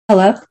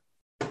Hello?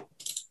 We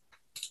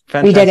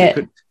did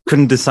Fantastic. it.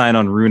 Couldn't decide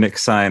on runic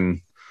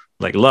sign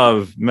like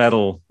love,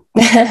 metal,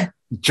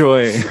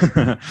 joy.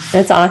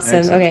 That's awesome.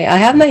 Excellent. Okay, I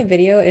have my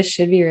video. It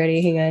should be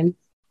ready. Hang on.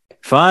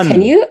 Can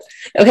Fun. you?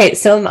 Okay,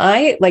 so am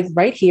I like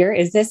right here?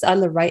 Is this on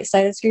the right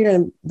side of the screen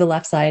or the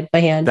left side by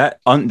hand?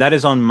 That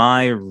is on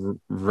my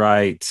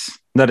right.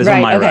 That is on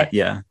Right. my right. Okay,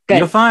 Yeah. You're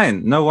good.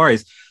 fine. No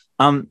worries.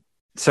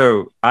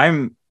 So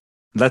I'm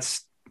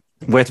let's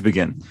where to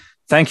begin.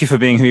 Thank you for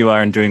being who you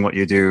are and doing what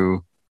you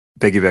do.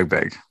 Beggy beg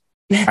beg.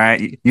 All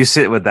right. You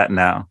sit with that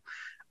now.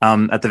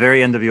 At the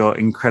very end of your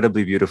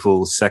incredibly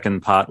beautiful second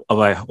part of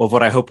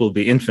what I hope will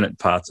be infinite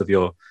parts of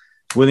your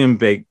William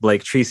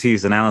Blake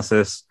Treacy's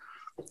analysis,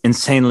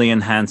 insanely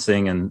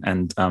enhancing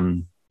and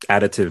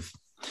additive,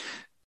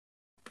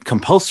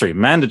 compulsory,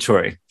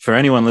 mandatory for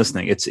anyone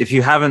listening. It's if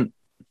you haven't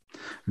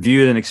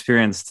viewed and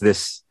experienced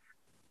this,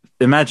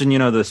 imagine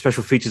the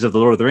special features of the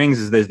Lord of the Rings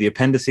is there's the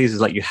appendices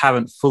is like you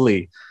haven't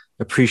fully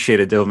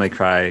appreciated Devil May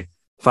Cry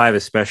 5,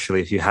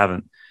 especially if you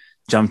haven't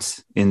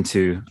jumped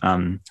into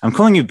I'm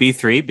calling you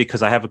B3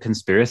 because I have a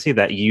conspiracy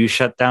that you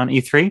shut down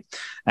E3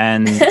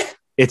 and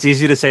it's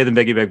easier to say than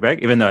Beggy Beg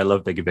Beg, even though I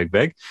love Beggy Beg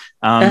Beg.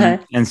 Uh-huh.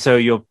 And so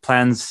your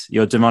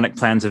demonic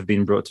plans have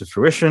been brought to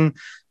fruition.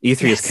 E3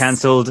 is Yes,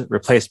 cancelled,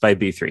 replaced by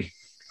B3.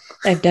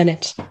 I've done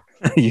it.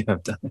 You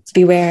have done it.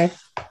 Beware.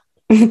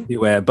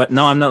 Beware. But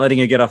no, I'm not letting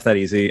you get off that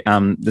easy.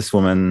 This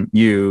woman,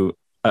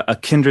 a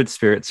kindred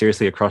spirit,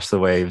 seriously, across the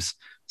waves.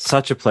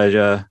 Such a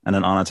pleasure and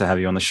an honor to have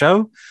you on the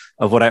show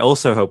of what I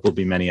also hope will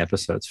be many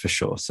episodes for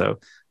sure. So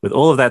with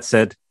all of that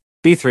said,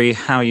 B3,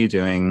 how are you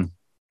doing?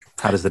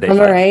 How does the day I'm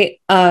all find? right.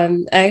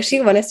 I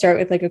actually want to start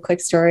with like a quick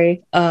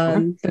story.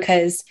 Okay.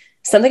 Because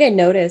something I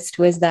noticed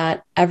was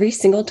that every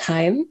single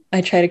time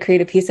I try to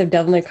create a piece of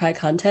Devil May Cry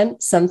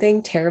content,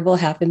 something terrible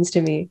happens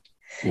to me.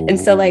 And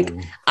so like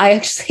Ooh.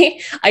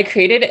 I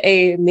created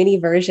a mini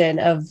version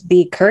of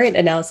the current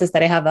analysis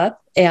that I have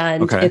up,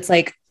 and Okay. it's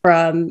like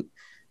from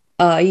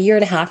a year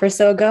and a half or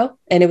so ago,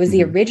 and it was the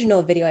Mhm.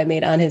 original video I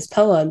made on his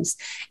poems.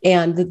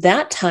 And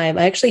that time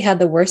I actually had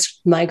the worst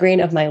migraine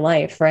of my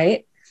life,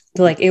 right?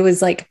 So, like it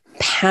was like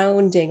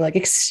pounding, like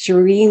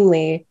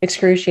extremely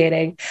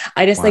excruciating.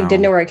 I just like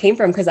didn't know Wow. where it came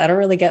from because I don't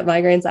really get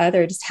migraines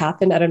either. It just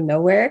happened out of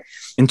nowhere.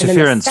 And then the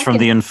Interference from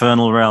the second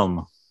infernal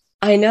realm.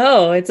 I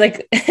know it's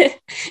like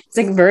it's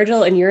like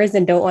Virgil and yours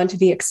and don't want to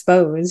be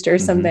exposed or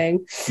Hmm.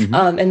 something. Hmm.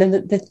 And then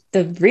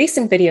the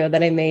recent video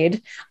that I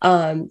made,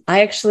 I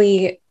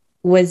actually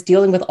was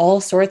dealing with all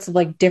sorts of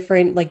like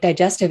different like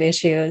digestive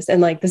issues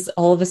and like this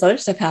all of this other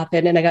stuff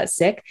happened and I got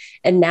sick.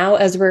 And now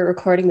as we're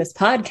recording this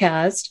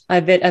podcast,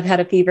 I've had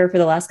a fever for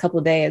the last couple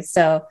of days.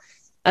 So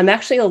I'm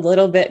actually a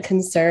little bit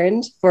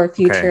concerned for Okay.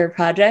 future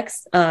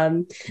projects. What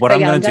But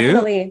I'm yeah, I'm going to do,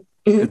 definitely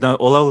Mhm. no,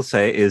 all I'll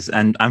say is,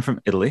 and I'm from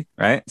Italy,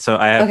 right? So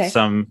I have Okay.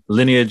 some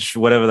lineage,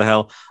 whatever the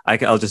hell.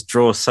 I'll just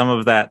draw some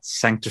of that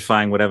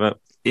sanctifying, whatever,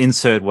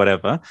 insert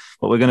whatever.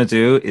 What we're going to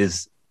do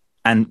is,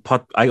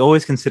 I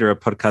always consider a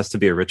podcast to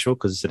be a ritual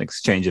because it's an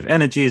exchange of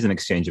energies, an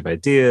exchange of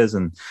ideas,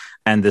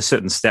 and there's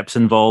certain steps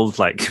involved,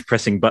 like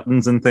pressing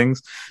buttons and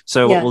things.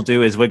 So what we'll Yeah.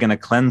 do is we're going to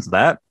cleanse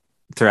that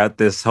throughout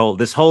this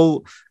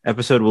whole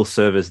episode will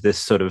serve as this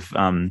sort of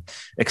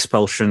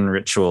expulsion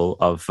ritual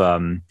of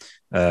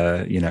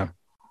you know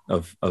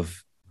of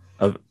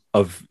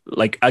of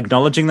like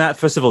acknowledging that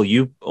first of all,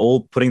 you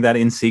all putting that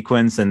in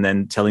sequence and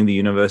then telling the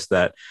universe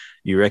that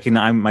you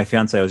recognize. My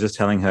fiance, I was just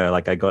telling her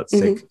like I got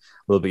sick Mhm.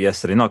 a little bit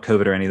yesterday, not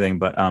COVID or anything,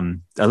 but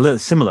a little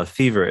similar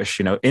feverish,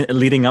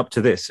 leading up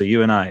to this. So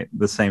you and I,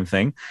 the same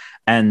thing.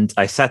 And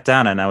I sat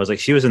down and I was like,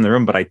 she was in the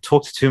room, but I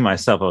talked to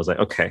myself. I was like,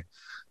 okay,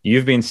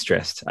 you've been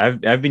stressed.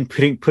 I've been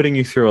putting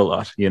you through a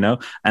lot,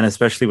 and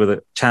especially with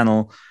a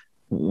channel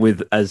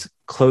with as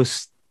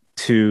close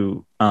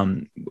to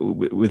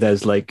with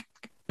as like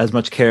as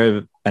much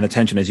care and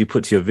attention as you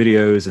put to your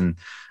videos, and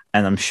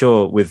I'm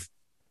sure with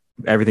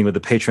everything with the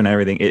Patreon and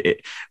everything,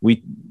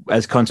 we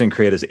as content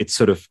creators,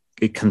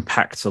 it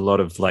compacts a lot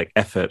of like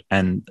effort,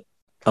 and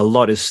a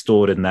lot is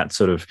stored in that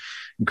sort of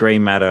gray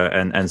matter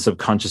and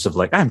subconscious of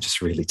like, I'm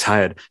just really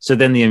tired. So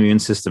then the immune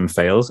system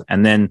fails,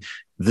 and then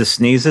the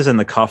sneezes and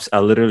the coughs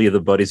are literally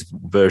the body's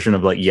version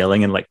of like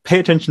yelling and like, pay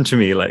attention to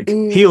me, like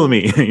heal Mm,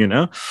 me,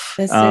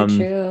 that's so um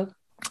true.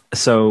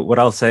 so what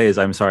I'll say is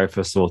I'm sorry,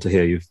 first of all, to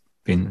hear you've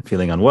been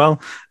feeling unwell.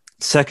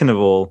 Second of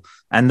all,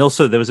 and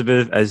also there was a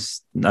bit of,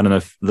 as I don't know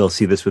if they'll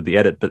see this with the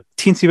edit, but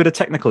teensy bit of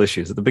technical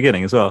issues at the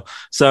beginning as well.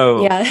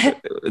 So Yeah.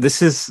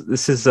 this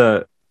is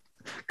a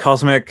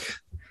cosmic,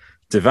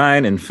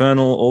 divine,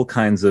 infernal, all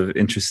kinds of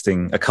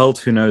interesting occult.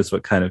 Who knows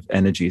what kind of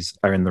energies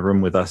are in the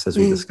room with us as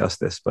we Mm, discuss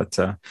this? But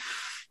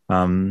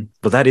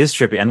that is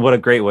trippy, and what a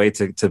great way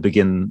to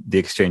begin the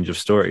exchange of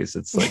stories.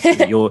 It's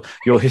like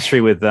your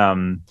history with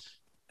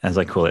as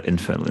I call it,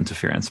 infernal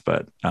interference.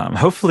 But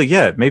hopefully,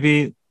 yeah,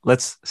 maybe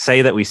let's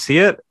say that we see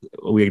it,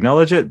 we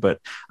acknowledge it. But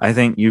I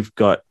think you've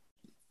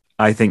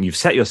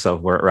set yourself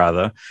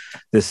rather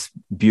this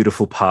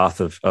beautiful path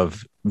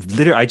of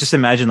literally. I just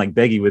imagine like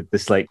Beggy with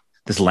this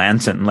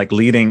lantern, like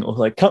leading,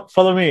 like come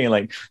follow me,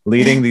 like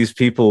leading these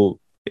people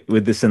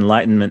with this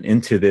enlightenment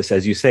into this,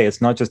 as you say,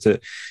 it's not just a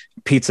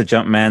pizza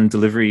Jumpman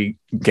delivery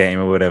game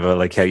or whatever,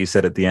 like how you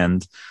said at the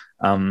end.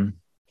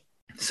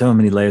 So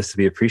many layers to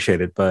be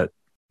appreciated, but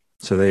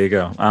so there you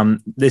go.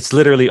 It's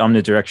literally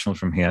omnidirectional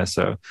from here.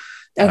 So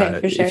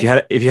Okay, for sure.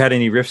 if you had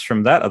any riffs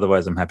from that,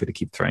 otherwise I'm happy to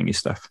keep throwing you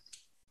stuff.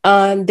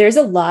 There's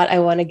a lot I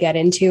want to get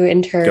into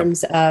in Go.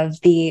 terms of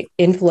the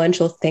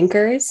influential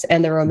thinkers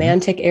and the Mhm.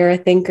 Romantic era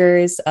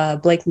thinkers,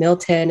 Blake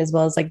Milton, as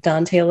well as like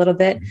Dante a little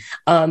bit.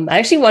 I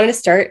actually wanted to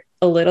start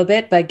a little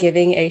bit by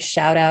giving a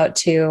shout out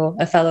to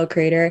a fellow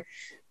creator.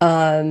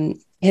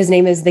 His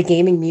name is The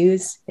Gaming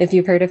Muse, if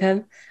you've heard of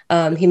him.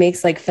 He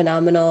makes like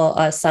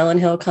phenomenal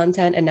Silent Hill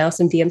content and now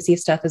some DMC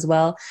stuff as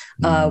well.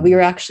 We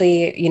were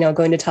actually,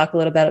 going to talk a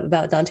little bit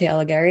about Dante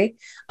Alighieri,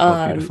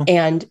 Oh, beautiful.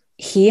 and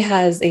he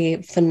has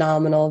a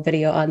phenomenal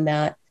video on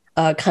that,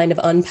 kind of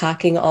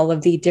unpacking all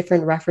of the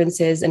different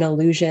references and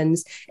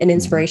allusions and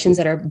inspirations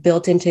that are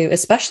built into,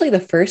 especially the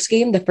first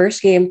game. The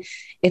first game,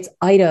 its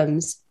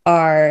items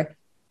are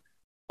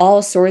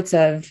all sorts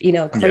of,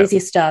 crazy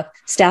stuff.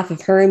 Staff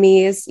of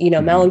Hermes,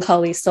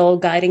 Melancholy Soul,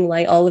 Guiding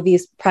Light, all of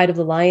these, Pride of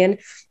the Lion,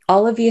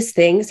 all of these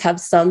things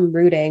have some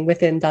rooting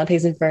within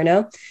Dante's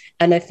Inferno.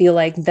 And I feel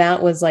like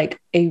that was like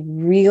a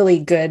really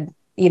good,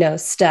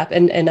 step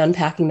in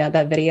unpacking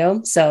that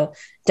video. So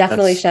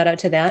definitely shout out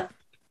to that.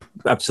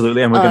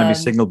 Absolutely. And we're going to be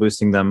signal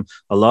boosting them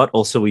a lot.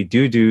 Also, we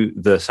do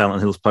the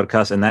Silent Hills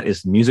podcast, and that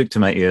is music to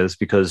my ears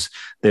because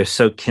they're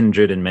so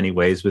kindred in many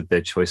ways with their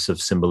choice of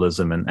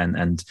symbolism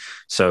and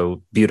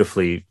so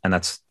beautifully. And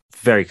that's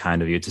very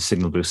kind of you to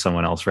signal boost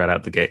someone else right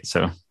out the gate.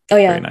 So oh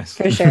yeah, very nice.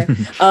 For sure.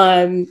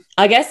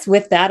 I guess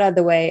with that out of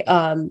the way,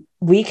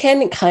 we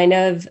can kind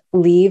of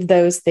leave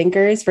those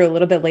thinkers for a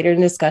little bit later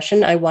in the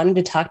discussion. I wanted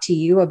to talk to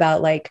you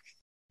about like,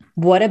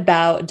 what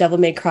about Devil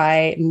May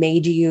Cry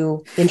made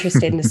you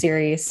interested in the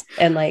series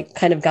and like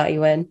kind of got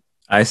you in?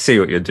 I see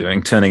what you're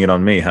doing, turning it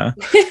on me, huh?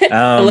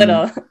 A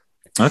little.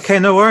 Okay,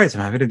 no worries.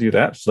 I'm happy to do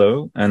that,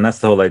 Flo. And that's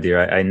the whole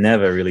idea. I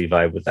never really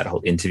vibe with that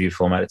whole interview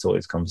format. It's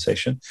always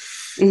conversation.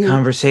 Mm-hmm.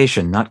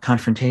 Conversation, not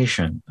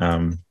confrontation.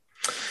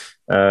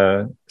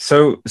 So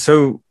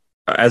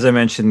as I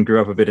mentioned, grew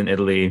up a bit in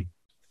Italy,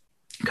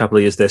 a couple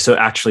of years there. So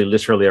actually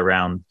literally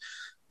around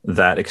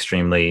that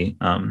extremely,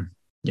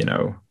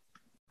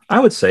 I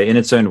would say in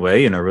its own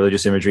way,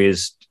 religious imagery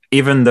is,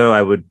 even though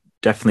I would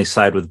definitely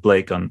side with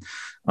Blake on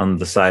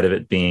the side of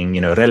it being,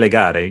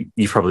 relegare.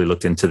 You've probably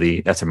looked into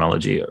the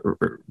etymology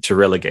to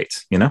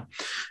relegate,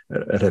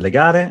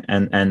 relegare.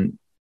 And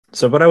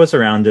so, but I was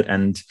around it,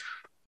 and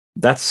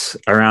that's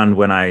around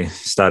when I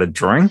started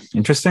drawing,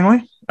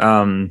 interestingly,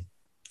 like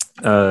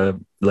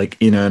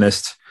in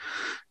earnest.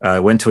 I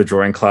went to a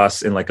drawing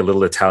class in like a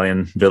little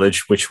Italian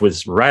village, which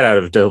was right out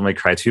of Devil May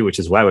Cry 2, which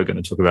is why we're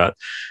going to talk about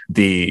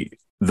the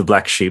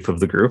black sheep of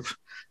the group.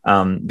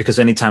 Because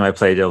anytime I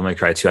play Devil May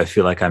Cry 2, I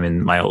feel like I'm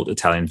in my old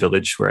Italian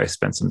village where I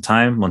spent some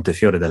time,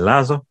 Montefiore del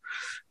Laso.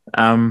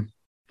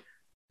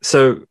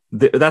 So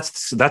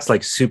that's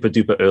like super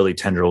duper early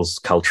tendrils,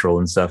 cultural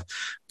and stuff.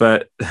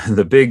 But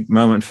the big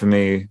moment for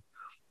me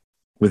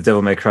with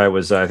Devil May Cry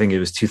was, I think it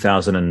was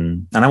 2000,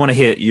 and I want to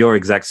hear your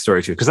exact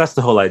story too, because that's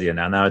the whole idea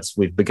now. Now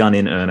we've begun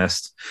in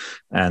earnest,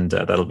 and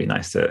that'll be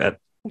nice to, at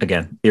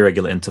again,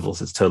 irregular intervals.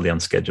 It's totally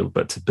unscheduled,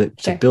 but to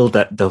build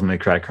that Devil May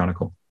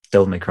Chronicle.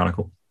 It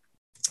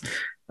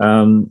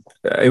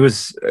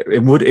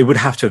would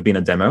have to have been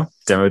a demo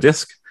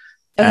disc,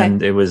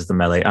 and it was the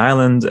Melee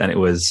Island, and it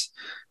was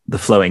the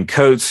Flowing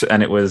Coat,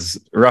 and it was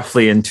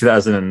roughly in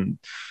 2000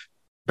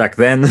 back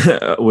then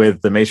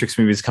with the Matrix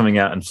movies coming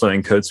out, and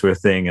flowing coats were a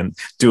thing, and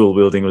dual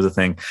wielding was a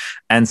thing.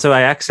 And so I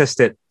accessed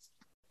it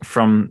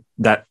from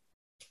that,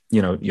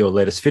 your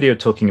latest video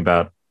talking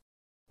about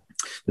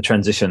the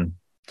transition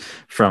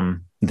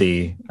from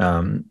the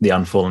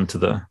unfallen to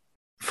the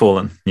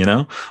fallen,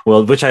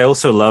 well, which I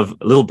also love.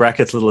 Little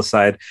brackets, little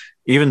aside,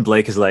 even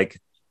Blake is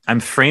like, I'm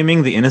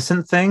framing the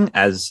innocent thing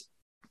as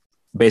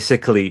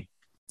basically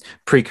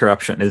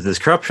pre-corruption. Is there's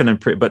corruption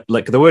but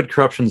like the word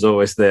corruption is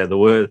always there,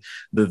 the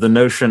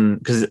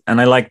notion, and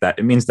I like that.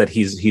 It means that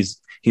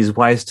he's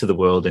wise to the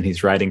world, and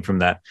he's writing from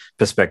that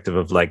perspective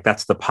of like,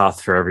 that's the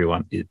path for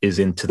everyone, is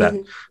into that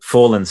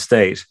fallen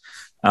state.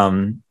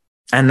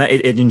 And that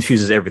it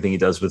infuses everything he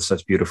does with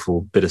such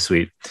beautiful,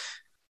 bittersweet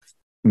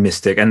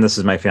mystic. And this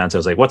is my fiance. I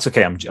was like, what's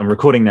okay? I'm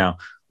recording now.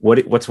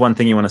 What's one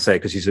thing you want to say?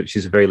 Because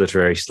she's very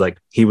literary. She's like,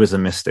 he was a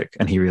mystic,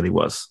 and he really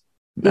was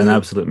an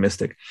absolute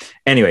mystic.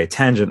 Anyway,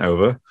 tangent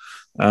over.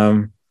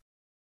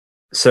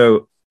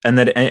 So,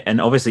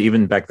 and obviously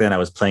even back then I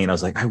was playing, I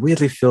was like, I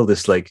weirdly feel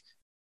this like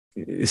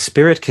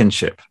spirit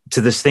kinship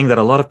to this thing that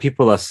a lot of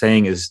people are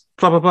saying is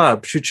blah, blah, blah,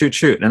 shoot, shoot,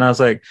 shoot. And I was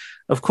like,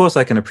 of course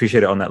I can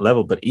appreciate it on that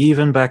level. But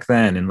even back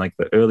then in like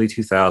the early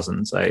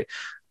 2000s,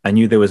 I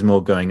knew there was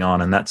more going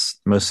on. And that's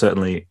most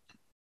certainly,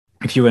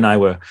 if you and I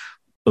were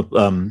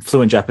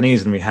fluent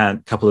Japanese and we had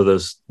a couple of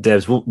those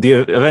devs,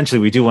 eventually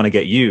we do want to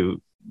get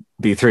you,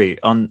 B3,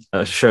 on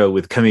a show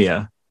with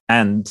Kamiya,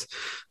 and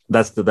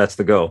that's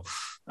the goal,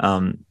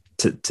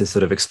 to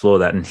sort of explore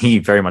that. And he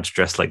very much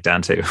dressed like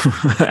Dante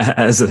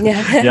as a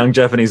Yeah. young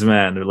Japanese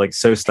man, like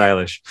so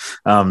stylish.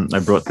 I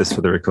brought this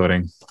for the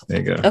recording. There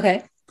you go.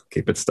 Okay.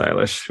 Keep it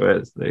stylish.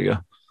 There you go.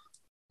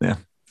 Yeah.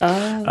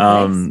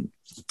 Oh,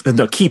 nice.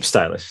 No, keep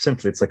stylish.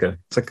 Simply, it's like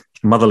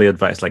motherly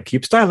advice, like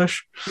keep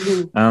stylish.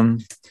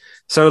 Mhm.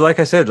 So like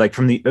I said, like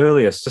from the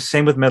earliest, just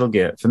same with Metal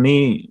Gear. For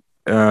me,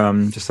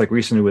 just like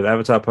recently with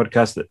Avatar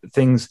podcast,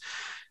 things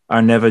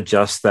are never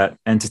just that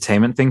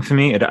entertainment thing for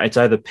me. It's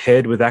either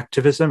paired with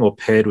activism or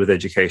paired with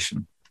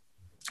education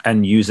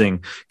and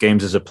using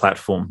games as a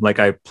platform. Like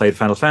I played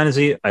Final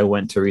Fantasy, I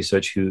went to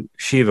research who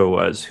Shiva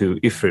was, who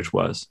Ifrit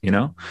was, you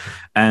know?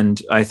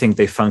 And I think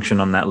they function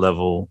on that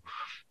level.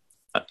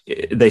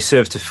 They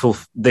serve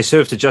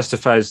to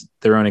justify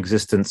their own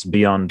existence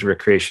beyond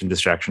recreation,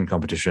 distraction,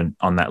 competition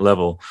on that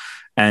level.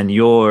 And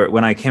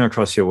when I came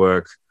across your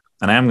work,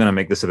 and I am going to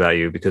make this about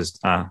you because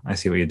I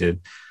see what you did.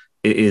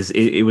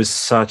 It was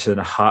such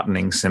a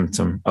heartening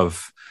symptom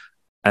of,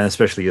 and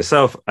especially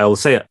yourself. I'm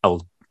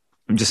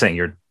just saying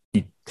you're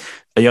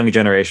a younger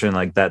generation,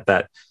 like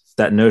that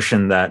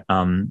notion that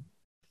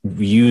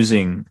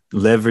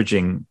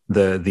leveraging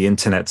the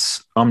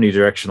internet's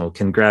omnidirectional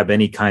can grab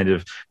any kind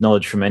of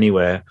knowledge from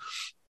anywhere.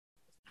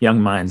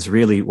 Young minds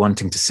really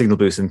wanting to signal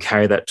boost and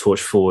carry that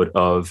torch forward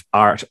of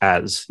art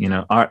as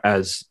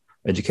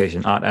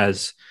education, art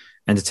as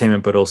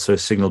entertainment, but also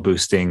signal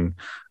boosting,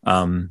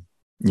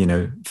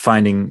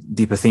 finding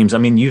deeper themes. I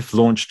mean, you've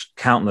launched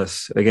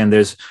countless. Again,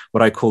 there's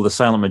what I call the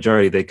silent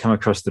majority. They come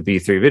across the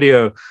B3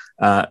 video,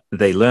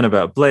 they learn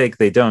about Blake.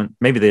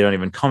 Maybe they don't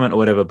even comment or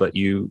whatever, but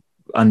you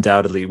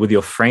undoubtedly with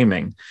your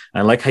framing,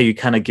 and I like how you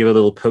kind of give a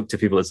little poke to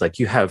people. It's like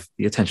you have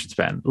the attention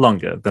span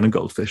longer than a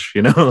goldfish,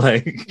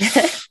 like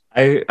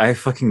I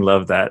fucking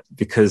love that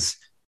because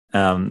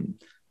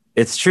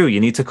it's true. You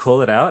need to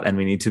call it out and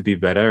we need to be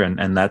better.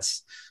 And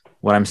that's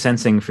what I'm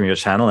sensing from your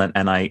channel.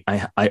 And I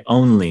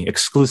only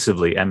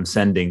exclusively am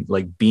sending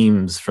like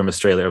beams from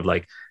Australia of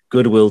like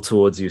goodwill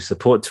towards you,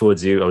 support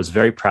towards you. I was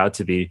very proud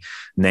to be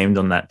named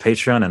on that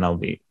Patreon, and I'll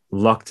be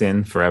locked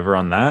in forever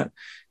on that,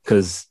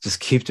 because just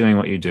keep doing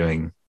what you're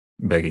doing,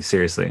 Beggy,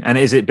 seriously. And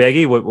is it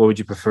Beggy? What would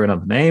you prefer,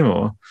 another name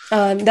or?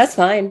 That's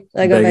fine.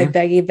 I go by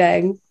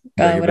BeggyBegg,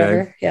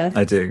 whatever. Yeah.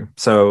 I do.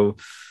 So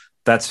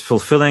that's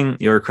fulfilling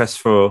your request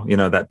for,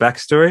 that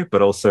backstory,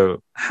 but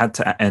also had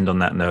to end on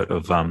that note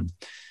of,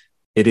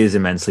 it is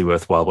immensely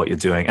worthwhile what you're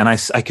doing. And I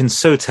can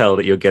so tell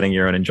that you're getting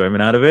your own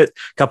enjoyment out of it.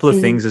 A couple of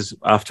things is,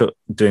 after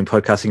doing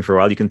podcasting for a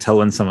while, you can tell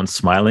when someone's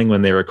smiling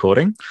when they're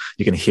recording.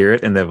 You can hear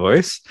it in their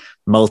voice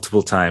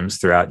multiple times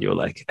throughout. You're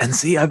like, and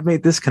see, I've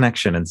made this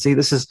connection, and see,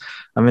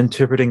 I'm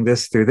interpreting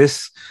this through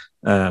this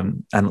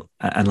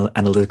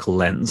analytical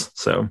lens.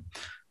 So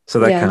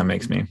that kind of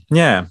makes me,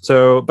 yeah.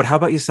 So, but how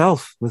about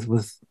yourself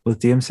with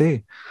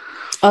DMC?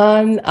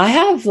 I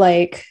have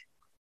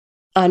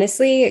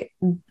honestly,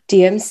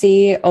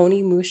 DMC,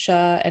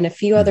 Onimusha, and a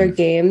few other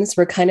games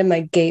were kind of my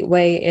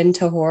gateway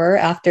into horror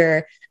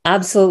after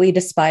absolutely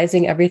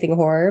despising everything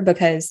horror,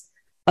 because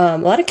a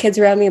lot of kids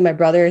around me, and my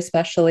brother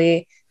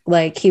especially,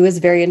 he was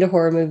very into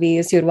horror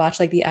movies. He would watch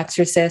The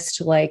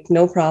Exorcist,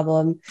 no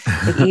problem,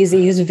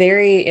 easy. He was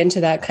very into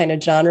that kind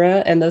of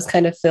genre, and those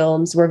kind of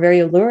films were very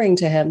alluring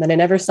to him. And I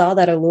never saw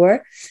that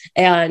allure.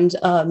 And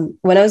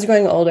when I was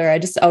growing older, I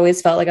just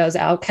always felt like I was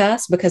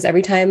outcast, because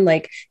every time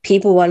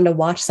people wanted to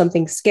watch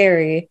something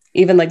scary,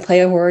 even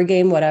play a horror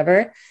game,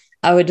 whatever,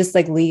 I would just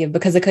leave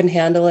because I couldn't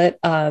handle it.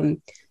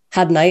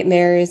 Had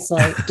nightmares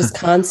just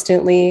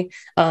constantly.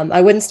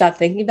 I wouldn't stop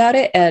thinking about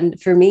it.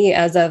 And for me,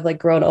 as I've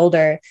grown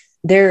older,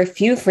 there are a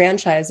few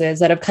franchises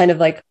that have kind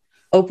of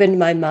opened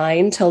my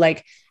mind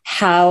to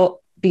how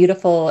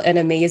beautiful and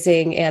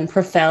amazing and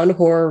profound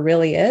horror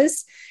really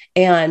is.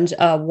 And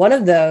one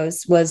of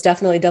those was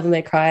definitely Devil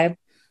May Cry.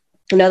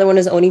 Another one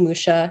is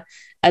Onimusha.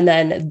 And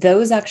then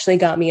those actually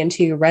got me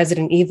into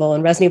Resident Evil,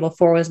 and Resident Evil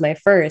 4 was my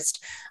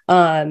first.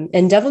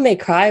 And Devil May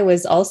Cry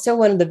was also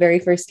one of the very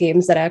first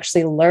games that I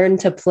actually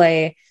learned to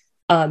play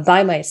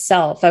by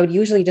myself. I would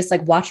usually just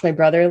watch my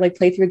brother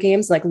play through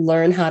games,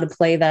 learn how to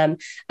play them.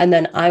 And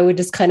then I would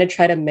just kind of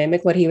try to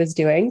mimic what he was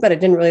doing, but I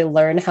didn't really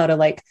learn how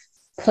to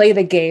play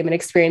the game and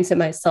experience it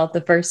myself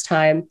the first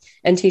time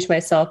and teach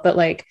myself.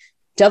 But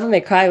Devil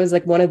May Cry was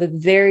one of the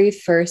very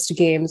first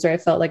games where I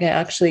felt like I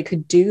actually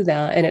could do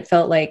that. And it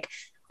felt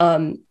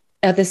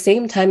at the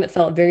same time, it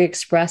felt very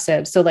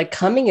expressive. So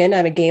coming in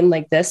at a game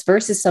like this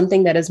versus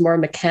something that is more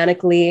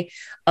mechanically,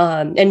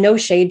 and no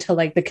shade to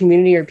the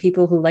community or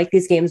people who like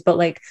these games,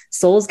 but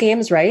Souls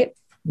games, right?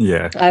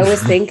 Yeah. I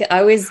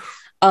always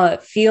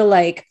feel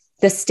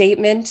this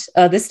statement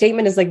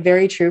is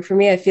very true for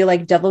me. I feel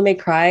like Devil May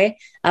Cry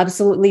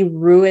absolutely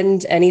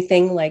ruined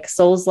anything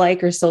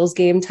Souls-like or Souls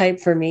game type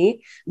for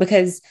me,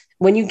 because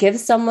when you give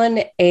someone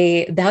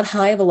that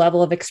high of a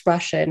level of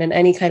expression in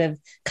any kind of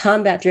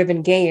combat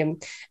driven game,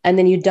 and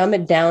then you dumb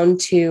it down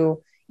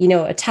to,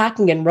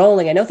 attacking and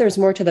rolling. I know there's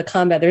more to the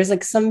combat. There's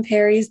like some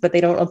parries, but they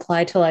don't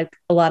apply to like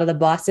a lot of the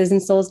bosses in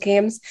Souls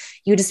games.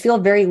 You just feel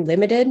very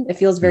limited. It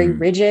feels very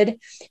rigid.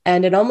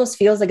 And it almost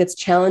feels like it's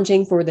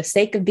challenging for the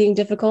sake of being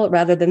difficult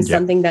rather than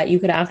something that you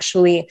could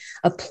actually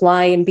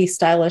apply and be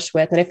stylish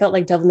with. And I felt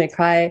like Devil May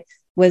Cry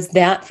was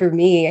that for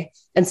me.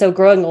 And so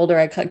growing older,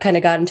 I kind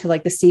of got into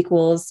like the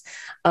sequels.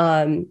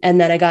 And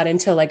then I got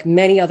into like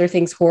many other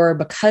things horror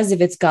because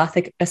of its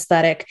gothic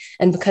aesthetic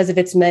and because of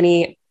its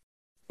many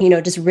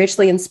just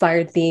richly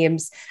inspired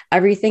themes.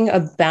 Everything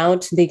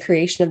about the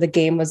creation of the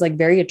game was like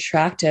very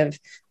attractive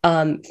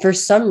for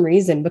some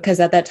reason, because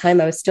at that time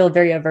I was still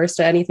very averse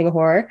to anything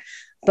horror,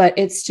 but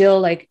it still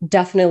like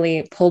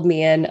definitely pulled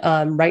me in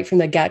right from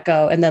the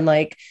get-go. And then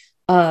like,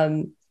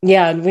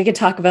 and we could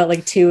talk about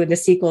like 2 and the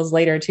sequels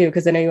later too,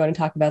 because I know you want to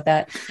talk about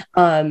that.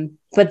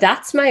 But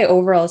that's my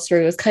overall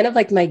story. It was kind of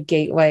like my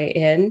gateway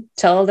in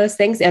to all those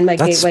things, and my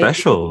that's gateway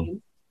special.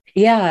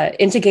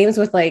 into games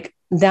with like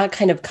that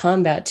kind of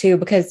combat too,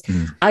 because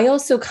I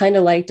also kind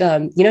of liked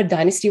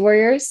Dynasty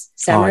Warriors,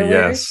 Samurai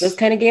Warriors, those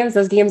kind of games.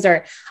 Those games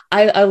are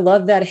I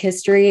love that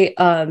history.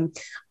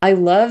 I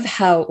love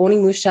how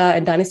Onimusha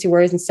and Dynasty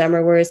Warriors and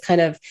Samurai Warriors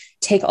kind of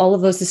take all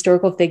of those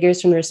historical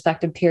figures from the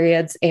respective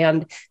periods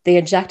and they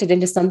inject it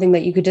into something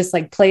that you could just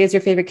like play as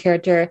your favorite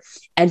character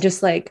and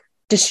just like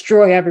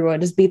destroy everyone,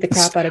 just beat the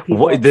crap out of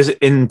people. There's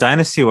in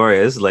Dynasty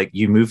Warriors, like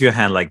you move your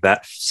hand like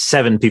that,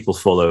 7 people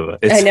fall over.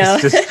 I know.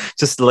 It's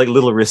just like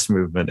little wrist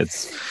movement.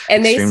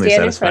 And they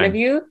stand in front of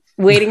you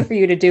waiting for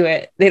you to do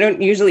it. They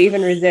don't usually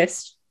even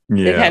resist.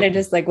 They kind of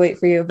just like wait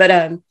for you.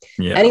 But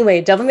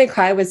anyway, Devil May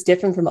Cry was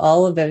different from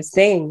all of those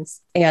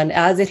things. And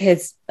as it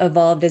has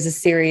evolved as a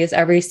series,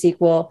 every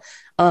sequel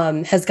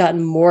has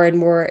gotten more and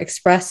more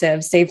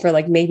expressive, save for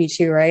like maybe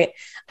 2, right?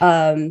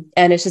 And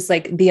it's just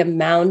like the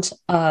amount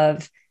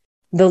of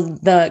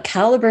the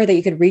caliber that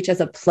you could reach as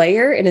a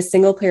player in a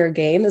single player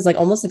game is like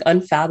almost like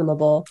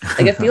unfathomable.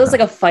 Like it feels like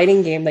a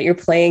fighting game that you're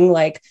playing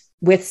like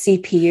with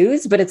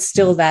CPUs, but it's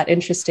still that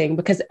interesting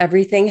because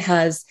everything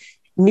has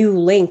new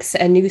links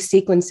and new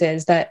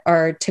sequences that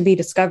are to be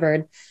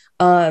discovered.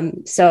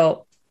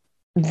 So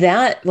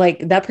that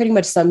pretty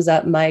much sums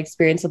up my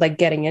experience with like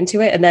getting into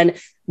it. And then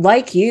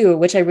like you,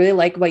 which I really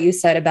like what you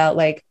said about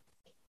like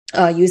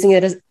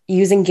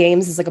using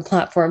games as like a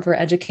platform for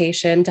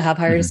education to have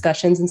higher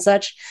discussions and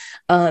such.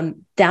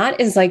 That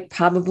is like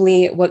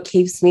probably what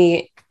keeps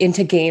me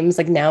into games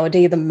like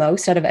nowadays the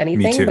most out of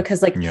anything,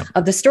 because like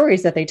of the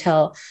stories that they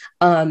tell.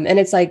 And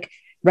it's like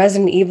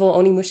Resident Evil,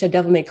 Onimusha,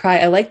 Devil May Cry.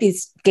 I like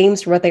these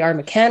games for what they are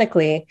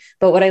mechanically,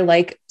 but what I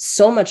like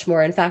so much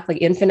more, in fact, like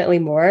infinitely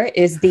more,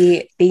 is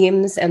the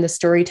themes and the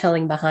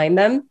storytelling behind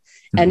them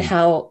and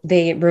how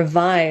they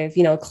revive,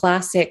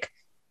 classic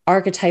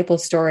archetypal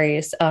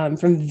stories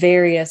from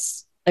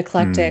various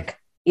eclectic,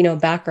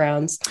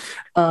 backgrounds.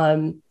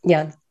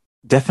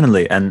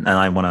 Definitely. And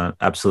I want to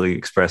absolutely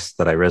express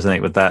that I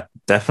resonate with that.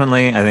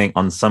 Definitely. I think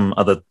on some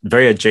other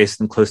very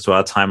adjacent, close to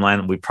our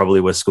timeline, we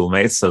probably were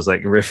schoolmates. So I was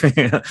like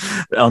riffing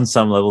on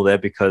some level there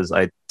because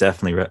I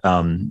definitely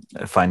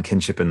find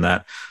kinship in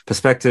that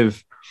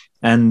perspective.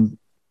 And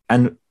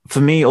for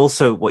me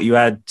also, what you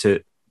add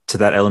to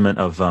that element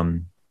of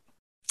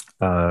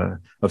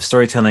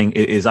storytelling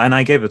is, and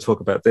I gave a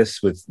talk about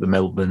this with the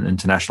Melbourne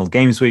International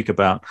Games Week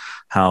about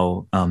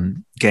how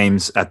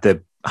games at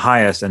their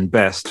highest and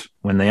best,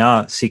 when they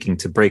are seeking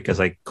to break,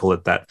 as I call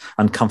it, that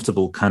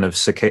uncomfortable kind of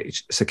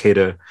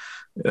cicada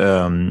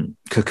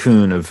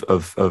cocoon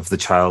of the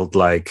child,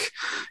 like,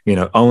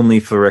 only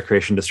for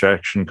recreation,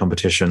 distraction,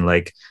 competition,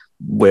 like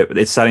where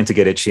it's starting to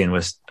get itchy and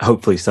we're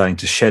hopefully starting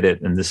to shed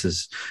it. And this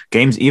is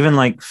games even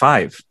like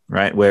 5,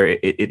 right, where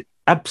it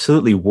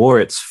absolutely wore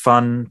its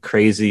fun,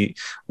 crazy,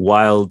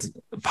 wild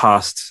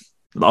past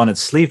on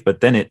its sleeve, but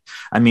then it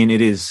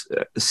is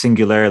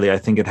singularly, I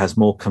think it has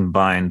more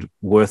combined,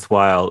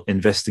 worthwhile,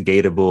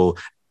 investigatable,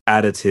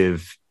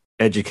 additive,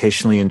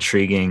 educationally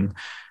intriguing,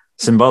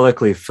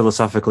 symbolically,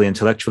 philosophically,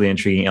 intellectually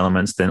intriguing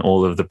elements than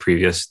all of the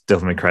previous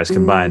Devil May Cry's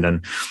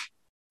combined.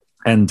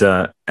 And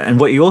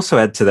what you also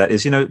add to that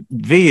is,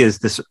 V is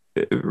this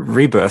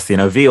rebirth,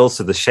 V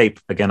also the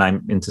shape. Again,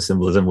 I'm into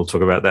symbolism. We'll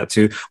talk about that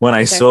too. When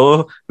I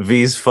saw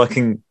V's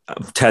fucking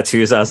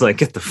tattoos, I was like,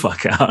 get the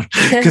fuck out.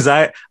 Because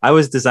I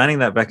was designing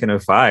that back in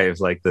 2005,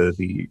 like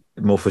the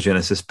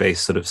morphogenesis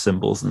based sort of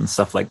symbols and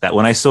stuff like that.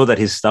 When I saw that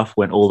his stuff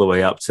went all the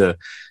way up to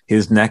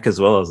his neck as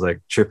well, I was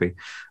like, trippy.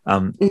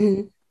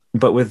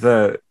 But with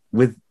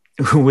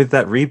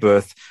that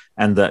rebirth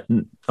and that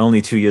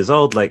only 2 years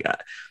old, like,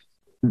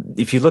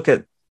 if you look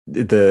at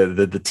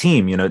the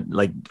team,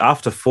 like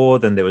after 4,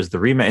 then there was the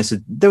remake. So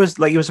there was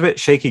like, it was a bit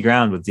shaky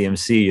ground with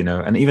DMC,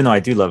 and even though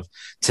I do love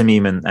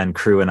Tamim and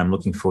crew, and I'm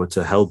looking forward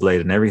to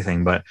Hellblade and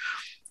everything, but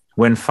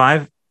when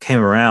 5 came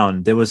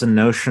around, there was a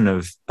notion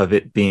of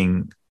it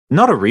being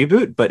not a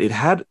reboot, but it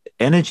had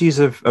energies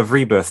of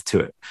rebirth to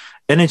it,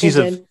 energies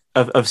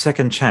of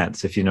second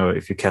chance, if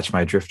you catch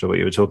my drift or what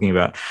you were talking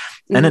about,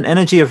 and an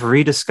energy of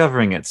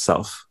rediscovering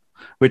itself,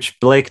 which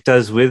Blake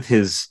does with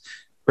his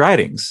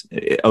writings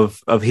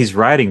of his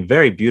writing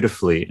very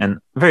beautifully and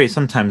very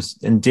sometimes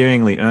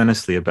endearingly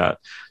earnestly about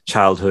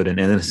childhood and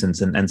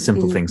innocence and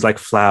simple things like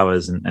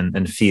flowers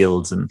and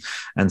fields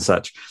and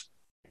such.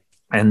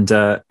 And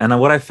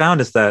what I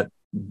found is that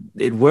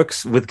it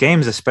works with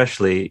games,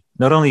 especially.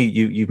 Not only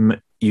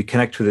you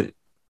connect with it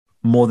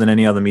more than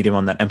any other medium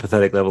on that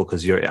empathetic level,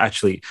 because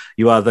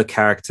you are the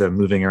character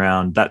moving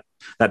around.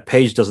 That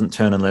page doesn't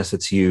turn unless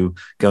it's you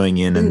going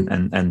in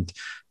and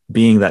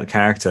being that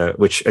character,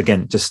 which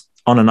again, just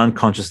on an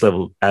unconscious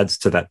level, adds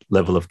to that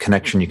level of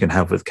connection you can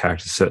have with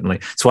characters. Certainly,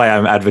 that's why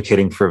I'm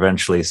advocating for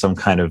eventually some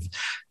kind of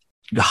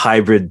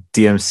hybrid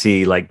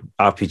DMC like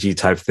RPG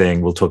type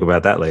thing. We'll talk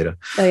about that later.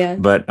 Oh yeah.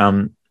 But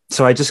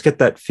so I just get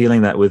that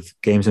feeling that with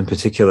games in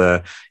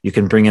particular, you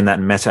can bring in that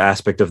meta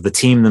aspect of the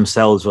team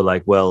themselves. Were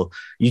like, well,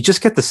 you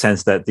just get the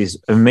sense that these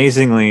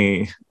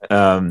amazingly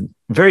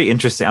very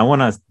interesting. I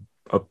want to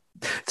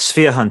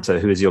Sphere Hunter,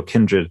 who is your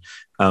kindred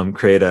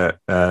creator,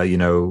 Oh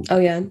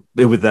yeah.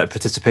 with that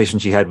participation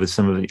she had with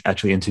some of the,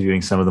 actually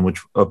interviewing some of them,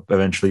 which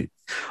eventually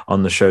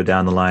on the show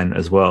down the line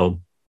as well,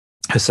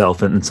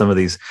 herself and some of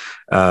these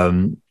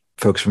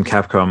folks from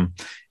Capcom,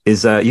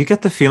 is you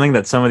get the feeling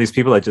that some of these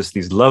people are just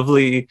these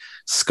lovely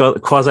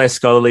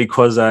quasi-scholarly,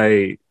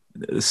 quasi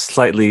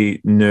slightly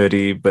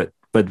nerdy, but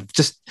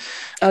just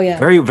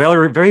very,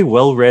 very, very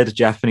well-read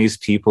Japanese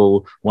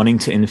people wanting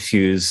to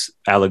infuse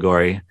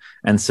allegory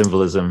and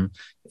symbolism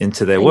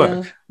into their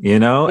work,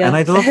 and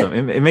I love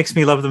them. It makes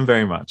me love them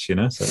very much, So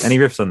any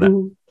riffs on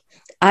that?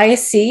 I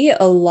see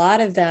a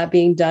lot of that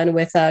being done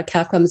with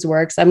Capcom's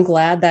works. I'm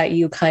glad that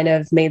you kind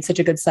of made such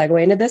a good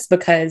segue into this,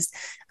 because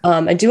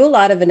I do a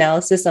lot of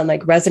analysis on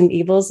like Resident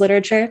Evil's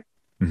literature,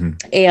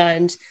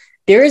 and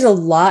there is a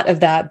lot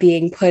of that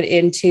being put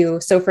into.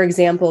 So, for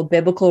example,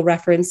 biblical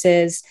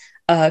references,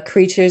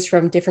 creatures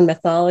from different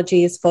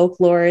mythologies,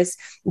 folklores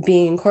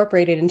being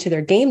incorporated into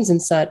their games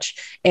and such.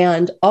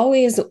 And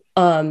always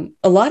a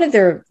lot of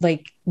their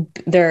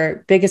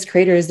biggest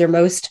creators, their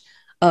most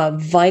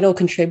vital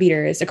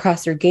contributors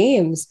across their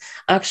games,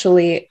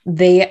 actually,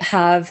 they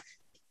have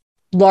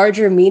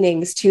larger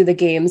meanings to the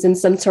games in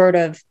some sort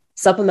of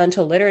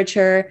supplemental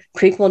literature,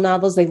 prequel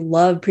novels. They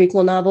love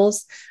prequel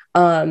novels.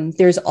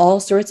 There's all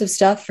sorts of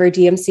stuff for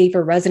DMC,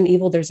 for Resident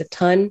Evil. There's a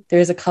ton.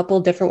 There's a couple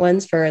different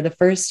ones for the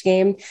first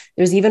game.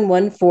 There's even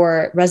one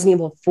for Resident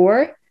Evil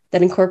 4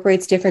 that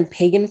incorporates different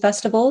pagan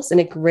festivals, and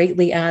it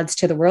greatly adds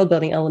to the world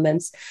building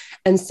elements.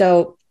 And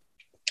so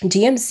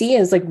DMC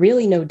is like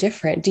really no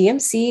different.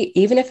 DMC,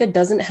 even if it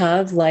doesn't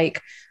have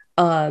like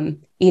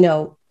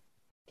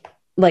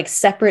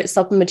separate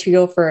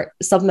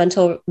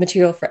supplemental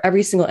material for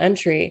every single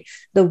entry,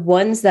 the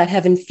ones that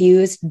have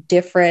infused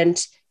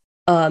different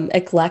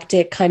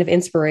eclectic kind of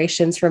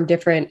inspirations from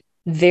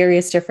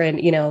various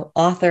different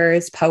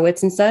authors,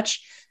 poets and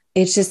such,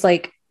 it's just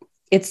like,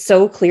 it's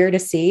so clear to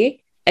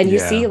see. And you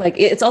see like,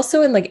 it's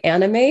also in like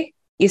anime,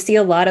 you see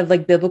a lot of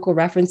like biblical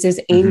references,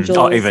 angels,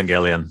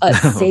 Evangelion,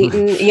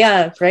 Satan.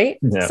 Yeah. Right.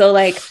 Yeah. So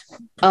like,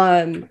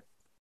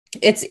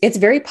 it's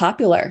very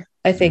popular,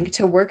 I think,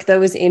 to work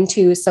those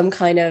into some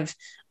kind of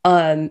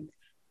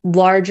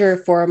larger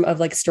form of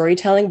like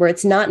storytelling, where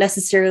it's not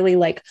necessarily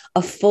like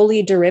a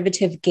fully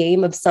derivative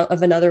game of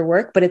another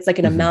work, but it's like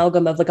an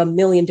amalgam of like a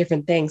million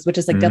different things, which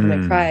is like Devil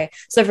May Cry.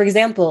 So for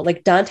example,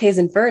 like Dante's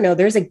Inferno,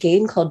 there's a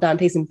game called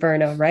Dante's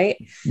Inferno, right?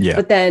 Yeah.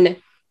 But then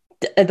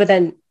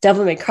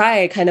Devil May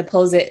Cry kind of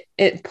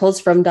pulls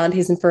from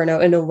Dante's Inferno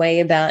in a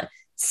way that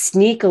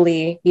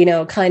sneakily,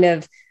 kind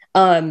of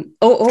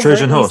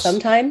overtly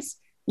sometimes.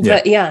 Yeah.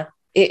 But yeah,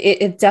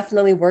 it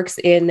definitely works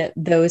in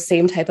those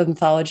same type of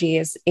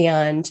mythologies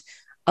and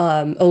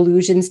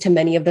allusions to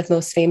many of the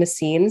most famous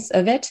scenes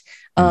of it,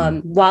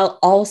 while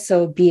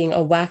also being a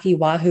wacky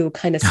wahoo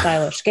kind of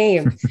stylish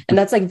game. And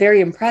that's like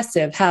very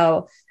impressive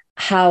how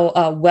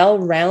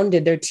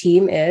well-rounded their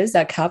team is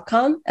at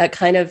Capcom at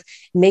kind of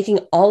making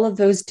all of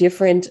those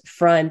different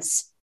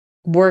fronts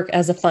work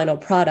as a final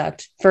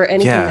product for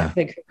anything that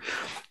big.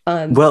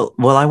 Well,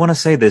 I want to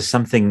say there's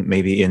something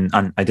maybe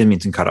I didn't mean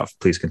to cut off.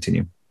 Please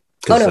continue.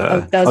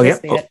 That was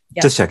basically it.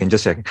 Yeah. Just checking.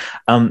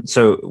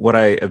 So what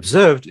I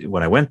observed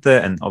when I went there,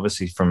 and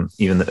obviously from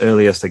even the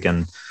earliest,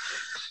 again,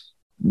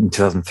 in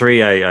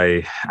 2003,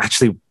 I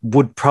actually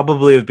would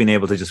probably have been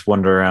able to just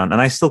wander around,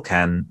 and I still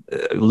can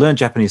learn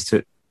Japanese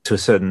to a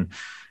certain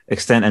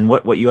extent. And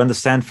what you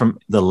understand from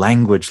the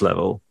language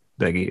level,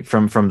 Beggy,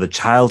 from the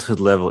childhood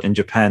level in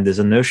Japan, there's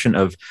a notion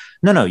of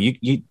no,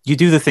 you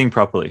do the thing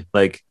properly,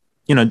 like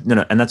no,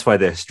 and that's why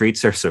their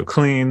streets are so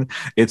clean.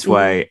 It's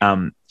why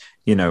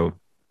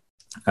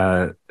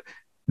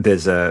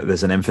there's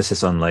an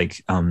emphasis on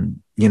like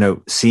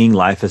seeing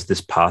life as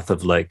this path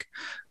of like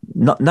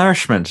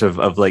nourishment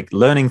of like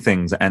learning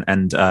things,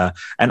 and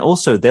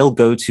also they'll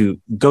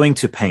going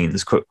to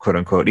pains, quote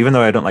unquote, even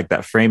though I don't like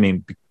that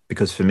framing,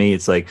 because for me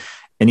it's like,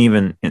 and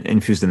even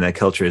infused in their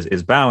culture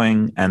is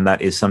bowing, and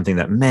that is something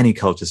that many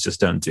cultures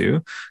just don't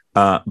do.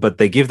 But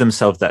they give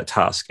themselves that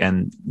task,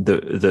 and the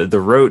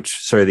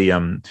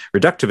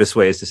reductivist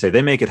way is to say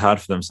they make it hard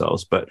for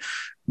themselves. But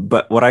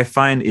But what I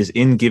find is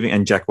in giving,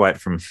 and Jack White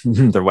from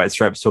the White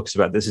Stripes talks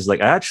about this, is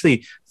like I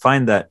actually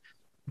find that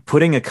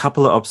putting a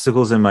couple of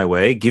obstacles in my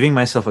way, giving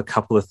myself a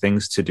couple of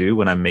things to do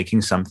when I'm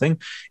making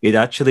something,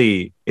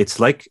 it's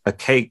like a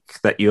cake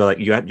that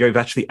you're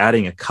actually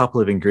adding a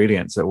couple of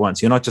ingredients at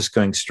once. You're not just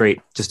going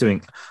straight, just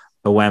doing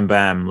a wham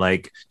bam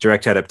like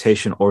direct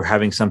adaptation or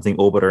having something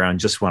orbit around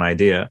just one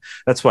idea.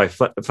 That's why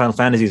Final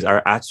Fantasies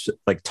are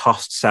like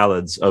tossed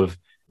salads of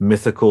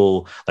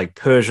mythical, like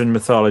Persian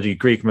mythology,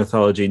 Greek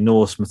mythology,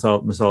 Norse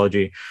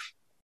mythology,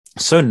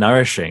 so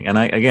nourishing. And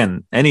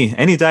any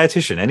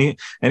dietitian,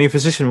 any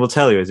physician will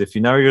tell you is if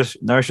you nourish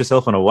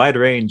yourself on a wide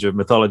range of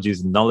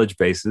mythologies and knowledge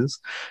bases,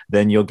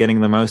 then you're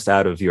getting the most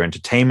out of your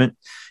entertainment.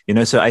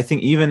 So I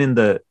think even in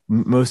the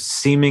most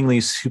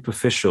seemingly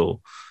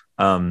superficial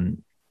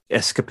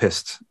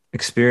escapist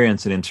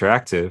experience and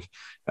interactive,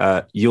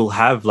 you'll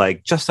have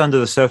like just under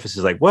the surface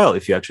is like, well,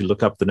 if you actually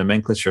look up the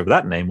nomenclature of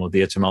that name or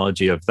the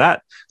etymology of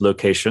that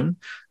location,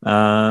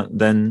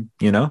 then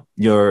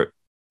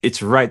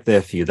it's right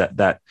there for you.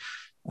 That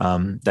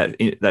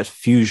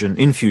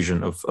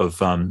infusion of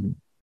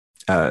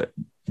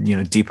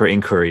deeper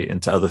inquiry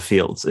into other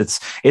fields.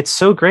 It's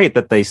so great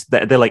that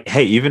they're like,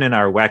 hey, even in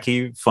our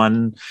wacky,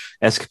 fun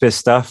escapist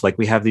stuff, like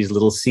we have these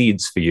little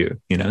seeds for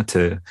you,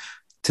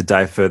 to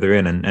dive further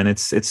in, and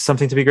it's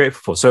something to be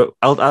grateful for. So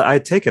I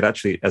take it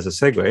actually as a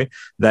segue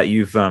that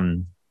you've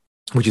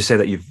would you say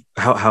that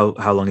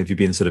how long have you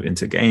been sort of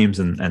into games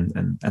and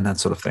that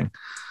sort of thing?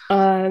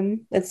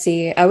 Let's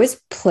see. I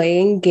was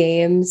playing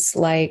games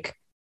like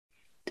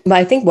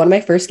I think one of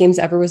my first games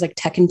ever was like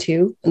Tekken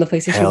 2 on the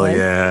PlayStation Hell 1.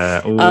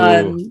 Yeah.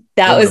 Ooh,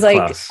 that was like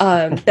plus.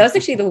 that was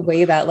actually the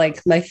way that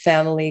like my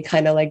family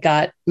kind of like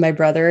got my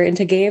brother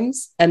into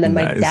games. And then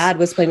my dad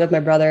was playing with my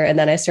brother, and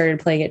then I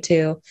started playing it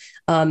too.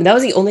 That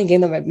was the only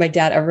game that my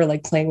dad ever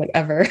like playing like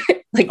ever.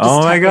 Like just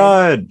oh my Tekken.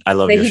 God. I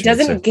love but Yoshimitsu. He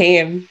doesn't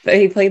game, but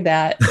he played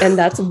that. And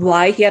that's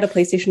why he had a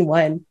PlayStation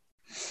 1.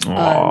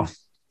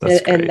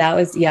 That's great. And that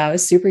was, I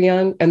was super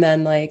young. And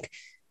then like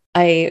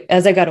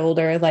as I got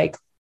older, like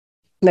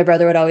my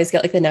brother would always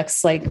get like the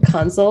next like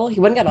console. He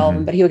wouldn't get all of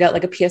them, but he would get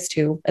like a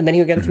PS2, and then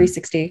he would get a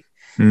 360.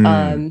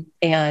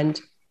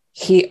 And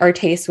our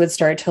tastes would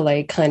start to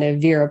like kind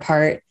of veer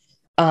apart.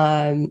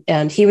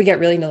 And he would get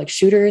really into like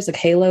shooters like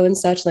Halo and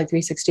such, like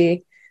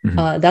 360.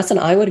 That's when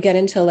I would get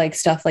into like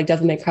stuff like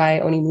Devil May Cry,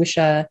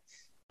 Onimusha,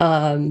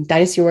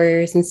 Dynasty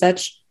Warriors and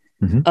such.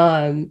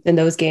 In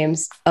those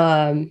games.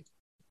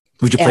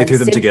 Would you play through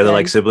them together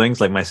like siblings?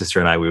 Like my sister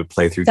and I, we would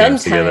play through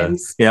games together.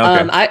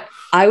 Yeah, okay.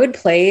 I would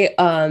play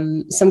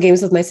some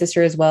games with my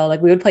sister as well.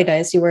 Like we would play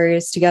Dynasty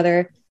Warriors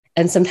together,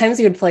 and sometimes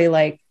we would play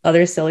like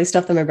other silly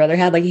stuff that my brother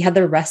had. Like he had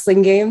the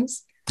wrestling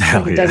games,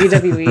 like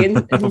WWE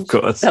and of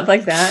course. stuff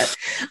like that.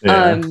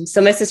 Yeah.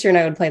 So my sister and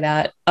I would play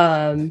that.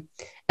 And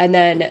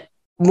then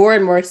more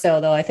and more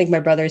so, though, I think my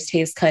brother's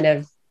taste kind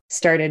of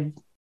started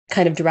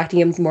kind of directing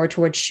him more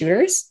towards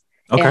shooters.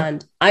 Okay.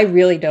 And I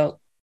really don't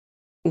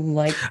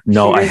like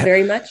shooters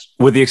very much.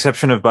 With the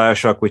exception of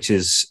BioShock, which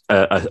is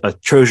a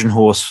Trojan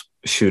horse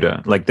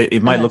shooter. Like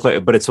it might look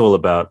like, but it's all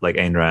about like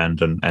Ayn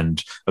Rand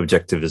and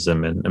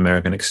objectivism and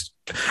American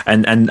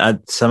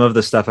and some of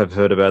the stuff I've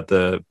heard about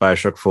the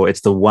BioShock 4,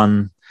 it's the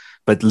one,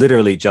 but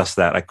literally just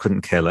that. I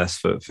couldn't care less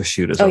for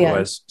shooters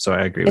otherwise. So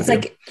I agree with you.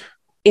 It's like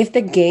if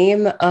the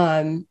game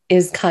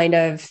is kind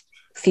of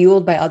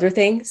fueled by other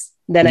things,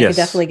 then I could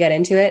definitely get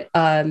into it.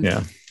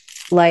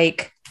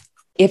 Like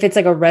if it's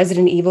like a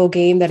Resident Evil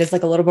game that is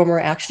like a little bit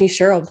more actiony,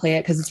 sure, I'll play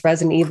it because it's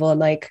Resident Evil and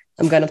like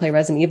I'm going to play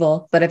Resident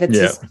Evil. But if it's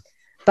just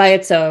by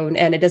its own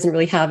and it doesn't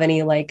really have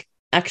any like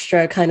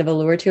extra kind of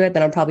allure to it,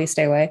 then I'll probably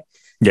stay away.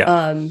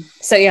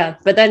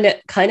 But then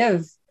it kind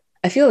of,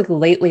 I feel like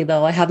lately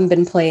though, I haven't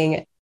been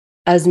playing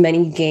as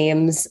many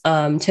games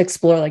to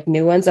explore like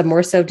new ones. I've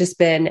more so just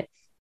been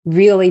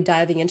really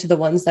diving into the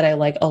ones that I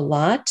like a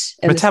lot.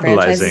 And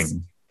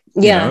metabolizing.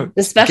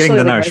 Especially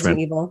like Resident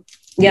Evil.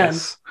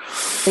 Yes.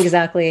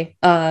 Exactly.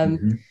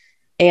 And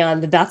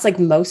that's like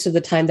most of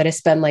the time that I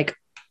spend like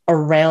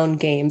around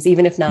games,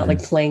 even if not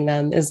like playing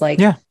them, is like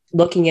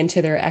looking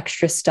into their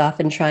extra stuff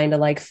and trying to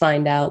like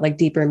find out like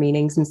deeper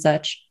meanings and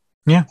such.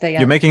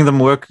 You're making them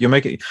work. You're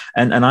making,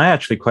 and I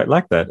actually quite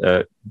like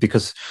that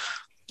because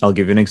I'll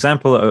give you an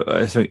example.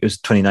 I think it was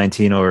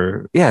 2019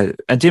 or at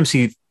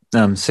DMC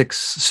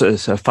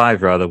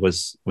 5 rather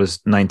was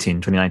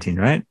 2019,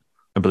 right?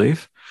 I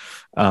believe.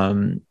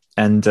 And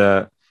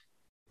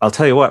I'll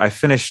tell you what,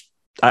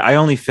 I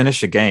only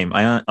finished a game.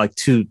 I like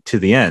to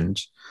the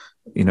end,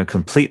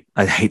 complete.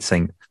 I hate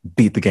saying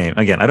beat the game.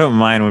 Again, I don't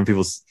mind when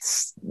people,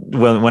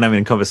 when I'm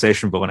in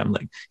conversation, but when I'm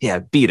like,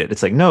 beat it.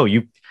 It's like, no,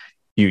 you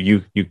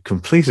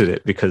completed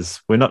it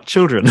because we're not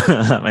children.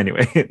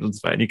 Anyway,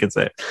 it's fine. You can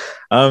say it.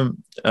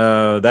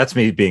 That's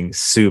me being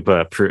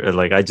super,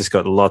 like I just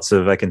got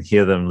I can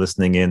hear them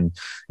listening in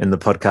the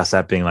podcast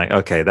app being like,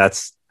 okay,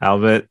 that's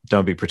Albert.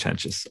 Don't be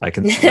pretentious. I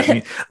can,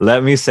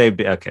 let me say,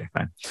 okay,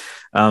 fine.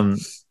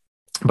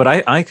 But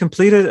I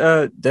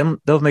completed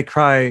Devil May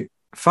Cry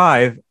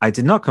 5. I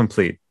did not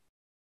complete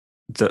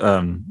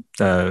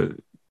the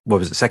what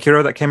was it,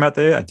 Sekiro that came out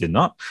there? I did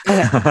not.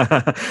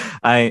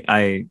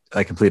 Okay.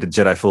 I completed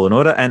Jedi Fallen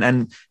Order,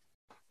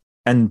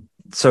 and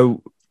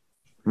so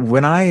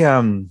when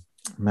I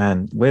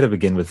man, where to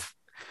begin with?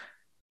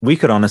 We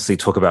could honestly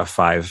talk about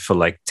five for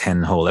like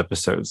 10 whole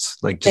episodes.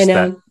 Like I just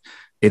that know.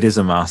 it is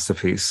a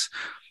masterpiece.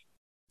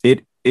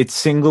 It's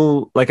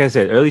single, like I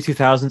said, early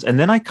 2000s, and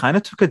then I kind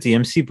of took a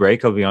DMC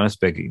break. I'll be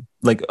honest, Becky.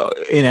 Like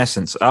in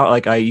essence,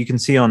 like you can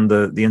see on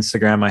the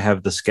Instagram, I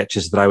have the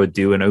sketches that I would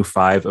do in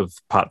 '05 of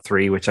part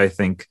three, which I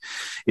think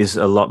is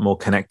a lot more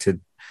connected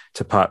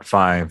to part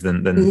five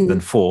than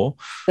Mhm. four.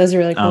 Those are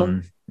really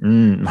cool.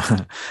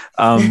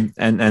 Um,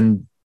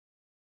 and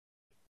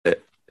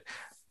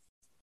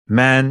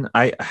man,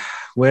 I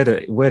where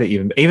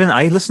to even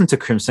I listen to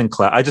Crimson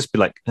Cloud. I just be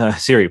like,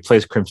 Siri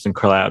plays Crimson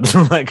Cloud.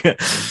 Like,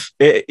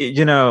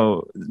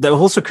 the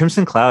also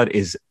Crimson Cloud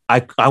is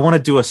I want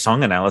to do a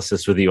song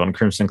analysis with you on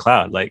Crimson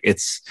Cloud. Like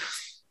it's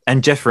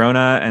and Jeff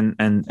Rona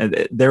and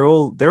they're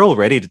all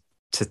ready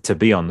to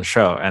be on the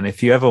show. And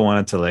if you ever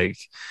wanted to like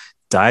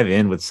dive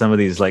in with some of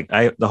these, like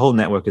the whole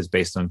network is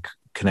based on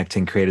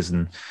connecting creators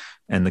and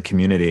the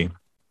community.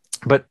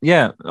 But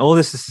yeah, all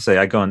this is to say,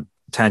 I go on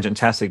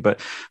tangent-tastic, but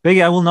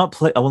maybe I will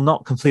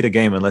not complete a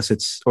game unless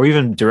it's, or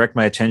even direct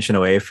my attention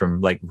away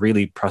from like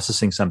really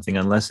processing something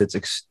unless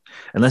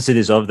unless it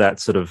is of that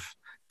sort of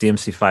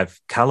DMC5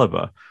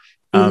 caliber.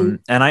 Hmm.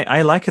 And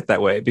I like it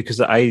that way because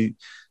I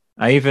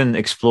even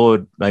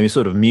explored, I mean,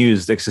 sort of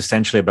mused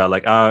existentially about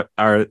like are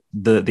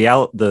the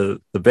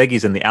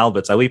Beggies and the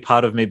Alberts, are we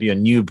part of maybe a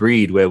new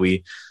breed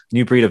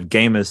new breed of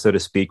gamers, so to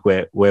speak,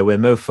 where we're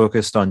more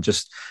focused on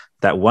just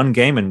that one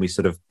game and we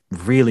sort of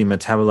really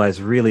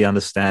metabolize, really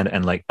understand,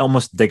 and like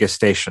almost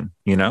degustation,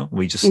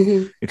 we just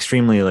Hmm.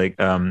 extremely like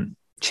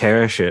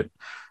cherish it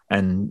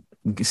and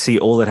see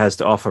all it has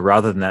to offer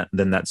rather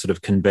than that sort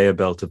of conveyor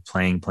belt of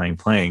playing.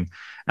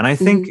 And I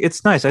think Hmm.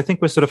 it's nice. I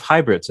think we're sort of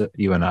hybrids,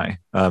 you and I,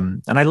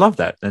 and I love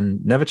that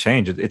and never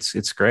change.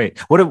 It's great.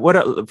 What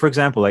for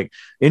example, like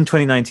in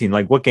 2019,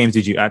 like what games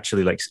did you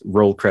actually like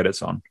roll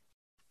credits on?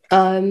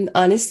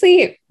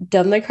 Honestly,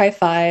 Devil May Cry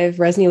 5,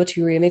 Resident Evil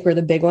 2 Remake were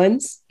the big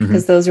ones Mm-hmm.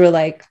 because those were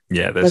like,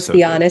 Yeah, they're let's so be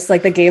good. honest,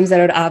 like the games that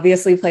I would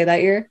obviously play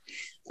that year.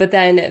 But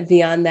then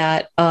beyond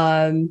that,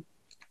 I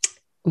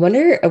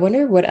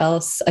wonder what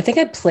else. I think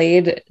I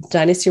played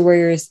Dynasty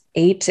Warriors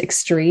 8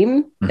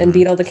 Extreme and Mm-hmm.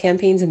 beat all the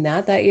campaigns in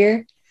that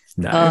year.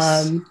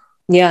 Nice. Um,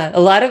 yeah, a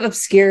lot of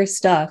obscure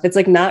stuff. It's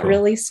like not Cool.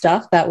 really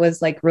stuff that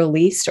was like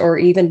released or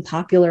even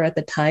popular at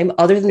the time,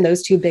 other than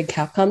those two big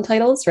Capcom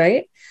titles,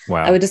 right?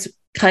 I would Wow. just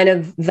kind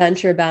of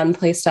venture about and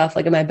play stuff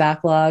like in my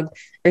backlog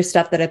or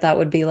stuff that I thought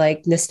would be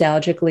like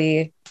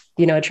nostalgically,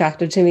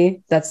 attractive to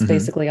me. That's Mm-hmm.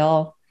 basically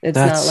all. It's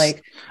not That's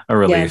like, a yeah.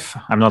 relief.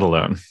 I'm not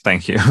alone.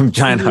 Thank you.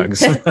 Giant Mhm. hugs.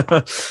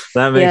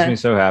 That makes me Yeah.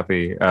 so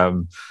happy.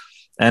 And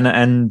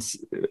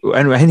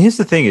here's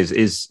the thing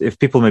is if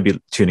people may be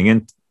tuning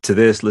in to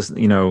this, listen,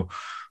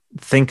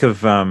 think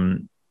of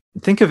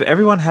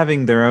everyone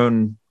having their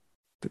own,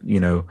 you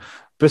know,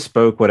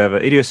 bespoke, whatever,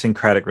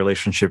 idiosyncratic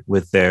relationship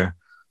with their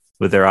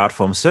art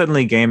form.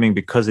 Certainly gaming,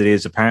 because it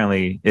is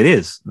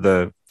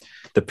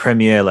the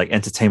premier like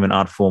entertainment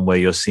art form where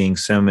you're seeing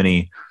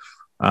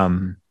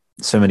um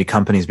so many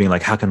companies being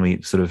like, how can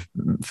we sort of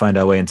find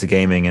our way into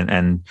gaming,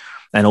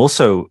 and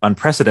also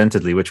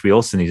unprecedentedly, which we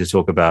also need to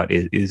talk about,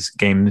 is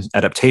game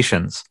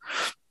adaptations.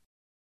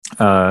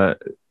 Uh,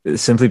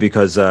 Simply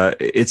because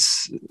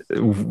it's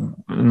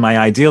my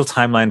ideal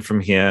timeline from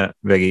here,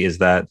 Veggie, is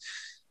that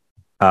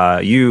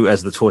you,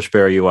 as the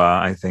torchbearer you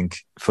are, I think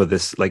for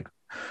this, like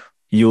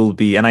you'll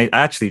be, and I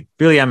actually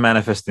really am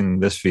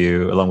manifesting this for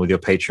you along with your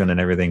Patreon and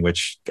everything,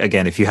 which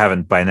again, if you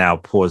haven't by now,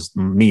 pause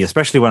me,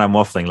 especially when I'm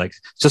waffling, like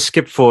just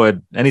skip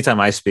forward anytime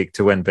I speak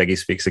to when Beggy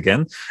speaks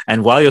again.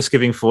 And while you're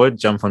skipping forward,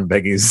 jump on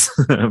Beggy's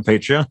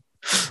Patreon.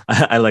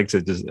 I like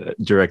to just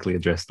directly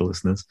address the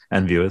listeners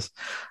and viewers.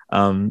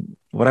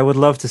 What I would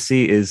love to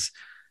see is,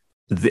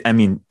 I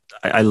mean,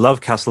 I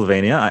love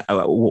Castlevania.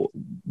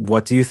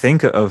 What do you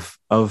think of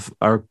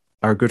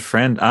our good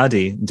friend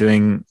Adi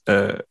doing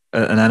an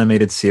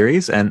animated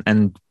series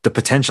and the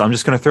potential? I'm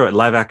just going to throw it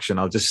live action.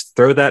 I'll just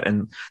throw that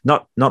and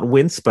not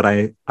wince, but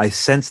I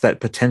sense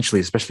that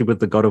potentially, especially with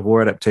the God of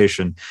War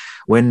adaptation,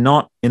 we're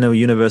not in a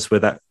universe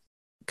where that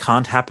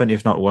can't happen,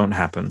 if not won't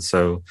happen.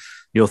 So,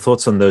 your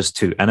thoughts on those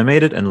two,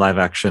 animated and live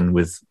action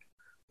with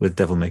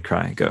Devil May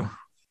Cry? Go.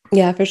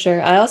 Yeah, for sure.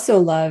 I also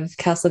love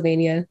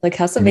Castlevania. Like Me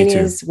Castlevania too.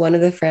 is one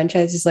of the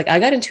franchises. Like I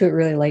got into it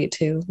really late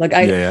too. Like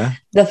Yeah, yeah.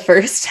 the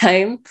first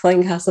time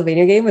playing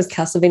Castlevania game was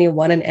Castlevania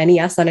 1 and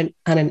NES on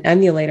an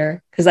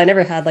emulator because I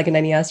never had like an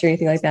NES or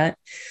anything like that.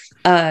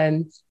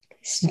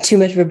 It's too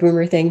much of a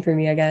boomer thing for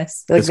me, I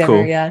guess. Like It's never,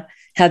 cool. yeah,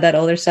 had that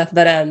older stuff.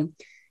 But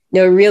it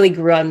really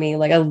grew on me.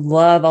 Like I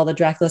love all the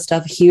Dracula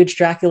stuff. Huge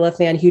Dracula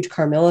fan, huge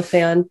Carmilla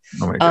fan.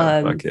 Oh my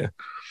god. Um, Fuck yeah.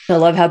 I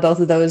love how both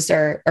of those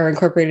are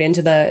incorporated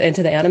into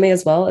the anime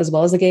as well as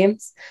the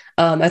games.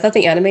 I thought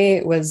the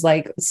anime was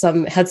like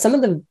had some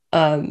of the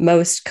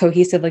most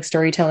cohesive like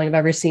storytelling I've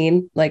ever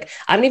seen. Like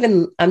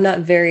I'm not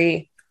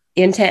very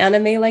into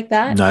anime like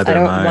that. I Neither am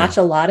don't I. watch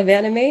a lot of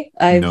anime.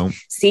 I've No.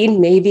 seen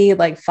maybe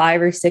like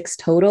 5 or 6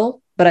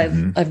 total, but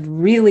Hmm. I've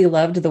really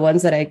loved the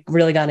ones that I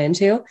really got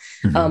into.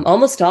 Hmm.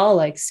 Almost all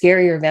like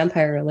scary or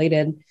vampire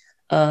related.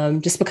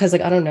 Just because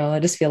like I don't know, I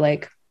just feel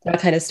like that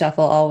kind of stuff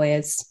will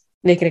always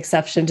make an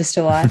exception just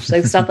to watch.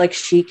 Like stuff like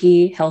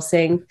Shiki,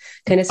 Helsing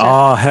kind of stuff.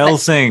 Oh, But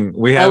Helsing.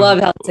 We I have love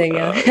Helsing,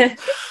 uh, yeah.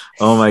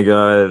 oh my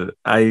God.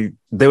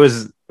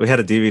 We had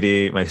a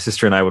DVD, my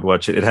sister and I would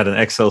watch it. It had an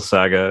Excel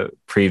Saga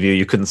preview.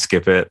 You couldn't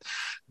skip it.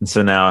 And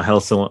so now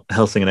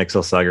Helsing and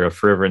Excel Saga are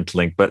forever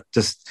interlinked, but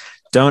just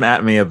don't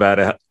at me about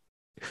it.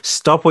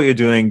 Stop what you're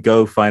doing.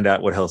 Go find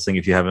out what Helsing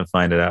if you haven't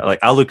found it out. Like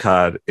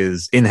Alucard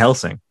is in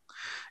Helsing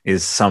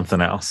is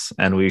something else.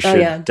 And we Oh should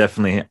yeah.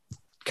 definitely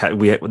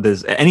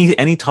there's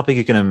any topic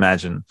you can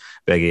imagine,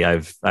 Beggy.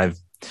 I've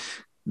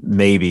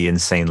maybe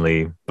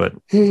insanely, but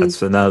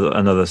that's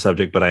another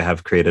subject. But I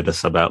have created a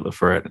sub outlet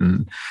for it,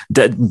 and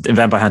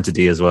Vampire Hunter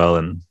D as well.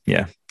 And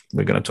yeah,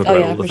 we're going to talk Oh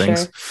about all yeah, the for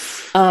things.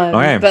 sure. All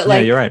right, But yeah,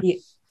 like you're right.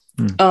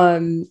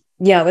 Mm.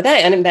 yeah, with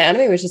that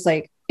anime was just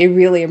like it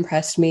really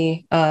impressed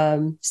me.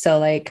 So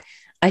like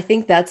I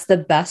think that's the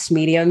best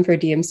medium for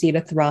DMC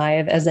to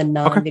thrive as a Okay.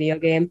 non-video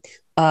game,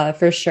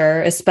 for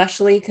sure,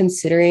 especially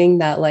considering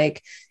that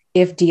like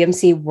if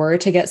DMC were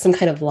to get some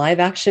kind of live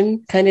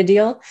action kind of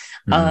deal,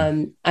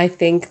 Mm. I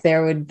think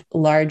there would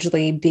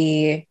largely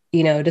be,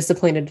 you know,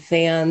 disappointed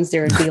fans.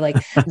 There would be like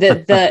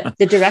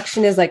the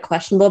direction is like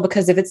questionable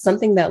because if it's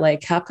something that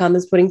like Capcom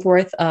is putting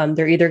forth,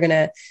 they're either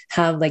gonna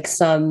have like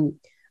some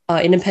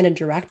independent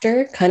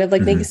director kind of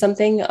like making Mm.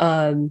 something.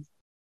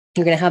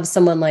 You're gonna have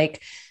someone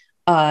like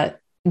uh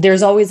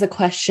there's always a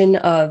question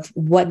of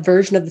what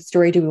version of the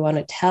story do we want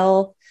to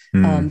tell.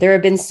 Mm. There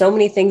have been so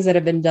many things that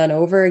have been done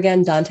over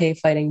again. Dante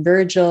fighting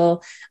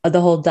Virgil,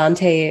 the whole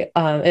Dante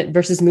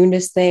versus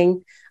Mundus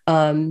thing.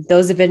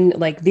 Those have been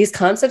like these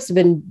concepts have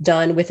been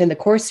done within the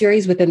core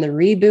series, within the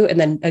reboot, and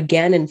then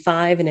again in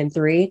 5 and in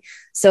 3.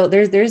 So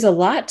there's a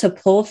lot to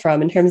pull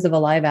from in terms of a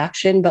live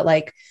action, but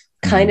like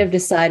kind Mm. of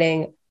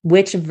deciding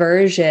which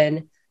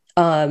version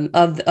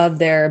of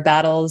their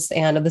battles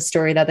and of the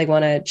story that they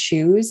want to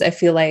choose. I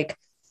feel like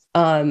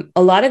a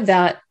lot of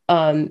that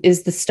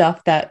is the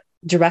stuff that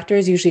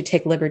directors usually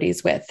take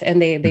liberties with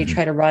and they Mm.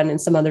 try to run in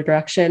some other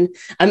direction.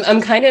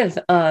 I'm kind of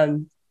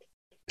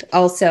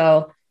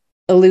also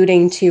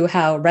alluding to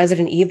how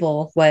Resident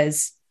Evil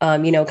was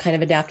you know kind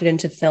of adapted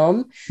into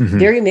film, Mm.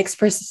 very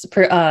mixed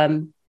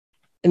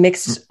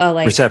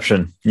like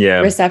Reception, yeah,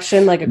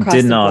 reception like across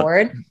did the not,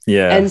 board.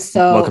 yeah. And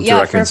so Welcome to yeah,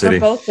 Raccoon for City.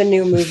 both the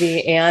new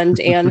movie and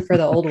for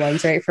the old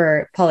ones, right?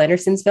 For Paul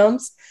Anderson's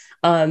films.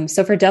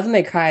 So for Devil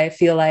May Cry, I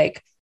feel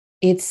like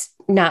it's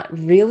not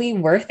really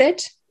worth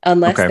it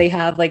unless Okay. they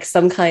have like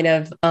some kind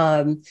of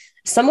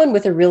someone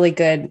with a really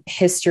good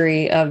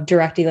history of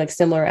directing like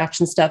similar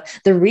action stuff.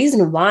 The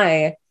reason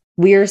why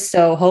we're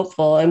so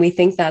hopeful and we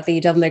think that the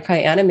Devil May Cry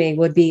anime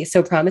would be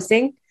so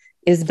promising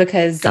is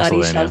because Adi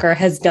Castlevania. Shankar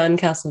has done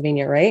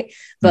Castlevania, right?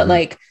 But Hmm.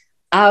 like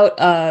out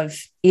of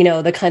you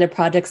know the kind of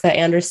projects that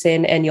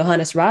Anderson and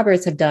Johannes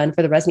Roberts have done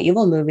for the Resident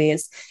Evil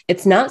movies,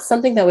 it's not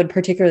something that would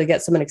particularly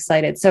get someone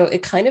excited. So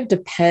it kind of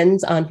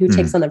depends on who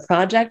takes Mm. on the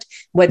project,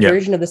 what Yeah,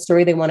 version of the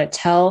story they want to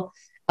tell,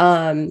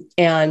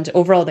 and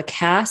overall the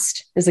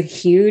cast is like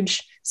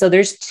huge. So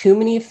there's too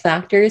many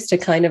factors to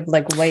kind of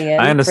like weigh I in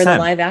for the understand.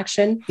 live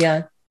action.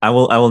 Yeah. I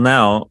will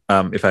now,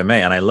 if I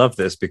may, and I love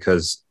this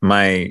because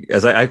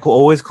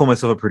always call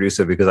myself a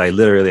producer because I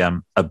literally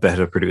am a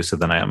better producer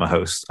than I am a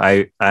host.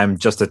 I'm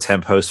just a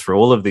temp host for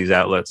all of these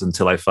outlets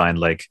until I find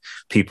like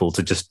people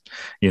to just,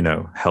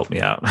 help me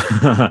out.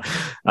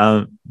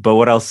 But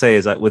what I'll say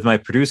is that with my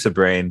producer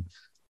brain,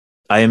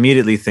 I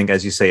immediately think,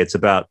 as you say, it's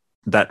about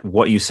that,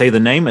 what you say the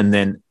name, and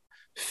then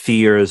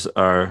fears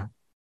are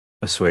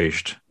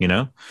assuaged.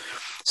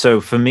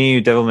 So for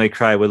me, Devil May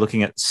Cry, we're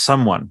looking at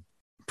someone,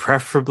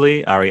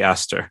 preferably Ari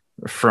Aster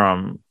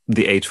from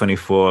the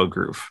A24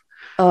 group.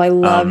 Oh, I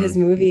love his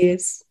Um,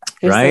 movies.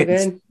 They're so right?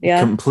 good. Yeah.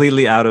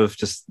 Completely out of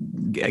just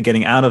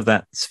getting out of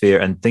that sphere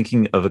and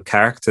thinking of a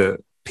character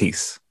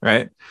piece,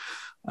 right?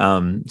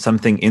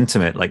 Something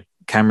intimate, like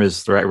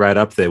cameras right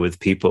up there with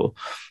people,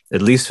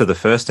 at least for the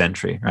first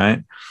entry,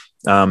 right?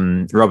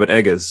 Robert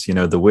Eggers,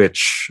 The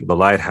Witch, The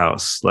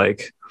Lighthouse,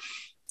 like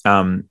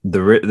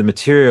the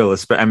material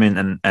is, I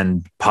mean,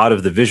 and part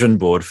of the vision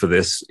board for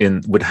this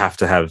would have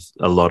to have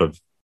a lot of,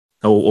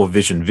 or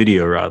vision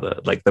video rather,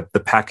 like the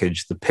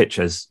package, the pitch,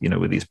 as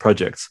with these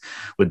projects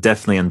would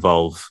definitely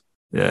involve,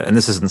 and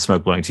this isn't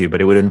smoke blowing to you,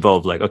 but it would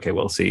involve like, okay,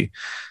 well, see,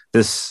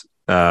 this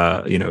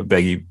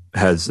Beggy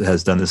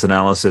has done this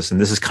analysis, and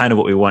this is kind of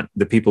what we want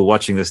the people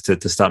watching this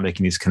to start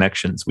making these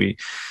connections.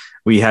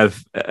 We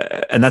have,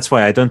 and that's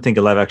why I don't think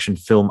a live action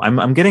film,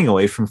 I'm getting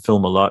away from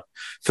film a lot.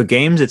 For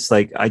games, it's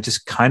like I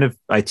just kind of,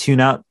 I tune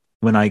out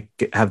when I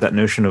have that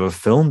notion of a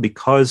film,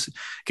 because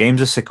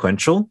games are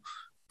sequential.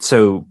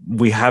 So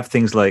we have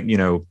things like,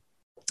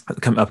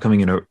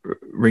 upcoming,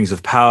 Rings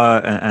of Power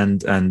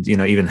and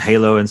even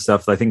Halo and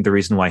stuff. I think the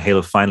reason why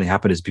Halo finally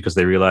happened is because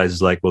they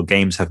realized, like, well,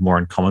 games have more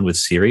in common with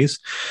series.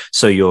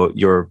 So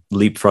you're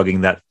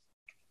leapfrogging that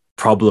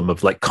problem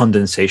of like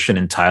condensation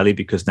entirely,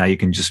 because now you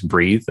can just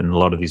breathe, and a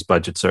lot of these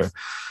budgets are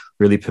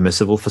really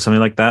permissible for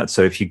something like that.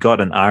 So if you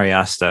got an Ari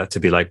Aster to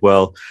be like,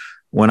 well,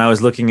 when I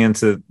was looking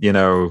into,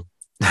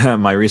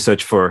 my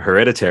research for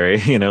Hereditary,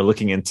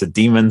 looking into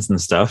demons and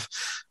stuff,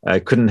 I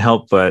couldn't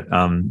help but,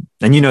 and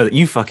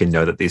you fucking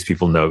know that these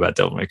people know about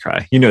Devil May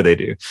Cry. They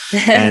do.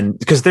 And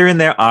because they're in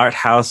their art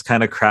house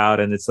kind of crowd.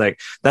 And it's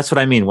like, that's what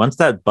I mean. Once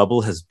that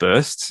bubble has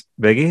burst,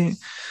 Beggy,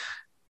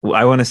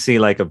 I want to see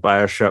like a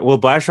Bioshock. Well,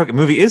 Bioshock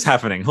movie is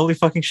happening. Holy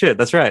fucking shit.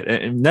 That's right.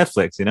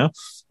 Netflix,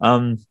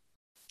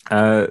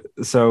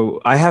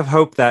 so I have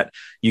hope that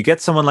you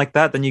get someone like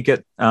that, then you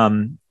get,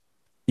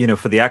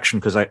 for the action,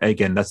 because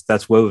again,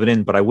 that's woven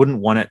in, but I wouldn't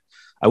want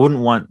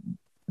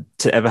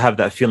to ever have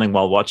that feeling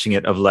while watching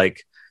it of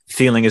like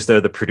feeling as though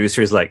the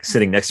producer is like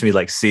sitting next to me,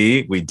 like,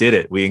 see, we did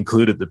it. We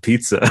included the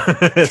pizza.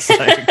 It's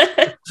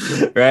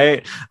like,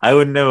 right. I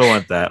would never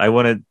want that.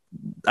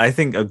 I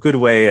think a good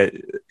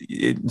way,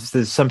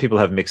 some people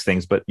have mixed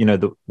things, but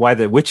why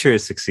The Witcher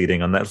is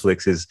succeeding on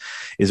Netflix is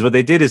what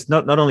they did is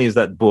not only is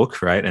that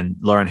book, right? And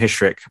Lauren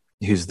Hissrich,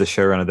 who's the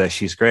showrunner there,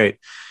 she's great.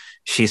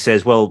 She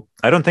says, well,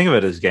 I don't think of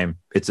it as a game.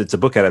 It's a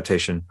book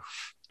adaptation.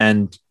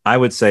 And I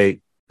would say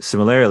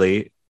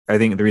similarly, I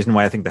think the reason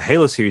why I think the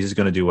Halo series is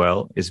going to do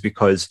well is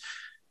because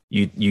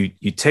you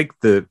take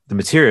the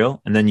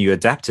material and then you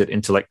adapt it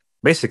into like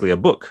basically a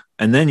book,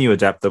 and then you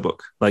adapt the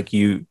book. Like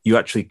you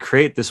actually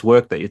create this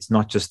work that it's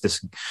not just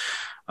this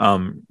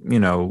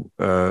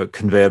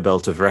conveyor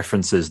belt of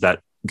references that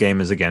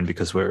gamers, again,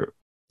 because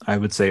I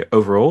would say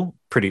overall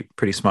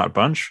pretty smart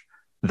bunch,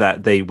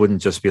 that they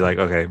wouldn't just be like,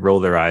 okay, roll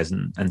their eyes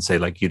and say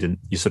like you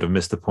sort of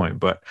missed the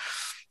point. But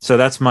so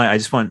that's I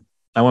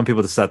want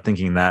people to start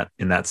thinking that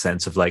in that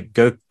sense of like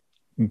go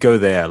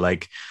there,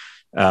 like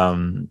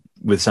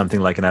with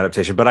something like an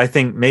adaptation. But I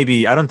think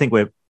I don't think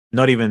we're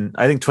not even,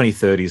 I think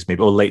 2030s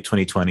maybe, or late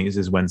 2020s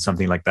is when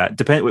something like that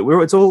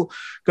it's all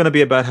going to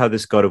be about how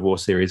this God of War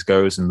series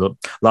goes, and The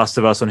Last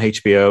of Us on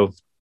HBO,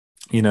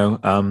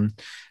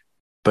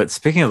 but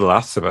speaking of The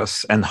Last of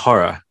Us and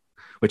horror,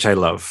 which I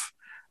love,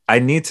 I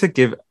need to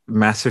give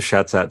massive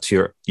shouts out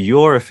to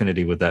your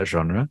affinity with that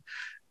genre.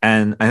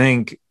 And I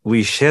think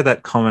we share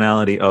that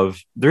commonality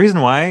of the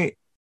reason why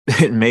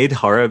it made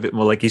horror a bit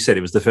more, like you said,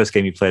 it was the first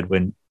game you played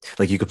when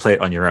like you could play it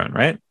on your own,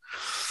 right?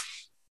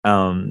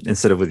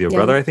 Instead of with your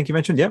brother, I think you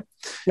mentioned. Yeah.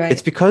 Right.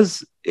 It's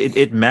because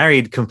it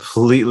married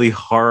completely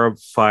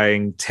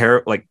horrifying,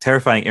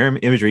 terrifying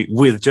imagery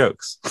with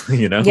jokes,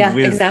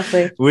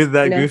 exactly. With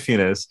that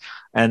goofiness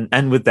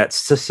and with that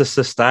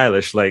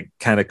stylish, like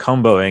kind of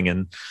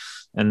comboing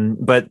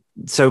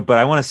but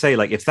I want to say,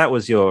 like, if that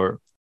was your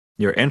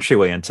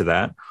entryway into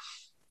that,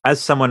 as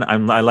someone,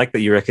 I like that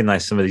you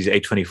recognize some of these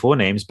A24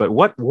 names, but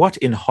what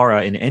in horror,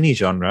 in any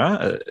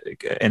genre,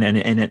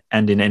 and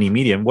in any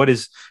medium, what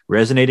is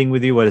resonating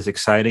with you? What is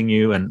exciting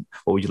you? And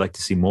what would you like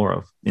to see more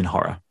of in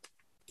horror?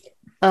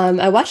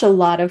 I watch a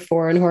lot of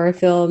foreign horror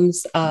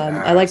films.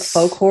 Yes. I like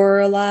folk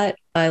horror a lot.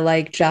 I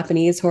like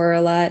Japanese horror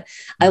a lot.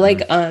 I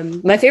like,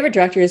 my favorite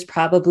director is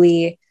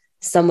probably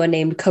someone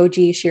named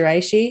Koji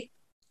Shiraishi.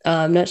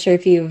 I'm not sure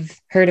if you've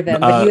heard of him,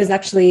 but he was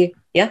actually,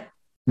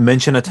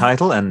 mention a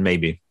title and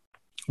maybe.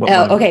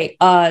 Okay.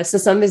 So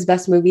some of his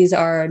best movies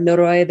are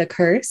Noroi the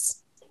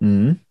Curse.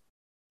 Mm-hmm.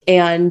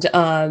 And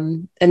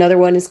another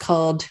one is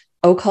called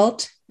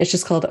Occult. It's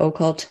just called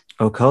Occult.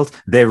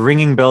 Occult. They're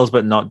ringing bells,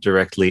 but not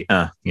directly,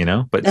 but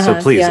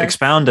so please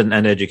expound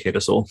and educate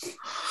us all.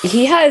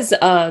 He has,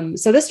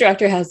 so this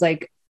director has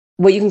like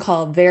what you can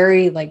call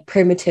very like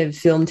primitive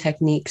film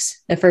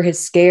techniques for his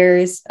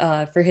scares,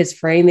 for his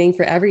framing,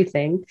 for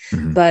everything.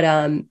 Mm-hmm.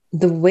 But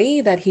the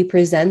way that he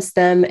presents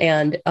them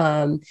and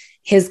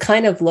his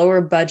kind of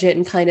lower budget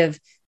and kind of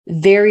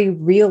very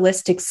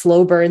realistic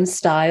slow burn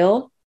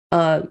style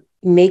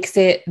makes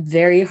it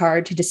very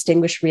hard to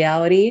distinguish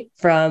reality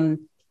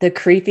from the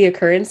creepy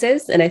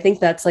occurrences. And I think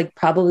that's like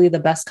probably the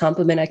best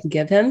compliment I can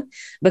give him,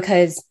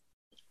 because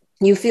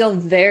you feel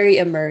very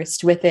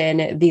immersed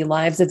within the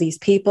lives of these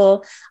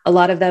people. A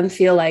lot of them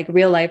feel like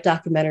real life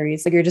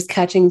documentaries, like you're just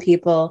catching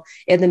people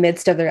in the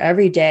midst of their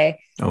everyday.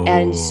 Oh.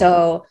 And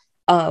so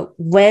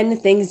when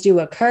things do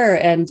occur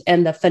and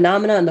the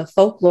phenomena and the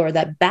folklore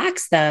that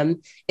backs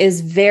them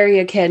is very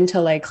akin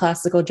to like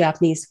classical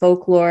Japanese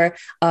folklore,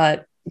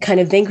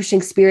 kind of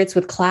vanquishing spirits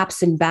with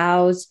claps and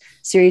bows,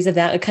 series of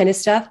that kind of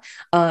stuff.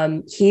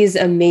 He's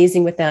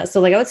amazing with that.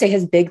 So like I would say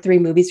his big three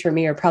movies for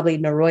me are probably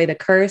Noroi the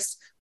Curse,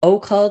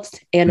 Occult,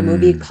 and a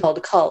movie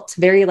called Cult.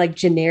 Very like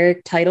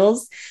generic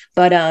titles,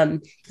 but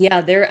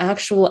their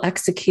actual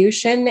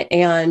execution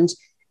and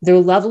their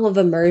level of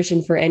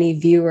immersion for any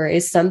viewer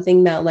is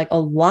something that like a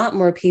lot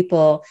more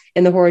people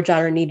in the horror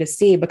genre need to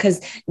see.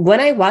 Because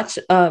when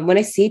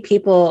I see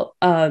people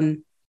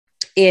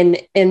in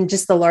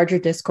just the larger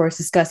discourse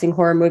discussing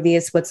horror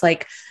movies, what's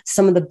like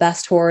some of the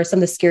best horror, some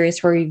of the scariest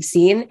horror you've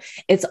seen,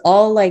 it's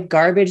all like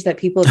garbage that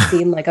people have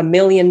seen like a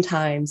million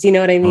times. You know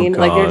what I mean?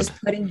 Like they're just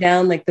putting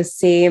down like the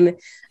same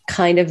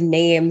kind of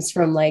names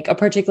from like a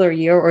particular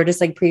year or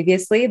just like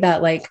previously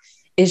that like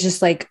is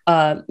just like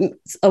a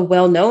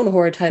well-known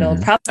horror title,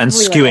 and probably like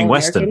skewing all American,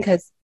 Western,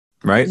 because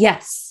right?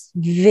 yes,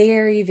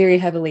 very, very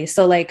heavily.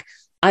 So like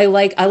I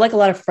like a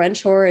lot of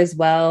French horror as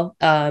well.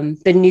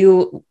 The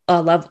new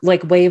love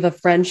like wave of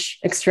French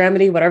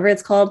extremity, whatever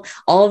it's called,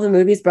 all of the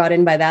movies brought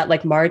in by that,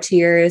 like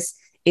Martyrs,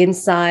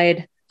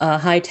 Inside,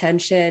 High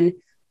Tension.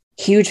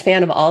 Huge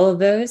fan of all of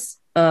those.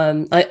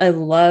 I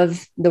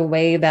love the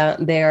way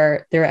that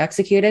they're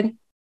executed.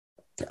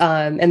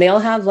 And they all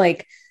have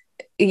like,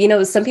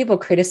 some people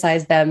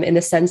criticize them in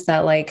the sense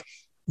that like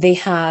they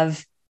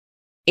have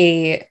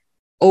a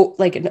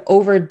like an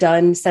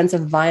overdone sense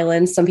of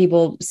violence. Some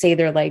people say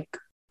they're like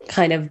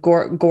kind of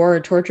gore or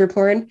torture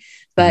porn,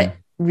 but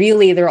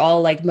really they're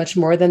all like much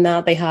more than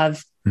that. They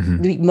have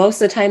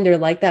most of the time they're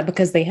like that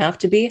because they have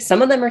to be.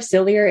 Some of them are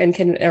sillier and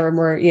are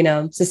more,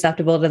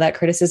 susceptible to that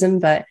criticism,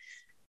 but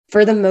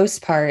for the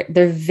most part,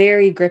 they're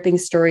very gripping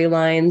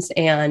storylines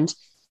and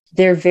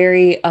they're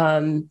very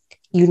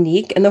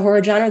unique in the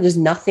horror genre. There's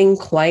nothing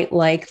quite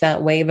like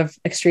that wave of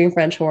extreme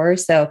French horror.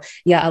 So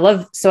yeah, I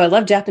love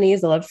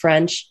Japanese. I love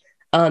French.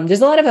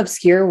 There's a lot of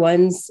obscure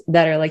ones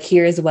that are like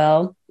here as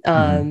well,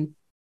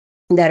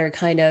 that are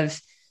kind of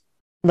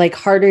like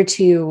harder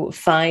to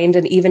find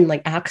and even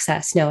like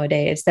access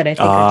nowadays that I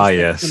think are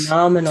just like,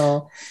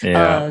 phenomenal.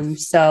 Yeah.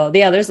 So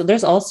yeah,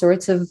 there's all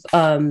sorts of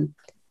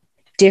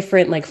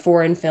different like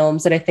foreign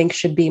films that I think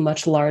should be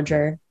much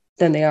larger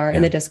than they are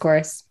in the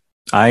discourse.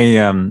 I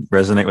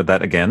resonate with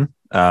that again.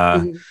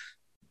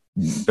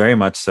 Very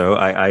much so.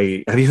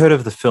 I have you heard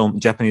of the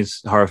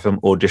Japanese horror film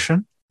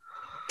Audition?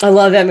 I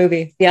love that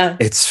movie. Yeah.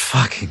 It's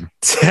fucking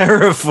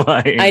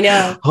terrifying. I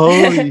know.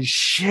 Holy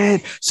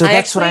shit. So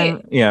that's what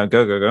I'm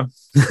go.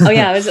 Oh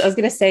yeah, I was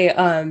gonna say,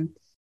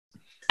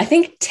 I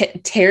think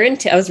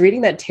I was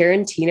reading that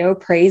Tarantino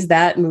praised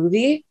that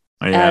movie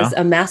as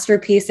a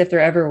masterpiece if there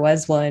ever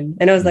was one.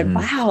 And I was like,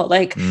 wow,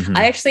 like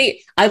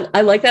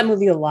I like that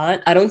movie a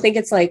lot. I don't think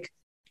it's like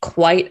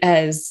quite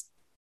as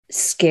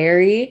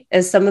scary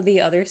as some of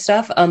the other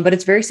stuff, but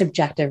it's very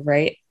subjective,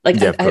 right? Like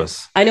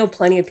I know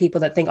plenty of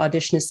people that think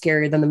Audition is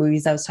scarier than the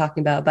movies I was talking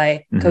about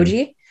by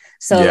Koji.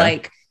 So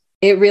like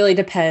it really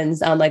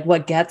depends on like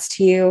what gets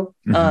to you.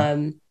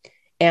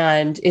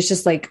 And it's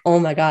just like, oh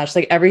my gosh,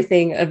 like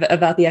everything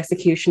about the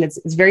execution, it's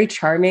very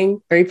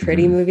charming, very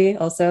pretty movie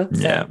also.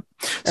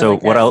 So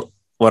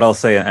what I'll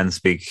say and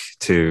speak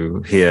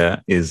to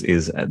here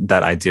is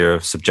that idea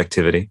of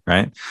subjectivity,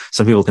 right?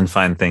 Some people can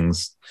find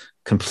things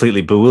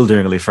completely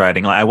bewilderingly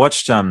frightening. Like I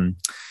watched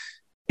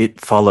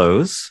It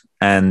Follows,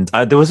 and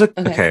there was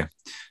there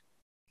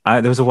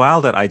was a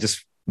while that I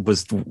just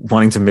was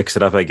wanting to mix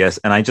it up, I guess,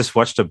 and I just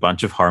watched a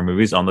bunch of horror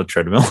movies on the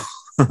treadmill.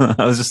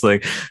 I was just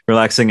like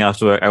relaxing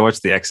after work. I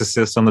watched The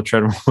Exorcist on the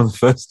treadmill for the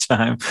first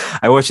time.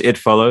 I watched It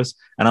Follows,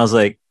 and I was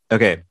like,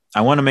 okay,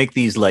 I want to make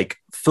these like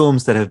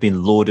films that have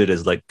been lauded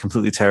as like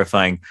completely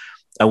terrifying.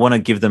 I want to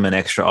give them an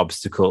extra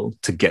obstacle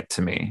to get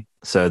to me.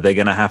 So they're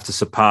going to have to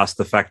surpass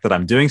the fact that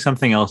I'm doing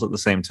something else at the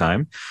same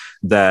time.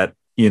 That,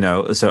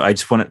 so I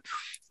just want to,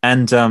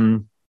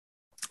 and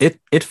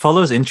it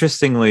follows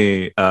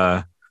interestingly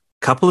a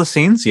couple of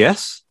scenes,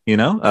 yes,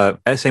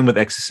 same with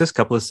Exorcist,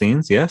 couple of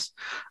scenes, yes,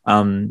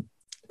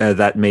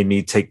 that made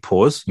me take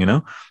pause,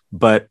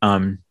 but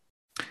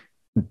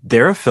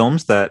there are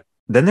films that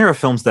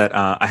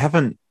I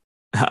haven't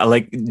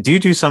like. Do you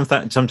do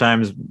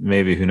sometimes?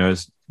 Maybe, who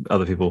knows?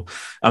 Other people.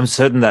 I'm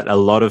certain that a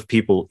lot of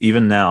people,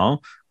 even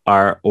now,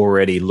 are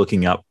already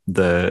looking up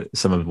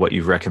some of what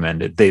you've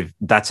recommended.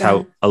 That's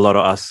how a lot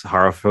of us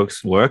horror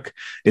folks work,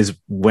 is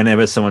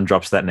whenever someone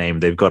drops that name,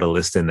 they've got a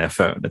list in their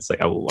phone. It's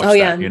like, I will watch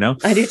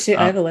that, I do too.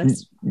 I have a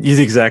list.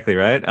 Exactly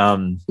right. I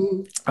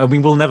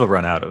mean, we'll never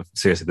run out of,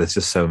 seriously, there's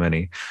just so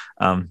many.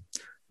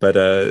 But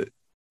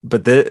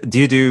do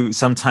you do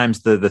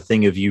sometimes the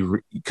thing of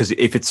because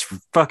if it's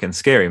fucking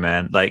scary,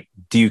 man, like,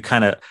 do you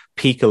kind of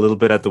peek a little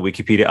bit at the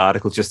Wikipedia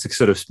article just to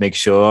sort of make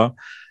sure,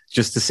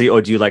 just to see,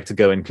 or do you like to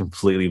go in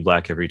completely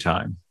black every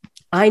time?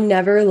 I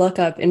never look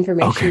up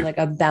information like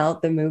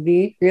about the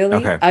movie, really.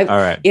 Okay. All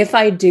right. If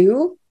I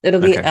do, it'll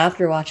be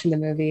after watching the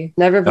movie,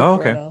 never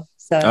before though.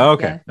 So All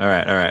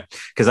right.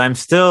 Because I'm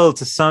still,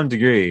 to some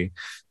degree,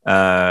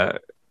 I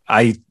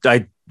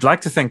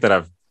like to think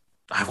that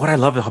what I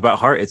love about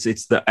horror,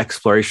 it's the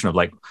exploration of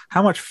like,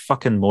 how much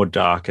fucking more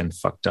dark and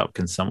fucked up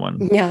can someone?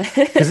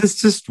 Because it's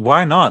just,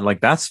 why not?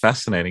 Like, that's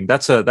fascinating.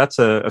 That's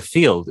a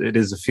field. It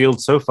is a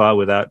field so far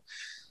with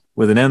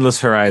an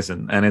endless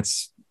horizon, and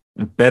it's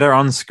better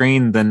on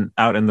screen than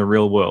out in the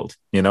real world.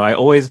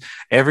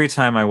 Every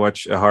time I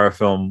watch a horror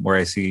film where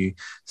I see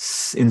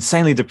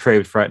insanely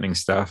depraved, frightening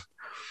stuff,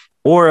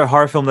 or a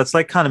horror film that's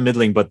like kind of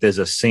middling, but there's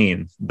a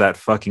scene that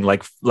fucking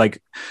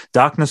like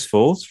Darkness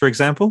Falls, for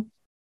example.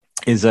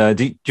 Is do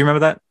you remember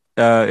that?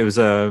 It was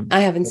I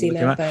haven't seen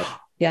it, but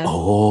yeah.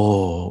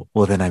 Oh,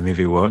 well, then I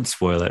maybe won't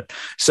spoil it.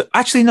 So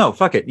actually, no,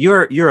 fuck it.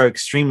 You're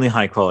extremely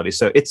high quality,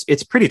 so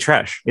it's pretty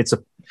trash. It's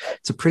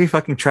a pretty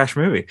fucking trash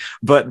movie,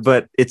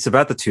 but it's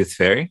about the Tooth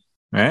Fairy,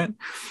 right?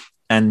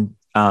 And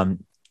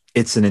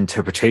it's an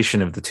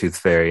interpretation of the Tooth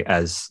Fairy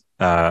as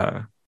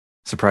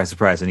surprise,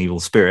 surprise, an evil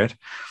spirit.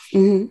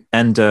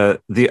 And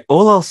the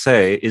all I'll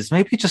say is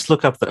maybe just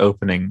look up the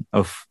opening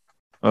of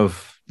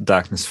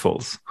Darkness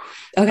Falls.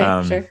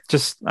 Okay, sure.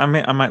 Just I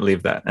might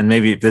leave that, and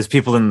maybe there's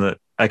people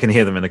I can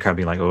hear them in the crowd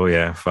being like, "Oh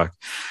yeah, fuck,"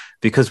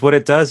 because what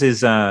it does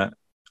is I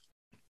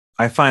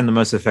find the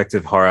most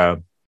effective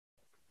horror,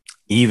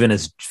 even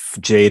as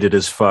jaded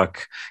as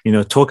fuck,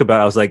 talk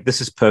about. I was like,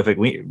 this is perfect.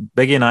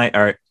 Beggy and I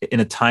are in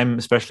a time,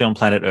 especially on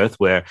planet Earth,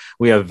 where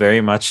we are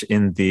very much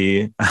in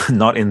the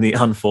not in the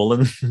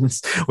unfallen.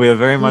 We are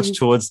very much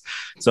towards.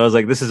 So I was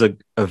like, this is a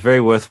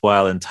very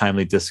worthwhile and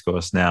timely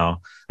discourse.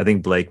 Now, I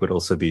think Blake would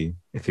also be,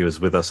 if he was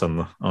with us on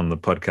the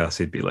podcast,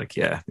 he'd be like,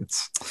 yeah,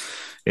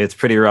 it's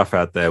pretty rough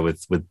out there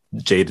with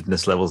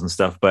jadedness levels and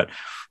stuff, but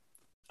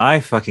I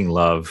fucking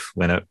love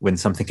when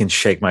something can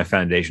shake my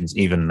foundations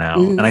even now.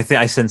 And I think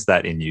I sense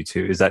that in you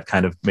too. Is that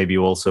kind of maybe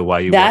also why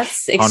you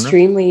that's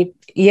extremely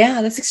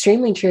that's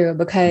extremely true,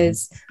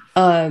 because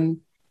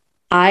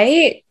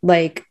I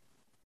like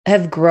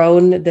have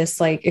grown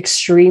this like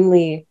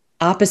extremely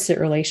opposite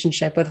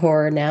relationship with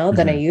horror now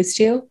than I used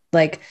to.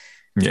 Like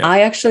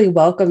I actually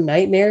welcome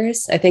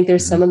nightmares. I think they're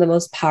some of the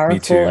most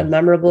powerful and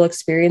memorable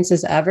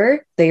experiences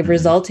ever. They've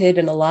resulted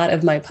in a lot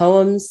of my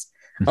poems,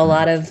 a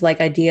lot of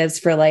like ideas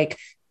for like,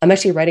 I'm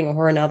actually writing a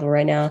horror novel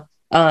right now.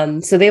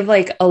 So they have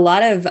like a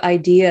lot of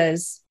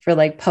ideas for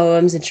like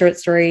poems and short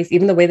stories.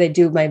 Even the way they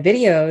do my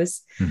videos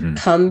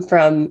come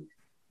from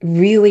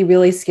really,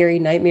 really scary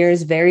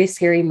nightmares, very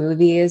scary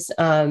movies.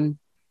 And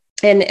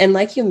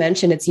like you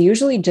mentioned, it's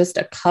usually just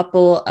a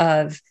couple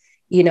of,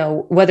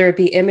 whether it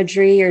be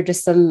imagery or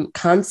just some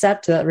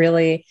concept that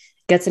really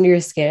gets into your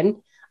skin,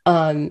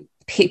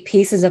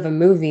 pieces of a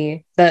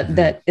movie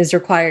that is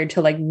required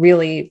to like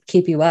really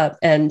keep you up.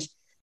 And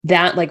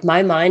that like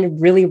my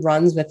mind really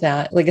runs with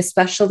that, like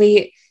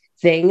especially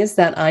things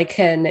that I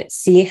can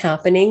see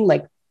happening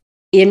like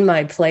in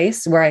my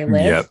place where I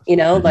live,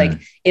 like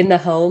in the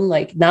home,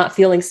 like not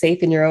feeling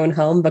safe in your own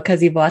home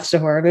because you've watched a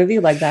horror movie,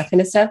 like that kind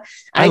of stuff.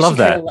 I love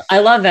that. I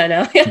love that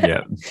now.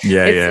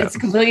 It's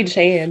completely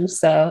changed.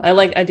 So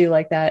I do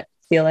like that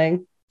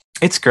feeling.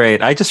 It's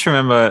great. I just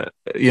remember,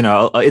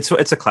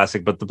 it's a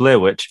classic, but the Blair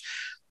Witch.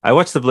 I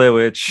watched the Blair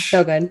Witch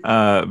so good.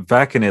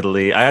 Back in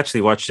Italy. I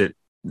actually watched it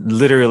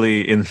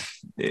literally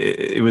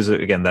it was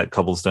again that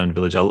cobblestone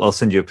village. I'll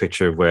send you a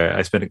picture of where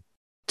I spent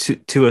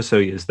two or so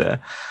years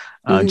there,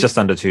 just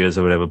under 2 years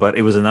or whatever. But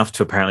it was enough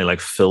to apparently like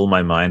fill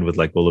my mind with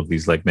like all of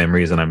these like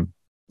memories. And I'm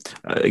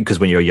because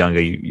when you're younger,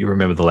 you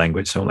remember the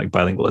language, so I'm like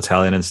bilingual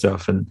Italian and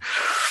stuff.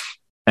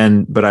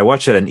 But I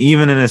watched it, and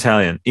even in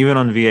Italian, even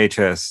on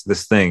VHS,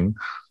 this thing,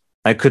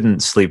 I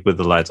couldn't sleep with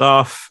the lights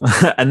off.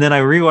 And then I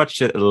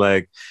rewatched it at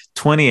like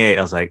 28.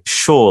 I was like,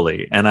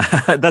 surely. And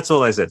that's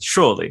all I said,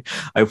 surely.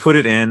 I put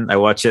it in, I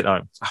watch it.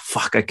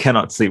 Fuck, I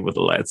cannot sleep with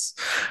the lights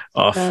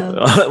off.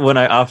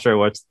 After I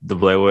watched The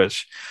Blair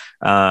Witch.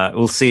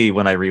 We'll see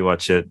when I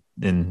rewatch it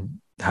in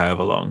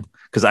however long,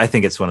 because I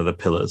think it's one of the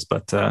pillars.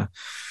 But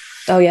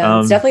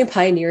it's definitely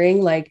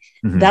pioneering. Like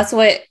that's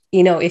what,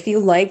 if you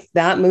like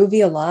that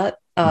movie a lot,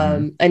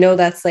 I know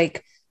that's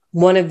like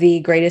one of the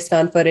greatest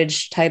found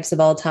footage types of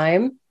all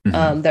time,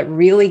 that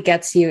really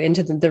gets you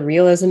into the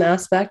realism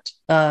aspect.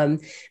 Then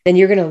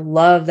you're going to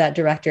love that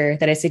director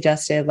that I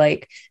suggested.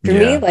 Like for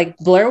me, like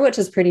Blair Witch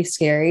is pretty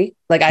scary.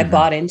 Like I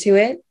bought into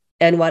it.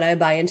 And when I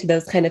buy into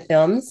those kind of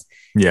films,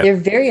 they're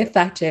very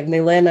effective and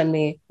they land on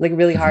me like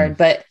really hard.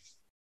 But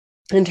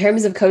in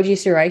terms of Koji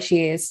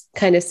Shiraishi's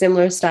kind of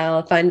similar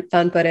style,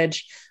 found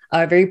footage,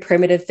 very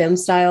primitive film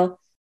style,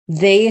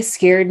 they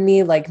scared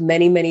me like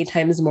many, many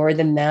times more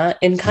than that,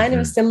 in kind of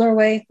a similar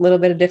way, a little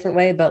bit of different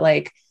way, but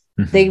like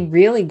they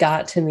really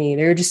got to me.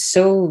 They were just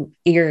so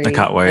eerie. I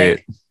can't wait.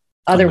 Like,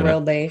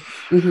 otherworldly.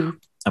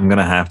 I'm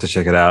gonna have to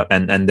check it out,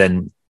 and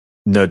then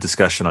no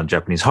discussion on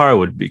Japanese horror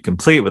would be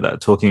complete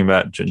without talking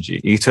about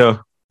Junji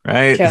Ito,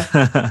 right?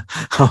 Yeah.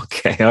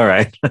 Okay, all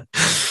right.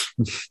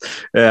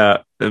 Yeah,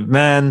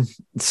 man.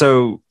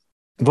 So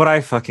what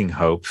I fucking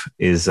hope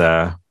is,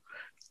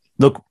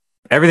 look.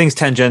 Everything's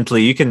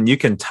tangentially. You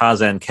can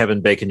Tarzan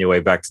Kevin Bacon your way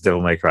back to Devil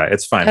May Cry.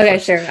 It's fine. Okay,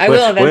 sure. I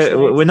will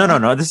eventually.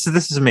 No. This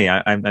is me.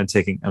 I'm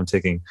taking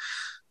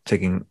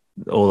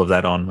all of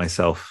that on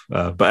myself.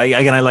 But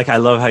I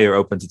love how you're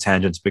open to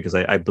tangents, because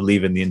I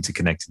believe in the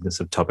interconnectedness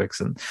of topics.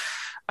 And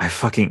I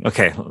fucking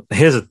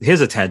here's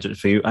a tangent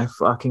for you. I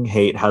fucking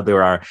hate how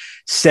there are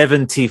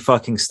 70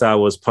 fucking Star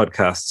Wars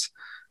podcasts,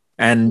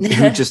 and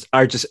who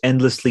are just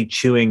endlessly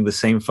chewing the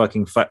same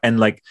fucking and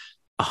like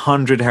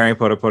 100 Harry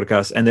Potter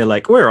podcasts, and they're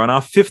like, we're on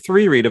our 5th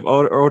reread of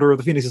Order of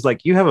the Phoenix. It's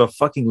like, you have a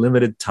fucking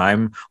limited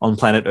time on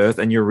planet Earth,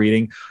 and you're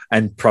reading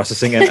and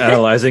processing and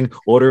analyzing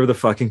Order of the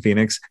fucking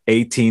Phoenix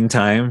 18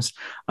 times.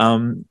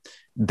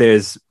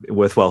 There's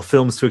worthwhile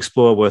films to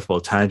explore, worthwhile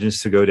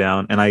tangents to go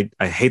down, and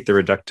I hate the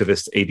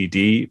reductivist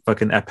ADD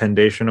fucking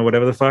appendation or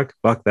whatever the fuck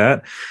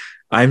that.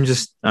 I'm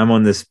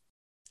on this.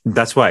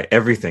 That's why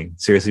everything,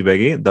 seriously,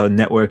 Beggy, the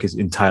network is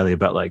entirely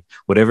about like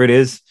whatever it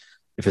is.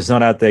 If it's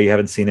not out there, you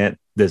haven't seen it,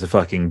 there's a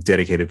fucking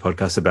dedicated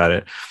podcast about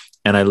it.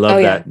 And I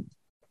love that.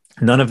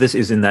 none of this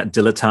is in that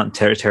dilettante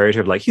territory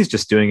of like he's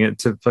just doing it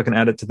to fucking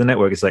add it to the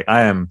network. It's like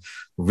I am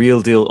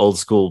real deal old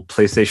school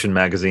PlayStation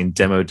Magazine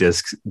demo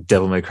disc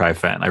Devil May Cry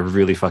fan. I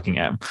really fucking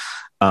am.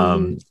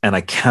 And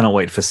I cannot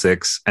wait for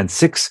 6. And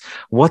 6,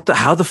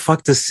 how the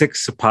fuck does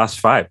 6 surpass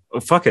 5? Oh,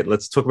 fuck it,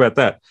 let's talk about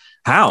that.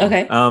 How?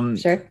 Okay,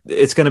 sure.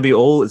 It's going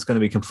to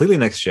be completely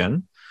next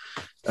gen.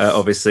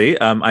 Obviously,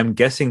 I'm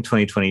guessing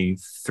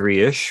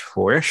 2023-ish,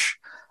 4-ish.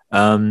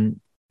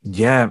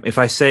 Yeah, if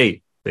I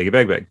say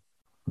BeggyBeggBegg,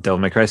 Devil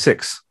May Cry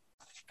 6,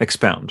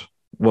 expound,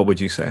 what would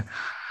you say?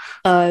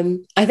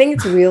 I think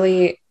it's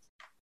really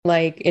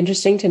like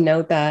interesting to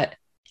note that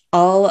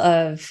all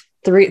of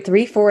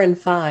 3, 4, and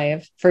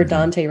 5 for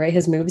Dante, right?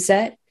 His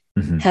moveset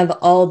have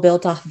all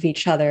built off of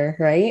each other,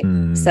 right?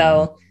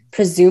 So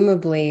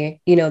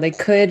presumably,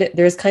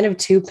 there's kind of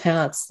 2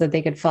 paths that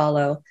they could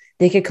follow.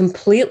 They could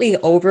completely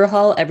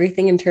overhaul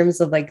everything in terms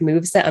of like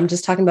moveset. I'm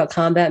just talking about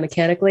combat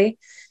mechanically,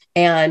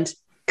 and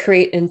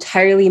create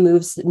entirely new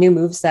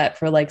moveset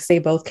for like, say,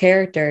 both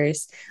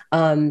characters.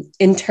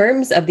 In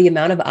terms of the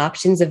amount of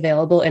options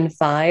available in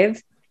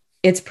 5,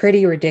 it's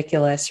pretty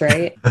ridiculous,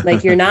 right?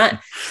 Like you're not,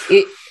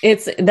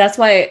 that's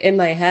why in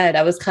my head,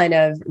 I was kind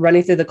of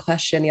running through the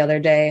question the other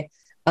day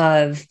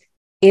of,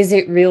 is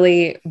it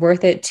really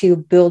worth it to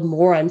build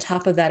more on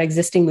top of that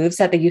existing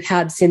moveset that you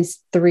had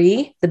since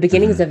 3, the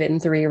beginnings of it in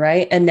 3,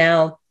 right? And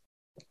now,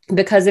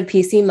 because of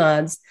PC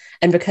mods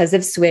and because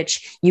of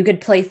Switch, you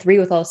could play 3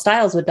 with all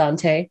styles with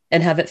Dante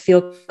and have it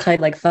feel kind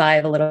of like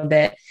 5 a little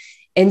bit.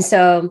 And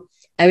so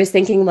I was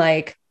thinking,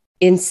 like,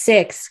 in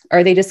 6,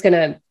 are they just going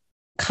to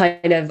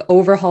kind of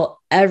overhaul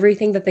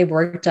everything that they've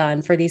worked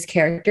on for these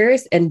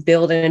characters and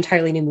build an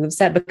entirely new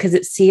moveset? Because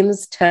it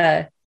seems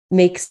to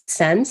makes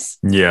sense.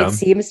 Yeah. It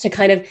seems to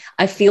kind of,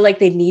 I feel like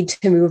they need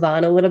to move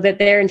on a little bit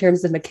there in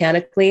terms of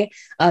mechanically.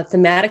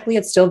 Thematically,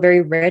 it's still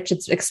very rich.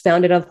 It's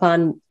expounded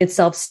upon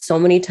itself so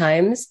many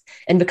times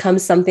and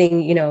becomes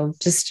something,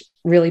 just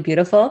really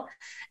beautiful.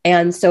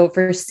 And so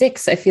for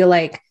 6, I feel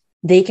like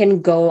they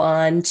can go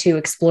on to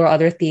explore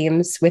other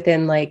themes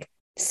within like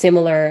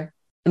similar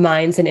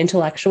minds and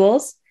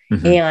intellectuals.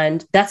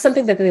 And that's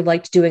something that they've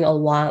liked doing a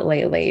lot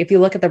lately. If you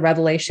look at the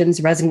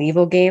Revelations Resident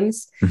Evil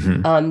games,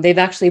 they've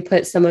actually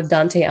put some of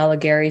Dante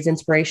Alighieri's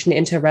inspiration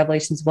into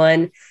Revelations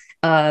 1.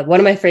 One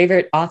of my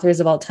favorite authors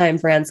of all time,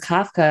 Franz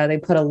Kafka, they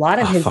put a lot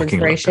of his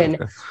inspiration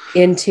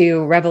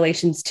into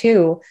Revelations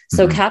 2.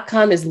 So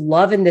Capcom is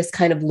loving this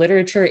kind of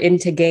literature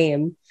into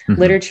game,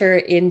 literature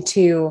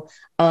into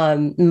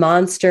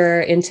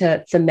monster,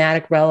 into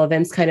thematic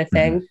relevance kind of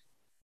thing.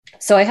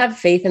 So I have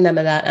faith in them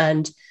at that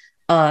end.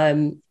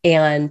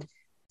 And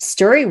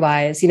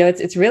story-wise,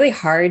 it's really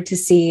hard to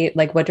see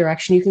like what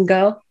direction you can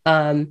go.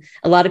 A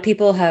lot of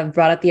people have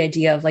brought up the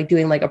idea of like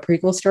doing like a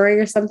prequel story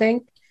or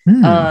something,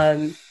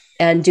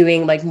 and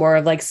doing like more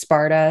of like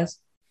Sparta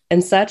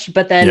and such.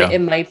 But then it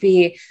might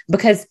be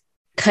because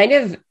kind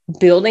of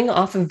building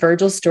off of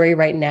Virgil's story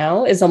right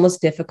now is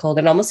almost difficult.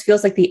 It almost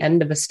feels like the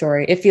end of a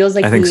story. It feels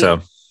like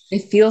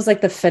it feels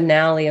like the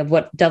finale of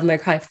what Devil May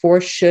Cry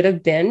 4 should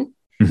have been.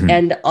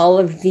 And all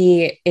of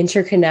the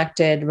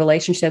interconnected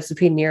relationships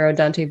between Nero,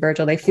 Dante,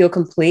 Virgil, they feel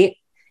complete.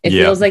 It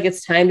feels like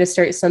it's time to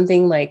start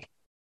something like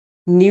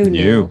new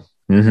a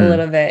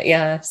little bit.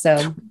 Yeah.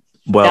 So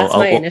that's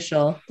my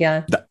initial.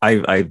 Yeah.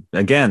 I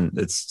again,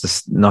 it's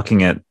just knocking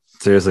it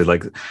seriously.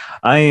 Like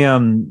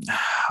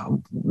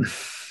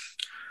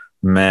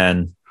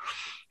man.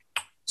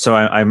 So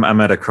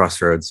I'm at a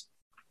crossroads.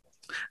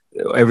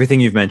 Everything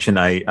you've mentioned,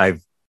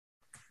 I've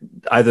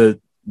either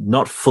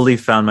not fully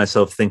found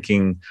myself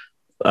thinking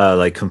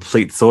like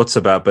complete thoughts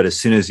about, but as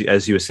soon as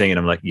you were saying it,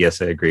 I'm like,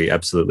 yes, I agree,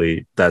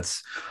 absolutely.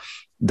 That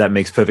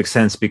makes perfect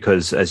sense,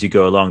 because as you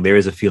go along, there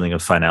is a feeling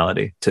of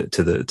finality to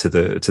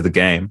the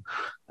game,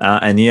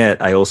 and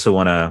yet I also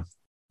want to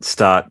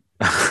start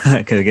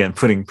again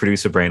putting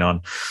producer brain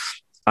on.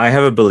 I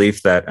have a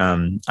belief that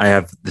I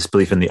have this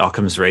belief in the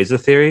Occam's razor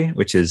theory,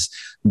 which is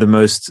the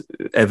most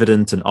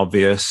evident and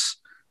obvious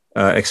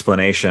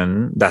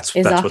explanation. That's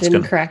what's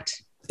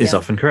correct. Is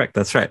often correct.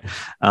 That's right.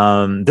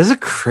 There's a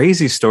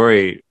crazy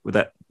story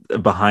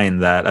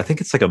behind that. I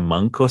think it's like a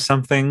monk or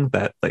something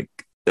that, like,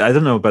 I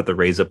don't know about the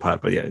razor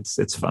part, but yeah,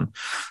 it's fun.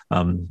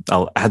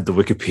 I'll add the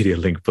Wikipedia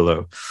link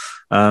below.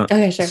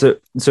 Okay, sure.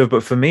 So,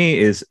 but for me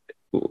is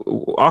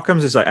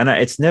Occam's is like, and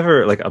it's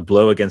never like a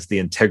blow against the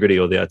integrity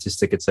or the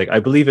artistic. It's like, I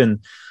believe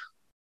in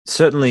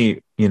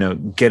certainly,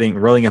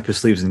 rolling up your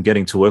sleeves and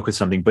getting to work with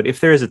something. But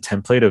if there is a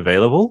template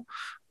available,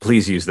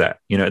 please use that.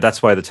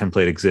 That's why the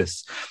template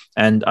exists.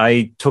 And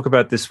I talk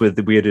about this we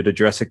did a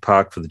Jurassic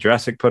Park for the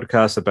Jurassic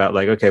podcast about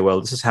like, okay, well,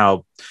 this is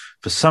how,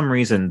 for some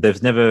reason,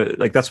 there's never,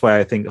 like, that's why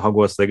I think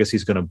Hogwarts Legacy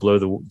is going to blow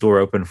the door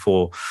open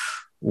for,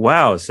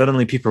 wow,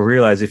 suddenly people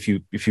realize if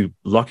you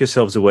lock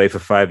yourselves away for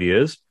 5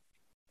 years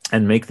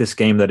and make this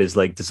game that is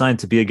like designed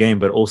to be a game,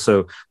 but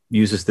also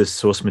uses this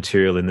source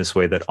material in this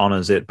way that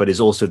honors it, but is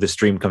also this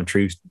dream come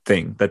true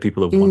thing that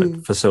people have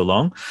wanted for so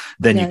long,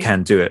 then you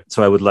can do it.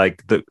 So I would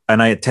like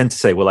and I tend to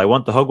say, well, I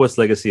want the Hogwarts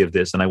Legacy of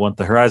this, and I want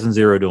the Horizon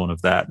Zero Dawn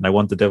of that, and I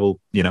want the Devil,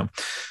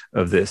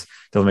 of this,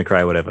 Devil May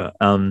Cry, whatever.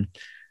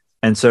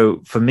 And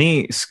so for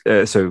me,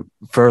 so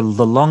for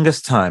the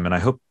longest time, and I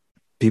hope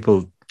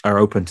people are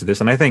open to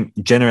this, and I think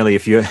generally,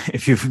 if you're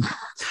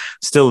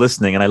still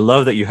listening, and I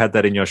love that you had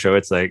that in your show,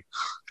 it's like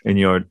in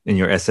your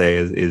essay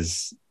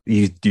is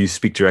you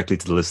speak directly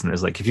to the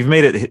listeners. Like if you've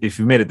made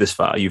it this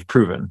far, you've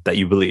proven that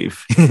you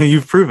believe.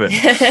 You've proven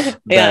Yeah.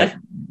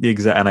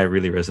 that and I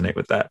really resonate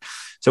with that.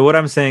 So what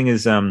I'm saying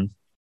is,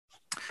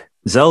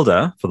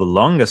 Zelda for the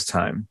longest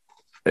time,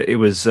 it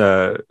was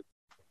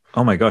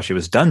oh my gosh, it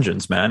was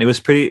dungeons, man. It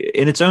was pretty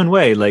in its own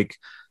way. Like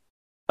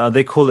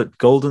they call it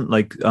golden.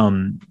 Like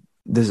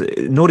there's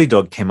Naughty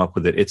Dog came up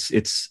with it.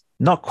 It's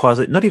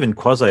not even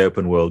quasi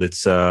open world.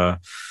 It's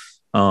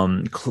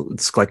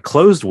it's like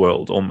closed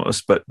world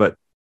almost, but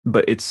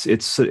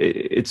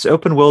it's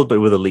open world but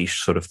with a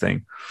leash sort of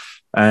thing.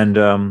 And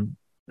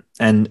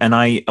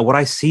I what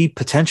I see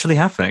potentially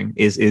happening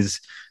is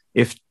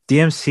if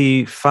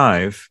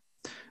DMC5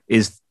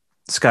 is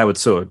Skyward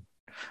Sword,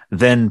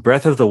 then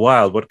Breath of the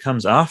Wild, what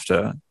comes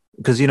after,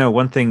 because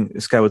one thing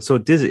Skyward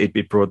Sword did,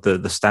 it brought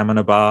the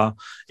stamina bar,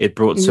 it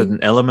brought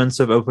certain elements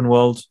of open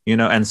world,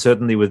 and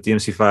certainly with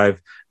DMC5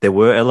 there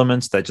were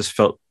elements that just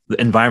felt, the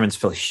environments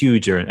felt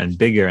huger and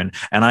bigger, and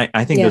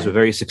I think those were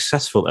very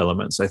successful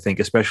elements, I think,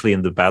 especially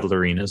in the battle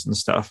arenas and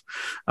stuff.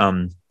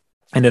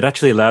 And it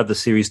actually allowed the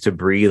series to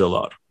breathe a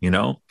lot, then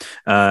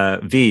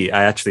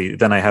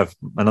I have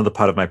another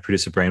part of my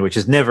producer brain, which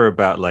is never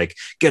about like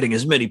getting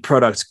as many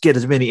products, get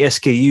as many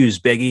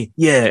SKUs, Beggy.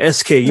 Yeah,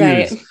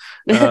 SKUs.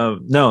 Right.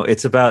 No,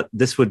 it's about,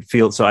 this would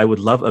feel, so I would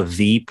love a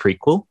V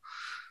prequel.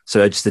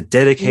 So just a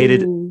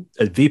dedicated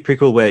a V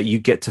prequel where you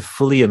get to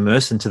fully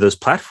immerse into those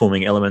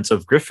platforming elements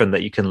of Griffin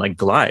that you can like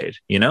glide,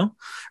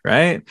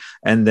 right?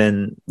 And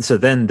then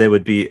there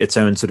would be its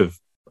own sort of,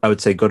 I would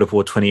say God of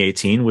War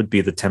 2018 would be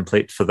the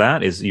template for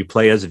that, is you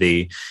play as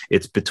V,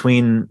 it's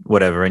between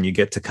whatever, and you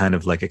get to kind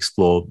of like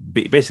explore,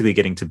 basically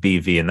getting to be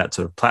V in that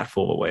sort of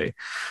platform away.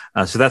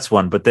 So that's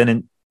one. But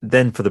then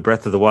for the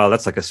Breath of the Wild,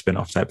 that's like a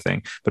spin-off type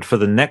thing. But for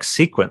the next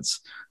sequence,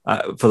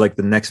 for like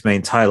the next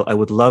main title, I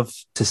would love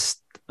to...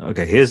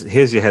 Okay,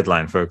 here's your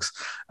headline, folks.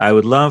 I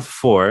would love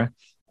for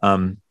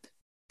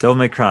Devil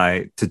May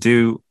Cry to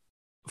do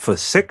for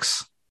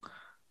 6,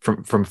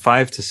 from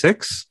 5 to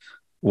 6,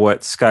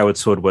 what Skyward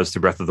Sword was to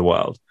Breath of the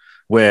Wild,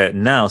 where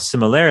now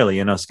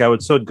similarly,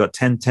 Skyward Sword got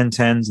 10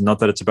 10s, not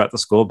that it's about the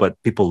score,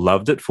 but people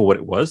loved it for what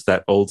it was,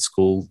 that old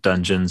school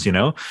dungeons,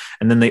 and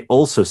then they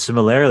also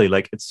similarly,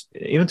 like, it's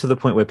even to the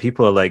point where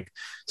people are like,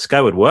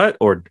 Skyward what?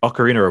 Or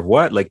Ocarina of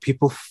what? Like,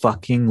 people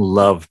fucking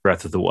love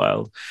Breath of the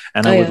Wild.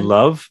 And I would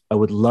love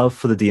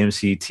for the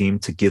DMC team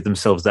to give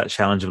themselves that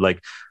challenge of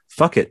like,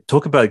 fuck it,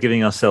 talk about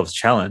giving ourselves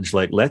challenge.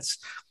 Like,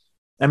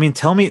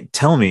 tell me,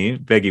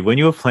 Beggy, when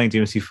you were playing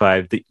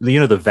DMC5,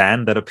 the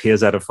van that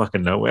appears out of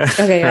fucking nowhere.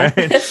 Okay, yeah.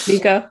 Right?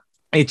 Nico.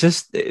 It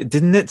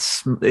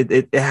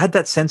had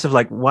that sense of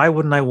like, why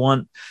wouldn't I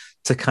want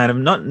to kind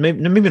of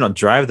maybe not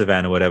drive the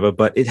van or whatever,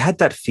 but it had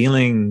that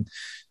feeling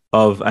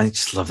of, I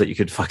just love that you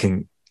could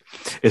fucking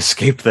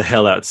escape the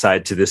hell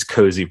outside to this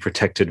cozy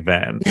protected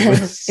van.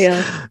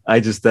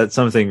 That's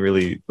something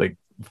really like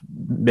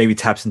maybe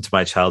taps into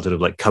my childhood of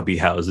like cubby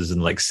houses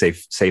and like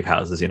safe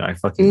houses. I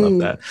fucking love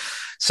that.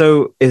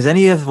 So is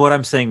any of what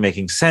I'm saying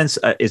making sense?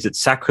 Is it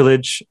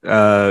sacrilege?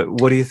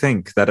 What do you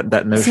think that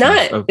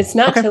notion? It's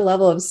not to the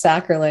level of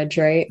sacrilege,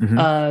 right?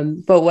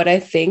 But what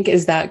I think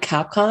is that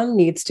Capcom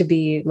needs to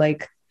be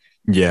like,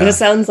 it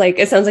sounds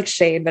like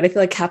shade, but I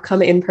feel like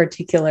Capcom in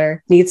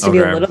particular needs to be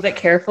a little bit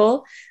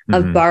careful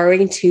of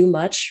borrowing too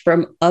much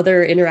from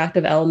other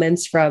interactive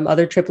elements from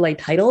other AAA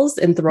titles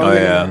and throwing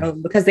them in their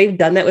own, because they've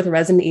done that with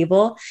Resident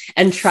Evil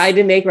and tried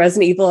to make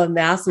Resident Evil a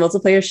mass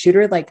multiplayer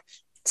shooter like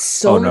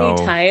so many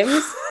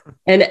times.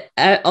 And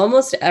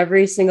almost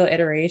every single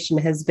iteration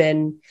has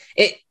been,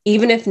 it,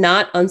 even if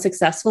not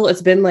unsuccessful,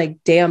 it's been like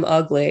damn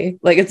ugly.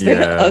 Like it's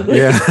been ugly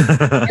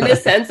in the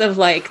sense of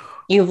like,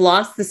 you've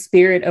lost the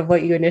spirit of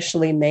what you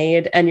initially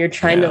made and you're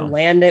trying to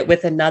land it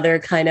with another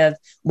kind of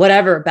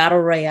whatever battle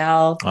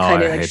royale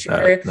kind of like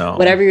shooter,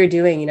 whatever you're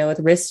doing, with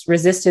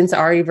Resistance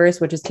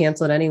RE-verse, which is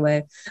canceled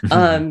anyway.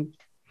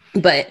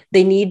 But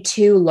they need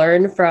to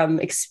learn from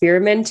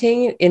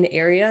experimenting in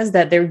areas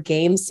that their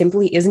game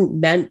simply isn't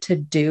meant to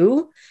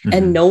do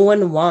and no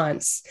one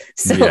wants.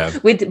 So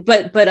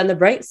but on the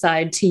bright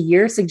side, to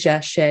your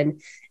suggestion,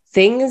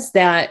 things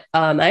that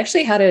I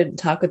actually had a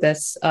talk with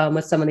this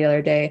with someone the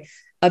other day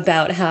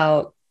about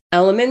how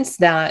elements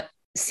that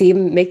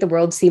make the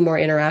world seem more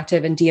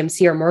interactive and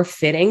DMC are more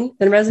fitting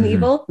than Resident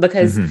Evil,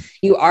 because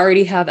you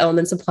already have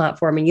elements of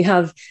platforming. You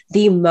have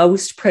the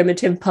most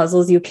primitive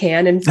puzzles you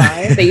can in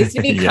 5. They used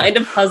to be kind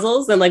of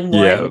puzzles and like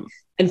 1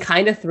 and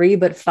kind of 3,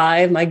 but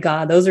 5, my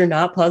God, those are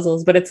not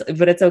puzzles, but it's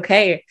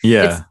okay.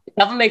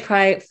 Devil May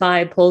Cry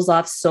 5 pulls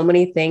off so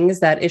many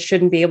things that it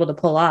shouldn't be able to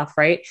pull off,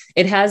 right?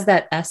 It has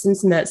that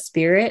essence and that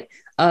spirit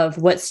of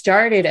what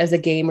started as a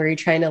game where you're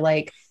trying to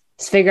like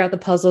figure out the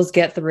puzzles,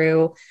 get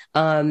through,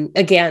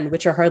 again,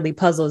 which are hardly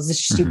puzzles.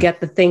 It's just you get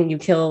the thing, you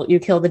kill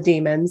the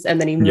demons, and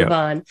then you move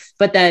on.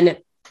 But then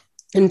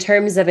in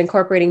terms of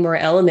incorporating more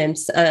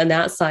elements on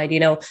that side,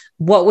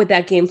 what would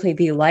that gameplay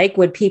be like?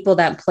 Would people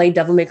that play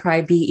Devil May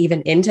Cry be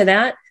even into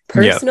that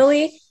Yeah,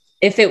 personally?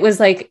 If it was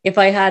like, if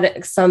I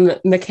had some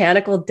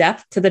mechanical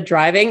depth to the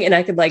driving and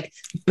I could like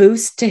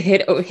boost to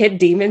hit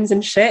demons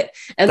and shit,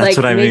 and that's like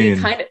what I maybe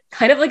mean.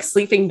 kind of like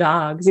sleeping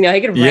dogs, I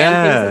could ram things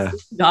like Yeah,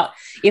 sleeping dog.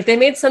 If they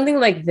made something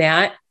like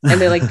that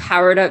and they like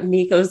powered up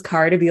Nico's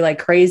car to be like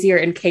crazier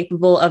and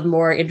capable of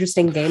more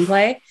interesting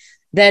gameplay,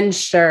 then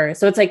sure.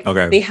 So it's like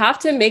okay. they have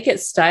to make it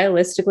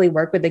stylistically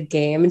work with the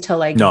game to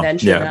like No,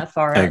 venture yeah, that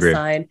far I agree.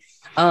 outside.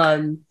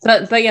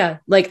 But yeah,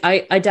 like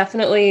I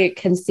definitely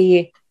can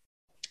see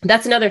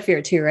that's another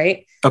fear too,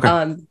 right?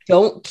 Okay.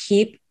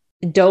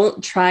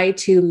 Don't try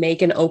to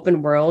make an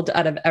open world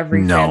out of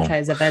every No,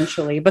 franchise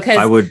eventually,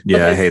 I would. Yeah,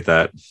 I because hate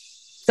that.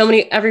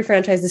 every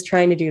franchise is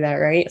trying to do that,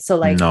 right? So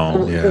like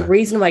No, the yeah.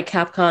 reason why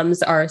Capcoms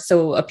are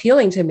so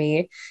appealing to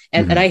me,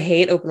 and Mhm. I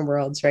hate open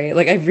worlds, right?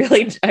 Like I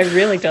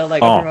really don't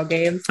like open Oh, world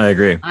games. I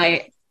agree.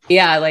 I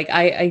Yeah, like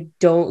I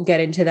don't get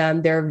into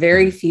them. There are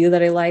very Mhm. few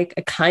that I like.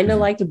 I kind of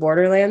Mhm. liked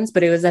Borderlands,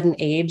 but it was at an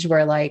age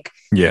where like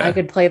I Yeah.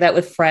 could play that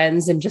with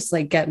friends and just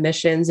like get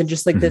missions, and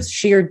just like this Mhm.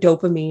 sheer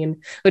dopamine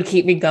would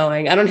keep me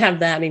going. I don't have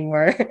that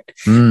anymore. but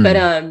Mm.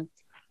 um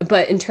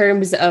but in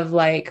terms of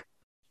like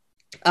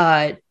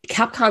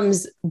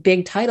Capcom's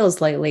big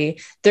titles lately,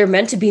 they're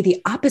meant to be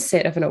the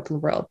opposite of an open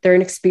world. They're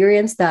an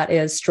experience that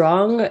is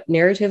strong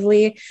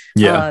narratively,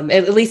 Yeah.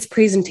 at least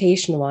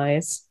presentation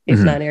wise, if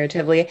Mhm. not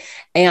narratively.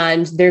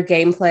 And their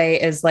gameplay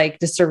is like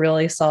just a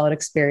really solid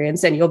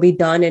experience, and you'll be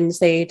done in,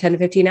 say, 10 to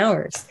 15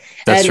 hours.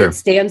 That's And it true.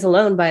 stands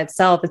alone by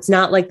itself. It's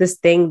not like this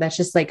thing that's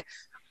just like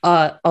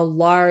a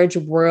large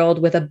world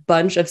with a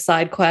bunch of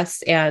side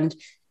quests and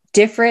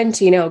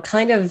different,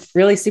 kind of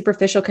really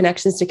superficial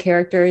connections to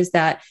characters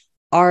that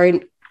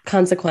aren't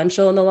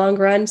consequential in the long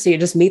run. So you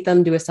just meet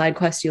them, do a side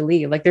quest, you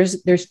leave. Like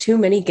there's too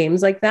many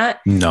games like that.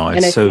 No, And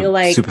it's I so feel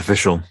like,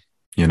 superficial,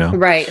 you know?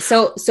 right.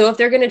 So if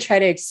they're gonna try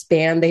to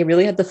expand, they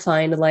really have to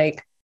find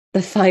like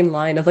the fine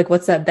line of like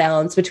what's that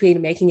balance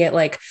between making it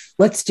like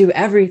let's do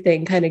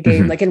everything kind of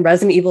game, Mhm. like in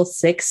Resident Evil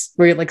 6,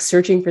 where you're like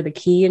searching for the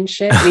key and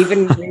shit, and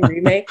even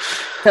remake.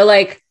 So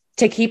like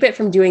to keep it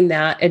from doing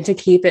that and to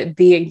keep it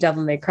being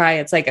Devil May Cry,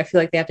 it's like I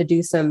feel like they have to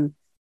do some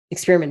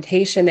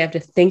experimentation. They have to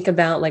think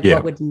about like Yeah.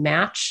 what would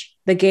match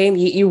the game.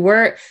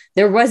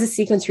 There was a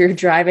sequence where you're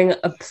driving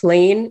a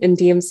plane in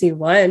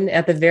DMC1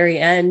 at the very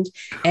end,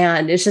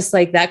 and it's just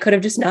like that could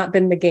have just not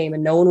been the game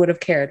and no one would have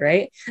cared,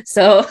 right?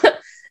 So some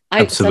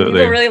people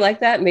Absolutely. really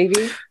like that,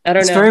 maybe. I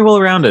don't It's very know.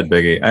 well rounded,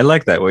 Biggie. I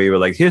like that where you were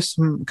like, here's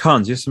some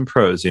cons, here's some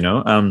pros, you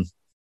know?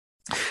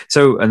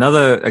 So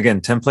another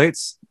again,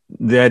 templates.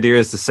 The idea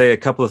is to say a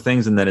couple of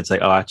things and then it's like,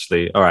 oh,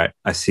 actually, all right,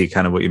 I see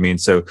kind of what you mean.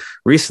 So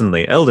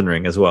recently, Elden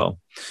Ring as well.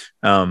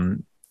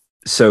 Um,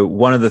 so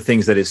one of the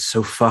things that is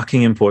so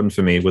fucking important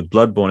for me with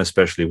Bloodborne,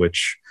 especially,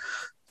 which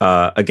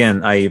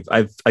again, I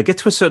get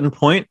to a certain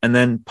point and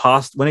then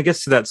past when it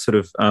gets to that sort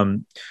of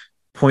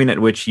point at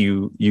which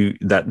you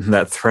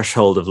that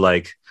threshold of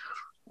like,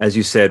 as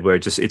you said, where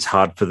it's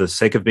hard for the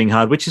sake of being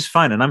hard, which is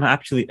fine, and I'm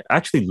actually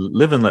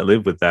live and let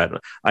live with that.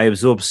 I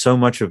absorb so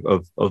much of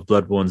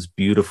Bloodborne's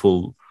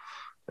beautiful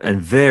and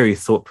very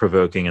thought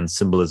provoking and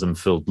symbolism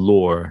filled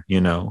lore,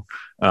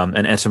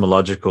 and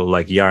etymological,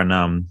 like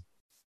Yarnam,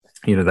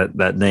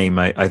 that name.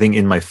 I think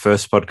in my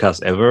first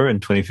podcast ever in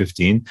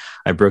 2015,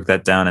 I broke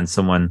that down, and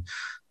someone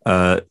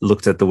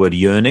looked at the word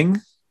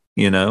yearning,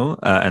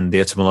 and the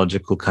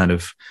etymological kind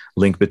of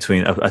link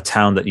between a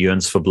town that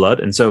yearns for blood.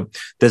 And so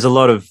there's a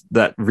lot of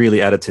that really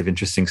additive,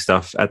 interesting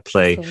stuff at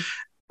play. Cool.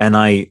 And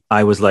I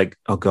was like,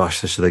 oh gosh,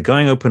 so they're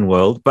going open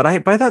world.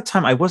 But by that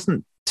time I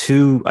wasn't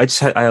I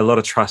had a lot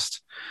of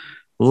trust,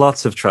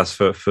 lots of trust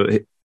for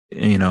Hidetaka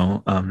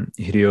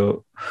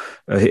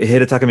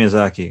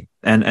Miyazaki.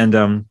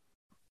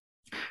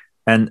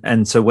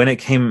 And so when it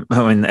came,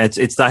 I mean,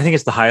 it's I think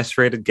it's the highest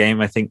rated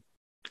game, I think,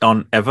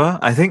 on ever,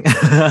 I think.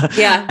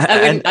 Yeah,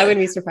 And I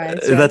wouldn't be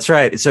surprised. Yeah. that's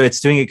right. So it's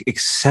doing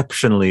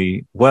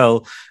exceptionally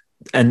well.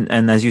 And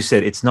as you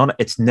said,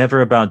 it's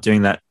never about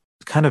doing that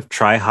kind of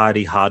try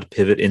hardy hard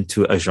pivot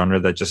into a genre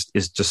that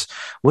just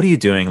what are you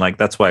doing? Like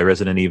that's why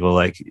Resident Evil,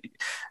 like,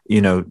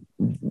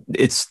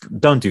 it's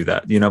don't do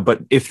that,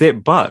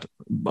 but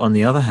on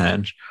the other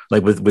hand,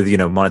 like with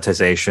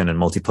monetization and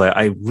multiplayer,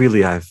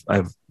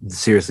 I've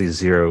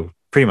seriously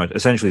pretty much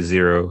essentially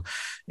zero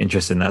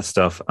interest in that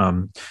stuff.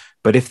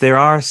 But if there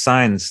are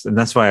signs, and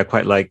that's why I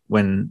quite like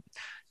when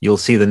you'll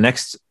see the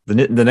next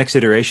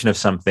iteration of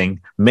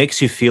something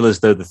makes you feel as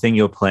though the thing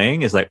you're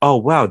playing is like, oh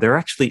wow, there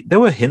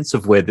were hints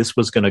of where this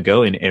was going to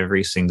go in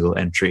every single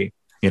entry.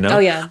 Oh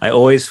yeah. I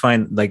always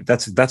find like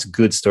that's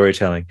good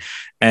storytelling.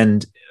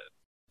 And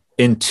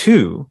in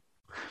 2,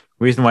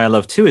 reason why I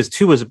love 2 is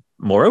 2 was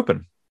more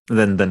open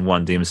than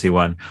one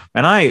DMC1.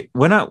 And I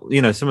went out,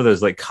 some of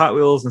those like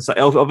cartwheels and stuff.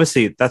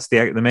 Obviously, that's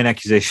the main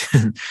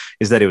accusation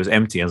is that it was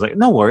empty. I was like,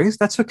 no worries,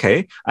 that's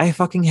okay. I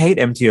fucking hate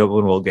empty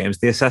open world games.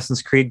 The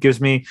Assassin's Creed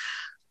gives me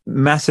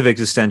massive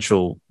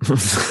existential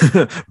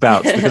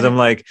bouts because I'm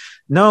like,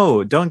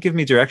 no, don't give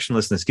me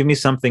directionlessness. Give me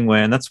something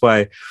where, and that's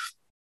why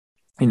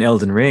in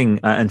Elden Ring,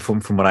 and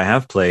from what I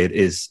have played,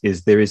 is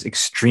there is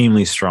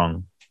extremely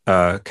strong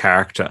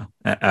character,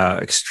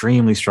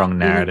 extremely strong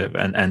narrative,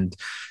 and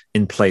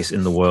in place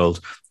in the world.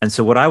 And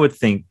so, what I would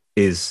think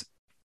is,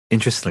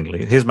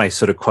 interestingly, here's my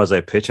sort of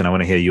quasi pitch, and I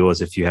want to hear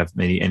yours if you have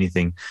maybe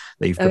anything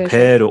that you've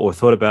prepared sure. or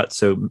thought about.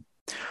 So,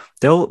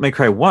 Devil May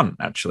Cry 1,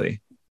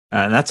 actually,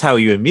 and that's how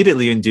you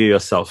immediately endear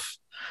yourself.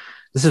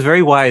 This is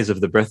very wise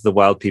of the Breath of the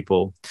Wild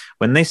people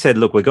when they said,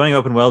 "Look, we're going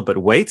open world, but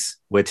wait,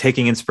 we're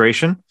taking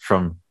inspiration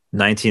from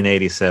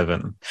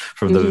 1987,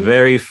 from the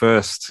very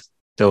first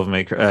Devil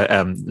May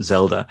Cry,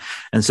 Zelda."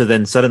 And so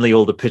then suddenly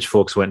all the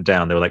pitchforks went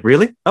down. They were like,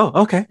 "Really?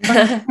 Oh, okay,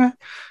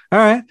 all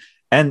right."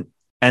 And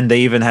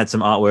they even had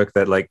some artwork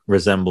that like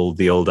resembled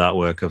the old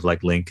artwork of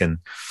like Link. And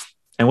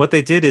what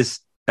they did is,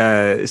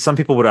 some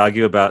people would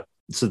argue about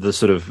the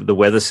sort of the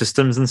weather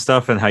systems and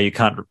stuff, and how you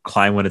can't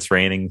climb when it's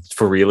raining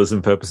for realism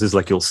purposes,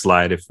 like you'll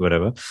slide if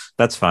whatever.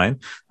 That's fine.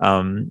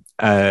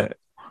 But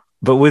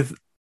with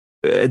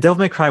Devil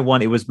May Cry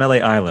 1, it was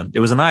Melee Island.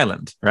 It was an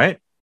island, right?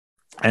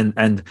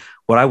 And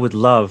what I would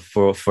love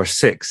for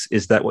 6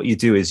 is that what you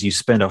do is you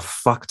spend a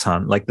fuck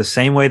ton, like the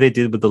same way they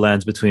did with the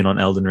Lands Between on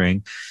Elden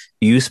Ring.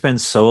 You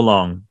spend so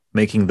long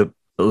making the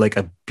like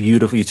a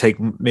beautiful. You take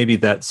maybe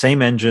that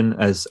same engine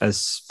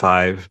as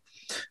 5,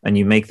 and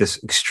you make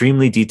this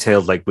extremely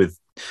detailed, like with,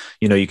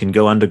 you can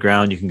go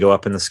underground, you can go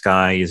up in the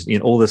sky,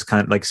 all this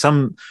kind of like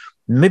some.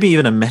 Maybe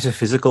even a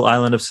metaphysical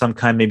island of some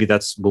kind. Maybe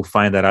we'll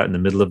find that out in the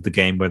middle of the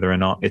game, whether or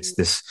not it's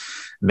this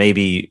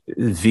maybe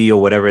V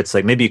or whatever. It's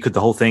like, maybe you could,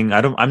 the whole thing.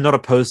 I'm not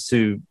opposed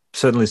to,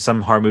 certainly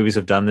some horror movies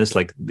have done this,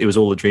 like it was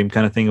all a dream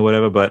kind of thing or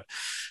whatever, but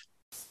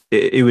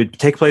it would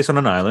take place on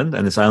an island,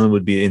 and this island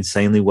would be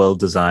insanely well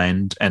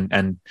designed.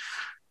 And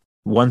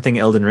one thing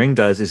Elden Ring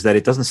does is that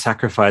it doesn't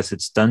sacrifice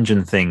its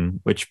dungeon thing,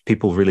 which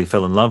people really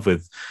fell in love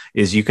with,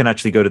 is you can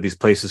actually go to these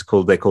places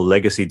they call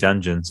legacy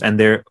dungeons.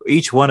 And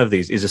each one of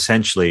these is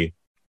essentially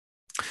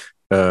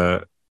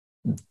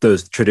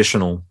those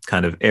traditional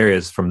kind of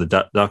areas from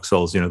the Dark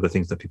Souls, the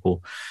things that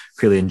people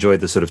really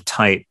enjoyed, the sort of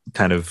tight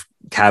kind of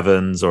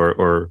caverns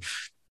or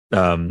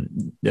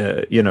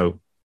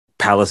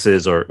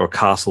palaces or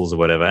castles or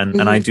whatever. And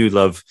I do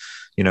love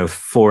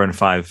 4 and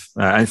 5,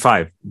 and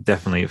 5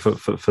 definitely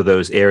for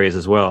those areas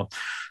as well.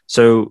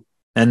 So,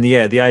 and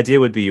yeah, the idea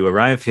would be you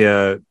arrive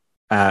here,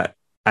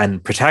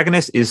 and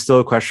protagonist is still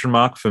a question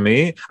mark for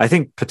me. I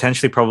think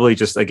potentially probably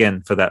just,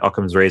 again, for that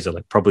Occam's razor,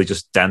 like probably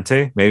just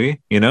Dante,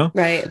 maybe,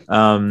 Right.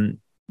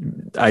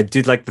 I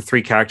did like the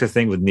 3 character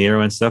thing with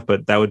Nero and stuff,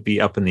 but that would be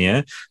up in the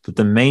air. But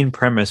the main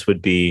premise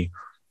would be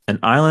an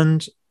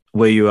island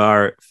where you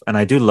are, and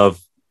I do love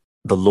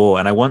the lore,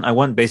 and I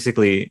want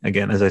basically,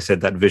 again, as I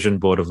said, that vision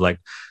board of like,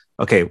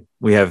 okay,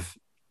 we have,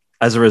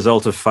 as a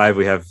result of 5,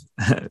 we have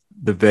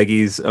the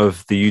Beggies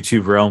of the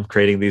YouTube realm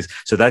creating these.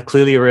 So that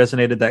clearly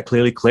resonated, that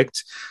clearly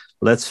clicked.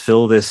 Let's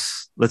fill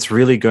this. Let's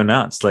really go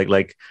nuts.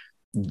 Like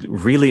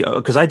really,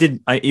 because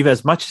even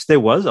as much as there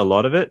was a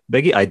lot of it,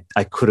 Beggy,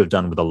 I could have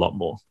done with a lot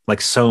more,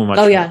 like so much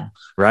more,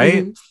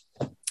 right?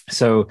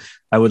 So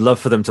I would love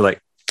for them to like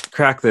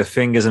crack their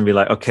fingers and be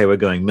like, okay, we're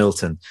going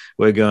Milton,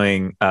 we're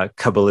going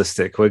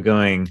Kabbalistic, we're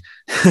going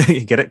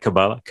you get it,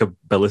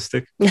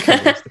 Kabbalistic?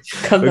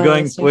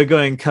 We're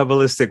going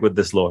Kabbalistic with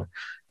this lore,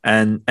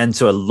 and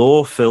so a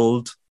lore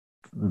filled,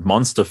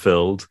 monster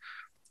filled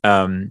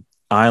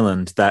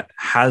island that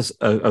has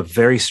a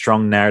very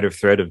strong narrative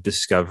thread of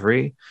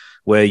discovery,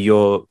 where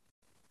you're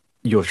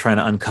trying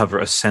to uncover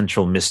a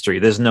central mystery.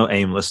 There's no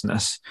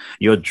aimlessness.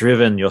 You're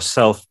driven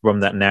yourself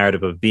from that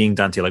narrative of being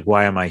Dante, like,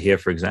 why am I here,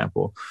 for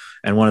example?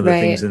 And one of the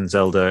things in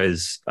Zelda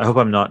is, I hope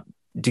I'm not,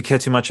 do you care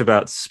too much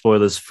about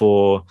spoilers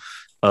for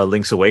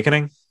Link's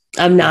Awakening?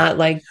 I'm not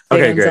like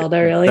big on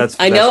Zelda, really.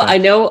 I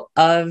know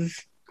of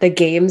the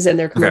games and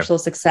their commercial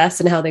success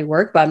and how they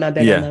work, but I'm not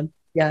big on them.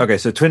 Yeah. Okay.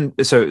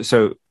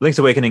 So Link's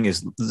Awakening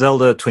is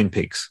Zelda Twin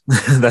Peaks.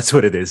 That's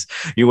what it is.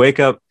 You wake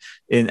up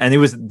and it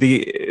was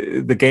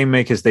the game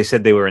makers. They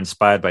said they were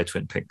inspired by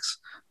Twin Peaks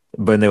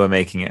when they were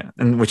making it,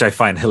 and which I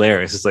find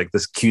hilarious. It's like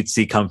this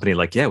cutesy company,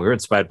 like, yeah, we're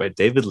inspired by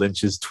David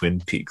Lynch's Twin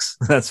Peaks.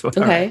 That's what.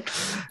 Okay.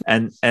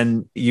 Right.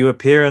 And you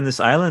appear on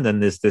this island,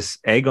 and there's this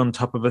egg on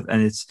top of it,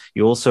 and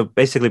you also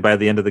basically by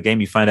the end of the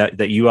game you find out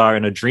that you are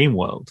in a dream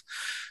world.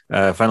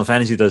 Final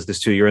Fantasy does this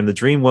too. You're in the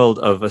dream world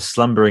of a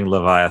slumbering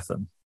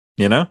Leviathan.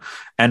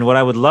 And what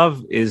I would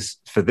love is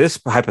for this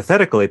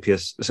hypothetical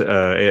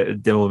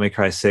APS Devil May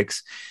Cry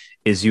 6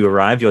 is you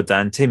arrive, you're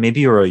Dante,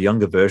 maybe you're a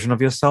younger version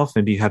of yourself,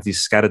 maybe you have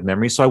these scattered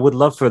memories. So I would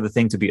love for the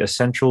thing to be a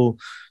central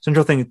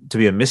thing, to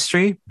be a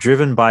mystery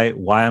driven by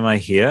why am I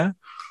here,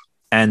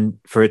 and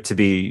for it to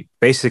be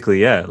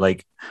basically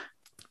like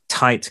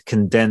tight,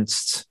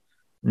 condensed,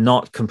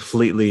 not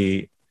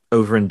completely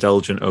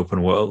overindulgent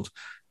open world,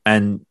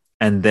 and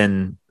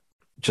then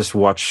just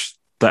watch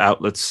the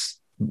outlets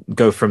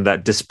go from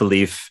that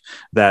disbelief,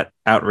 that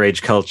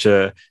outrage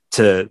culture,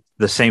 to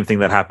the same thing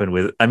that happened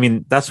with, I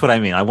mean, that's what I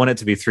mean. I want it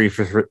to be 3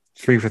 for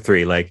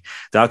 3. Like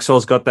Dark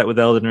Souls got that with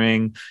Elden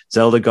Ring.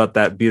 Zelda got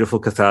that beautiful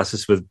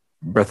catharsis with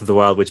Breath of the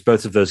Wild, which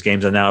both of those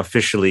games are now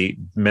officially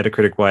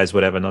Metacritic wise,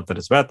 whatever, not that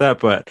it's about that,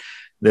 but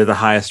they're the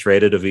highest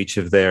rated of each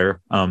of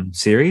their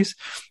series.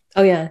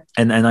 Oh yeah.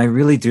 And I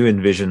really do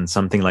envision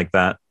something like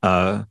that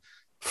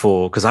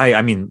for, because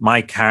I mean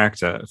my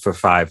character for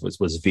 5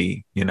 was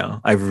V. You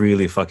know, I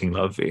really fucking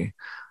love V.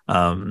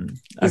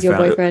 He's your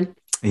boyfriend.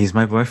 He's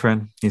my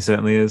boyfriend. He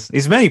certainly is.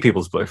 He's many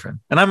people's boyfriend,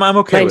 and I'm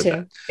okay Mine with too.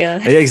 that.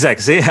 Yeah.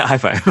 Exactly. See, high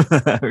five.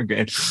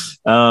 Okay.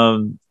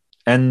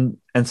 And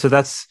so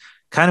that's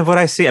kind of what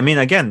I see. I mean,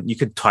 again, you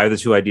could tie the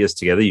two ideas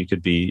together. You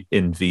could be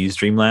in V's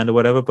dreamland or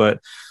whatever, but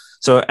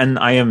so, and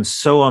I am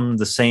so on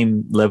the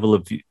same level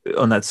of,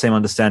 on that same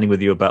understanding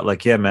with you about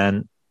like, yeah,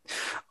 man,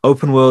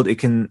 open world, it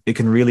can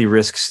really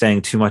risk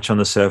staying too much on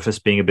the surface,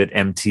 being a bit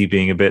empty,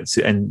 being a bit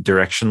and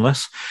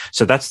directionless.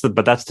 So that's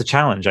the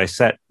challenge I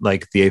set.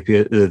 Like the AP,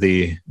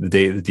 the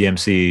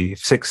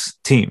DMC6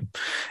 team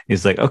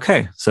is like,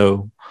 okay,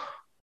 so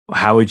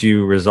how would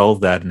you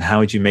resolve that, and how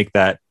would you make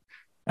that?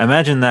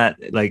 Imagine that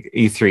like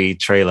E3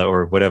 trailer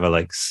or whatever,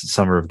 like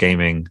Summer of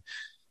Gaming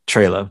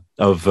trailer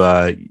of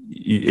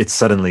it's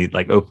suddenly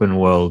like open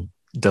world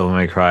Devil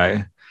May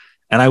Cry.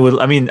 And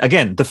I mean,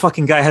 again, the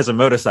fucking guy has a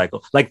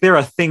motorcycle. Like, there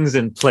are things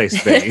in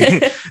place,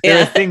 baby.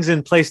 There are things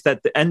in place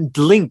and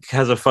Link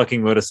has a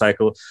fucking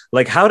motorcycle.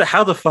 Like, how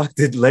the fuck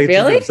did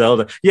Legend of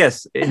Zelda?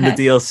 Yes, in the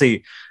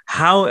DLC.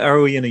 How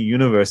are we in a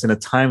universe, in a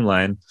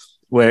timeline,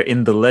 where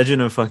in the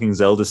Legend of fucking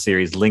Zelda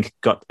series, Link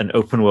got an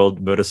open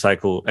world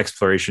motorcycle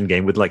exploration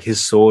game with like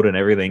his sword and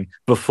everything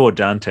before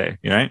Dante,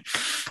 right?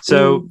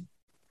 So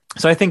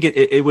I think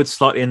it would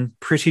slot in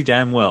pretty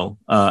damn well.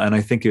 And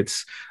I think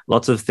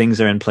lots of things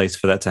are in place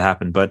for that to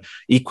happen. But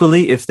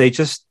equally, if they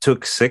just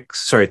took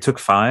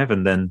 5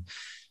 and then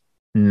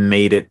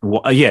made it,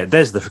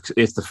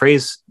 it's the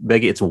phrase,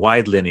 Beggy, it's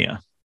wide linear.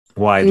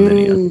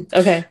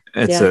 Okay.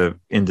 It's a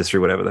industry,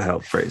 whatever the hell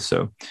phrase.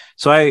 So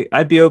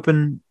I'd be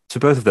open to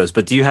both of those.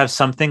 But do you have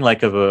something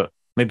like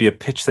maybe a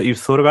pitch that you've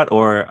thought about?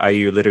 Or are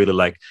you literally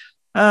like,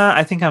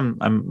 I think I'm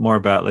more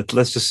about like,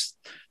 let's just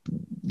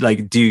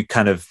like do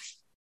kind of,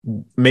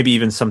 maybe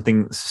even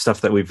stuff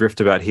that we've riffed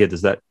about here.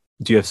 Do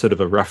you have sort of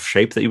a rough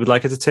shape that you would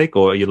like it to take,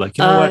 or are you like,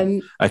 you know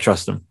what, I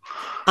trust them?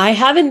 I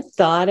haven't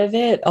thought of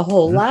it a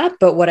whole lot,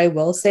 but what I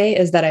will say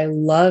is that I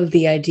love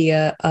the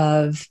idea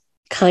of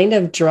kind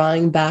of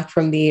drawing back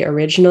from the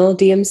original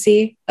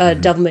DMC,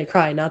 Devil May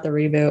Cry, not the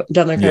reboot,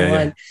 Devil May Cry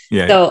 1.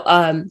 Yeah.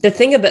 So the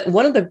thing about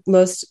one of the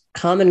most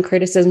common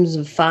criticisms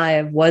of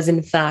 5 was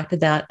in fact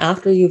that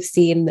after you've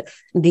seen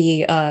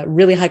the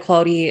really high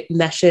quality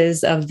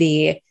meshes of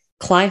the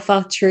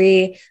Clyfoth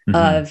tree,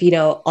 of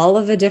all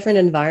of the different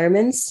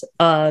environments,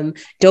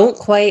 don't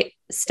quite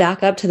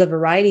stack up to the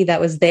variety that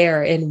was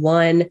there in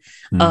 1.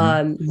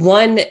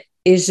 1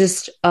 is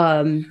just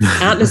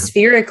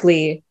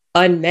atmospherically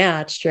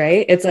unmatched,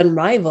 right? It's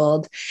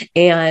unrivaled.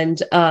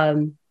 And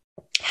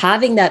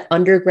having that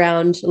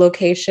underground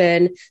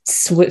location,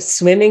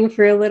 swimming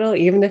for a little,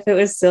 even if it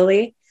was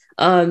silly,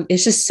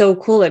 it's just so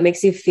cool. It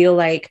makes you feel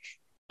like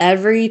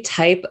every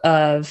type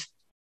of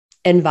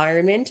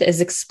environment is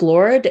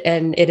explored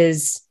and it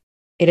is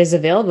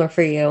available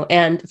for you,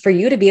 and for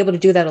you to be able to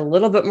do that a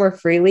little bit more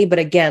freely, but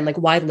again, like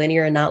wide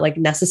linear and not like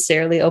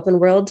necessarily open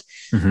world.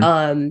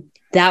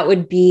 That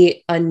would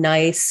be a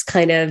nice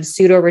kind of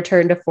pseudo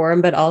return to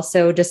form, but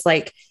also just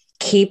like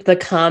keep the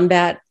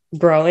combat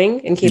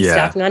growing and keep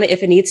stacking on it.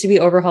 If it needs to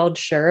be overhauled,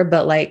 sure,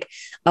 but like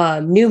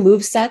new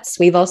move sets.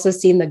 We've also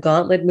seen the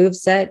Gauntlet move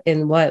set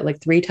in like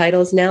 3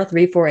 titles now,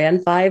 3, 4,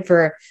 and 5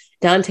 for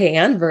Dante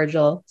and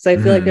Virgil. So I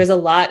feel like there's a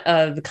lot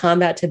of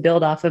combat to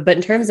build off of. But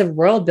in terms of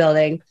world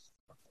building,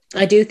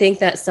 I do think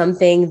that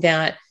something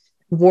that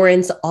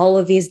warrants all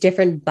of these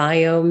different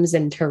biomes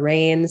and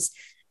terrains,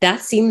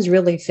 that seems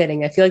really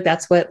fitting. I feel like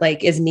that's what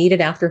like is needed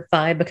after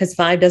 5, because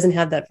 5 doesn't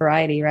have that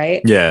variety,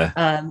 right?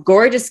 Yeah.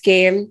 Gorgeous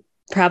game,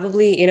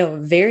 probably,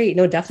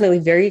 definitely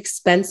very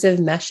expensive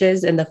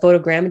meshes and the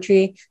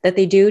photogrammetry that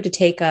they do to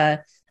take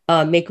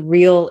make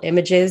real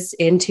images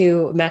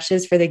into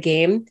meshes for the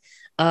game.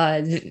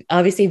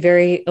 Obviously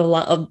very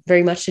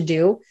much to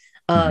do.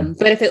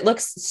 But if it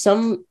looks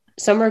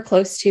somewhere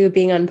close to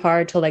being on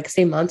par to like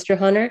say Monster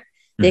Hunter,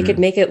 they could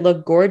make it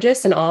look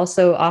gorgeous and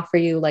also offer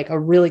you like a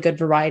really good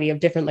variety of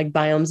different like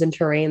biomes and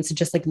terrains to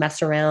just like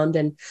mess around.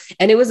 And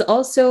it was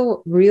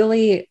also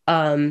really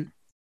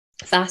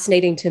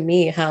fascinating to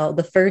me how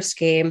the first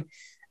game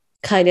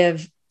kind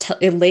of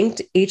it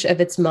linked each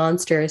of its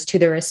monsters to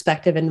their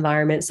respective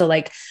environment. So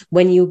like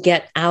when you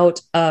get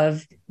out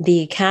of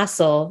the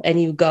castle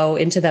and you go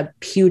into the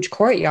huge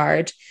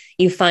courtyard,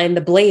 you find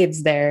the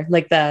blades there,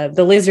 like the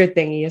lizard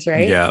thingies,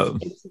 right? Yeah.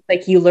 It's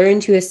like you learn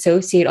to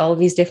associate all of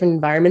these different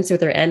environments with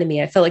their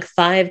enemy. I felt like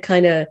 5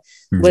 kind of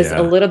was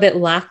a little bit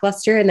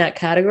lackluster in that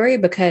category,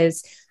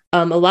 because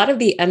a lot of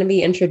the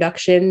enemy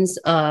introductions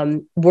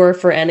were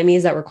for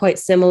enemies that were quite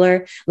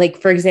similar. Like,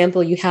 for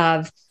example, you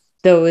have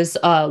those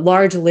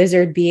large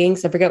lizard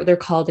beings. I forget what they're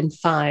called in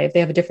 5. They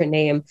have a different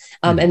name.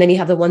 And then you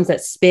have the ones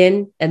that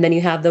spin, and then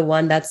you have the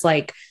one that's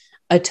like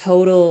a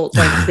total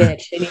like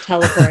bitch and he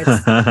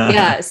teleports.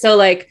 Yeah. So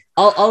like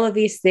all of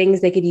these things,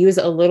 they could use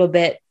a little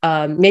bit,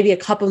 maybe a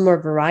couple more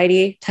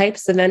variety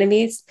types of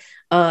enemies.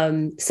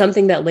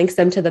 something that links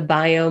them to the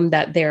biome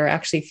that they're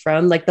actually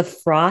from, like the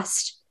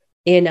frost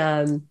in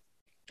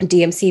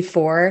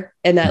DMC4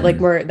 and that like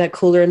more that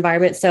cooler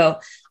environment. So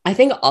I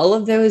think all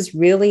of those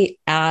really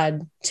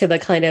add to the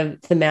kind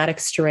of thematic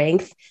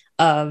strength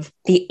of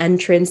the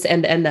entrance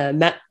and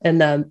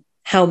the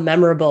how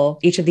memorable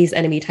each of these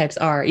enemy types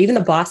are, even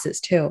the bosses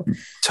too.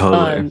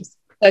 Totally.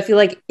 I feel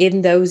like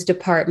in those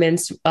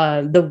departments,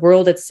 the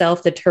world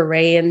itself, the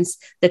terrains,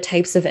 the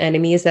types of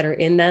enemies that are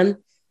in them,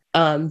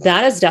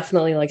 that is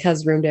definitely like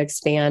has room to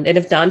expand. And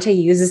if Dante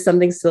uses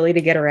something silly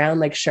to get around,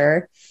 like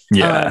sure.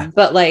 Yeah.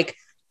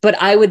 But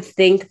I would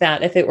think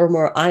that if it were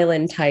more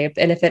island type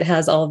and if it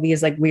has all of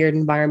these like weird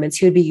environments,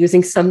 he would be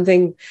using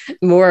something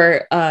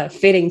more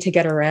fitting to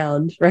get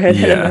around rather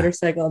than a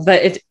motorcycle.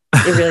 But it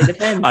really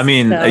depends. I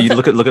mean, you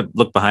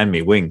look behind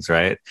me, wings,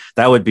 right?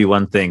 That would be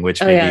one thing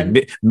which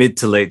maybe mid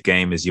to late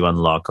game is you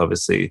unlock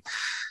obviously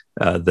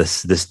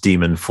this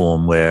demon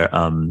form where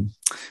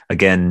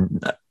again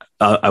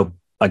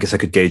I guess I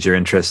could gauge your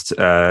interest.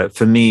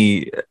 For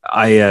me,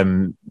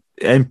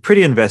 I'm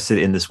pretty invested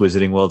in this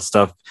Wizarding World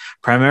stuff,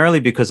 primarily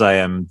because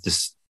I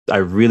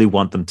really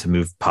want them to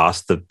move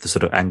past the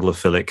sort of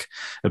Anglophilic,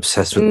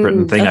 obsessed with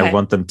Britain thing. Okay. I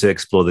want them to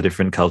explore the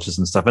different cultures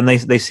and stuff, and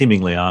they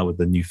seemingly are with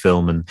the new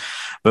film.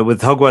 But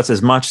with Hogwarts,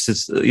 as much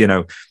as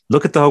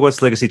look at the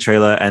Hogwarts Legacy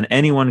trailer, and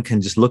anyone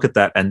can just look at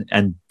that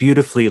and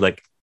beautifully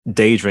like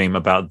daydream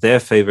about their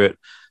favorite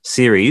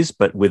series,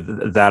 but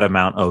with that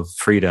amount of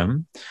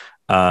freedom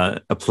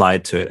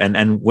applied to it.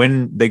 And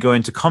when they go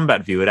into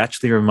combat view, it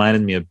actually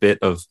reminded me a bit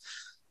of,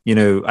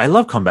 I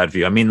love combat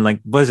view. I mean, like,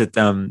 was it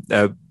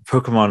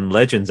Pokemon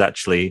Legends?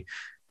 Actually,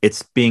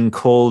 it's being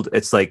called,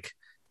 it's like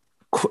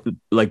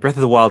Breath of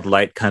the Wild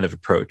light kind of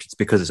approach. It's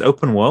because it's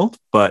open world,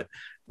 but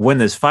when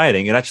there's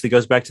fighting, it actually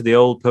goes back to the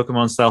old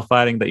Pokemon style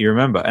fighting that you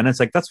remember. And it's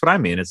like, that's what I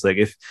mean. It's like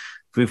if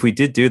we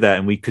did do that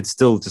and we could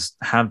still just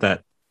have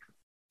that,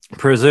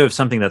 preserve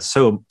something that's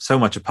so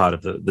much a part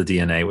of the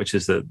DNA, which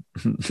is that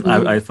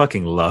I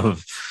fucking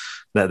love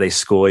that they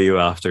score you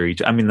after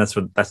each. I mean, that's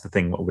the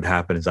thing. What would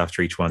happen is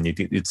after each one,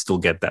 you'd still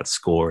get that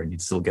score and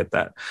you'd still get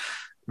that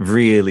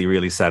really,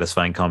 really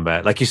satisfying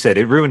combat. Like you said,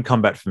 it ruined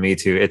combat for me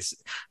too. It's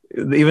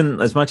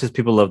even as much as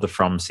people love the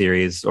From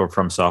series or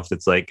From Soft,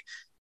 it's like,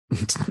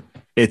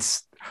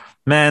 it's,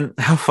 man,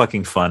 how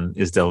fucking fun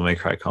is Devil May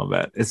Cry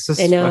combat? It's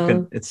just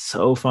fucking, it's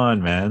so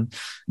fun, man.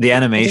 The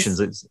animations,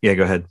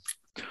 go ahead.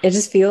 It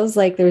just feels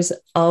like there's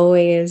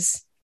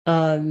always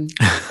a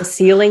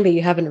ceiling that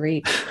you haven't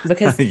reached,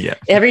 because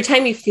every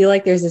time you feel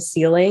like there's a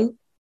ceiling,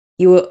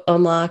 you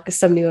unlock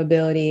some new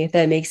ability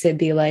that makes it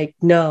be like,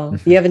 no,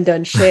 you haven't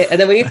done shit. And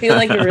then when you feel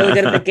like you're really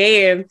good at the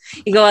game,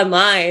 you go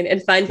online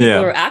and find people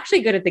who are actually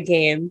good at the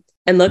game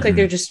and look like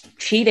they're just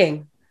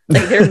cheating.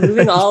 Like they're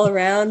moving all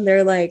around.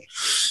 They're like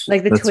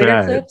the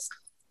Twitter clips,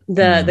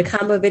 the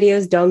combo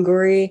videos,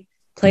 Donguri,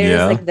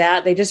 players like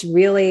that. They just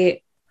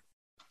really...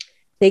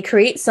 they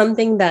create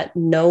something that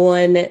no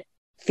one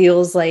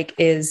feels like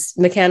is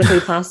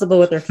mechanically possible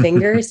with their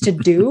fingers to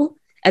do.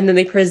 And then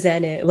they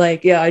present it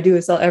like, I do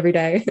this every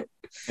day.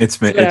 It's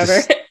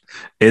whatever.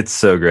 It's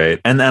so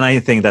great. And I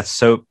think that's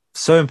so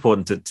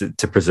important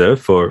to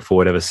preserve for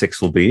whatever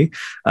 6 will be.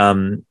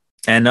 And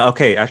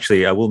okay,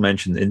 actually, I will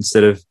mention,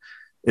 instead of,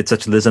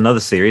 there's another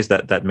series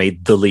that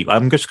made the leap.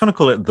 I'm just going to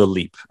call it The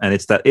Leap. And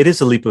it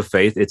is a leap of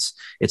faith.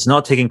 It's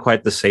not taking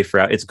quite the safe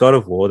route. It's God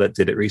of War that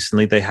did it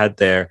recently. They had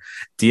their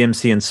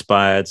DMC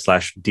inspired /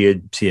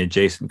 DMC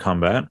adjacent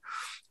combat.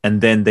 And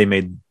then they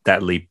made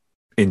that leap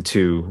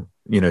into,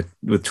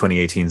 with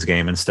 2018's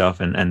game and stuff.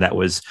 And that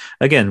was,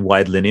 again,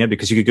 wide linear,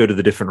 because you could go to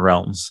the different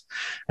realms.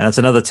 And that's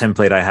another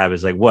template I have,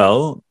 is like,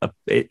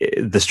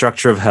 the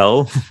structure of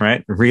hell,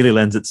 right, really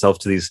lends itself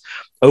to these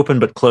open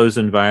but closed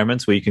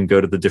environments where you can go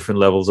to the different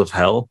levels of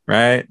hell,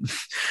 right?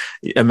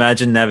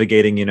 Imagine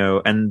navigating,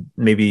 and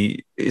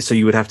maybe, so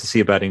you would have to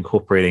see about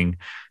incorporating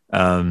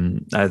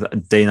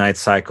day-night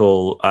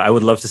cycle. I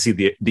would love to see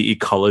the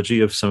ecology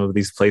of some of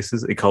these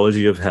places,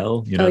 ecology of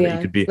hell, that you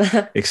could be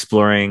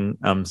exploring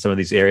some of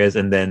these areas,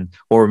 and then,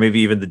 or maybe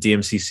even the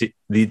DMC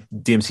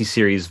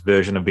series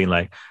version of being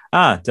like,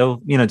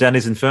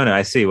 Dante's Inferno,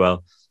 I see,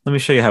 well, let me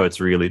show you how it's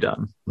really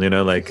done,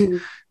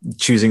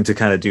 choosing to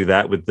kind of do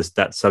that with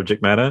that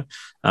subject matter.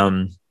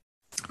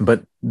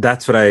 But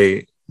that's what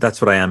I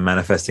am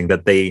manifesting,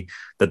 that they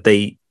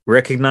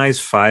recognize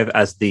 5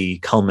 as the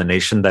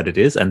culmination that it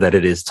is, and that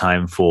it is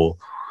time for,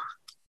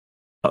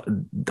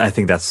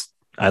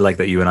 I like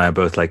that you and I are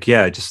both like,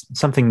 just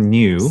something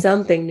new.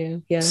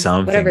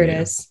 Whatever it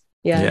is.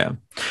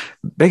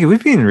 Beggy,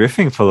 we've been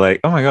riffing for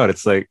like, oh my god,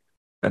 it's like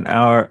an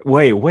hour.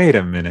 Wait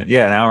a minute.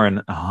 An hour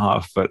and a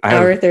half. But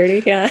hour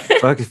 30.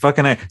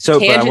 Fucking I. So,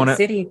 Tangent but I want to.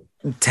 City.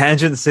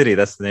 Tangent City.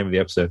 That's the name of the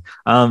episode.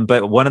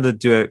 But wanted to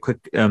do a quick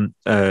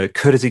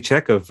courtesy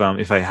check of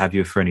if I have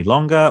you for any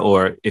longer,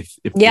 or if.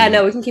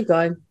 No, we can keep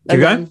going. Keep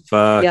going.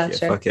 Sure.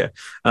 Fuck yeah.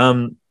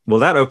 Well,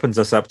 that opens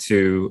us up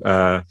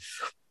to.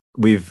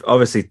 We've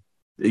obviously,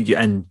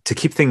 and to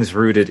keep things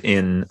rooted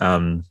in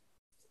kind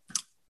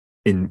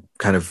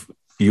of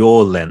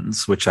your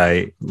lens, which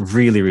I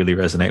really, really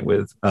resonate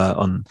with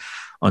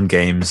on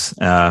games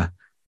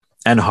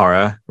and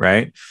horror,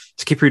 right?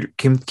 Just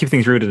keep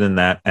things rooted in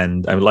that.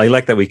 And I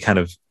like that we kind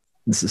of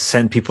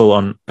send people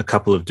on a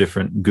couple of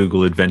different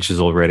Google adventures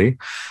already.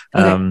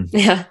 Okay.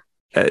 Yeah.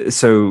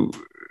 So,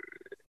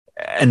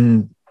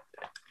 and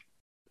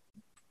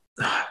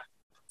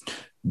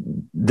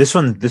this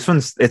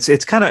one's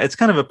it's kind of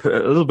a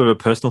little bit of a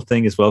personal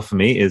thing as well for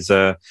me. Is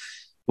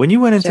when you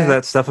went into Sure.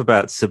 that stuff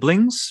about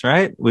siblings,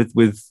 right?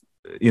 With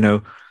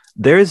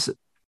there's,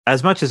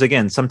 as much as,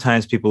 again,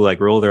 sometimes people like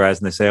roll their eyes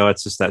and they say, "Oh,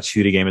 it's just that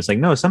shooter game." It's like,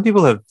 no, some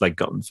people have like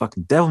gotten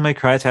fucking Devil May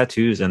Cry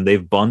tattoos and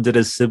they've bonded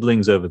as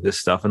siblings over this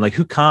stuff. And like,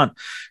 who can't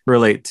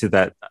relate to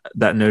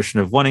that notion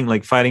of wanting,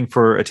 like, fighting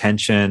for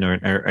attention or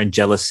and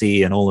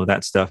jealousy and all of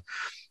that stuff.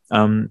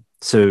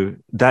 So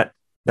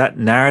that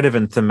narrative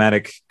and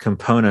thematic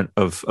component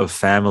of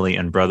family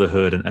and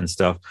brotherhood and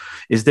stuff,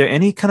 is there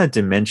any kind of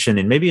dimension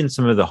in, maybe in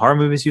some of the horror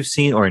movies you've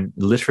seen or in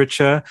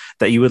literature,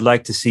 that you would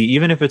like to see,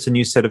 even if it's a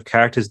new set of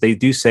characters? They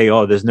do say,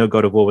 oh, there's no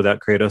God of War without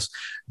Kratos,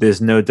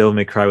 there's no Devil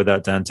May Cry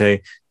without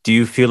Dante. Do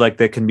you feel like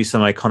there can be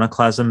some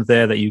iconoclasm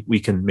there that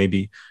we can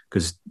maybe,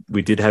 because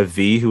we did have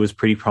V, who was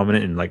pretty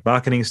prominent in like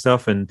marketing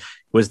stuff, and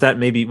was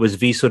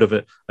V sort of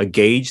a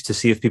gauge to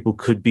see if people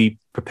could be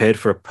prepared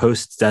for a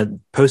post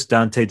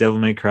Dante Devil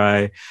May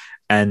Cry?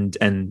 And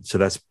so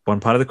that's one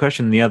part of the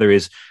question. And the other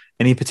is,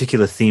 any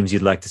particular themes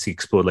you'd like to see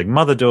explored, like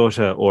mother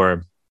daughter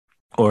or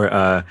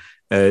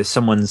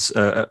someone's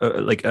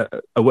like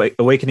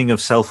awakening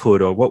of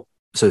selfhood, or what?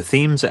 So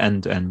themes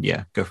and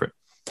yeah, go for it.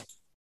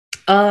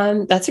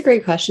 That's a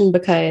great question,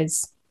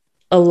 because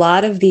a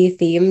lot of the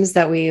themes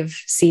that we've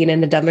seen in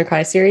the Devil May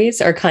Cry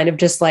series are kind of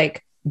just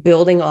like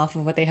building off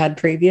of what they had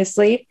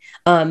previously.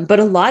 But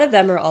a lot of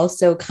them are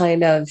also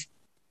kind of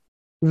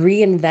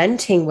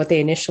reinventing what they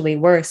initially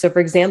were. So for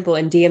example,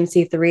 in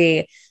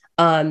DMC3,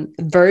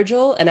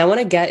 Virgil, and I want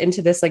to get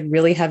into this like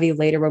really heavy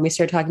later when we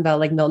start talking about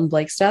like Milton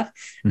Blake stuff.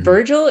 Mhm.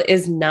 Virgil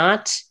is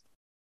not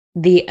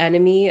the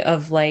enemy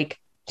of like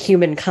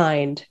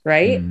humankind,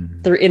 right?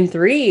 In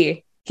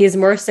 3, he's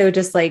more so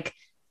just like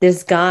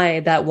this guy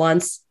that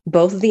wants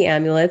both of the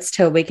amulets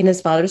to awaken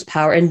his father's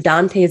power, and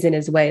Dante is in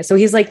his way. So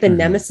he's like the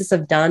nemesis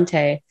of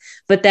Dante.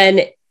 But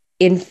then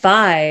in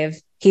 5,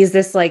 he's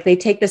this like, they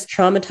take this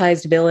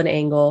traumatized villain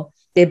angle.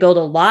 They build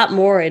a lot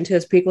more into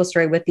his prequel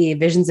story with the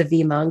Visions of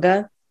V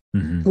manga,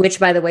 which,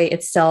 by the way,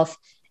 itself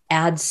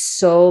adds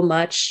so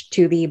much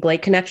to the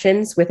Blake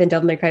connections within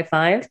Devil May Cry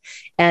 5.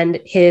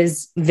 And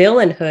his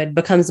villainhood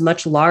becomes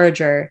much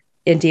larger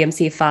in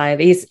DMC5.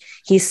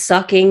 He's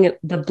sucking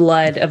the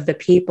blood of the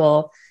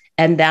people.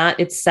 And that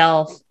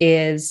itself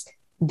is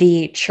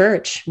the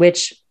church,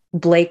 which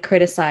Blake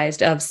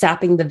criticized, of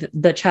sapping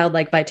the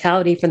childlike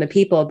vitality from the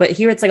people. But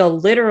here it's like a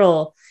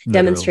literal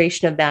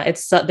demonstration of that.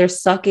 They're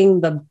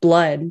sucking the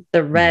blood,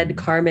 the red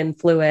carmine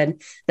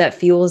fluid that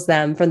fuels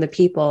them from the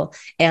people.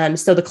 And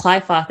so the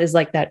Qliphoth is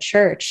like that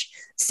church.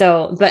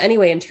 So, but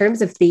anyway, in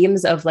terms of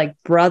themes of like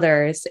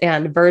brothers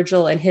and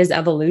Virgil and his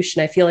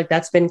evolution, I feel like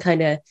that's been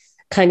kind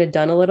of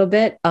done a little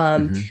bit.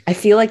 I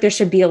feel like there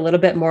should be a little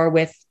bit more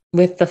with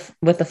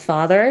the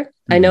father.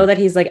 I know that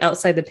he's like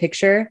outside the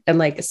picture and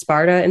like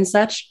Sparta and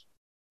such.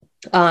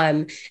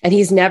 And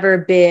he's never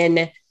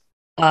been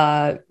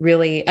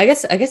really, I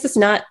guess it's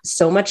not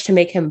so much to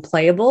make him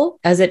playable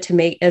as it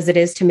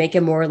is to make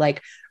him more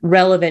like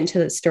relevant to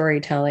the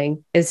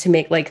storytelling, is to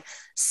make like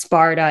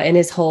Sparta and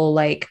his whole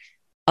like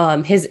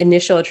his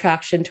initial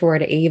attraction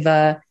toward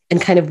Ava,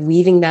 and kind of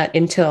weaving that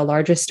into a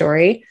larger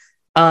story.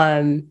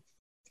 And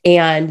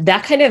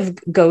that kind of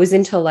goes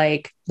into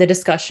like the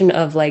discussion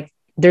of like,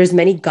 there's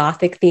many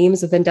gothic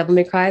themes within Devil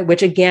May Cry,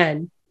 which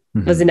again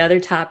was another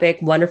topic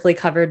wonderfully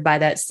covered by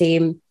that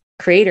same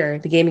creator,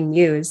 the Gaming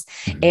Muse.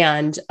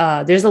 And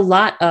there's a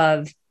lot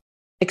of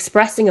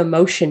expressing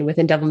emotion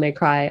within Devil May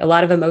Cry, a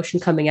lot of emotion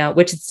coming out,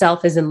 which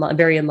itself is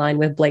very in line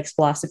with Blake's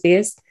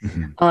philosophies.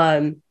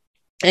 And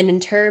in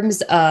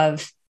terms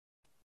of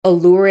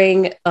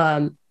alluring,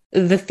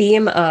 the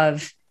theme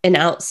of an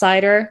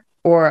outsider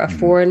or a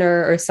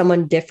foreigner or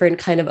someone different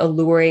kind of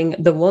alluring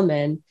the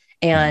woman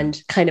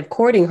and kind of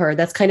courting her,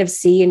 that's kind of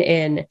seen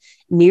in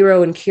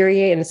Nero and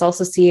Kyrie, and it's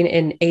also seen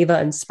in Ava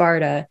and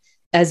Sparta.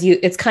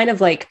 It's kind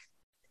of like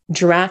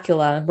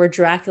Dracula, where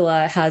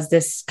Dracula has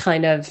this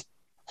kind of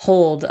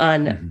hold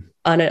on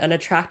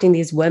attracting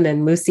these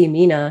women, Lucy,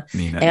 Mina,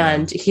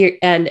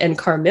 and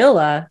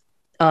Carmilla,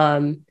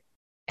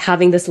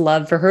 having this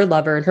love for her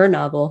lover in her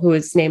novel, who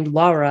is named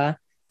Laura,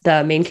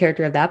 the main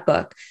character of that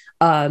book.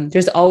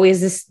 There's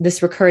always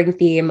this recurring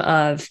theme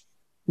of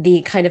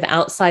the kind of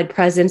outside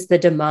presence, the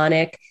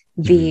demonic,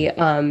 the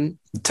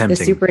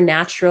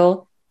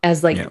supernatural,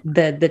 as like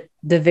the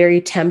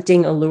very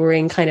tempting,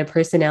 alluring kind of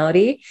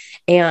personality,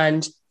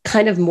 and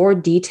kind of more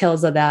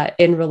details of that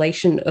in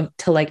relation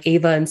to like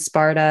Ava and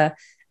Sparta.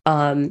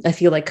 I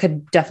feel like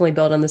could definitely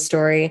build on the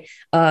story.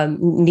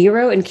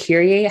 Nero and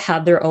Kyrie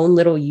have their own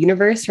little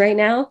universe right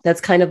now that's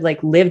kind of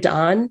like lived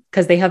on,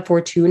 because they have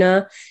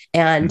Fortuna,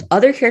 and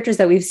other characters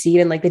that we've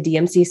seen in like the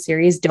DMC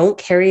series don't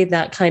carry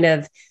that kind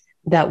of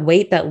that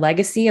weight, that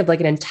legacy of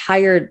like an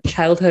entire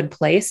childhood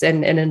place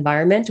and an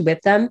environment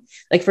with them.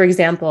 Like, for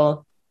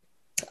example,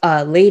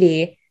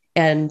 Lady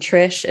and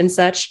Trish and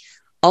such,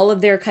 all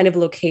of their kind of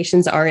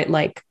locations aren't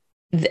like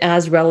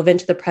as relevant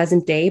to the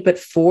present day, but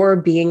for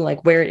being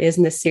like where it is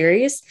in the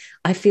series,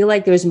 I feel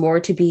like there's more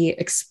to be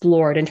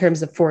explored in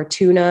terms of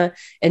Fortuna,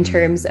 in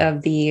terms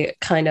of the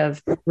kind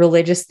of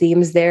religious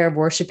themes there of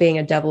worshiping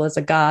a devil as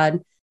a god.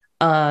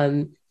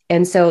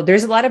 And so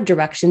there's a lot of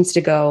directions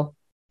to go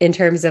in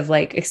terms of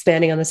like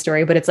expanding on the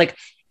story, but it's like,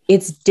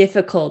 it's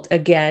difficult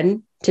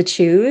again to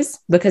choose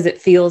because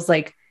it feels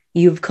like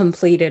you've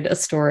completed a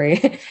story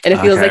and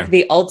it feels like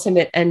the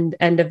ultimate end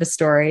of a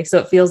story. So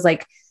it feels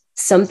like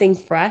something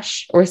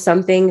fresh or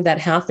something that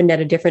happened at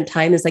a different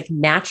time is like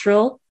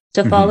natural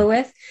to follow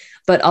with,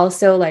 but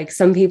also like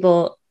some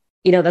people,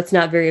 you know, that's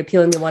not very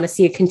appealing. They want to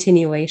see a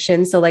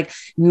continuation. So like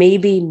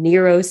maybe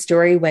Nero's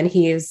story when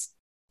he is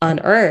on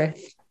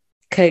Earth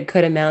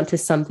could amount to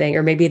something,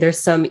 or maybe there's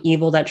some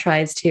evil that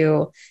tries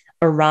to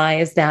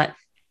arise that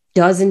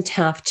doesn't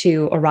have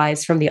to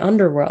arise from the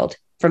underworld,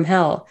 from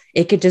hell.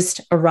 It could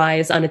just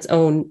arise on its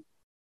own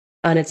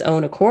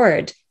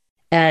accord.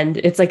 And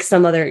it's like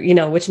some other, you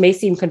know, which may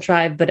seem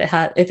contrived, but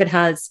if it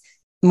has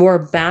more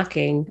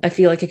backing, I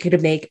feel like it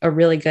could make a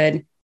really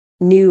good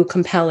new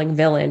compelling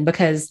villain,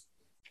 because,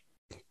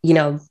 you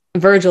know,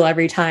 Virgil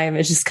every time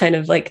is just kind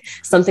of like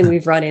something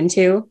we've run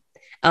into.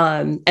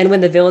 And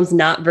when the villain's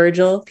not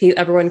Virgil,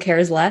 everyone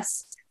cares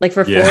less. Like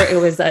for 4, it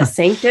was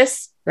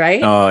Sanctus,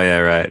 right? Oh yeah,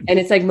 right. And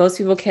it's like most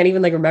people can't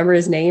even like remember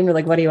his name or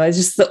like what he was.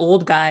 Just the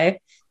old guy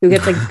who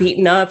gets like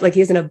beaten up like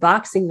he's in a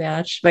boxing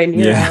match by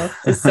Nero. Yeah.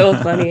 It's so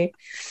funny.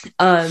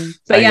 But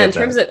yeah, in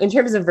terms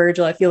of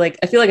Virgil, I feel like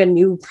a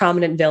new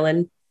prominent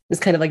villain is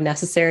kind of like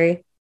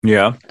necessary.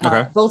 Yeah.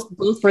 Okay.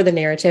 Both for the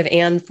narrative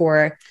and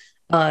for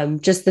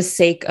just the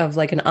sake of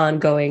like an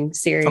ongoing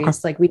series. Okay.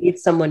 Like we need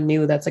someone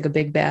new that's like a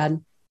big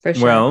bad for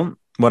sure. Well,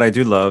 what I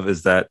do love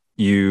is that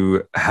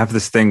you have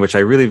this thing which I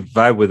really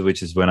vibe with,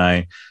 which is when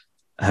I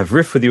have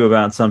riffed with you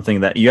about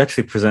something that you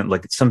actually present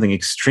like something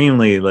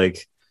extremely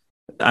like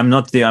I'm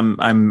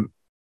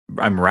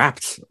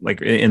wrapped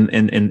like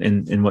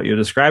in what you're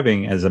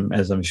describing, as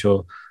I'm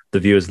sure the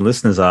viewers and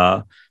listeners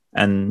are,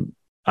 and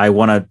I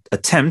want to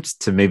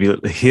attempt to maybe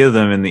hear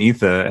them in the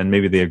ether, and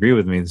maybe they agree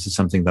with me. This is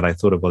something that I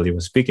thought of while you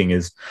were speaking.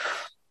 Is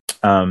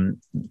the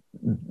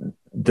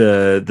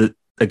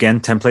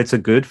again, templates are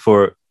good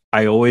for.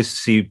 I always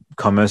see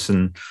commerce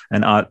and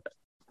art.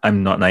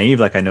 I'm not naive.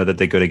 Like I know that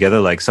they go together.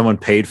 Like someone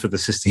paid for the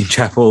Sistine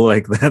Chapel.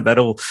 Like that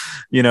all,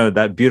 you know,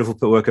 that beautiful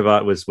work of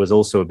art was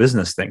also a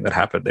business thing that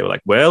happened. They were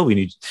like, well, we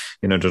need,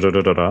 you know,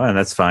 and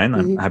that's fine.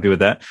 I'm happy with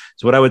that.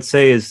 So what I would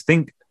say is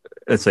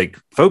it's like,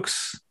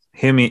 folks,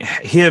 hear me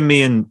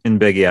in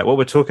Beggy out. What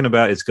we're talking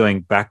about is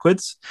going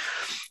backwards,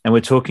 and we're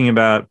talking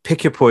about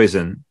pick your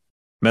poison,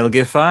 Metal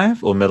Gear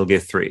 5 or Metal Gear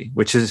 3,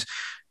 which is,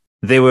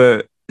 they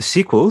were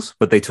sequels,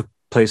 but they took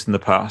place in the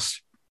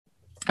past,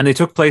 and they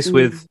took place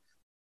with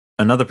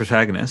another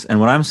protagonist. And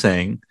what I'm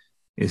saying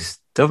is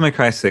Devil May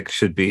Cry 6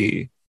 should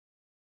be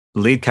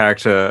lead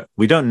character.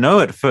 We don't know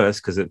at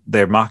first because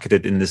they're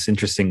marketed in this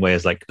interesting way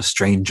as like a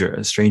stranger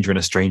in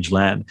a strange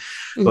land.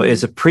 But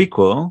it's a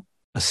prequel,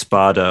 a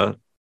Sparta.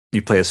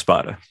 You play a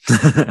Sparta.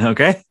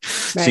 Okay? Right.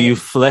 So you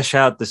flesh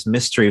out this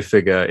mystery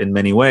figure in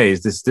many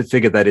ways. This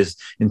figure that is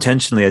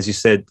intentionally, as you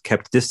said,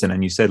 kept distant.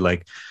 And you said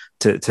like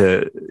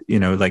to you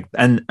know, like,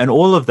 and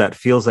all of that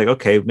feels like,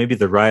 okay, maybe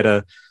the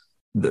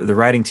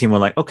writing team were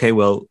like, okay,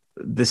 well,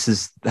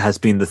 this has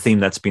been the theme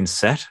that's been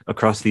set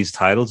across these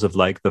titles of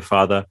like the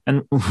father,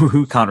 and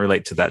who can't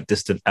relate to that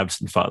distant,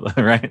 absent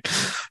father, right?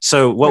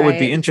 So what would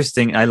be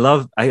interesting,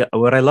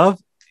 what I love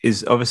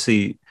is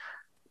obviously,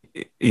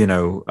 you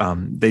know,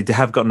 they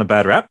have gotten a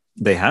bad rap.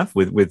 They have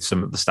with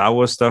some of the Star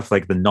Wars stuff,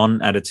 like the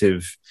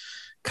non-additive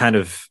kind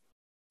of,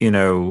 you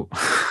know,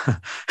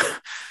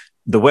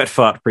 the wet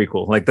fart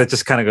prequel, like that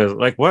just kind of goes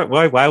like,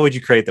 why would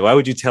you create that? Why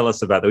would you tell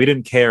us about that? We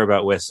didn't care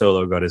about where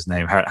Solo got his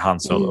name, Han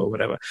Solo or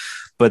whatever.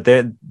 But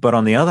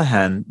on the other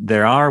hand,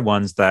 there are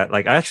ones that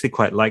like I actually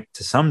quite like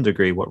to some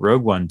degree what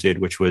Rogue One did,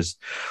 which was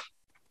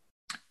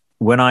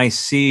when I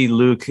see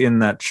Luke in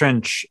that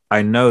trench,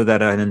 I know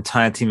that an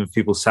entire team of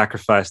people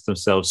sacrificed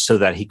themselves so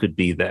that he could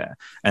be there,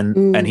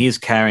 and he's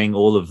carrying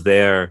all of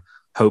their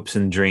hopes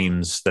and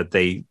dreams that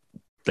they,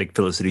 like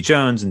Felicity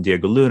Jones and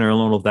Diego Luna and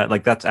all of that,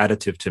 like that's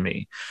additive to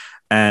me.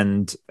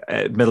 And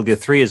Metal Gear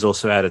 3 is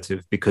also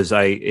additive because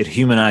it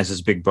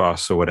humanizes Big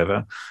Boss or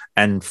whatever.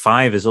 And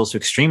 5 is also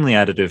extremely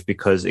additive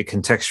because it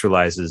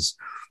contextualizes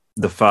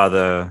the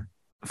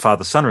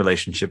father-son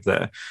relationship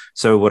there.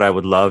 So what I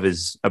would love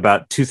is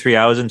about 2-3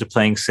 hours into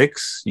playing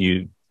 6,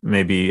 you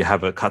maybe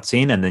have a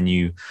cutscene, and then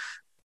you,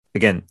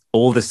 again,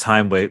 all this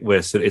time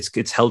where so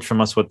it's held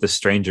from us what this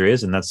stranger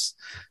is, and that's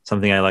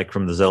something I like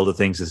from the Zelda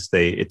things is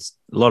it's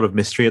a lot of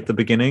mystery at the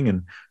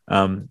beginning,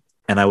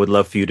 and I would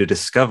love for you to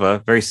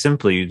discover, very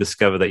simply, you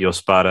discover that you're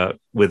Sparta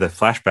with a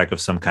flashback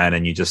of some kind,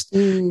 and you just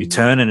you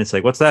turn and it's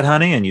like, what's that,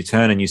 honey? And you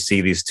turn and you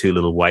see these 2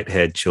 little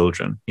white-haired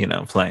children, you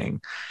know,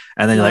 playing.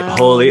 and then you're like, Wow.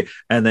 holy,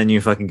 and then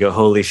you fucking go,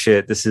 holy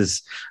shit, this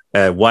is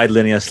wide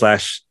linear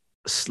slash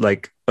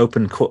like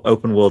open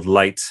world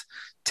light,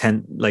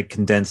 like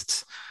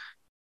condensed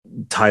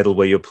title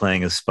where you're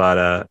playing as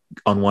Sparta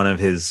on one of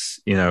his,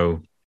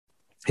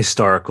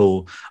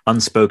 historical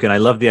unspoken. I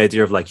love the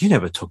idea of like, you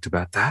never talked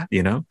about that,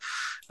 Mhm.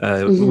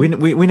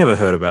 we never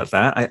heard about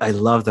that. I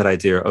love that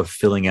idea of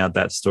filling out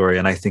that story,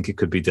 and I think it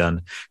could be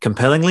done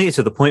compellingly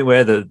to the point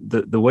where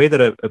the way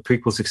that a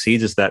prequel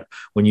succeeds is that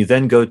when you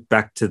then go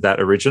back to that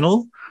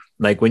original,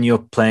 like when you're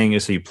playing,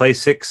 so you play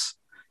 6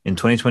 in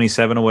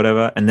 2027 or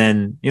whatever, and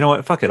then you know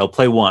what, fuck it, I'll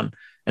play 1,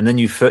 and then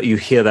you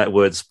hear that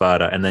word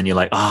Sparta, and then you're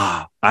like,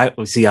 I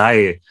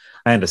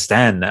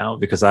understand now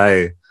because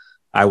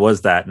I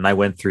was that and I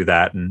went through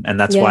that, and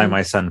that's why Yeah.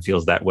 my son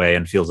feels that way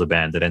and feels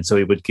abandoned, and so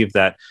it would give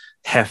that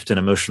heft and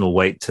emotional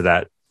weight to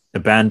that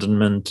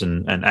abandonment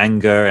and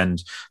anger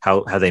and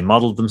how they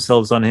modeled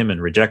themselves on him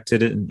and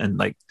rejected it, and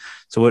like,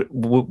 so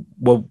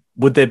what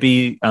would there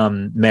be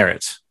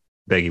merit,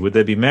 Beggy? Would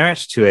there be merit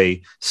to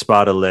a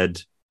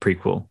Sparta-led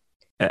prequel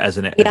as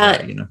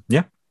Yeah.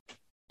 yeah.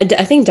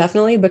 I think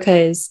definitely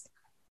because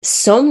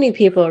so many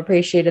people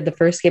appreciated the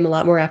first game a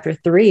lot more after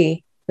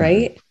 3, Mm-hmm.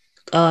 right?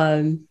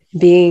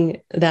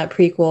 Being that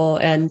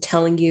prequel and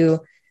telling you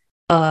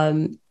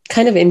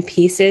kind of in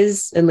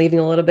pieces and leaving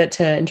a little bit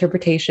to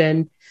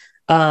interpretation,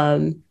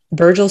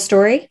 Virgil's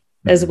story,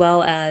 as Mm-hmm.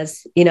 well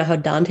as, how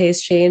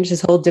Dante's changed,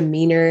 his whole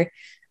demeanor.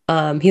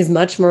 He's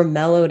much more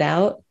mellowed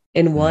out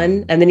in 1,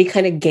 Mm-hmm. and then he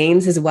kind of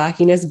gains his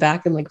wackiness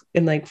back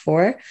in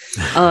 4.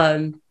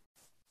 Um,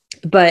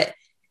 but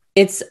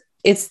it's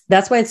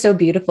that's why it's so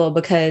beautiful,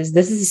 because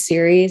this is a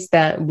series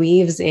that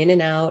weaves in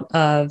and out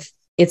of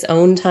its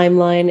own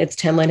timeline. Its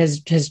timeline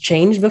has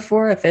changed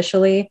before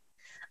officially,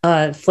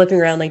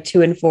 flipping around like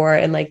 2 and 4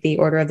 and like the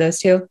order of those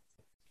two.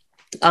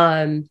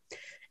 Um,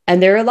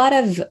 and there are a lot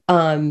of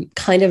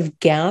kind of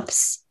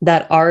gaps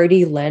that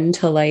already lend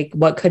to like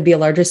what could be a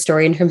larger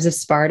story in terms of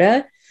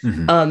Sparta.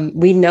 Mm-hmm.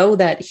 We know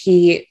that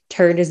he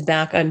turned his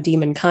back on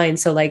demon kind.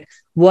 So like,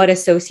 what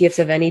associates,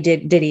 of any,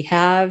 did he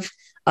have?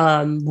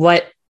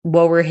 What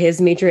were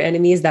his major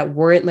enemies that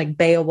weren't like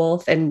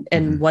Beowulf and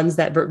Mm-hmm. ones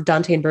that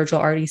Dante and Virgil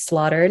already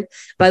slaughtered?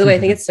 By the way, I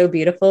think it's so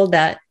beautiful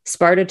that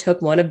Sparta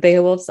took one of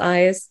Beowulf's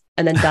eyes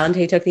and then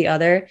Dante took the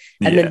other,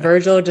 and then Yeah.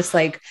 Virgil just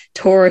like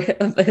tore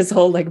his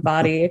whole like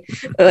body.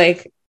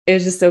 Like, it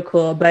was just so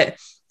cool. But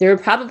there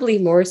were probably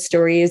more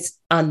stories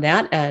on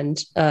that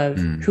end of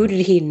who Mm.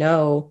 did he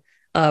know,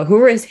 who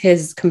were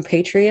his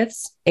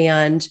compatriots,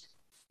 and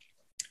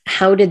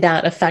how did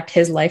that affect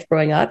his life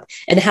growing up,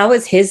 and how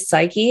is his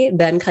psyche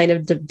then kind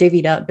of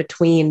divvied up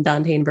between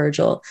Dante and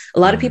Virgil. A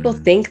lot of people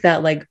Mm. think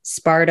that like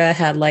Sparta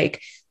had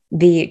like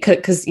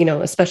because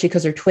especially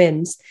because they're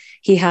twins,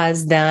 he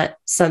has that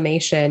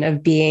summation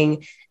of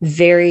being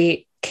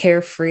very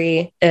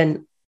carefree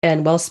and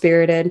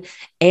well-spirited,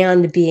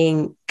 and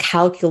being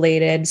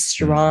calculated, Mm.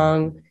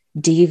 strong,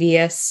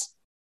 devious,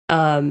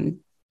 um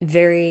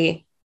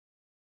very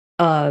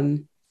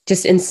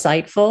just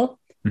insightful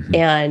Mm-hmm.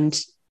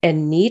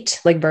 and neat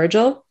like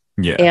Virgil.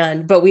 Yeah.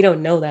 And but we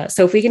don't know that.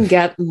 So if we can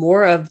get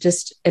more of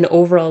just an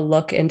overall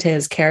look into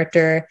his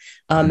character,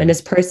 and Mm-hmm.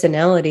 his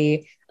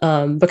personality,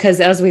 because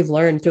as we've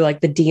learned through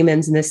like the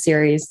demons in this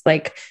series,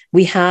 like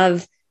we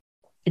have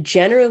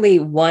generally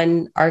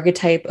one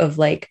archetype of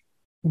like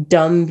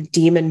dumb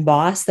demon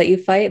boss that you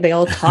fight. They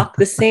all talk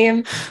the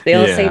same. They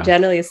all say Yeah.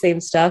 generally the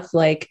same stuff.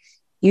 Like,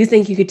 you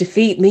think you could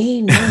defeat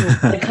me? No,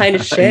 that kind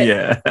of shit.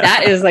 Yeah.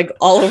 That is like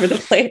all over the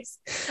place.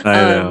 I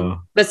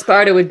know. But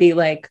Sparta would be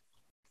like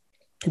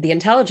the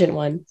intelligent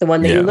one, the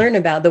one that you Yeah. learn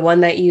about, the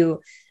one that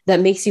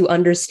makes you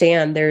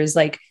understand there's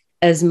like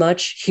as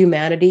much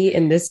humanity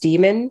in this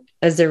demon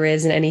as there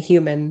is in any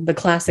human, the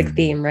classic Mm.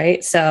 theme,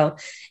 right? So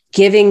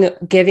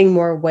giving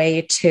more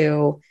way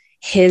to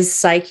his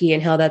psyche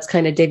and how that's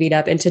kind of divvied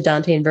up into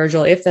Dante and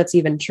Virgil, if that's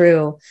even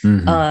true.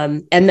 Mm-hmm.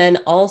 And then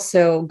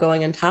also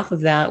going on top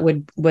of that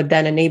would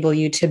then enable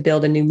you to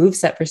build a new move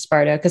set for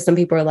Sparta. Because some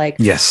people are like,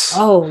 Yes.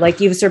 oh, like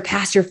you've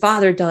surpassed your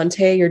father,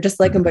 Dante. You're just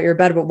like him, Mm-hmm. but you're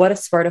better. But what if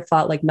Sparta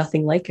fought like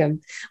nothing like him?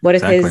 What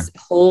if Exactly. his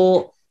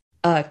whole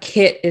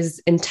kit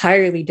is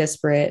entirely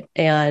disparate?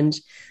 And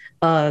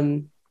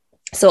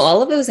so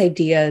all of those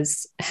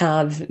ideas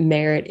have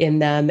merit in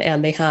them,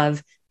 and they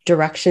have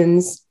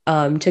directions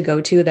to go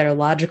to that are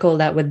logical,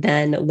 that would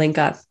then link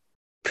up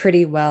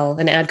pretty well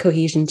and add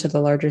cohesion to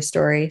the larger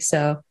story.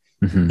 So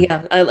Mm-hmm.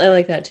 yeah, I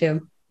like that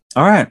too.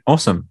 All right,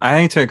 awesome.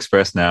 I need to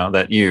express now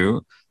that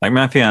you, like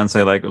my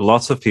fiance, like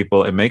lots of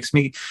people, it makes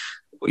me,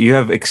 you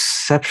have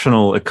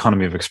exceptional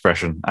economy of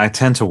expression. I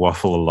tend to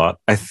waffle a lot.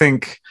 I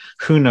think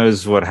who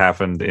knows what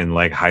happened in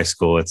like high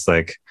school. It's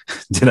like,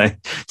 did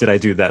I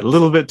do that a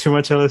little bit too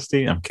much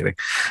LSD? I'm kidding.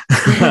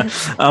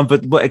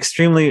 But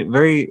extremely,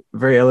 very,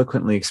 very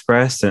eloquently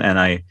expressed.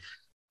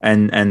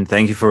 And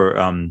thank you for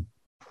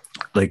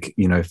like,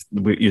 if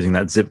we're using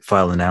that zip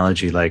file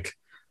analogy, like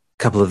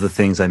a couple of the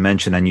things I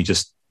mentioned, and you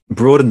just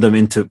broadened them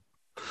into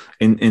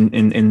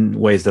in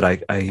ways that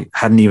I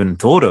hadn't even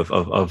thought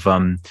of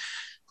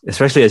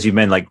especially as you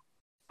meant, like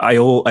I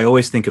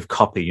always think of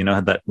copy,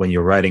 that when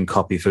you're writing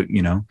copy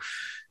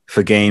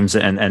for games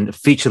and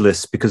feature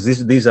lists, because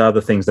these are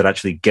the things that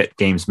actually get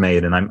games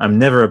made. And I'm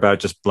never about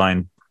just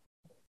blind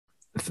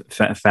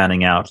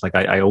fanning out. Like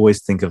I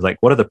always think of like,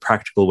 what are the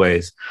practical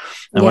ways?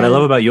 And what I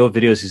love about your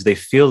videos is they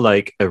feel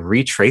like a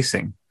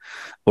retracing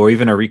or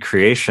even a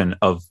recreation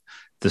of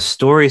the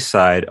story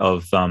side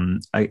of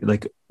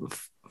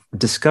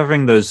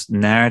discovering those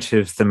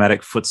narrative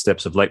thematic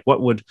footsteps of like,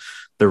 what would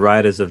the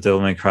writers of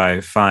Devil May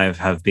Cry 5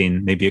 have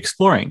been maybe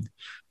exploring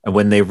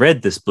when they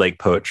read this Blake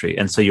poetry?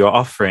 And so you're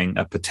offering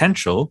a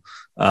potential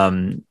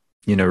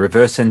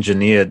reverse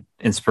engineered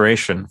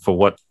inspiration for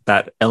what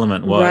that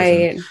element was.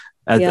 Right.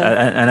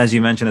 And as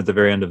you mentioned at the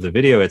very end of the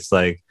video, it's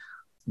like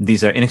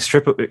these are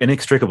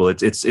inextricable.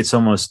 It's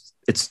almost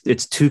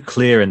it's too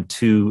clear and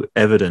too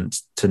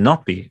evident to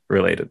not be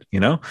related,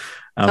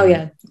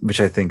 which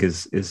I think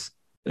is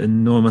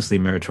enormously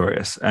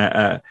meritorious.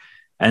 And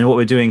what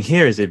we're doing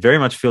here is it very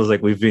much feels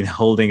like we've been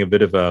holding a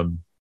bit of a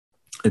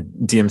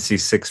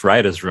DMC6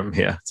 writers room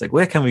here. It's like,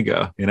 where can we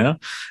go? And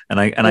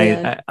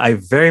I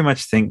very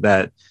much think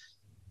that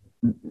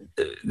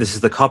this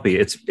is the copy.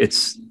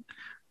 It's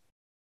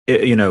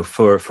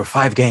for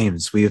 5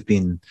 games we have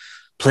been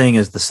playing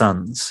as the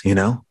Sons,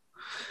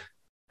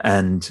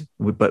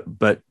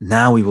 but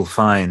now we will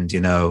find,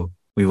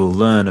 we will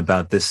learn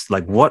about this,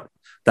 like what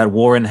that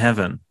war in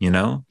heaven,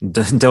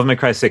 Devil May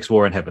Cry 6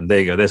 War in Heaven. There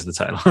you go. There's the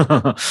title,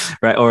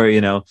 right? Or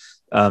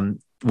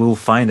we'll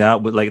find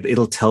out, but like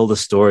it'll tell the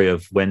story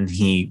of when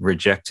he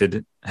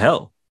rejected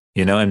hell,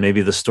 and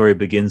maybe the story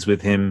begins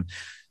with him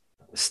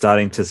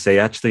starting to say,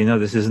 actually, no,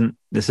 this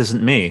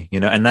isn't me,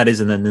 and that is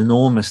an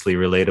enormously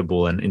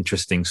relatable and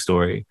interesting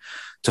story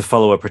to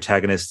follow a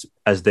protagonist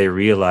as they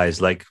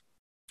realize, like,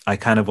 I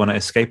kind of want to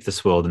escape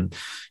this world. And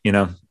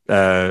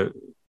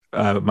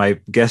my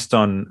guest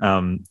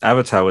on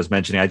Avatar was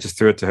mentioning, I just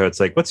threw it to her. It's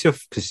like, what's your,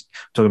 because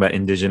talking about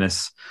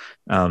indigenous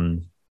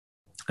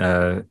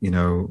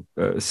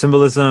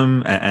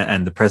symbolism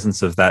and the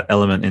presence of that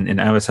element in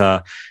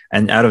Avatar,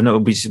 and out of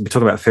nowhere we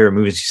talk about favorite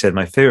movies. She said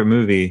my favorite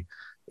movie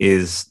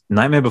is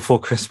Nightmare Before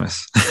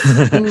Christmas.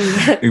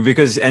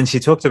 And she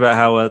talked about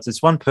how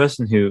it's one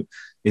person who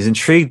is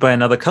intrigued by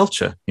another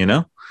culture,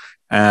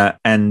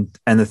 and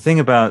the thing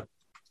about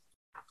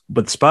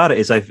but Sparta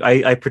is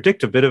I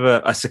predict a bit of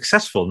a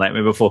successful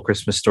Nightmare Before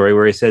Christmas story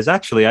where he says,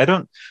 actually, I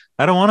don't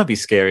want to be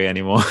scary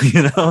anymore.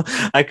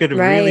 I could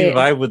really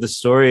vibe with the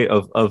story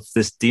of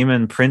this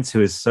demon prince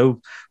who is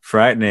so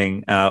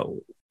frightening,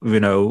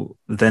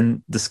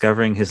 then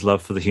discovering his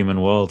love for the human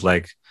world.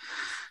 Like,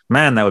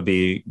 man, that would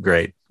be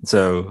great.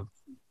 So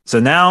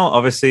now,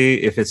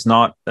 obviously, if it's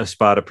not a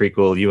Sparta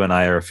prequel, you and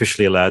I are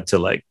officially allowed to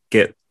like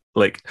get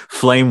like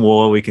flame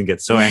war. We can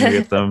get so angry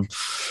at them.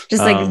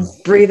 Just like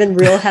breathing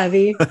real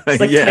heavy, just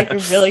like typing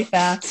really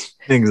fast.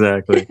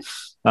 Exactly.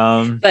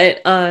 No,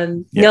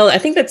 I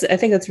think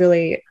that's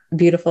really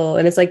beautiful,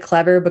 and it's like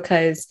clever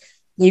because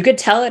you could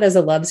tell it as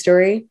a love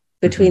story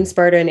between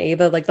Sparta and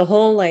Ava. Like the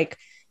whole like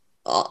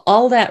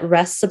all that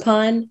rests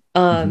upon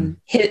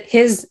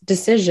his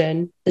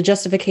decision. The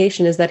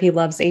justification is that he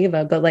loves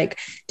Ava, but like,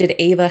 did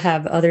Ava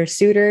have other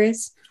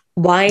suitors?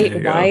 Why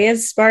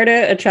is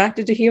Sparta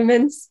attracted to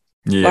humans?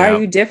 Yeah. Why are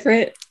you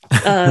different?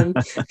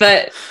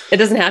 But it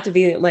doesn't have to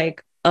be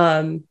like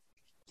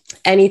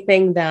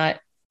anything that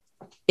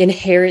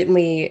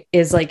inherently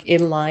is like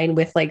in line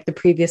with like the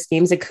previous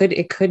games. It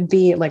could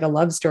be like a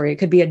love story. It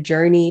could be a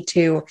journey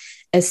to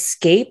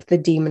escape the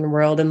demon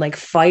world and like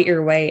fight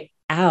your way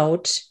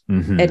out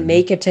and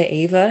make it to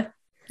Ava.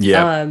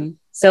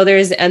 So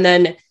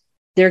then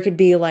there could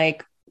be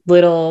like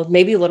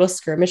little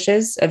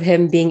skirmishes of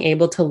him being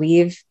able to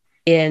leave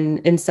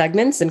in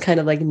segments and kind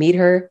of like meet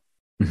her.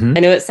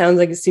 I know it sounds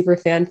like a super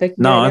fanfic.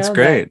 No, it's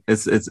great.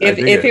 It's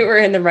if it were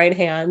in the right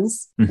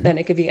hands, then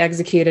it could be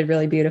executed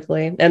really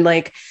beautifully. And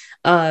like,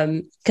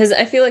 because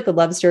I feel like the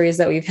love stories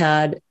that we've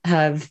had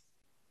have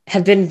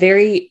been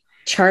very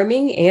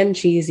charming and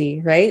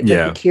cheesy, right?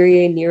 Like the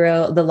Kyrie and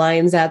Nero, the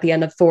lines at the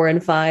end of 4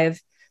 and 5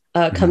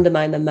 come to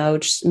mind the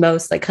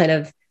most, like kind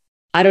of,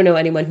 I don't know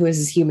anyone who is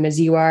as human as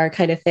you are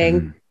kind of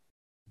thing.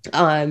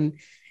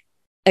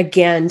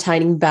 Again,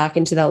 tying back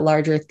into that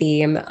larger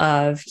theme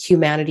of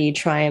humanity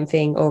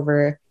triumphing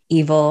over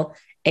evil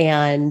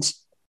and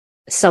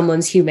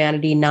someone's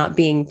humanity not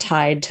being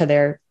tied to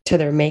their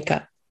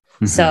makeup.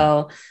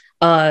 So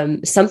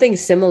something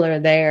similar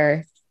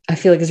there, I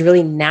feel like is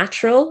really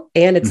natural,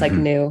 and it's like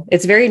new.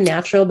 It's very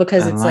natural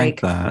because it's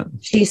like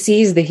she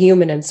sees the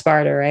human in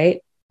Sparta,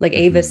 right? Like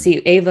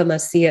Ava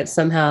must see it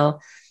somehow,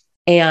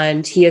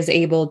 and he is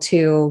able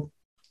to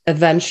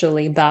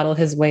eventually battle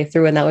his way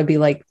through, and that would be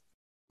like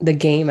the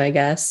game, I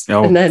guess.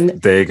 And then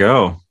there you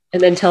go.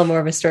 And then tell more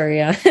of a story.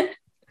 Yeah.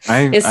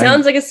 It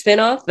sounds like a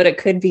spin-off, but it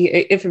could be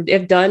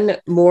if done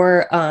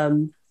more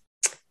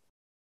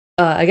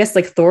I guess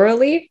like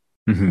thoroughly,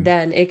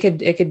 then it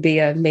could be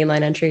a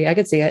mainline entry. I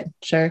could see it.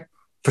 Sure.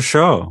 For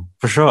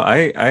sure.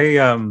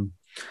 I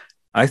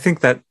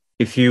think that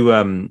if you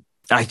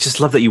I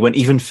just love that you went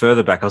even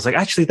further back. I was like,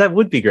 actually, that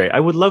would be great. I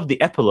would love the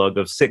epilogue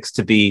of 6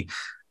 to be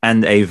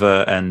and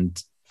Ava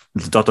and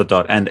dot dot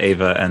dot and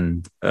Ava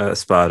and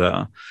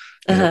Sparta.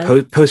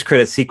 Post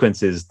credit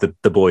sequences,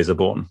 the boys are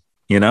born.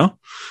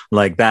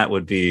 Like that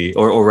would be,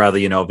 or rather,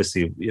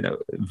 obviously,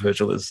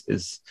 Virgil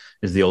is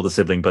the older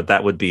sibling, but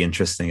that would be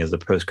interesting as the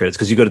post credits,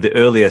 because you go to the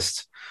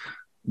earliest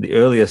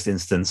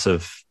instance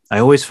of. I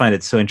always find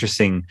it so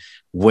interesting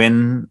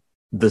when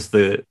this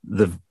the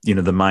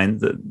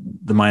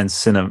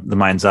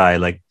mind's eye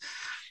like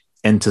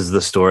enters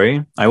the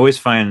story. I always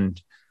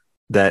find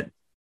that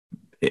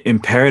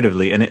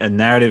imperatively, and a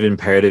narrative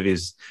imperative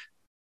is,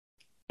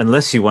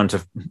 unless you want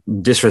to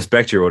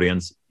disrespect your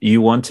audience,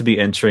 you want to be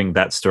entering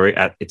that story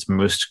at its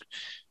most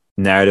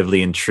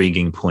narratively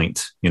intriguing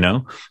point,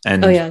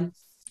 And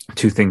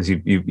two things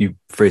you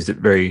phrased it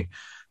very,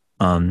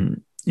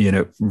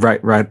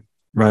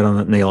 right on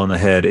the nail on the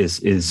head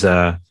is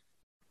the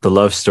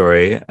love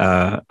story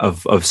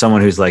of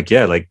someone who's like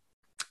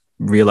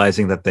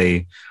realizing that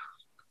they,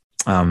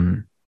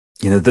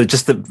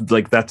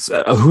 that's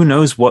who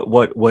knows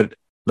what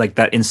like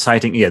that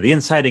inciting, the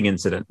inciting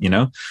incident,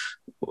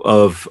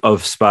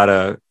 of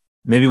Sparta.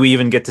 Maybe we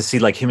even get to see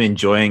like him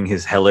enjoying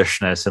his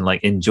hellishness and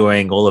like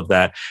enjoying all of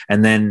that.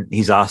 And then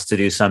he's asked to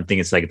do something.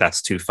 It's like,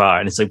 that's too far.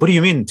 And it's like, what do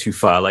you mean too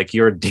far? Like,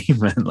 you're a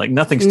demon. Like,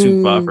 nothing's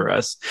too far for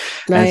us.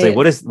 Right. And it's like,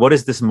 what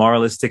is this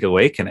moralistic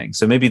awakening?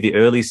 So maybe the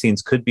early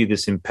scenes could be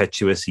this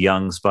impetuous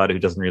young Sparta who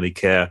doesn't really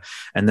care.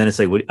 And then it's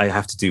like, I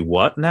have to do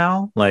what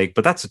now? Like,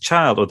 but that's a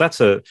child, or that's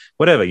a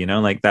whatever,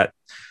 like that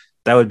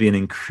would be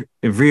a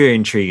really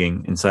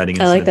intriguing, inciting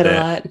incident. I like that there.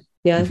 a lot.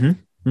 Yeah.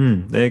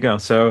 There you go.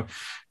 So a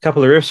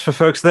couple of riffs for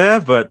folks there,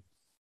 but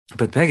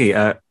Beggy,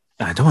 I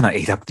don't want to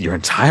eat up your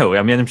entire way.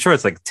 I mean, I'm sure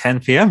it's like 10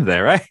 p.m.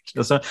 there, right?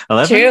 So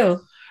 11? True.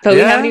 But we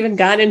haven't even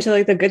gotten into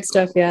like the good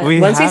stuff yet.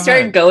 Once we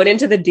start going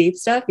into the deep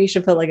stuff, you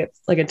should put like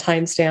a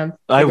timestamp.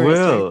 I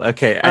will.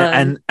 Okay.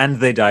 And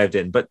they dived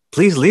in, but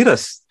please lead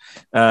us,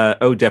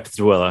 oh depth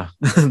dweller.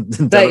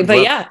 but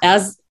yeah,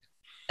 as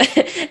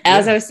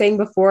I was saying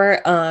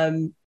before,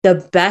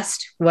 the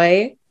best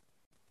way,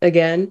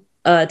 again,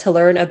 to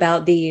learn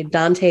about the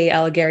Dante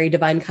Alighieri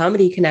Divine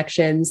Comedy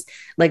connections,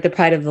 like the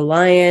Pride of the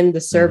Lion,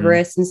 the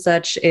Cerberus, and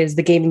such, is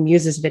the Gaming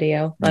Muses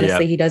video.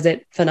 Honestly, he does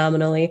it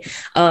phenomenally.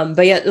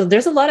 But yeah,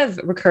 there's a lot of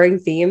recurring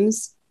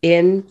themes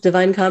in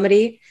Divine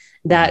Comedy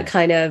that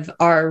kind of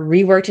are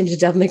reworked into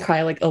Devil May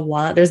Cry like a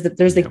lot. There's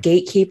the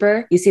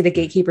gatekeeper. You see the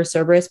gatekeeper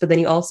Cerberus, but then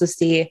you also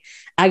see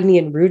Agni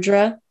and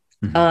Rudra.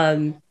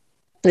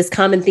 This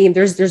common theme.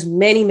 There's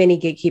many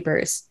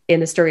gatekeepers in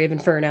the story of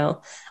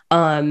Inferno.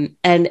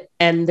 And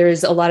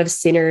there's a lot of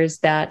sinners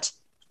that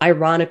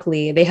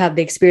ironically they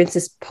experience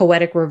this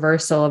poetic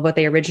reversal of what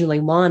they originally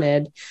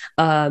wanted.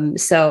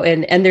 So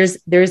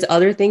there's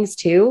other things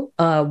too.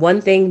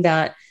 One thing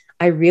that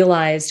I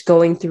realized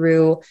going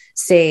through,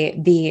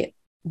 say,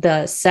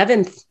 the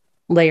seventh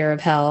layer of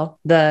hell,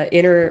 the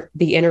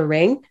inner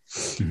ring,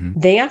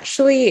 they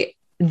actually,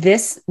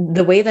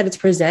 the way that it's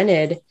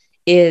presented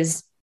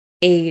is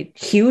a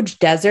huge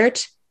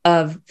desert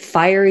of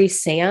fiery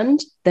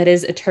sand that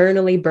is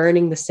eternally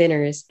burning the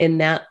sinners in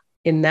that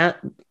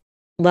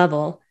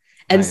level.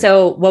 And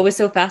so what was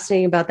so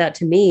fascinating about that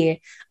to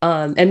me,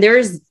 and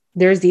there's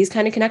these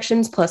kind of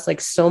connections plus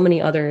like so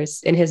many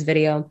others in his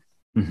video.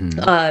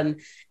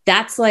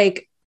 That's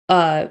like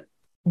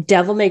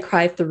Devil May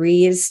Cry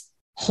 3's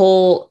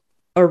whole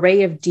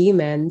array of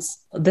demons,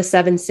 the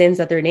 7 sins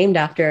that they're named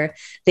after.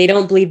 They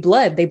don't bleed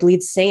blood, they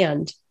bleed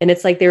sand. And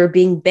it's like they were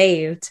being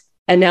bathed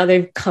and now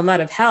they've come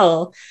out of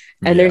hell.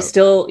 And they're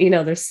still,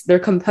 they're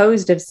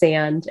composed of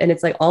sand, and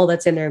it's like all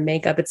that's in their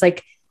makeup. It's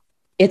like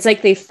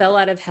they fell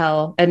out of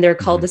hell and they're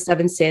called the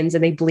 7 sins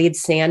and they bleed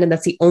sand. And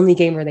that's the only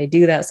game where they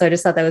do that. So I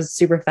just thought that was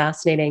super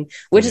fascinating,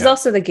 which is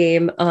also the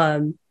game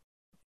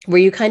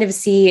where you kind of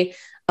see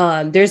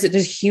there's a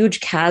huge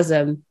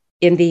chasm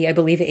in the, I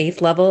believe,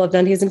 8th level of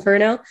Dante's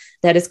Inferno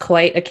that is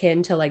quite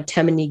akin to like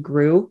Temini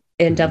Gru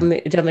in Devil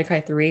May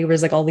Cry 3, where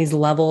there's like all these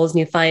levels and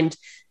you find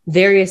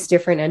various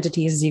different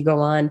entities as you go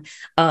on.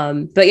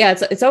 But yeah,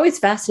 it's always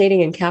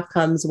fascinating in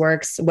Capcom's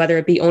works, whether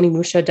it be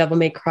Onimusha, Devil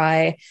May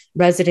Cry,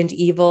 Resident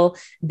Evil.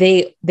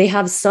 They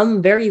have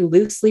some very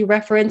loosely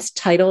referenced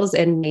titles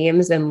and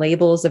names and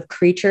labels of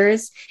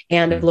creatures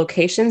and of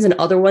locations, and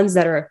other ones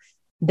that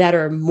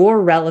are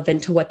more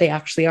relevant to what they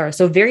actually are.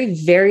 So very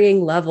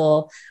varying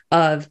level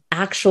of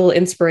actual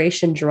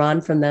inspiration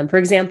drawn from them. For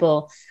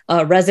example,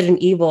 Resident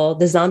Evil,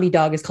 the zombie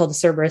dog is called a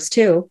Cerberus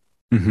too.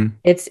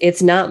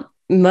 It's not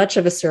much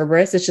of a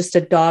Cerberus, it's just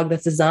a dog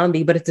that's a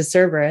zombie, but it's a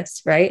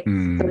Cerberus, right?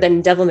 But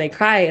then Devil May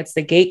Cry, it's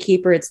the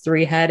gatekeeper, it's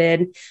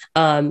 3-headed.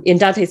 In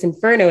Dante's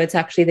Inferno, it's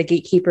actually the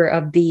gatekeeper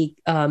of the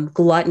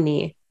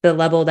gluttony, the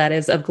level that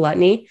is of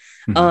gluttony.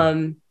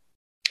 And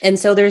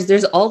so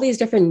there's all these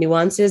different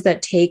nuances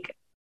that take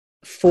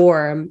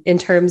form in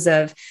terms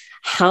of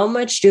how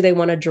much do they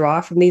want to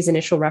draw from these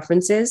initial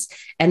references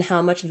and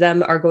how much of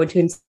them are going to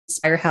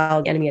inspire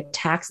how the enemy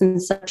attacks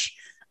and such.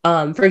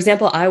 For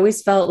example, I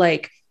always felt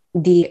like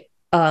the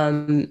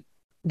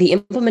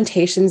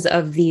implementations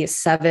of the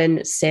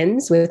 7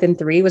 sins within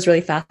 3 was really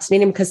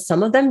fascinating because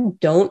some of them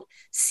don't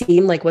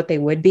seem like what they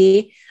would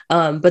be.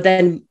 But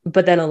then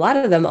a lot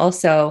of them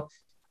also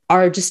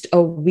are just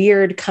a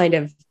weird kind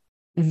of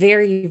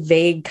very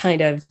vague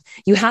kind of,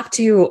 you have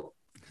to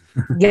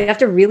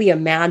really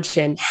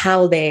imagine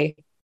how they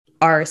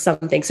are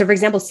something. So for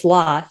example,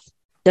 sloth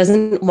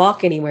doesn't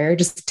walk anywhere,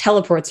 just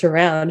teleports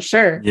around.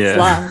 Sure, Yeah.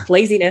 sloth,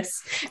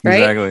 laziness, right?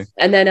 Exactly.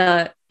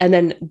 And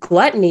then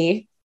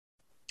gluttony,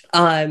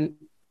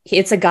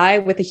 it's a guy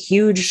with a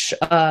huge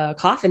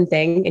coffin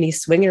thing, and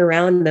he's swinging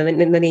around,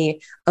 and then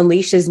he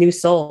unleashes new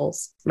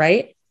souls,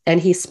 right? And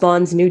he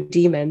spawns new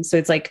demons. So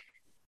it's like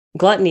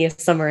gluttony is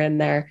somewhere in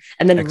there.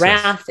 And then Excess.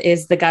 wrath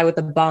is the guy with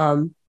the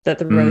bomb that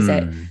throws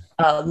it.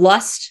 Mm.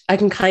 Lust, I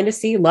can kind of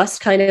see.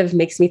 Lust kind of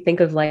makes me think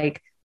of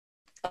like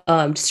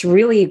just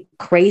really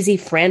crazy,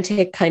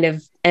 frantic kind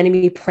of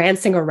enemy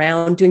prancing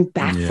around, doing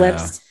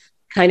backflips,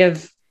 kind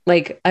of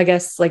like, I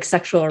guess, like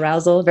sexual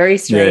arousal. Very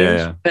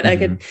strange, but I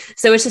could.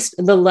 So it's just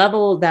the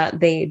level that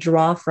they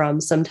draw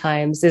from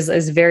sometimes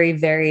is very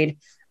varied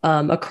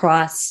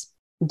across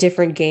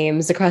different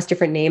games, across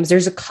different names.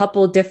 There's a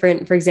couple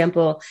different, for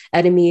example,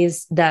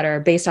 enemies that are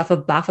based off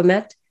of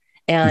Baphomet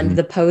and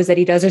the pose that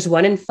he does. There's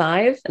 1 in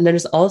 5, and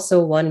there's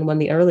also one in one of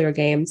the earlier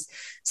games.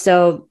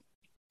 So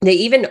they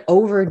even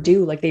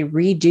overdo, like they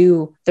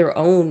redo their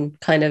own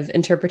kind of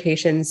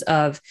interpretations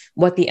of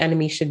what the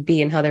enemy should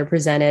be and how they're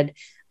presented.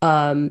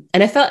 And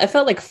I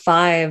felt like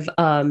 5,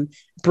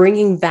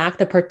 bringing back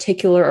the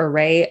particular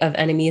array of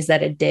enemies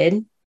that it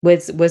did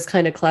was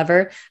kind of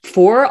clever.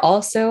 4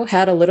 also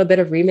had a little bit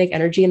of remake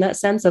energy in that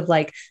sense of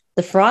like,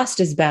 the frost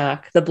is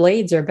back, the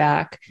blades are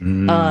back.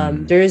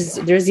 There's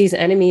these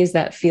enemies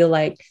that feel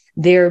like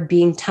they're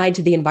being tied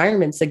to the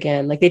environments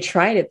again, like they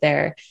tried it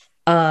there.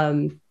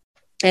 And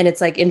it's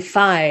like in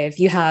 5,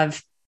 you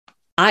have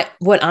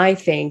what I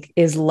think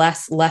is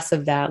less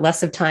of that,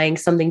 less of tying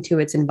something to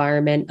its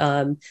environment.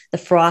 The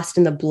frost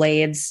and the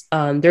blades.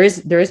 There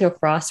is no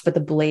frost, but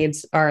the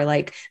blades are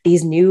like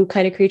these new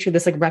kind of creature,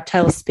 this like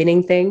reptile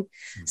spinning thing.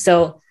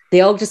 So they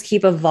all just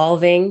keep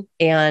evolving,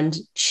 and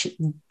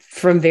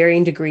from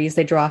varying degrees,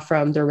 they draw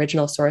from the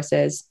original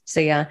sources. So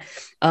yeah.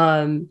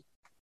 And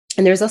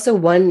there's also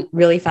one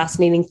really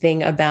fascinating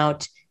thing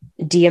about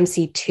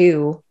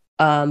DMC2,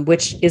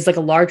 which is like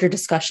a larger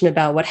discussion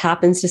about what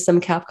happens to some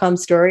Capcom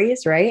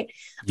stories, right?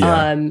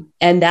 And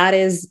that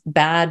is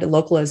bad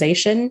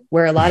localization,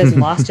 where a lot is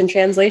lost in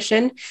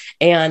translation.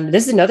 And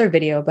this is another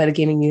video by the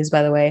Gaming Muse,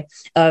 by the way,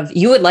 of,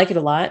 you would like it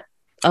a lot.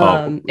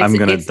 I'm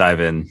gonna dive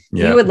in.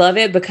 Yeah, you would love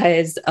it,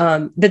 because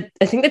I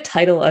think the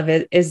title of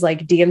it is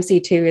like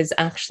DMC2 is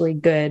actually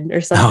good or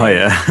something. Oh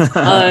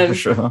yeah, for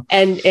sure.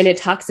 And it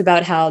talks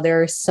about how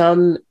there are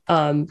some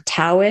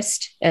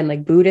Taoist and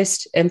like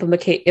Buddhist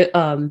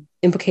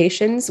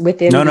implications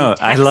within. No,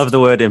 I love the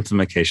word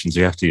implications.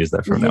 You have to use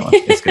that from now on.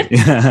 It's good.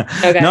 Yeah.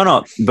 Okay.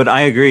 No, but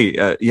I agree.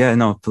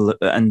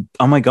 And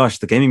oh my gosh,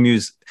 the Gaming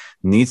Muse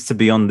needs to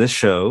be on this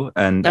show,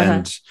 and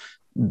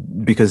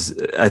because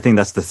I think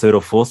that's the 3rd or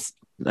 4th.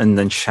 And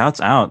then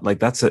shouts out,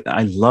 like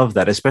I love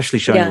that, especially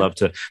showing love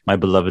to my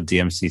beloved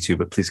DMC2.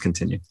 But please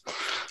continue.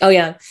 Oh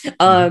yeah.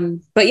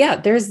 But yeah,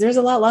 there's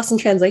a lot lost in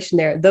translation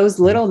there. Those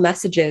little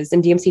messages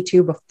in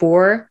DMC2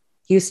 before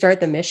you start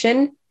the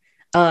mission,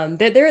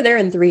 they're there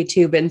in 3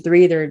 too, but in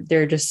 3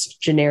 they're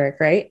just generic,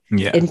 right?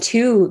 Yeah. In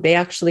 2 they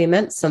actually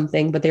meant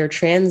something, but they were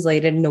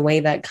translated in a way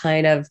that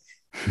kind of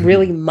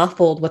really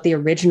muffled what the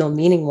original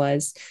meaning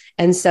was.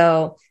 And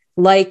so,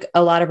 like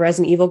a lot of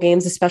Resident Evil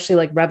games, especially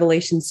like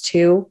Revelations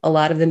 2, a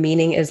lot of the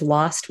meaning is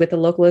lost with the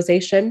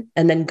localization.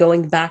 And then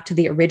going back to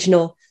the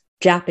original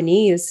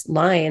Japanese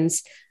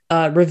lines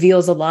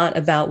reveals a lot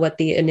about what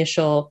the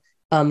initial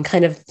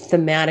kind of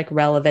thematic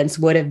relevance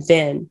would have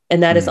been.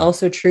 And that is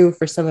also true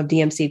for some of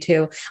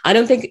DMC2. I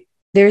don't think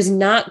there's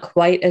not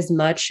quite as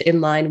much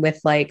in line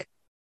with like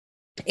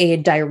a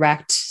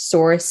direct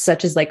source,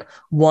 such as like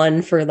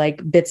 1 for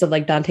like bits of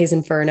like Dante's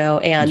Inferno,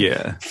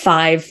 and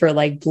 5 for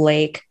like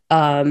Blake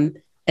and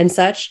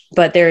such,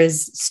 but there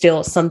is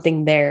still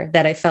something there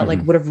that I felt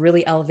like would have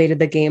really elevated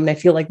the game, and I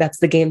feel like that's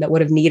the game that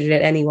would have needed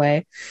it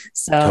anyway.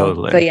 So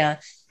totally. But yeah,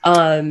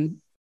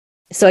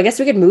 so I guess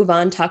we could move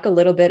on, talk a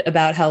little bit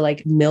about how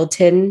like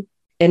Milton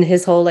and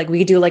his whole, like, we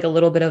could do like a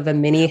little bit of a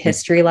mini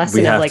history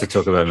lesson of like to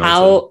talk about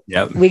how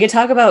we could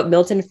talk about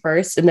Milton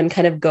first, and then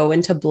kind of go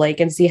into Blake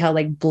and see how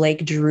like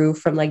Blake drew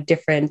from like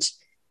different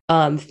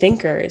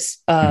thinkers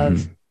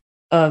of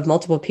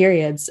multiple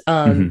periods.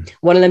 One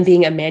of them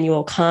being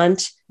Immanuel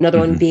Kant, another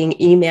one being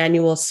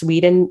Emanuel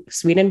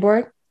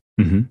Swedenborg.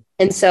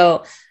 And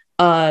so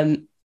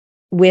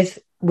with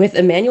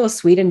Emanuel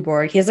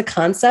Swedenborg, he has a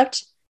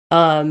concept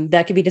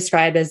that could be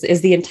described as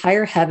the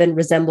entire heaven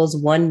resembles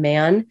one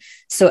man.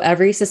 So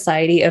every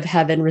society of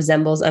heaven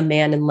resembles a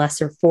man in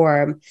lesser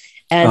form.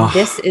 And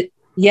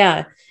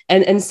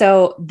And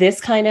so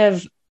this kind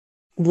of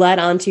led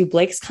on to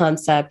Blake's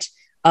concept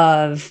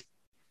of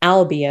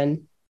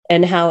Albion,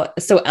 and how,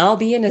 so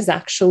Albion is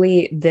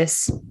actually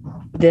this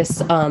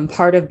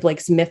part of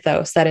Blake's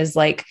mythos that is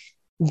like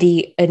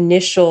the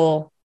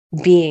initial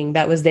being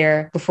that was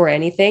there before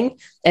anything.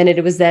 And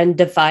it was then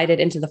divided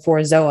into the 4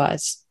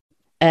 Zoas.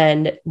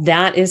 And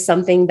that is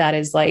something that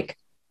is like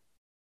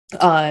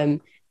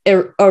um, a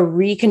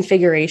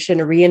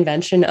reconfiguration, a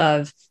reinvention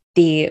of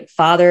the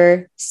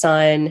Father,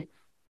 Son,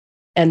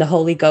 and the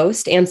Holy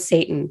Ghost and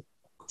Satan.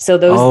 So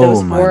those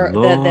Oh my four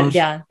that lord.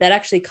 yeah, that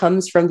actually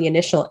comes from the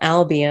initial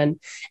Albion.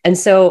 And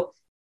so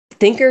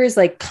thinkers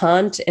like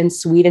Kant and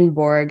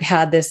Swedenborg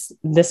had this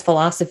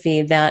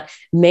philosophy that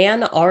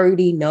man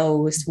already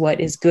knows what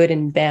is good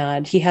and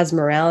bad. He has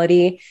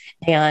morality,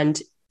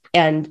 and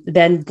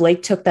then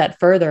Blake took that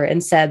further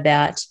and said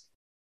that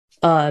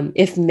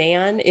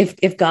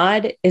if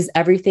God is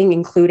everything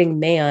including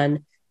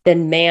man,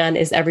 then man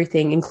is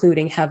everything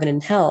including heaven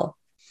and hell.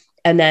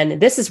 And then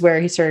this is where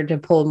he started to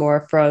pull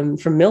more from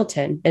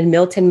Milton. And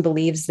Milton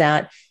believes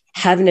that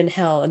heaven and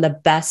hell, and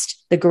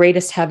the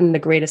greatest heaven, the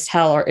greatest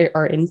hell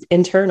are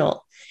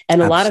internal.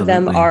 And a lot of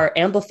them Absolutely. are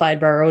amplified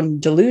by our own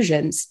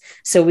delusions.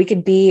 So we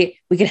could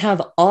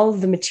have all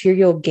of the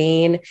material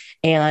gain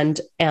and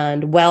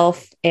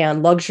wealth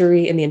and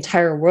luxury in the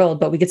entire world,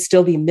 but we could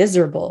still be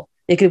miserable.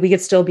 We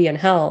could still be in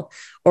hell,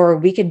 or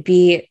we could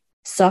be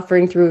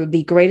suffering through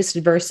the greatest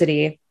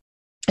adversity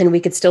and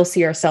we could still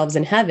see ourselves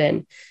in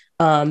heaven.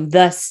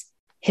 Thus,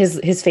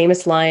 his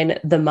famous line,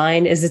 "The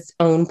mind is its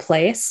own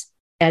place,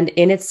 and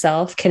in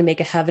itself can make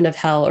a heaven of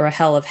hell or a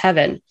hell of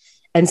heaven."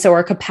 And so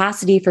our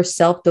capacity for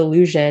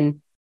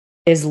self-delusion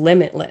is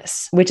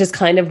limitless, which is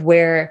kind of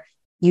where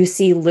you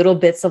see little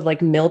bits of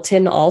like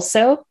Milton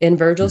also in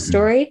Virgil's Mhm.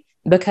 story,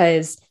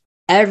 because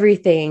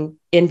everything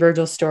in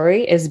Virgil's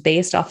story is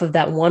based off of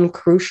that one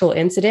crucial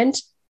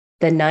incident,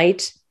 the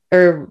night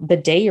or the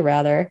day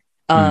rather,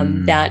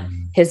 that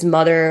Mm. his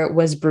mother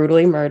was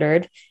brutally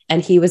murdered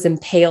and he was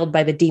impaled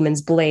by the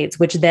demon's blades,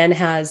 which then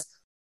has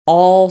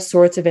all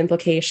sorts of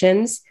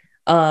implications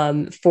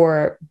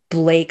for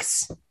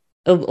Blake's,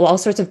 all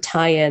sorts of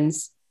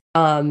tie-ins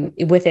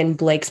within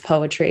Blake's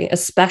poetry,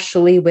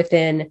 especially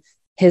within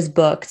his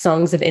book,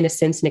 Songs of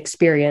Innocence and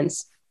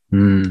Experience.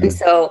 And Mm.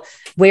 so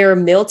where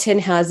Milton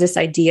has this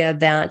idea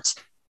that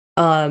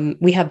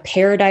we have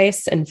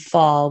paradise and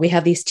fall, we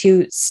have these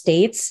two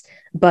states,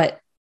 but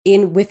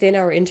within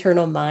our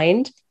internal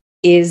mind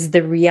is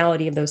the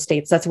reality of those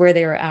states. That's where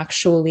they are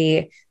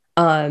actually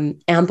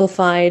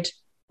amplified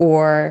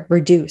or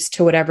reduced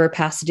to whatever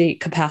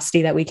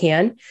capacity that we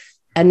can.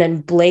 And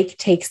then Blake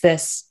takes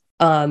this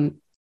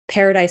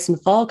paradise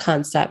and fall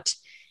concept,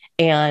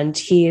 and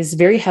he's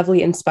very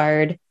heavily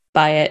inspired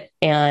by it.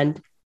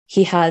 And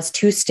he has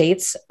two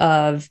states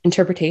of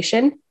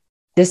interpretation,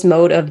 this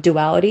mode of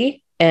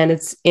duality, and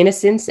it's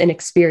innocence and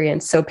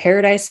experience. So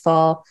paradise,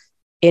 fall,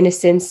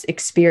 innocence,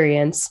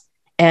 experience.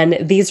 And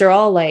these are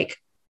all like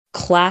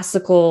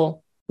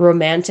classical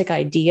romantic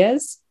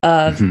ideas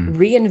of Mhm.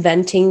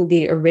 reinventing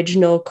the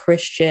original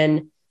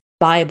Christian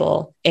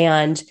Bible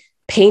and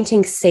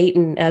painting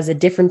Satan as a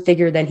different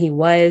figure than he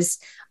was,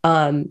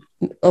 um,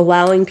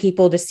 allowing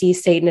people to see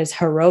Satan as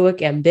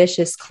heroic,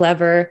 ambitious,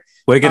 clever.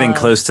 We're getting Um,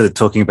 close to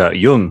talking about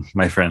Jung,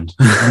 my friend.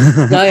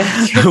 no,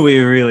 yeah, We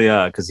really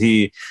are, because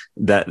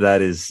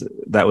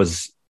that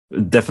was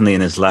definitely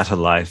in his latter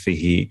life.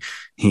 He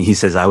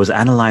says, I was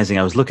analyzing,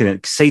 I was looking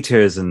at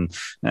satyrs and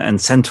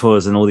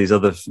centaurs and all these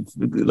other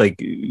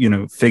like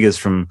figures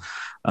from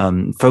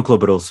folklore,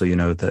 but also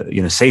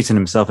Satan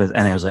himself, and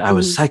I was like, I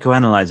was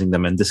psychoanalyzing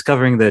them and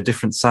discovering their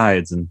different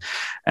sides,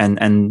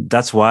 and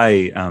that's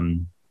why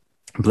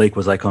Blake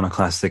was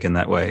iconoclastic in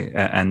that way,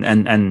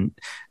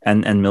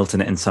 and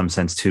Milton in some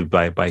sense too,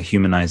 by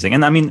humanizing.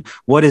 And I mean,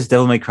 what is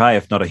Devil May Cry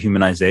if not a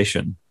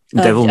humanization?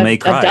 Devil May of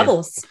Cry.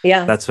 devils.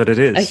 Yeah. That's what it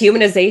A is.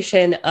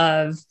 humanization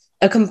of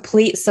a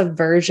complete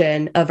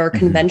subversion of our Mm-hmm.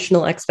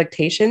 conventional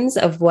expectations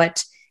of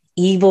what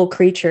evil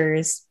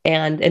creatures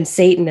and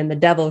Satan and the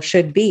devil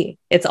should be.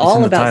 It's It's in all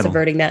the about title.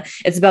 subverting that.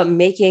 It's about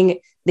making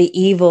the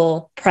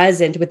evil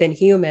present within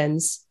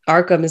humans.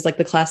 Arkham is like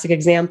the classic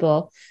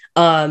example.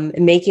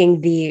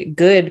 Making the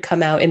good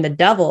come out in the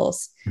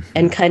devils, Mm-hmm.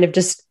 and kind of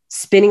just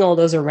spinning all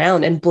those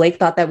around. And Blake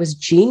thought that was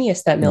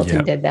genius that Milton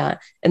Yeah. did that.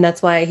 And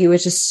that's why he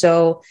was just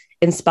so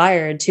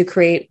inspired to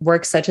create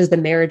works such as The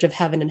Marriage of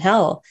Heaven and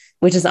Hell,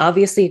 which is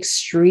obviously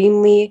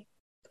extremely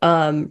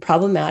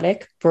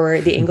problematic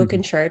for the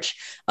Anglican Church.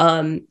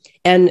 And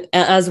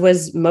as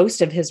was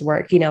most of his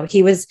work,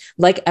 he was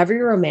like every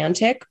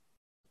romantic.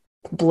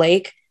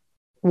 Blake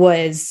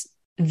was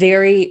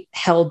very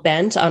hell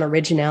bent on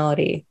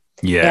originality.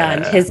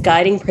 And Yeah. his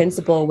guiding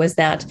principle was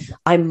that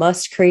I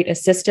must create a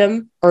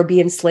system or be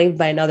enslaved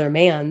by another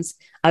man's.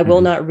 I will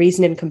Mm-hmm. not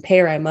reason and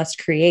compare. I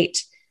must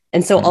create.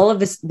 And so all of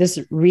this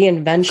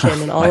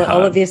reinvention and My all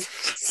heart. of these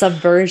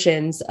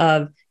subversions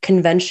of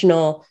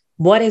conventional,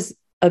 what is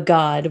a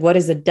god, what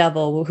is a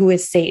devil, who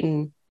is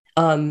Satan,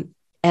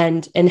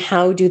 and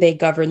how do they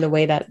govern the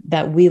way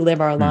that we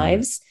live our Mm.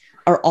 lives,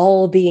 are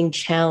all being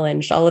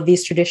challenged. All of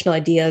these traditional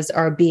ideas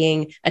are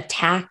being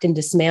attacked and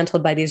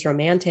dismantled by these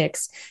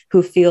romantics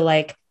who feel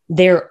like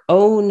their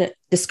own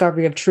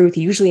discovery of truth,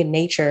 usually in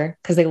nature,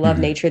 because they love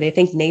Mm-hmm. nature. They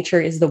think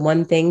nature is the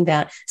one thing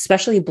that,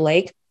 especially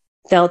Blake,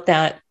 felt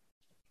that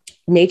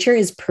nature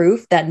is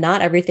proof that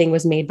not everything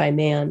was made by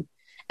man.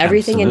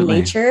 Everything in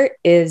Absolutely. nature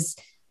is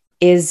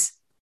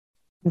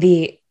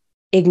the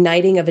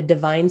igniting of a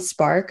divine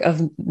spark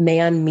of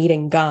man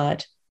meeting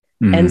God.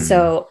 And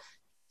so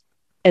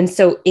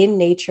in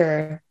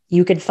nature,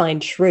 you could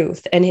find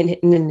truth. And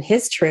in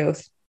his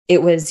truth,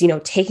 it was,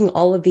 taking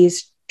all of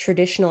these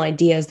traditional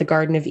ideas, the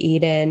Garden of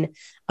Eden,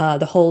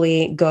 the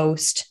Holy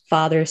Ghost,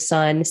 Father,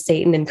 Son,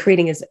 Satan, and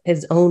creating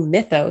his own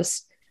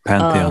mythos.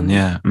 Pantheon,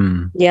 yeah.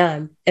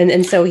 Yeah.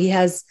 And so he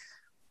has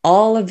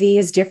all of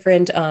these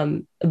different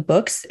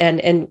books.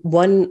 And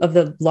one of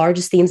the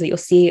largest themes that you'll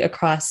see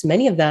across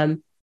many of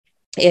them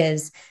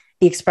is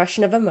the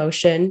expression of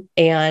emotion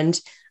and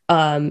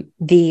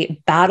the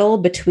battle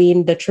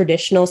between the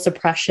traditional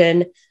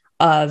suppression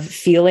of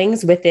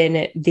feelings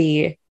within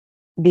the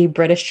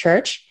British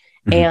Church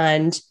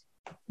and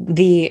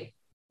the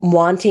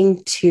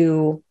wanting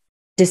to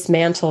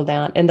dismantle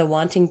that, and the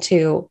wanting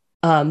to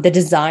the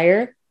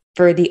desire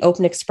for the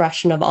open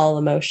expression of all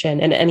emotion,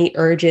 and any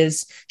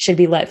urges should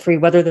be let free,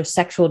 whether they're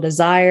sexual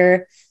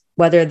desire,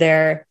 whether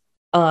they're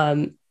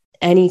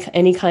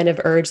any kind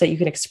of urge that you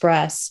can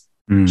express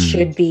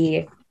should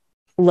be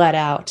let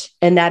out.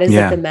 And that is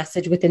like the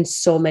message within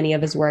so many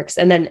of his works.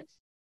 And then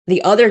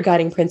the other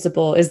guiding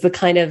principle is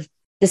the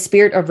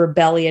spirit of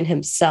rebellion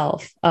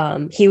himself.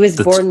 He was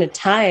born in a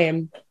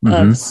time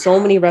of so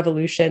many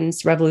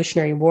revolutions,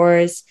 revolutionary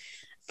wars,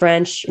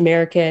 French,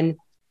 American,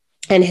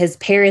 and his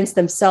parents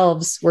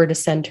themselves were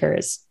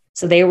dissenters.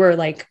 So they were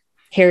like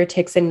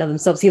heretics in and of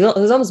themselves. He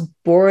was almost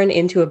born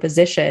into a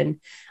position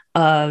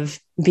of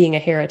being a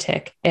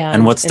heretic.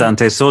 And what's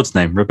Dante's sword's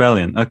name?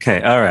 Rebellion.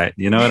 Okay. All right.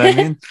 You know what I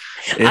mean?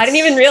 I didn't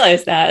even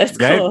realize that. It's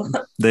cool.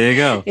 There you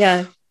go.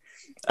 Yeah.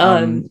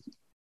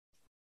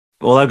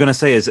 All I'm going to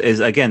say is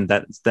again,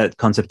 that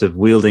concept of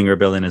wielding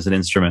rebellion as an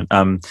instrument.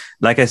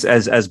 Like as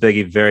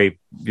Beggy very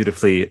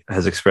beautifully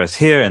has expressed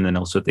here, and then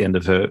also at the end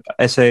of her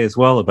essay as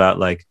well, about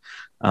like,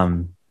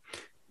 I'm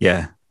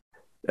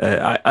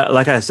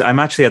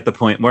actually at the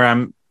point where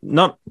I'm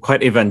not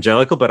quite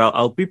evangelical, but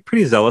I'll be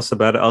pretty zealous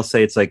about it. I'll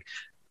say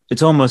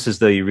it's almost as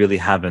though you really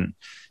haven't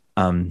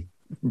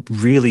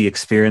really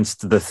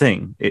experienced the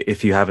thing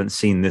if you haven't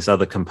seen this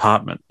other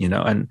compartment,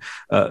 and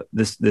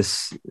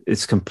this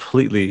is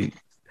completely,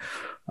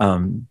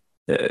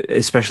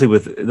 especially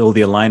with all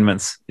the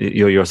alignments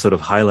you're sort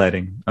of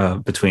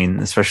highlighting between,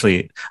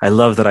 especially, I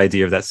love that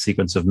idea of that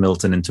sequence of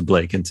Milton into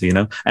Blake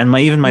into, and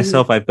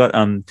myself, I've got,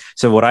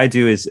 so what I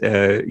do is,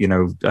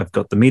 I've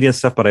got the media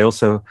stuff, but I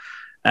also,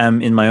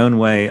 in my own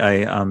way,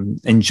 I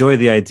enjoy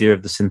the idea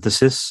of the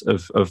synthesis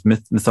of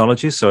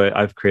mythology. So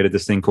I've created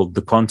this thing called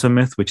the quantum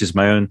myth, which is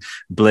my own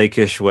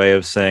Blake-ish way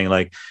of saying,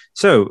 like,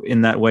 so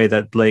in that way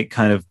that Blake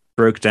kind of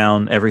broke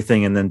down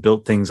everything and then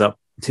built things up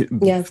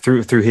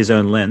through his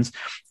own lens.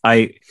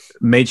 I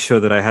made sure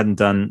that I hadn't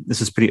done,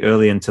 this is pretty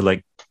early into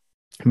like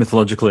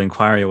mythological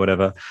inquiry or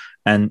whatever.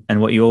 And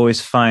what you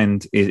always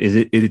find is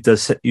it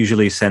does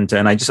usually center,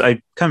 and I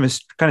kind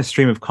of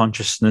stream of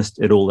consciousness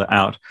it all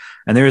out,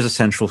 and there is a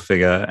central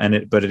figure,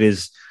 but it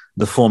is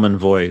the form and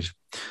void.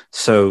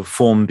 So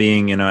form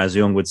being, as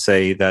Jung would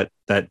say,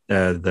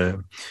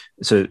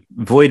 so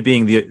void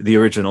being the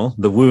original,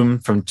 the womb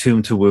from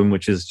tomb to womb,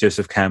 which is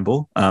Joseph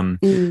Campbell,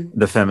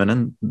 the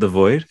feminine, the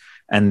void.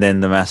 And then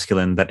the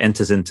masculine that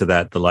enters into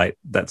that, the light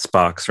that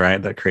sparks, right?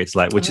 That creates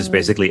light, which is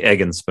basically egg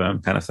and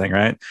sperm kind of thing,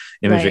 right?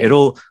 Imagery. Right.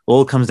 It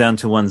all comes down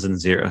to ones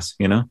and zeros,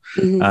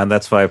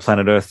 That's why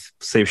planet Earth,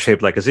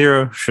 shaped like a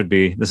zero, should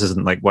be, this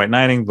isn't like white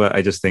knighting, but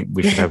I just think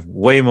we should have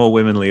way more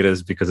women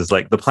leaders, because it's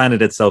like the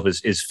planet itself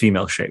is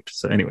female shaped.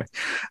 So anyway,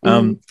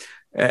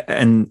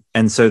 and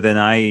so then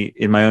I,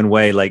 in my own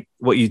way, like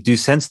what you do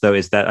sense though,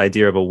 is that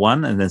idea of a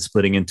one and then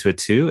splitting into a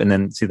two, and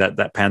then see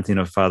that pantheon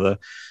of Father,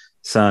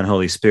 Son,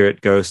 Holy Spirit,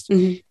 Ghost.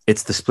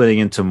 It's the splitting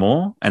into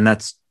more, and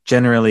that's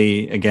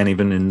generally, again,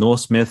 even in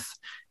Norse myth,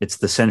 it's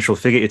the central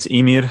figure. It's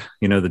Ymir,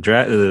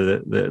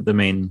 the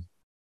main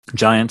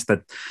giant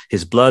that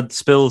his blood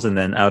spills, and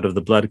then out of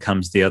the blood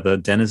comes the other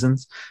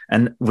denizens.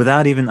 And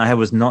without even, I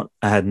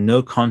had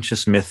no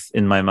conscious myth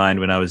in my mind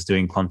when I was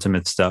doing quantum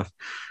myth stuff,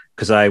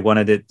 because I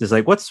wanted it. There's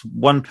like, what's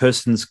one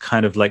person's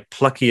kind of like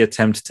plucky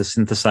attempt to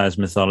synthesize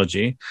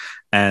mythology,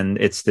 and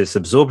it's this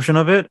absorption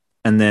of it,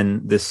 and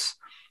then this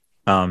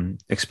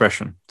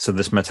expression, so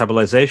this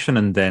metabolization,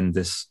 and then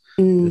this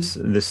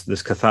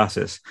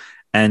catharsis,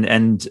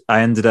 and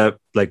I ended up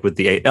like with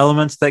the 8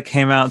 elements that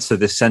came out. So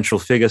this central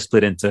figure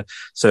split into,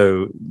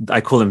 so I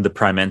call him the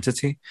prime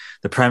entity.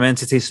 The prime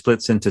entity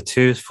splits into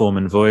two: form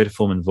and void.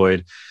 Form and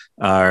void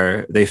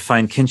they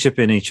find kinship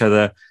in each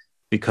other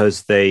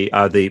because they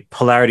are the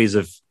polarities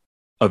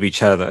of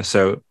each other.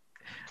 So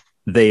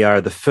they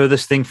are the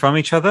furthest thing from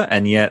each other,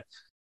 and yet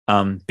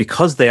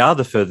because they are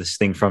the furthest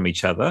thing from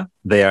each other,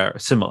 they are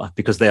similar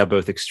because they are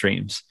both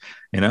extremes,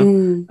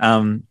 and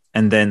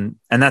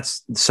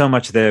that's so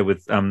much there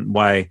with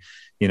why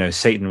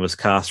Satan was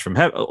cast from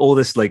heaven, all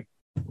this like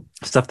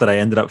stuff that I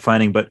ended up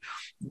finding. But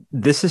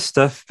this is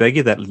stuff,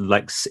 Beggy, that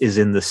like is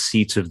in the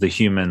seat of the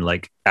human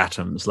like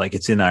atoms, like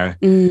it's in our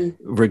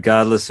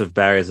regardless of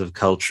barriers of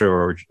culture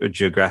or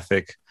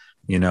geographic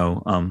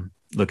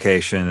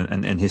location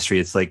and history.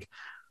 It's like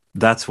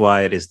that's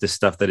why it is this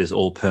stuff that is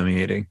all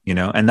permeating, you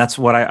know. And that's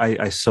what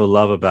I so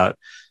love about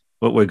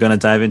what we're going to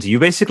dive into. You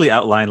basically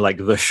outlined like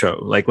the show.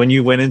 Like when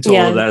you went into all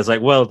of Yeah. that, it's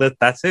like, well,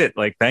 that's it.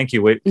 Like, thank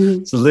you. Wait,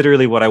 Mhm. it's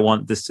literally what I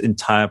want this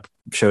entire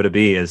show to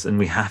be is, and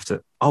we have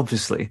to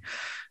obviously,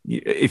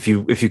 if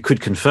you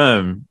could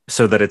confirm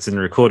so that it's in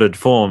recorded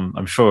form,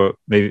 I'm sure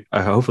maybe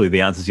hopefully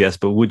the answer is yes.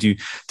 But would you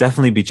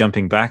definitely be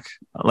jumping back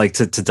like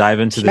to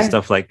dive into this Sure.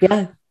 stuff? Like,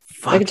 Yeah.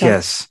 I could fuck talk.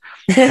 yes,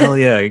 hell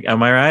yeah.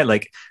 Am I right?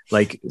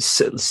 Like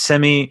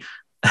semi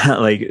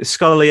like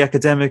scholarly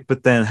academic,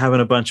 but then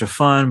having a bunch of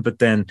fun, but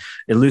then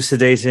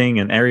elucidating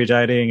and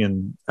eruditing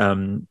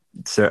and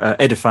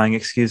edifying,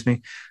 excuse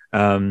me,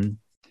 um,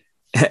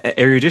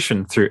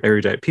 erudition through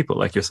erudite people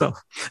like yourself.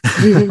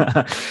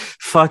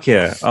 Fuck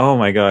yeah! Oh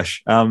my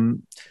gosh.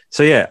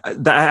 So yeah,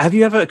 have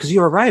you ever? Because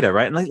you're a writer,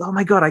 right? And like, oh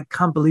my god, I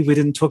can't believe we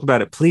didn't talk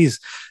about it. Please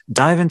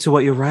dive into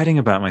what you're writing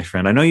about, my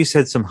friend. I know you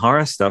said some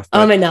horror stuff,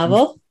 but My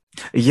novel.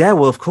 yeah,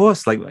 well, of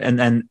course, like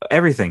and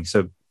everything.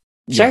 So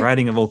you're Sure.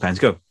 writing of all kinds.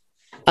 Go.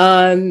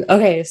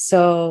 Okay,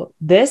 so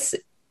this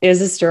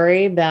is a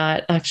story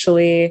that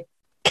actually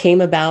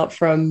came about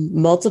from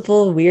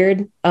multiple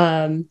weird,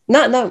 not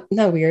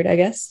weird, I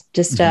guess,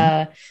 just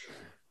Mm-hmm.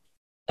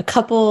 a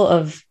couple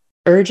of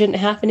urgent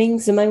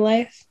happenings in my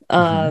life,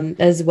 Mm-hmm.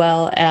 as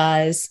well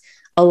as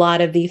a lot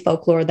of the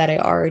folklore that I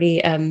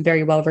already am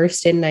very well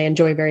versed in and I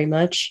enjoy very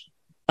much.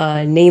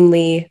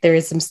 Namely, there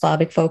is some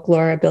Slavic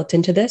folklore built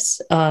into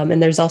this,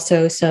 and there's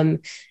also some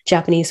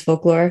Japanese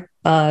folklore,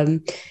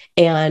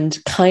 and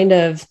kind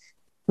of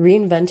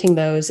reinventing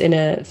those in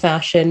a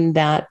fashion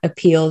that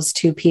appeals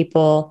to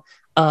people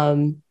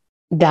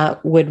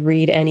that would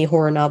read any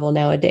horror novel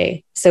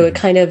nowadays. So it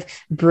Mm-hmm. kind of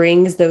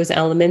brings those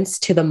elements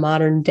to the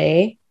modern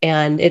day,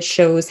 and it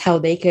shows how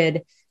they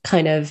could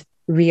kind of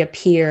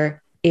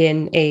reappear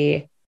in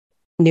a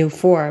new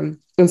form.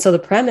 And so the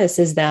premise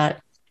is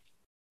that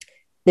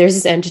there's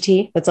this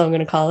entity, that's all I'm going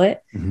to call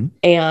it, Mm-hmm.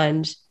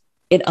 and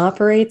it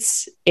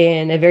operates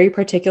in a very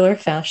particular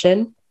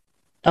fashion.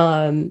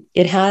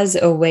 It has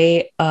a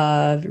way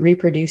of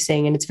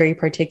reproducing, and it's very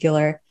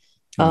particular.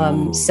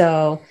 Ooh,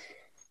 So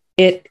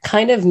it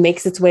kind of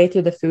makes its way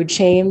through the food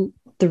chain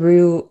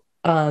through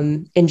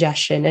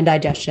ingestion and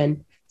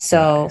digestion.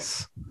 So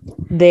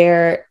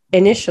nice.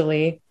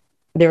 initially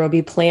there will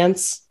be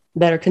plants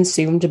that are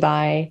consumed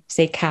by,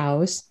 say,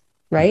 cows,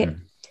 right?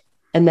 Mm-hmm.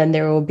 And then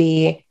there will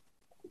be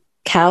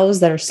cows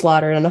that are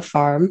slaughtered on a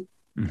farm,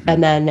 and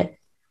Mm-hmm. then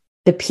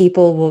the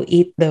people will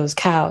eat those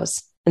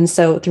cows. And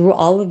so through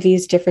all of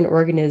these different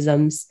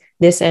organisms,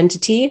 this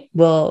entity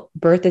will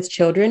birth its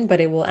children, but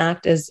it will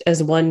act as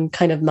one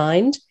kind of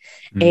mind.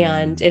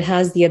 And it Mm.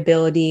 has the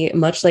ability,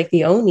 much like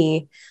the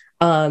Oni,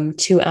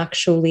 to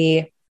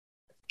actually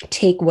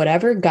take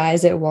whatever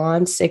guise it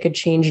wants. It could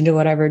change into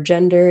whatever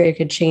gender, it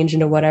could change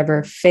into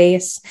whatever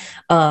face,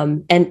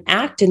 and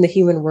act in the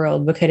human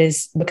world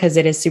because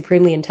it is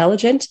supremely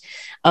intelligent.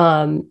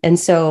 And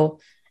so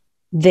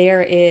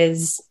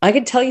I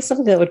could tell you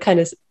something that would kind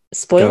of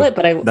spoil Go. it,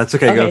 but That's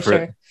okay. Go okay, for it.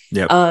 sure.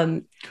 Yep.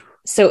 Um,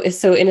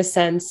 so in a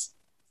sense,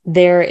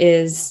 there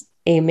is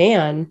a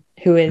man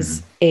who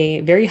is Mm-hmm.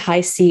 a very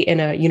high seat in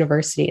a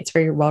university. It's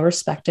very well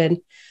respected.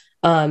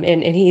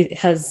 And he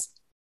has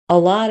a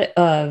lot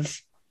of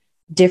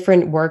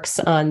different works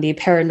on the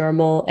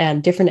paranormal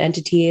and different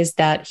entities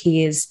that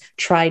he has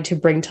tried to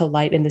bring to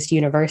light in this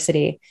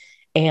university.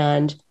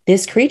 And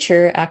this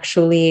creature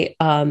actually,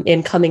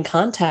 in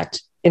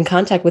contact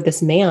with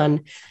this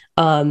man,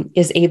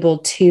 is able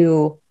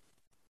to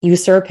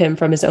usurp him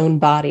from his own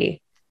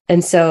body.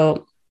 And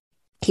so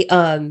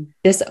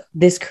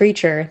this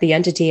creature, the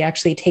entity,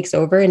 actually takes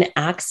over and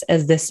acts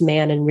as this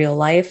man in real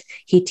life.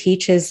 He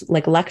teaches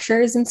like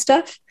lectures and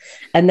stuff,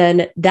 and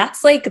then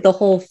that's like the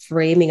whole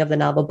framing of the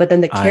novel. But then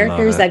the I love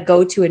characters it. that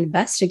go to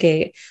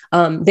investigate,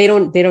 they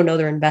don't know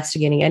they're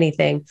investigating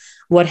anything.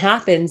 What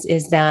happens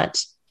is that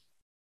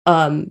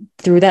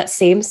through that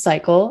same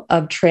cycle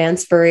of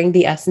transferring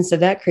the essence of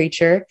that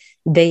creature,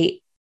 they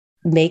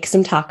make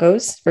some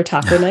tacos for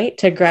taco night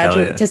to Hell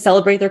graduate yeah. to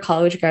celebrate their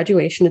college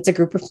graduation. It's a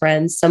group of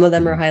friends. Some of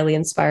them are Mhm. highly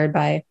inspired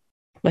by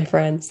my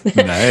friends.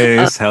 um,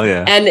 Nice. Hell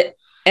yeah.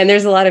 and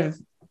there's a lot of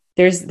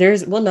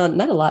there's well,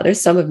 not a lot. There's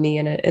some of me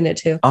in it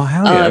too. Oh,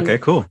 hell yeah. Okay, Um,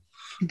 cool.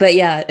 but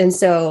yeah, and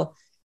so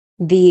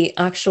the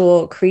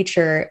actual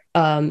creature,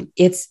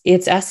 its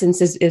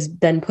essence is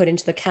then put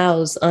into the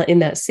cows in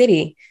that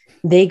city.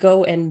 They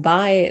go and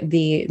buy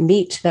the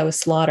meat that was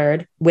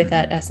slaughtered with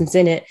that Mhm. essence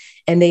in it,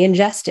 and they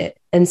ingest it.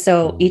 And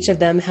so each of Ooh.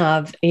 them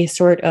have a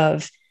sort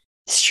of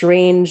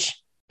strange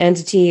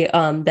entity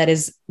that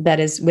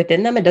is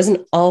within them. It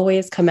doesn't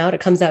always come out.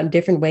 It comes out in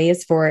different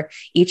ways for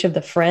each of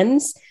the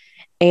friends,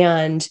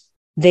 and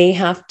they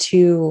have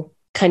to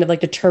kind of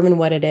like determine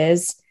what it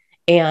is.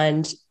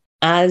 And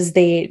as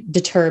they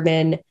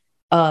determine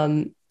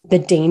the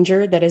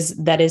danger that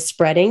is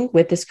spreading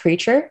with this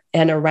creature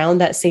and around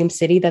that same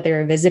city that they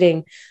were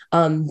visiting,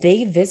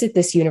 they visit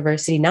this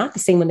university, not the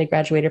same one they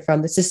graduated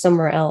from. This is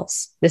somewhere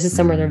else. This is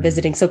somewhere they're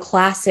visiting. Mm. So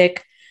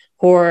classic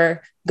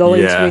horror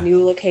going to a Yeah.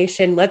 new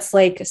location. Let's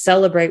like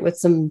celebrate with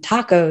some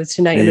tacos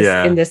tonight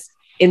Yeah. in this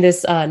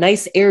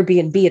nice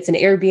Airbnb. It's an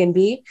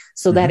Airbnb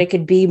so that Mhm. it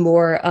could be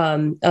more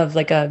of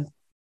like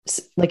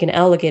an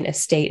elegant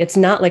estate. It's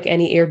not like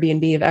any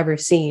Airbnb I've ever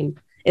seen.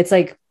 It's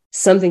like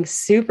something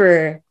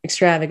super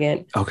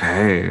extravagant.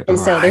 Okay. All And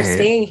so they're right.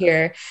 staying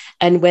here,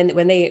 and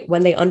when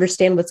they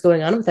understand what's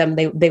going on with them,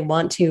 they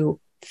want to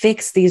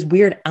fix these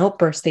weird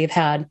outbursts they've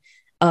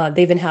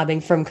been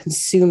having from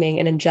consuming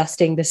and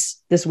ingesting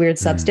this weird Mm.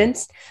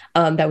 substance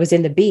that was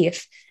in the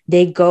beef.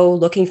 They go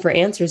looking for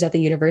answers at the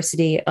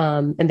university,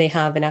 and they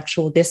have an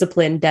actual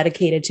discipline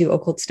dedicated to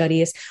occult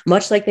studies,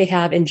 much like they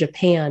have in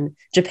Japan.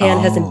 Japan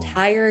has Oh,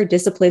 entire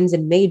disciplines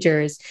and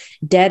majors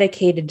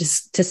dedicated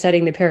to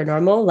studying the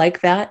paranormal,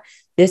 like that.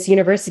 This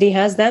university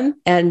has them,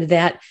 and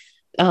that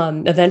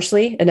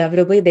eventually,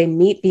 inevitably, they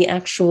meet the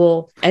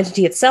actual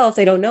entity itself.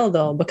 They don't know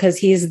though, because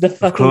he's the of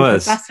fucking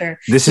course. professor.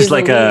 This is He's the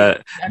like lead a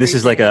of this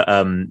is like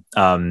everything.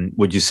 a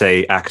would you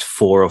say Act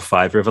 4 or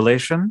 5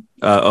 revelation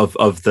of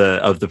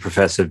the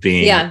professor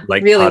being Yeah,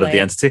 like really part of the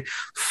late. entity?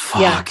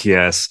 Yeah, Fuck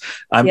yes.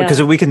 Because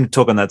yeah. we can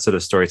talk on that sort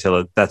of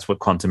storyteller. That's what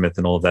quantum myth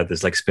and all of that.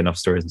 There's like spin-off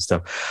stories and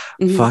stuff.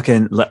 Hmm.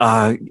 Fucking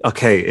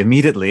okay,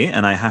 immediately,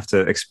 and I have to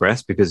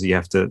express because you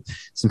have to.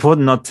 It's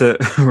important not to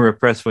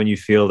repress when you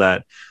feel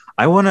that.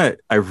 I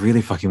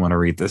really fucking want to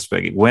read this,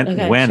 Beggy.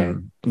 Okay,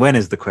 sure. When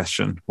is the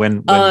question?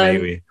 When may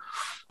Um, we?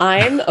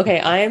 I'm okay.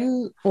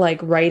 I'm like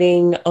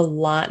writing a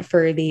lot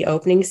for the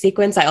opening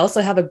sequence. I also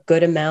have a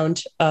good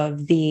amount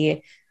of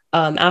the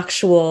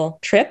actual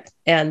trip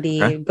and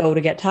Okay. the go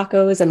to get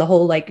tacos and the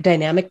whole like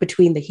dynamic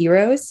between the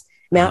heroes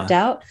mapped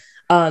Uh-huh.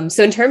 out.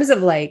 So in terms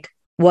of like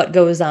what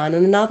goes on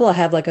in the novel, I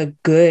have like a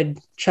good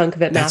chunk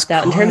of it That's mapped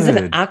out. In terms of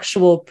good.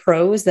 actual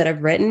prose that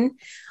I've written,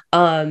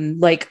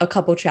 like a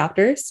couple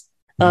chapters.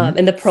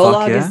 And the Fuck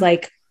prologue yeah.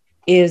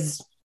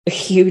 is a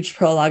huge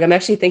prologue. I'm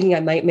actually thinking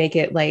I might make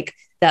it like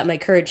that my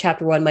current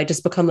chapter one might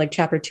just become like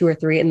chapter two or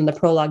three, and then the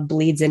prologue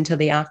bleeds into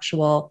the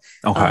actual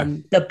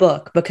Okay. the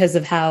book because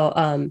of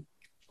how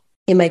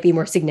it might be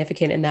more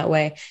significant in that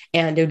way,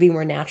 and it would be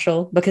more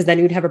natural because then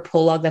you'd have a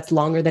prologue that's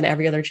longer than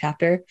every other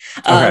chapter.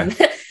 Okay. um,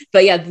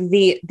 but yeah,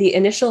 the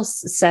initial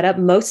setup,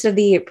 most of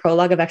the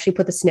prologue, I've actually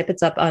put the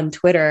snippets up on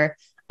Twitter.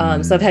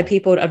 So I've had Mm.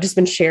 people, I've just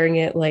been sharing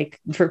it like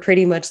for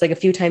pretty much like a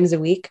few times a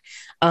week.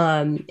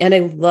 And I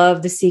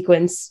love the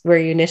sequence where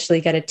you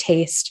initially get a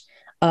taste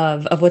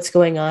of what's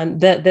going on.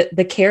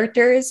 The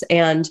characters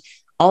and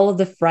all of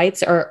the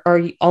frights are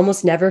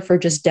almost never for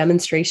just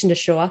demonstration to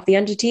show off the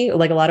entity,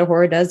 like a lot of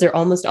horror does. They're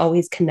almost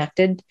always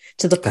connected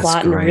to the That's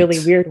plot in a really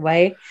great. weird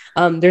way.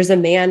 There's a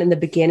man in the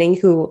beginning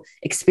who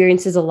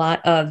experiences a lot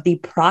of the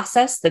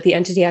process that the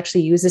entity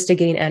actually uses to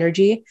gain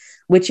energy,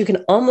 which you can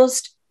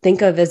almost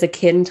think of as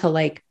akin to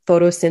like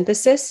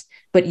photosynthesis,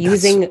 but That's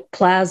using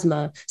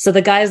plasma. So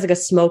the guy is like a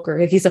smoker.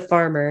 If he's a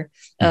farmer,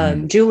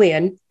 mhm,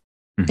 Julian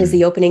is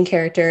the mhm. opening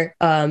character,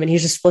 and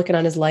he's just flicking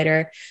on his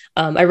lighter.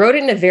 I wrote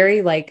it in a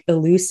very like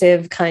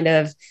elusive kind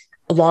of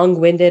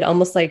long-winded,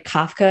 almost like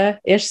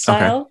Kafka-ish Okay.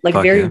 style, like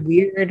Fuck very yeah.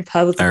 weird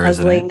I resonate.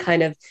 puzzling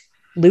kind of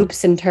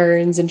loops and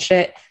turns and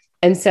shit.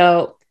 And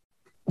so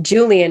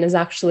Julian is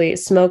actually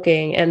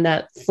smoking, and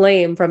that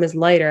flame from his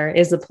lighter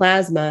is the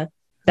plasma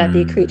that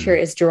the creature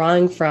Mm. is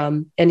drawing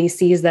from. And he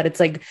sees that it's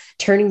like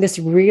turning this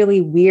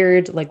really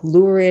weird, like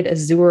lurid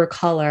azure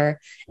color,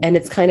 and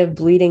it's kind of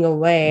bleeding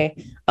away.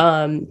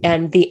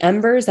 And the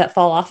embers that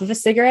fall off of a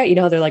cigarette, you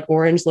know, they're like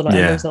orange little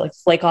embers Yeah. that like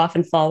flake off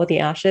and fall with the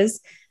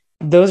ashes.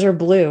 Those are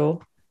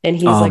blue. And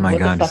he's Oh like, my what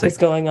the God. It's fuck is like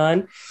going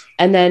on?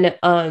 And then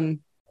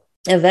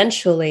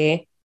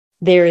eventually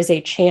there is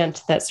a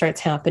chant that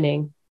starts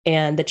happening,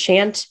 and the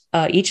chant,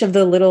 each of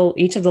the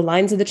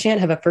lines of the chant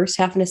have a first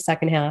half and a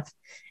second half,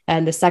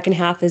 and the second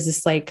half is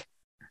this like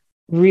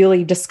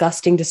really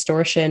disgusting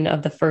distortion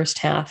of the first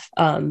half.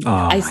 oh I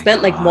my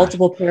spent like God.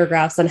 multiple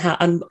paragraphs on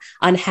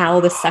how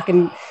the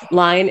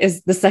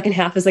second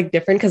half is like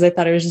different because I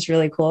thought it was just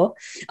really cool.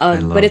 I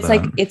But love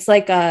that. it's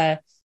like a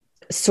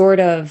sort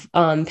of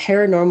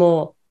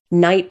paranormal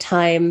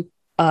nighttime,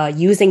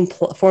 using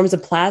forms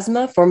of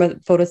plasma, form of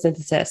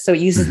photosynthesis. So it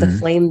uses the Hmm.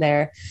 flame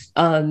there.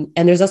 And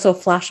there's also a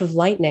flash of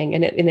lightning,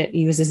 and it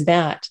uses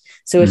that.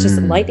 So it's just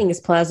Mm. lightning is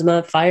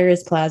plasma, fire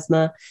is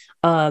plasma.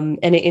 And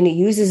it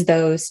uses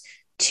those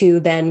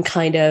to then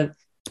kind of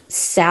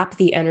sap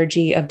the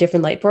energy of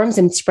different light forms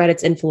and spread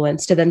its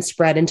influence to then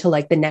spread into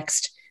like the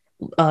next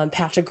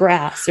patch of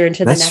grass or into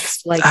the That's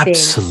next like thing.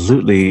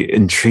 absolutely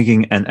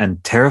intriguing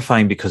and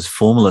terrifying because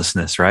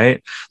formlessness,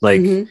 right? Like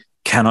Mm-hmm.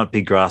 cannot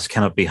be grasped,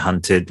 cannot be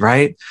hunted,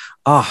 right?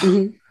 Oh,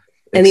 Mm-hmm.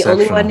 And the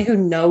only one exceptional.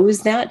 who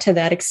knows that to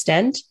that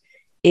extent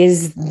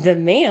is the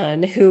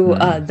man who,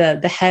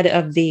 Mm. the head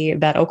of the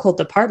that occult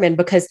department,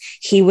 because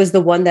he was the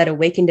one that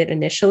awakened it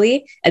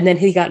initially, and then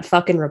he got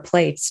fucking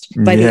replaced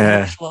by the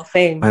Yeah, actual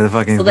thing. by the So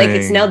fucking like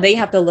it's now thing. they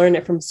have to learn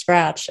it from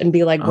scratch and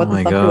be like, Oh what the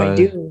my fuck do I God.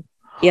 do?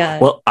 Yeah.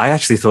 Well, I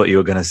actually thought you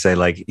were going to say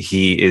like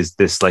he is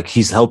this like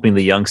he's helping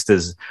the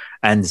youngsters,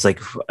 and it's like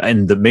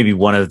and maybe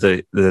one of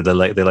the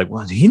like they're like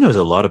well he knows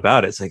a lot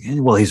about it. It's like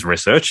well he's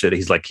researched it.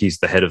 He's like he's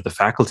the head of the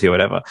faculty or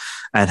whatever,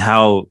 and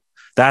how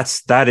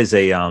that is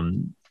a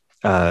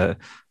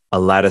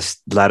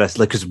lattice, like,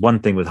 because one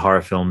thing with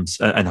horror films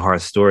and horror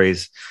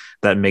stories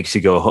that makes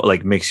you go,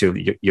 like, makes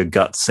your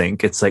gut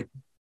sink. It's like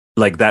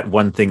that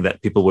one thing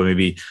that people were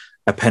maybe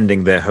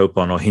appending their hope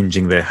on or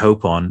hinging their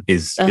hope on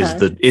is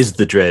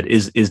the dread,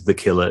 is the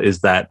killer, is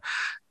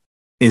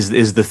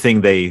the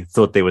thing they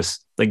thought they was,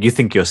 like, you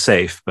think you're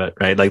safe, but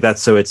right, like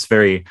that's, so it's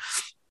very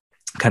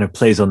kind of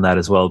plays on that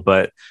as well.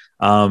 But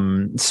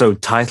so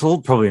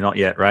title, probably not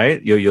yet,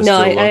 right? You're no,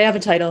 still I have a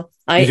title.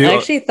 I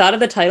actually thought of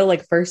the title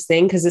like first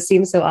thing because it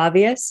seems so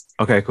obvious.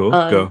 Okay, cool.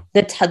 Go.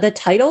 The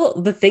title,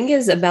 the thing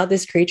is about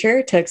this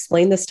creature, to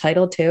explain this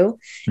title too,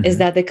 is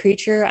that the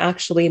creature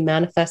actually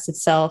manifests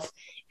itself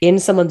in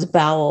someone's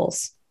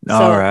bowels.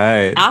 All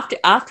right.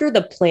 After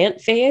the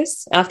plant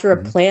phase, after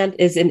a plant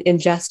is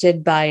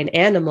ingested by an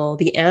animal,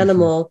 the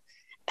animal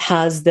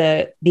has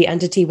the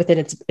entity within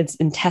its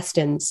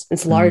intestines,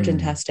 its large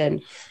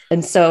intestine.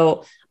 And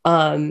so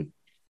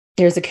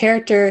there's a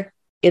character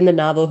in the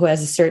novel who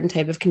has a certain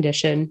type of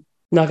condition.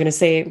 I'm not going to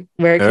say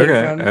where it came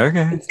from.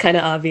 Okay. It's kind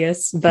of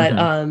obvious, but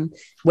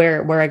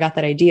where I got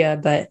that idea.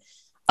 But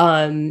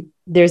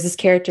there's this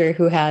character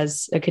who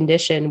has a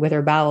condition with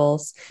her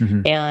bowels,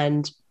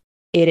 and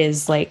it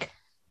is like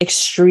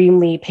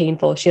extremely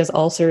painful. She has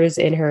ulcers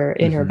in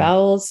her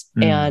bowels,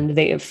 and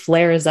it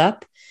flares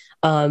up.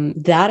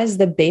 That is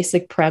the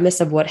basic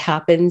premise of what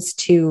happens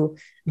to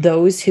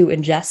those who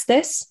ingest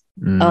this.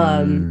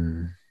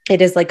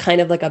 It is like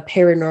kind of like a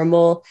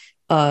paranormal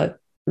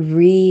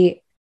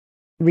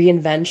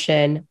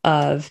reinvention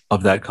of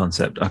that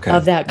concept. Okay.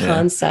 Of that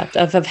concept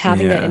of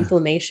having that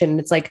inflammation.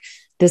 It's like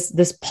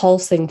this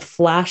pulsing,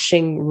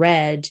 flashing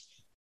red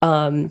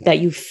that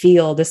you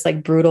feel, this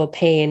like brutal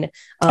pain.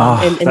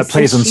 And that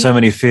plays on so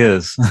many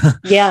fears.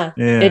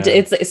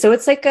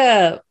 It's like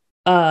a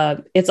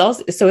it's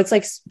also, so it's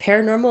like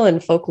paranormal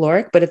and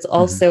folkloric, but it's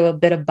also a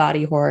bit of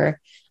body horror.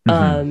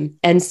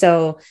 And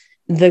so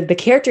the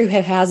character who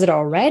has it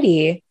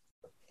already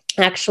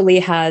actually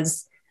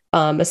has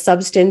a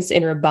substance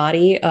in her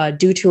body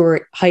due to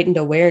her heightened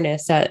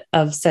awareness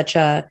of such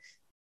a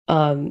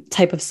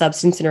type of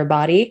substance in her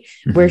body,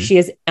 where she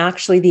is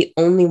actually the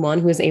only one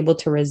who is able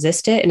to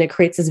resist it. And it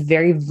creates this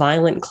very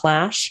violent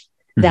clash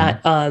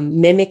that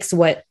mimics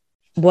what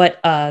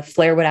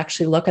flare would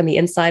actually look on the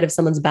inside of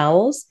someone's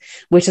bowels,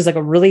 which is like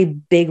a really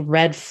big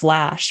red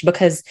flash,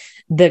 because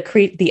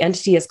the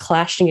entity is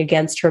clashing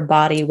against her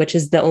body, which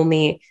is the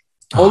only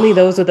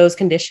those with those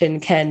condition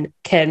can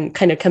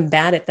kind of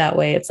combat it that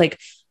way. It's like,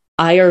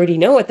 I already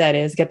know what that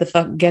is. Get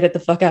it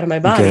the fuck out of my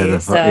body.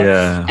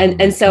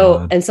 And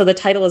so the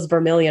title is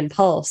Vermilion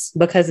Pulse,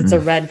 because it's a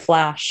red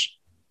flash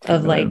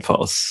of like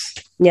pulse.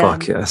 Yeah.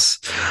 Fuck yes.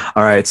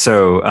 All right.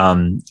 So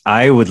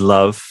I would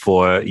love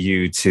for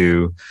you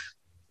to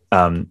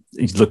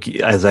look,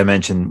 as I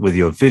mentioned, with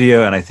your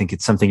video, and I think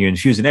it's something you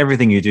infuse in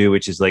everything you do,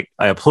 which is like,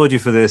 I applaud you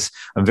for this.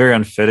 I'm very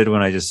unfettered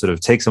when I just sort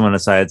of take someone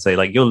aside and say,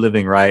 like, you're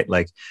living right,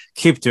 like,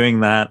 keep doing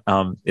that.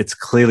 It's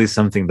clearly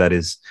something that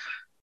is,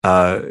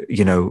 I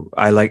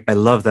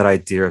love that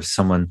idea of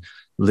someone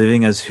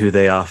living as who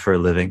they are for a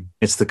living.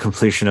 It's the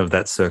completion of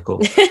that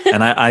circle.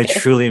 And I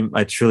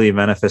truly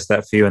manifest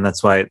that for you. And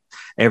that's why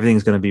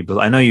everything's going to be,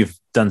 I know you've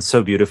done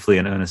so beautifully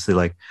and earnestly,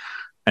 like,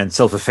 and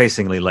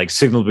self-effacingly, like,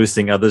 signal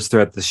boosting others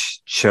throughout the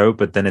show.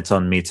 But then it's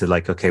on me to,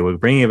 like, okay, we're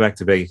bringing it back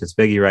to Beggy, because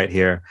Beggy right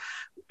here,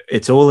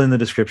 it's all in the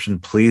description.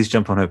 Please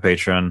jump on her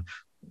Patreon.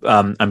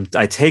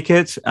 I take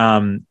it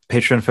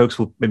Patreon folks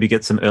will maybe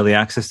get some early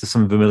access to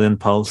some Vermilion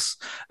Pulse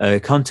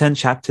content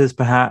chapters,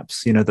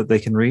 perhaps, that they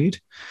can read.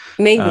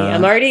 Maybe.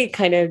 I'm already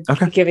kind of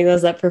giving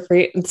those up for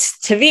free,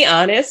 to be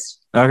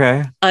honest.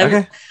 I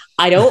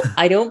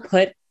don't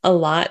put a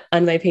lot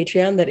on my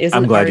Patreon that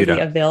isn't already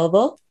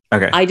available.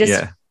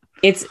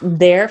 It's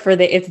there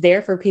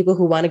for people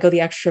who want to go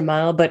the extra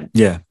mile, but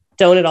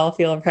don't at all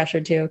feel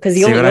pressured to, because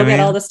you'll get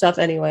all the stuff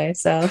anyway.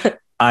 So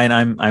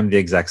I'm the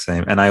exact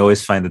same, and I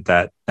always find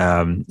that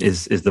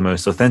is the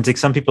most authentic.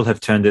 Some people have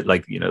turned it,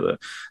 like, the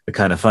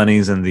kind of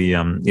funnies and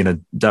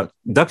the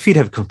duck feed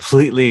have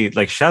completely,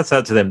 like, shouts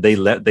out to them. They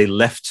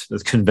left the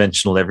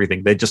conventional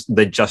everything. They're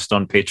just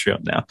on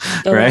Patreon now,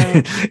 right?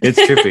 Wow.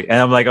 It's trippy, and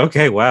I'm like,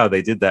 okay, wow,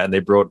 they did that, and they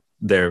brought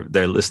their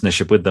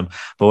listenership with them.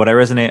 But what I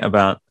resonate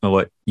about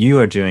what you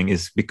are doing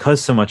is,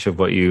 because so much of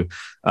what you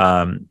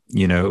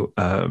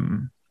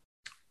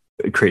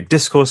create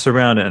discourse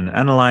around and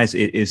analyze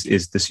it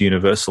is this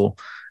universal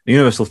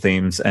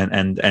themes.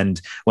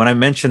 And when I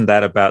mentioned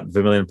that about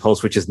Vermilion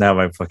Pulse, which is now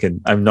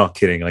I'm not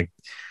kidding, like,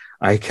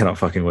 I cannot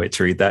fucking wait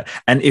to read that.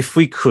 And if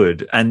we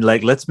could, and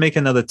like, let's make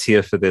another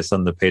tier for this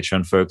on the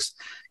Patreon, folks.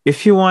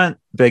 If you want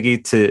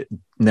Beggy to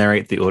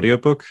narrate the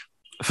audiobook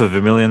for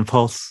Vermilion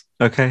Pulse,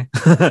 okay,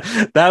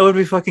 that would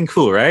be fucking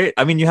cool, right?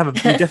 I mean, you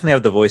definitely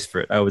have the voice for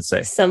it, I would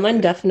say.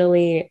 Someone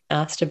definitely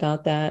asked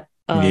about that.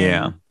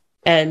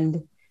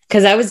 And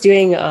because I was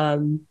doing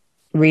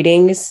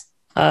readings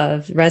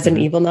of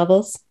Resident Evil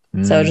novels.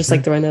 So I was just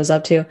throwing those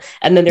up too.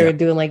 And then they were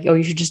doing like, oh,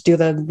 you should just do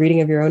the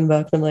reading of your own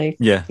book. And I'm like,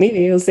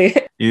 maybe we'll see.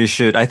 You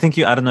should. I think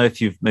I don't know if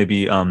you've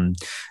maybe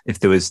if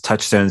there was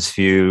touchstones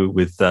for you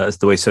with the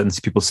way certain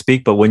people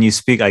speak, but when you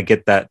speak, I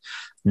get that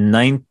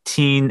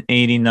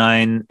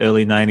 1989,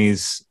 early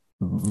 90s,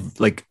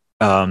 like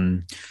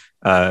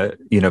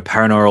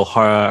paranormal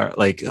horror,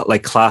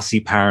 like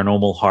classy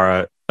paranormal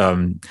horror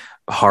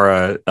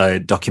horror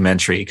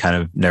documentary kind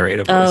of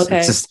narrator Oh, voice. It's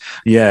okay. just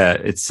yeah,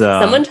 it's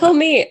Someone told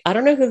me, I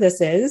don't know who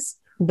this is,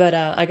 but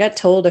I got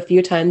told a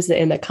few times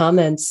in the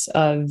comments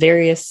of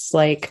various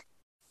like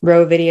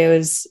Row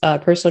videos,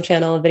 personal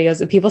channel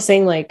videos of people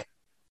saying like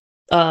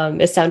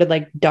it sounded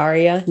like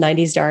Daria,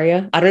 90s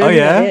Daria. I don't oh know who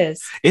that yeah,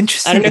 is. I don't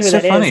interesting. know It's who so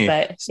that is, funny.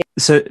 but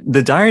So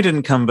the diary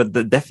didn't come, but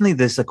definitely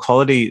there's a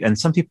quality, and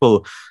some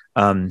people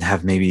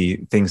have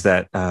maybe things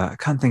that I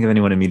can't think of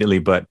anyone immediately,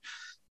 but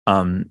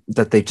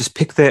that they just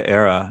pick their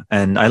era.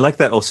 And I like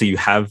that also you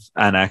have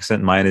an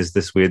accent. Mine is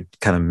this weird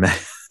kind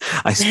of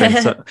I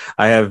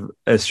have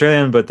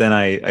Australian, but then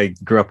I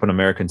grew up on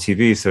American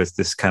TV, so it's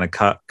this kind of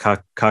car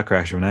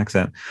crash of an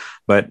accent.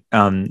 But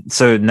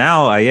so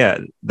now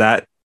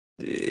that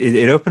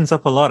it opens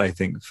up a lot, I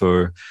think,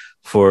 for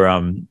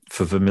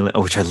Vermilion,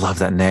 which I love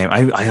that name.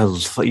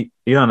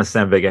 You don't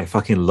understand, Big. I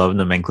fucking love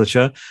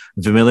nomenclature.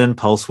 Vermilion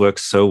Pulse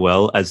works so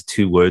well as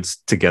two words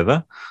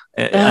together.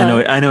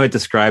 uh, I know it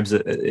describes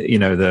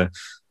the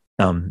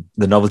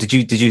novel.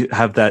 Did you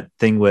have that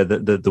thing where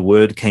the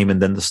word came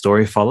and then the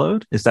story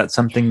followed? Is that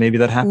something maybe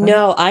that happened?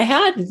 no, I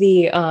had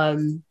the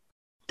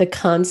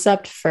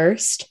concept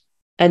first,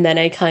 and then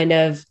I kind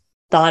of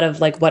thought of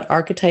like what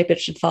archetype it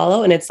should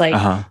follow. And it's like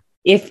Uh-huh.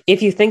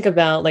 if you think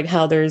about like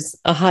how there's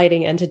a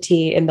hiding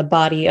entity in the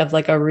body of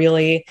like a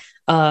really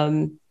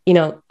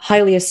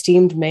highly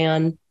esteemed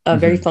man,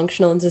 very Hmm.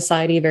 functional in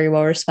society, very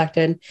well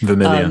respected.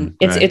 Vermilion,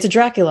 It's right? it's a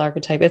Dracula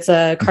archetype, it's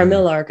a Hmm.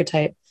 Carmilla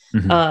archetype.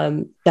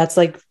 Hmm. That's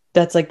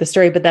like the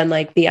story, but then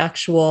like the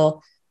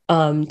actual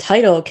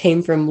title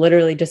came from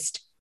literally just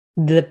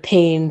the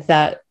pain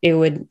that it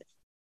would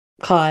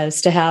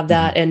cause to have Hmm.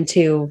 that and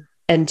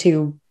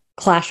to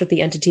clash with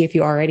the entity if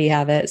you already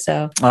have it.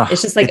 So it's Ah,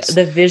 just like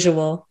the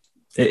visual.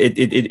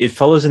 it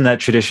follows in that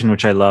tradition,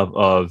 which I love.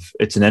 Of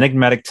it's an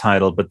enigmatic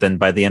title, but then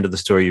by the end of the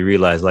story, you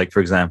realize, like for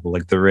example,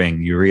 like The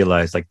Ring, you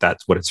realize like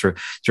that's what it's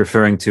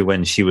referring to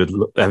when she would.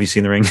 Have you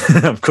seen The Ring?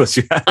 Of course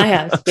you I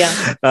have, have.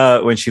 yeah.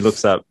 When she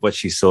looks up, what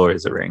she saw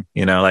is a ring.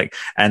 Like,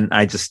 and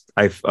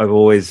I've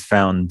always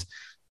found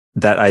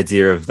that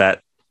idea of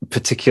that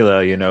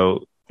particular,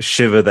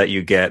 shiver that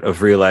you get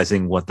of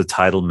realizing what the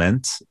title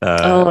meant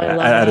Oh, I love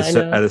that. I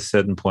know. at a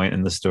certain point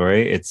in the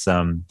story. It's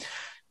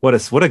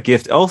what a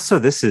gift. Also,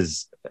 this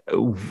is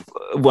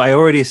I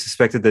already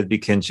suspected there'd be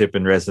kinship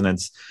and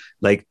resonance.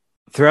 Like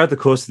throughout the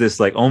course of this,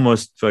 like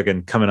almost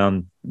fucking coming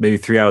on maybe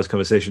 3 hours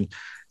conversation. Mm.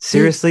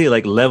 Seriously,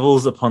 like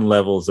levels upon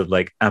levels of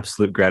like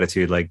absolute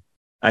gratitude. Like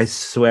I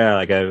swear,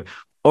 like I've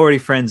already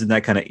friends in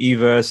that kind of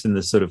e-verse and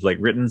the sort of like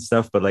written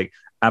stuff, but like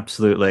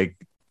absolute like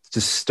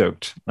just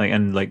stoked. Like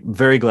and like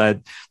very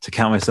glad to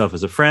count myself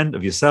as a friend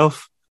of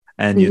yourself.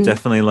 And you're Mhm.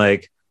 definitely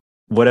like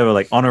whatever,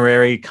 like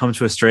honorary, come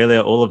to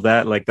Australia, all of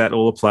that, like that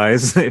all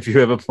applies if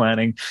you're ever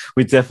planning.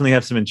 We definitely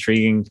have some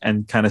intriguing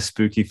and kind of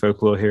spooky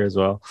folklore here as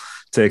well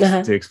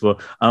Uh-huh. to explore.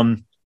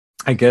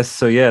 I guess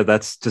so. Yeah,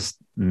 that's just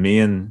me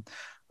and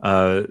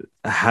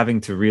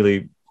having to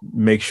really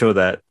make sure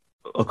that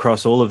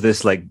across all of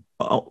this, like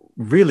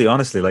really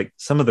honestly, like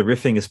some of the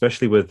riffing,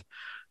 especially with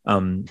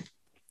um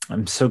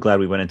I'm so glad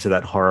we went into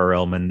that horror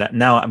realm and that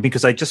now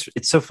because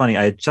it's so funny.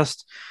 I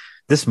just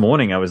this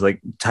morning I was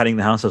like tidying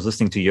the house. I was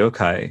listening to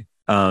Yokai.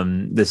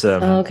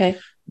 Oh, okay.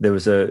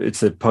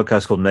 It's a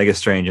podcast called Mega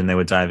Strange, and they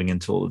were diving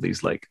into all of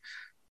these like.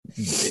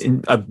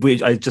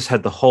 I just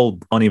had the whole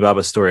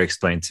Onibaba story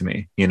explained to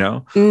me,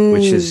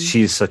 which is Mm,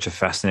 she's such a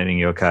fascinating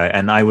yokai,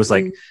 and I was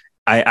like, mm,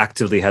 I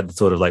actively had the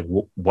thought of like,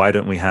 why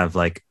don't we have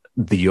like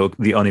the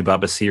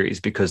Onibaba series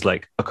because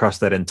like across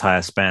that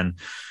entire span,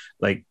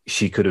 like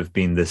she could have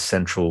been this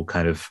central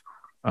kind of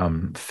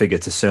figure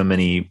to so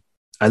many.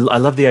 I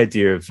love the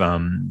idea of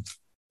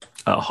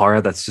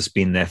horror that's just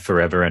been there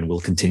forever and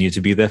will continue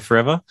to be there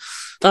forever.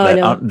 oh, I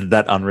know.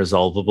 That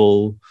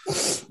unresolvable,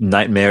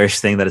 nightmarish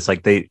thing that it's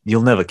like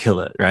you'll never kill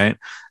it, right?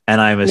 And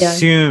I'm Yeah.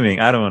 assuming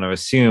I don't want to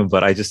assume,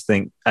 but I just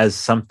think as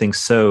something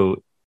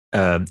so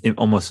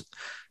almost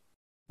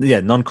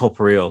non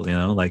corporeal,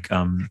 like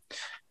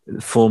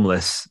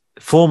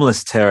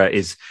formless terror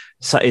is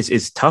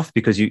tough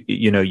because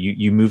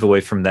you move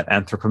away from that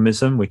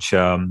anthropomorphism, which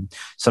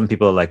some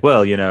people are like,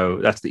 well,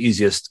 that's the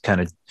easiest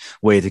kind of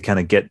way to kind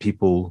of get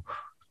people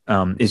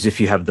is if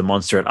you have the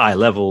monster at eye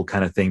level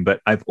kind of thing. But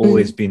I've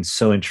always Mhm. been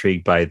so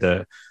intrigued by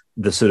the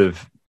sort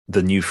of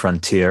the new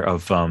frontier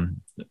of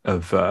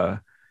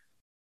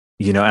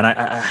and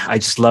I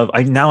just love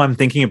now I'm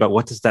thinking about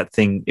what does that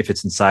thing, if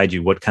it's inside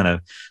you, what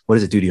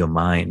does it do to your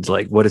mind?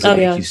 Like what does it Oh,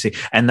 make yeah. you see?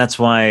 And that's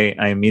why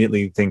I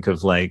immediately think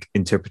of like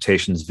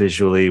interpretations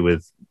visually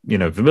with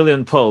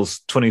Vermilion Pulse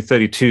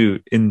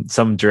 2032 in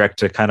some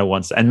director kind of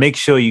wants, and make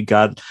sure you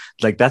got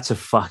like that's a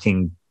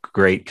fucking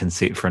great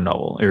conceit for a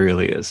novel. It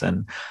really is.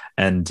 And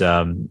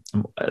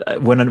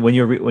when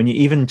you're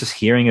even just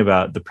hearing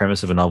about the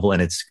premise of a novel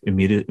and it's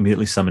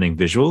immediately summoning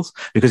visuals,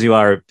 because you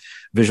are a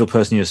visual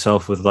person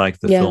yourself with like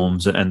the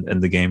films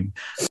and the game.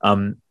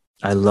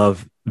 I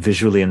love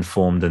visually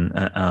informed and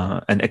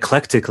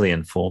eclectically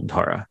informed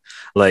horror.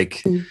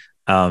 Like,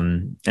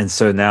 and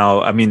so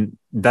now, I mean,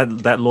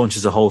 that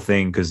launches a whole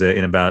thing, because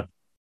in about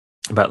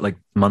like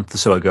a month or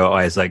so ago,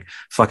 I was like,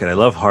 fuck it, I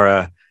love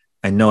horror.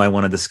 I know I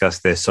want to discuss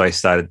this. So I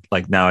started,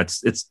 like, now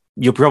it's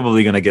you're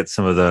probably going to get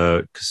some of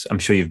the, because I'm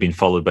sure you've been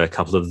followed by a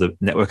couple of the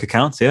network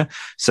accounts. Yeah.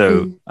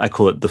 So I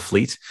call it the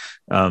fleet.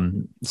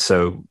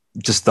 So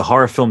just the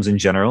horror films in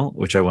general,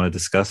 which I want to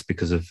discuss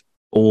because of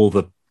all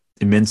the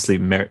immensely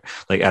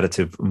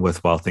additive and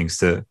worthwhile things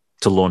to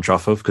launch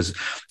off of, because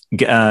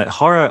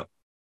horror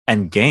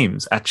and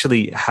games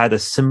actually had a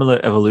similar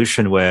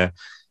evolution where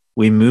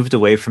we moved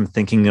away from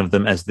thinking of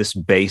them as this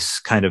base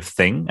kind of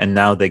thing, and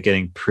now they're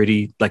getting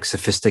pretty like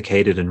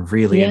sophisticated and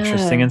really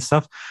interesting and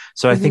stuff.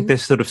 So I think they're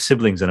sort of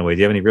siblings in a way. Do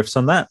you have any riffs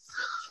on that?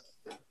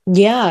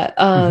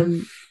 Yeah.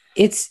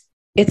 It's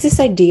this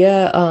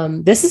idea,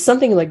 this is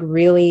something like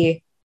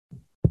really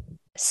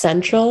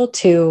central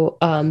to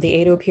the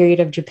Edo period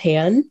of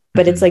Japan,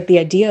 but it's like the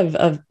idea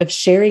of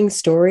sharing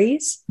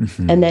stories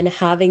and then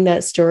having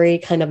that story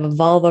kind of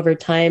evolve over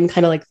time,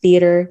 kind of like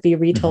theater, be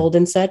retold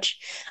and such.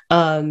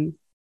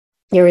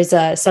 There was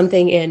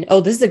something in,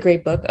 this is a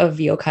great book of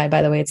yokai,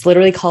 by the way. It's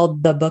literally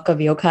called The Book of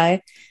Yokai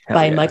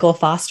by Michael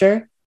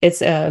Foster.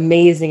 It's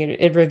amazing.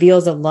 It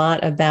reveals a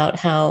lot about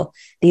how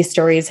these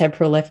stories have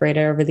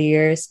proliferated over the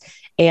years.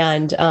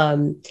 And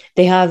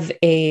they have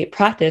a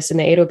practice in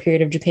the Edo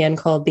period of Japan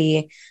called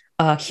the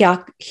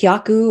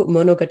Hyaku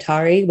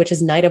Monogatari, which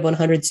is Night of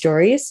 100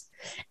 Stories.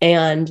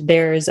 And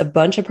there's a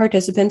bunch of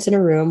participants in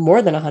a room,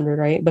 more than 100,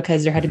 right?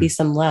 Because there had to be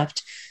some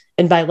left.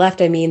 And by left,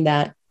 I mean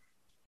that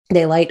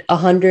they light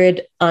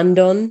 100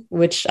 andon,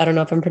 which I don't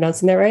know if I'm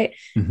pronouncing that right.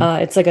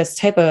 It's like a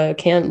type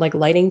of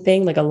lighting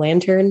thing, like a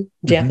lantern,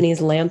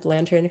 Japanese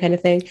lantern kind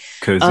of thing.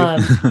 Cozy.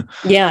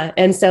 Yeah.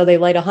 And so they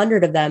light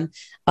 100 of them.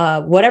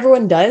 What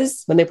everyone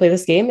does when they play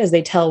this game is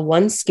they tell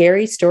one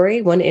scary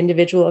story, one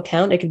individual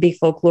account. It could be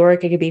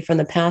folkloric, it could be from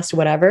the past,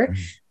 whatever.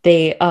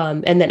 They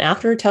and then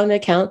after telling the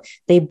account,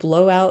 they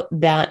blow out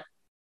that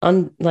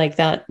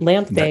that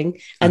lamp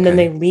thing, and then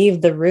they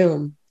leave the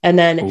room. And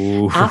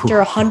then after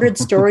 100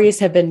 stories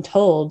have been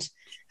told,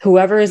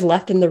 whoever is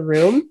left in the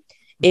room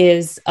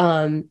is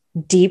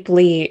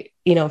deeply,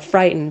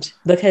 frightened,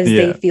 because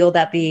they feel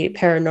that the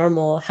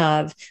paranormal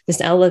have this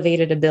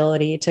elevated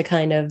ability to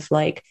kind of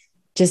like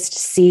just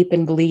seep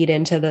and bleed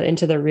into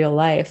the real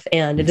life.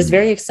 And it is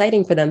very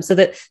exciting for them. So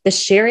that the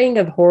sharing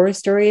of horror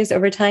stories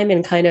over time,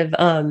 and kind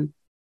of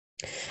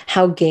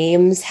how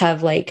games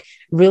have like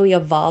really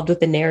evolved with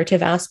the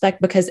narrative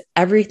aspect, because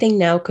everything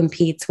now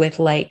competes with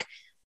like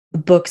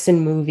books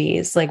and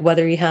movies, like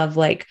whether you have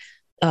like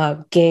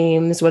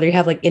games, whether you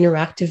have like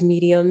interactive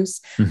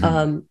mediums,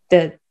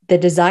 the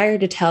desire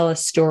to tell a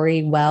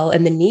story well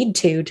and the need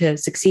to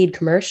succeed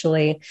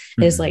commercially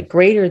is like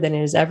greater than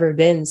it has ever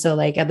been. So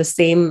like at the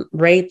same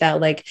rate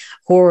that like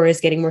horror is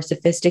getting more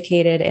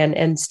sophisticated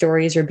and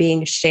stories are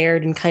being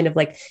shared and kind of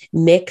like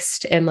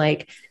mixed, and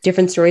like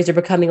different stories are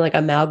becoming like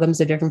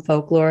amalgams of different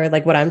folklore,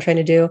 like what I'm trying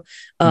to do,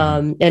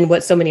 and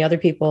what so many other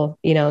people,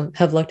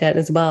 have looked at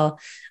as well.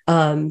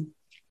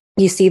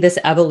 You see this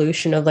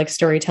evolution of like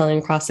storytelling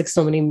across like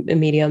so many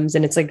mediums.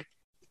 And it's like,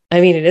 I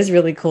mean, it is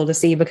really cool to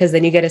see, because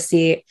then you get to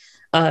see,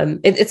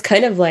 it's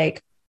kind of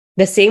like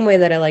the same way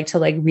that I like to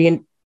like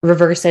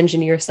reverse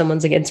engineer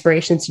someone's like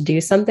inspirations to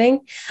do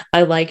something.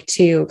 I like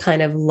to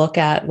kind of look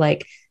at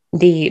like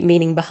the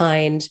meaning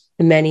behind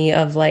many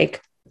of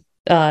like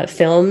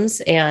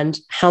films, and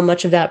how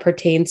much of that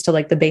pertains to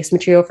like the base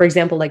material. For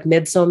example, like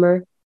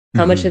Midsummer.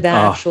 How much of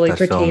that actually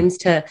pertains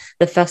to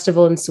the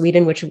festival in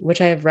Sweden,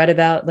 which I have read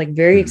about like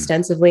very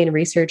extensively and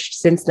researched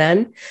since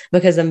then,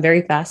 because I'm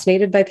very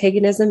fascinated by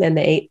paganism and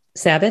the 8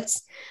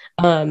 Sabbaths.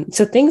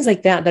 So things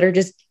like that are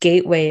just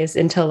gateways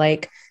into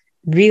like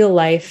real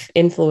life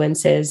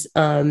influences,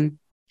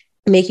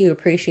 make you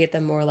appreciate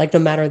them more, like no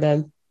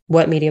matter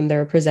what medium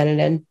they're presented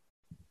in.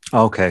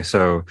 Okay,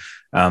 so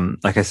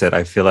like I said,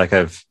 I feel like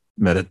I've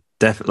met a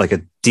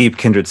deep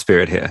kindred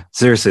spirit here.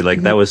 Seriously,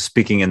 like that was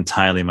speaking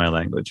entirely my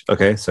language.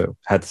 Okay, so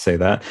had to say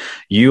that.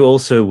 You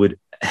also would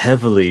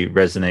heavily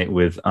resonate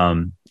with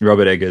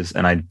Robert Eggers,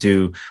 and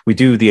we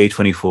do the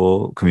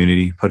A24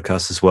 community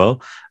podcast as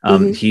well.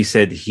 He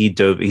said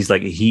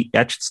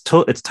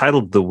it's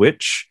titled The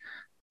Witch,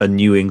 a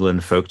New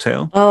England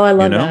Folktale. Oh, I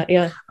love that.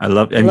 Yeah.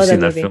 Have you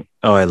seen that film?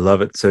 Oh, I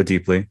love it so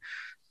deeply.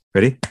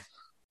 Ready?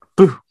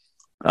 Boo.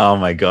 Oh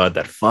my God,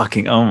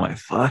 oh my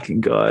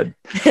fucking God.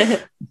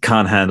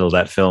 Can't handle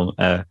that film.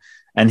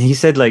 And he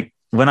said, like,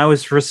 when I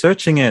was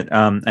researching it,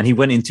 and he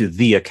went into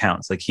the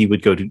accounts, like he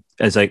would go to,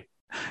 as like,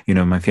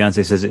 my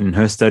fiance says it in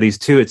her studies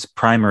too, it's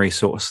primary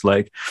source.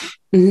 Like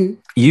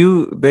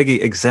you,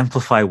 Beggy,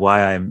 exemplify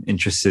why I'm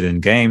interested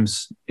in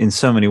games in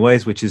so many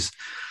ways, which is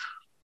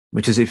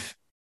if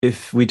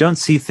if we don't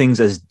see things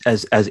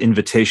as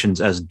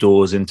invitations, as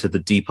doors into the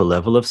deeper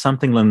level of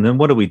something, then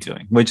what are we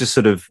doing? We're just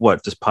sort of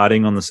just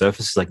partying on the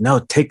surface. It's like,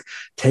 no, take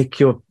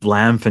your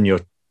lamp and your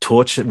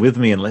torch with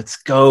me and let's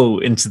go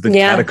into the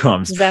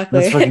catacombs. Exactly.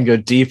 Let's fucking go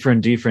deeper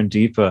and deeper and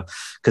deeper,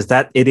 because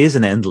it is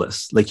an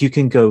endless. Like, you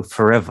can go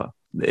forever.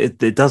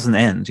 It doesn't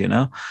end, in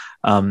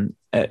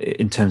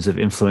terms of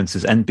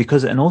influences,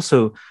 and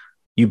also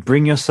you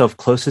bring yourself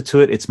closer to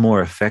it. It's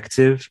more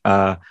effective.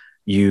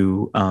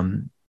 You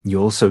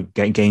also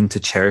gain to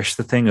cherish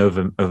the thing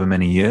over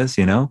many years,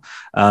 and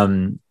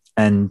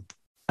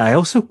I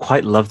also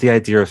quite love the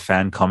idea of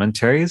fan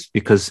commentaries,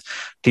 because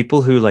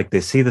people who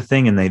they see the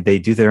thing and they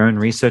do their own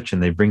research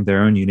and they bring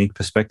their own unique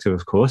perspective,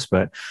 of course,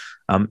 but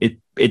it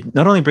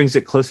not only brings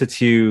it closer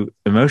to you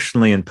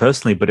emotionally and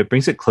personally, but it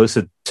brings it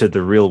closer to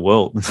the real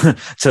world.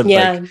 So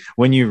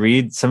when you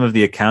read some of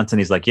the accounts, and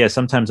he's like, yeah,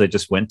 sometimes I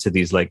just went to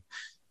these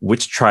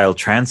witch trial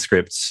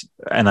transcripts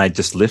and I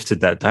just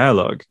lifted that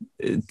dialogue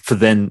for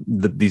then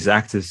these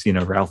actors,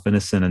 Ralph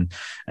Ineson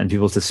and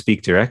people to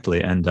speak directly.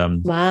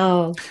 And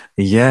wow.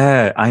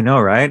 Yeah, I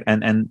know, right?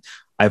 And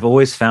I've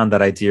always found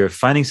that idea of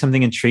finding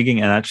something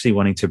intriguing and actually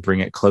wanting to bring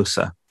it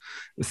closer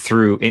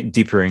through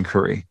deeper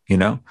inquiry,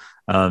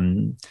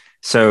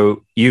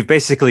 so you've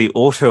basically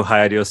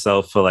auto-hired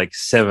yourself for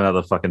 7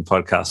 other fucking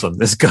podcasts on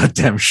this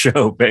goddamn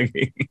show,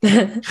 Beggy.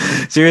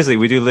 Seriously,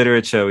 we do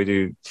literature, we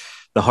do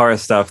the horror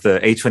stuff, the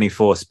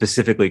A24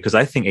 specifically, because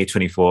I think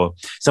A24,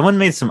 someone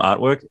made some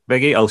artwork,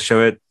 Beggy. I'll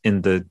show it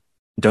in the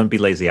Don't Be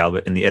Lazy,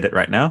 Albert, in the edit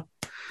right now.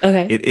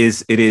 Okay.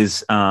 It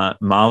is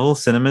Marvel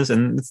Cinemas,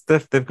 and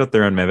they've got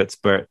their own merits,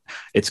 but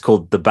it's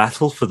called The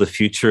Battle for the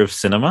Future of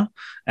Cinema.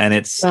 And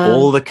it's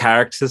all the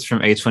characters from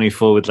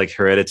A24 with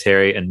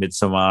Hereditary and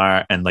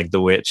Midsommar and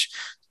The Witch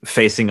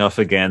facing off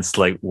against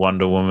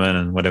Wonder Woman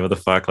and whatever the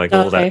fuck,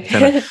 all that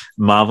kind of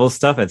Marvel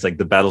stuff. It's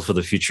the battle for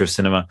the future of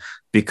cinema,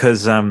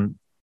 because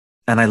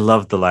and I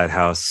loved The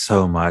Lighthouse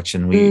so much,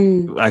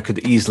 and I could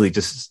easily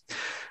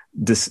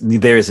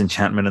there is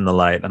enchantment in the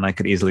light, and I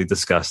could easily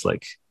discuss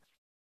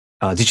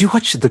did you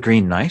watch The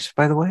Green Knight,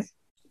 by the way,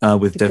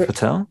 with Dev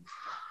Patel?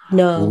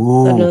 No.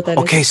 Ooh. I don't know what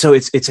that is. So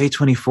it's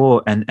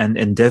A24,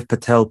 and Dev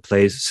Patel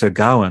plays Sir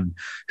Gawain,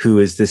 who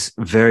is this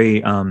very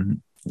J.R.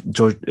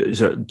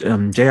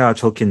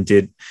 Tolkien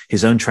did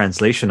his own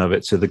translation of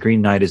it. So The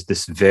Green Knight is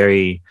this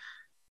very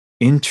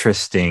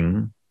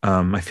interesting.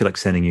 I feel like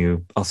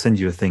I'll send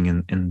you a thing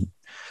in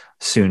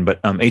soon.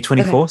 But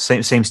A24,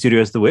 okay. same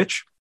studio as The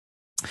Witch.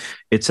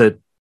 It's a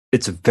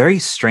very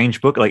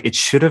strange book. It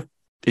should have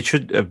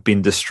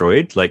been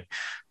destroyed. It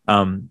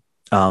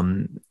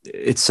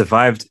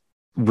survived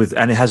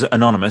and it has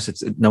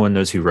anonymous. No one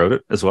knows who wrote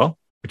it as well,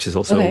 which is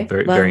also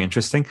very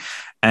interesting.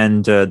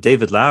 And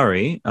David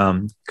Lowery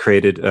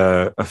created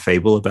a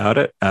fable about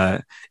it.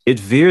 It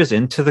veers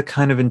into the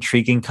kind of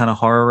intriguing kind of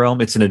horror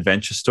realm. It's an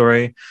adventure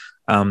story.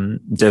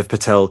 Dev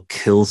Patel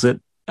kills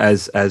it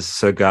as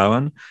Sir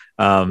Gawain.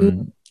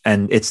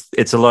 And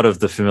it's a lot of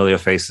the familiar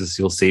faces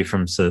you'll see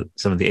from some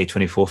of the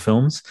A24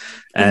 films.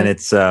 And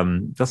it's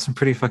got some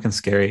pretty fucking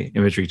scary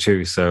imagery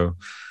too. So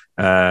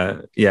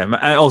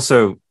I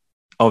also,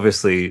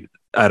 obviously,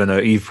 I don't know,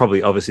 you've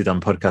probably obviously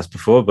done podcasts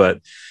before, but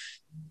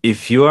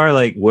if you are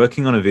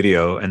working on a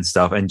video and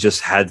stuff and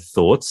just had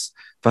thoughts,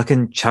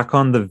 fucking chuck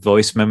on the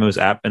voice memos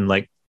app and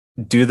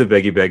do the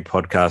BeggyBegg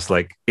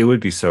podcast. It would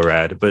be so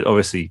rad. But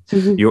obviously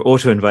you're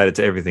auto invited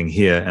to everything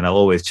here, and I'll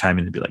always chime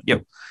in and be like, yo,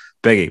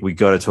 Beggy, we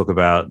got to talk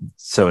about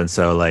so and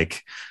so,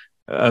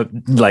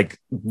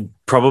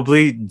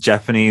 probably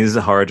Japanese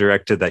horror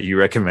director that you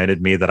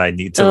recommended me that I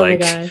need to I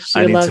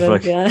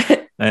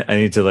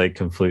need to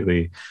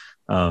completely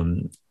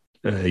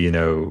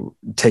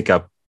take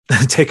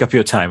up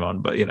your time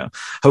on, but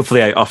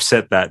hopefully I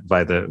offset that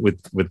by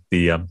with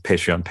the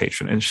Patreon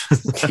patronage.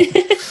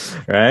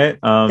 Right?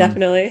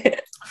 Definitely.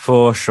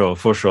 For sure.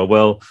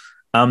 Well,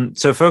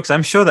 so folks,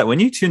 I'm sure that when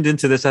you tuned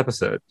into this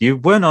episode, you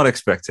were not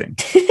expecting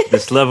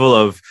this level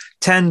of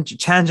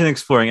tangent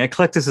exploring,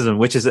 eclecticism,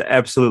 which is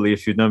absolutely,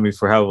 if you've known me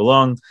for however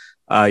long,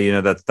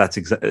 that's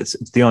exactly,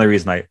 it's the only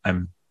reason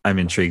I'm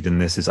intrigued in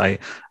this is I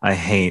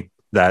hate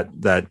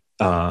that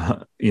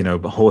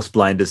horse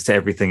blinders to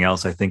everything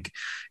else. I think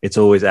it's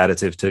always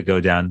additive to go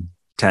down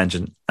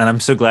tangent, and I'm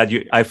so glad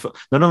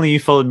not only you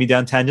followed me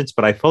down tangents,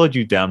 but I followed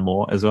you down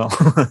more as well.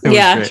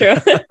 Yeah, true.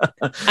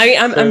 I mean,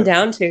 I'm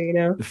down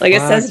to,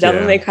 it says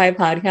Devil May Cry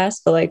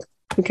podcast, but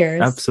who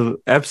cares?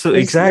 Absolutely,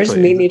 exactly. We're just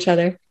meeting each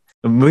other.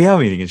 We are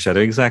meeting each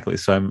other, exactly.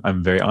 So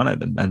I'm very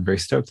honored and very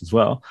stoked as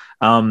well.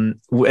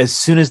 As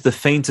soon as the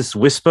faintest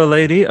whisper,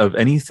 lady, of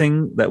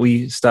anything that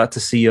we start to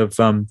see of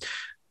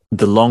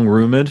the long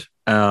rumored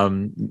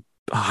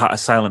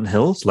Silent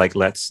Hills,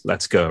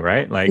 let's go,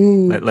 right?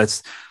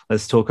 Let's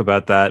talk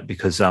about that,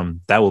 because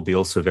that will be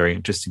also very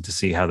interesting to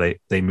see how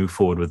they move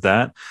forward with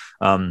that.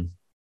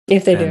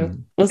 If they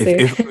do, we'll see.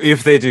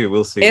 If they do,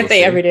 we'll see. If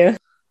they ever do.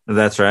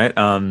 That's right.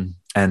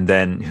 And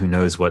then who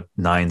knows what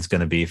 9's going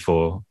to be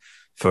for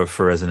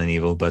Resident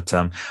Evil, but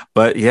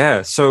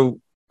yeah. So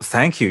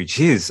thank you.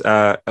 Jeez,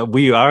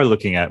 we are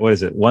looking at, what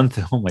is it?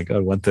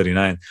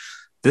 139.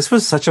 This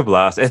was such a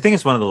blast. I think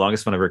it's one of the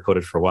longest one I've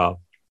recorded for a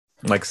while.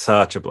 Like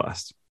such a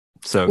blast.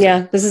 So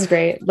Yeah, this is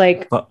great.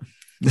 Like but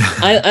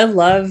I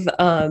love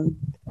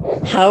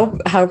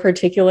how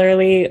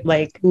particularly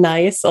like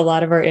nice a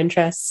lot of our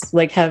interests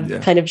like have yeah,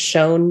 kind of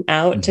shown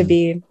out to mhm.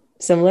 be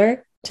similar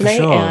For tonight.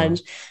 sure.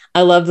 And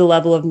I love the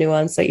level of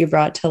nuance that you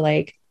brought to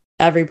like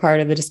every part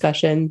of the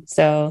discussion.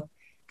 So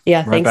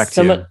yeah, Right back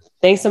to you.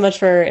 thanks so much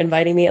for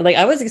inviting me. Like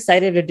I was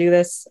excited to do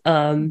this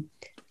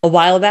a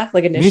while back,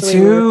 like Me initially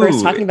when we were first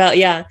too. talking about,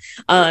 yeah.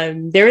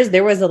 There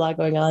was a lot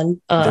going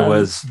on. There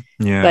was,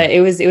 yeah. But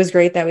it was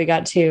great that we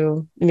got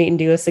to meet and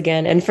do this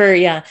again. And for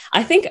yeah,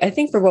 I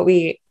think for what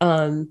we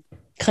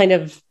kind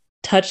of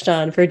touched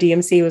on for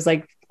DMC was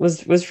like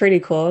was pretty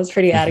cool. It was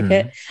pretty Hmm.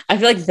 adequate. I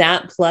feel like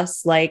that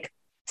plus like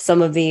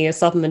some of the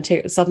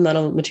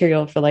supplemental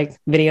material for like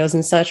videos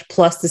and such,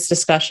 plus this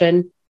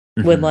discussion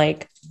would Hmm.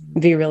 like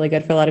be really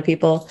good for a lot of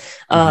people.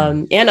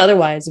 Hmm. And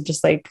otherwise of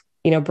just like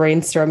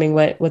brainstorming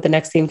what the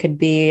next theme could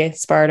be,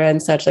 Sparta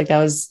and such. Like that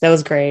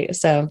was great.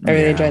 So I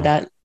really enjoyed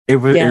Yeah. that. It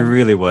Yeah.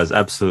 really was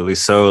absolutely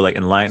so like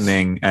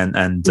enlightening and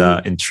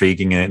Mhm.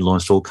 intriguing, and it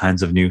launched all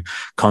kinds of new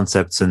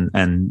concepts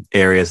and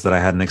areas that I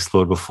hadn't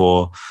explored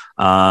before.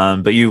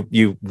 But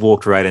you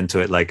walked right into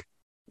it, like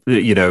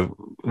you know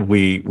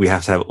we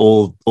have to have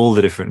all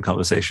the different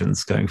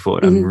conversations going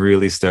forward. I'm Mhm.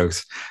 really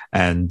stoked,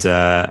 and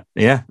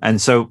yeah, and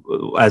so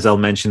as I'll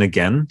mention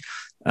again,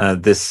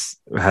 this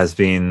has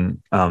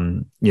been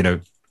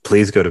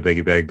please go to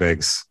Beggy Beg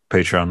Beg's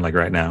Patreon like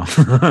right now.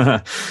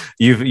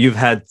 You've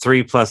had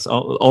 3+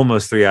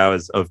 almost 3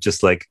 hours of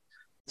just like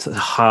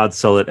hard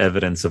solid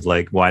evidence of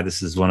like why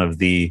this is one of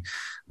the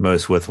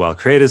most worthwhile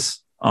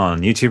creators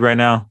on YouTube right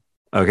now.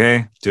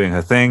 Okay, doing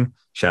her thing.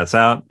 Shouts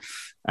out.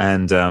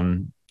 And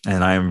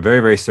I am very,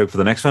 very stoked for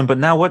the next one. But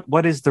now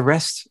what is the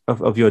rest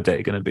of your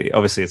day going to be?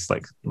 Obviously it's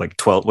like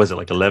 12, was it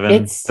like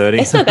It's 11:30?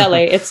 it's not that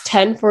late. It's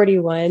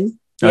 10:41.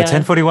 Oh, Yeah.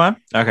 10:41.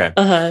 Okay.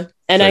 Uh-huh.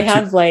 And I So two.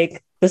 have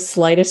like the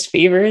slightest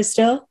fever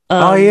still.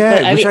 Oh But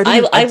yeah, I which mean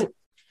I didn't. I Go.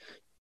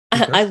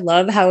 I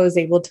love how I was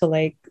able to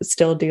like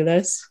still do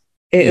this.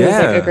 It was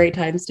like a Yeah. great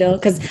time still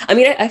because I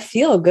mean I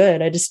feel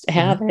good. I just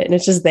have Mhm. it and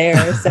it's just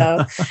there.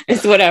 So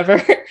it's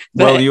whatever.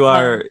 Well,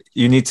 But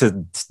you need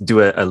to do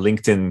a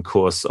LinkedIn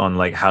course on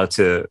like how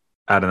to,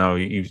 I don't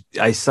know,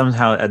 I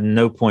somehow at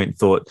no point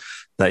thought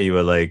that you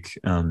were like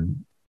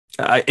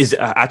is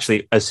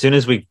actually as soon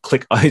as we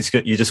click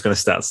you're just going to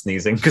start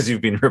sneezing because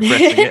you've been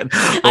repressing it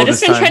I've all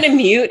just this been trying time. to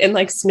mute and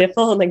like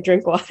sniffle and like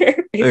drink water,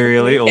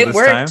 Really, basically. all It this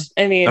worked. time?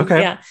 I mean, Okay.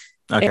 yeah.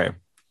 Okay.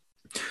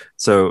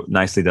 So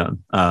nicely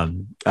done.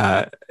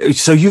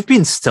 So you've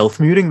been stealth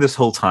muting this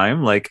whole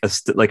time, like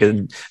like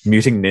a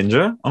muting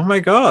ninja. Oh my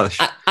gosh.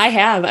 I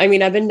have. I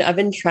mean, I've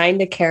been trying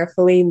to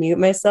carefully mute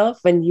myself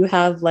when you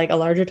have like a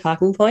larger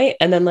talking point,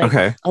 and then like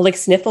Okay. I'll like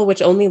sniffle,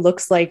 which only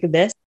looks like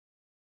this,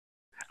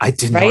 I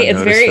did right? not It's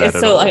notice very that it's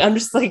at so like all. I'm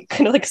just like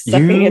kind of like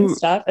sucking in You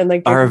stuff and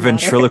like are a drinking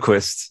water.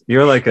 ventriloquist.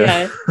 You're like a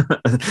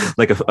Yeah.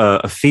 like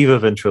a fever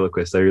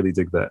ventriloquist. I really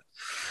dig that.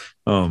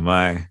 Oh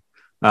my.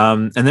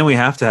 And then we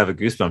have to have a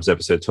Goosebumps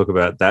episode talk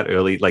about that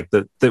early, like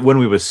the when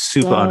we were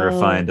super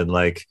unrefined Oh, and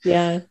like,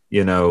 yeah.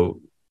 you know,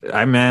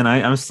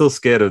 I'm still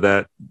scared of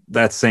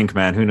that sink,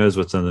 man. Who knows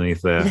what's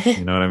underneath there?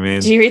 You know what I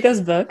Did mean? you read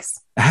those books?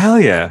 Hell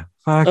yeah.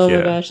 Fuck Oh my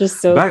yeah. gosh, it's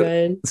so Back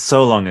good.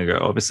 so long ago,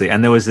 obviously.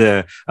 And there was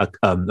a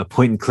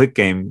point and click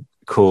game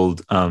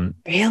called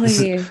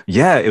Really?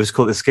 yeah, it was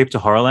called Escape to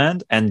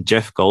Horrorland, and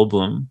Jeff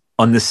Goldblum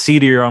on the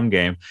CD-ROM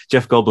game.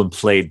 Jeff Goldblum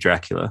played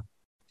Dracula.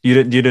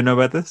 You didn't know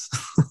about this?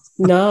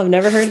 No, I've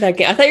never heard of that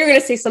game. I thought you were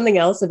gonna say something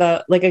else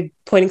about like a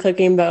point and click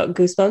game about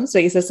Goosebumps,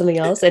 but you said something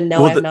else, and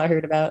no, Well, I have not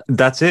heard about.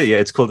 that's it. Yeah,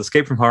 it's called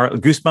Escape from Horror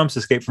Goosebumps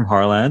Escape from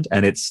Horrorland,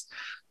 and it's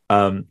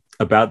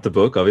about the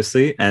book,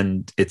 obviously,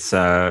 and it's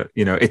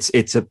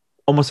it's a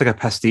almost like a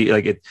pastiche.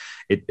 Like it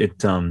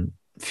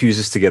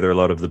fuses together a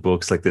lot of the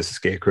books, like there's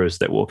scarecrows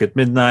that walk at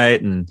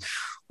midnight and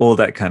all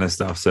that kind of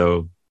stuff.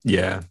 So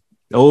yeah,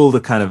 all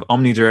the kind of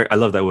omnidirect. I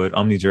love that word,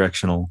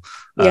 omnidirectional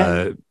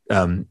Yeah.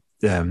 uh,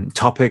 um,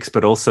 topics,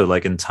 but also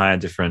like entire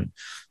different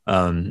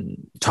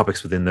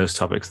topics within those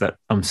topics that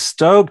I'm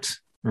stoked,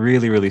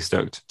 really, really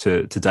stoked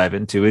to dive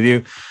into with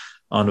you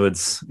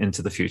onwards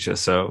into the future.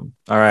 So,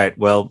 all right,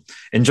 well,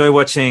 enjoy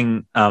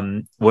watching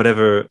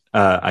whatever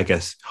I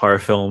guess horror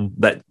film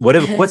that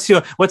whatever. What's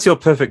your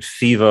perfect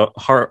fever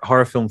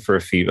horror film for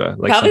a fever?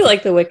 Like Probably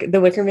something. like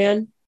the Wicker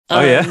Man.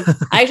 Oh yeah,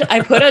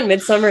 I put on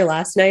Midsummer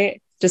last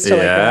night just to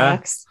like yeah,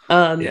 relax.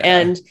 yeah,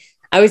 And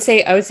I would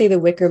say the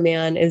Wicker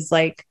Man is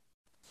like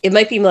it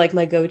might be like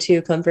my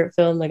go-to comfort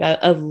film. Like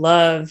I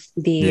love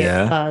the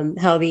yeah.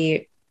 how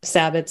the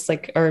Sabbats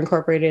like are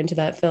incorporated into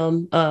that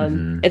film.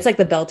 Hmm. It's like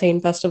the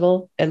Beltane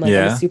Festival, and like I'm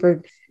a Yeah.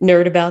 super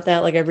nerd about that.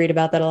 Like I read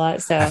about that a lot. I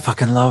So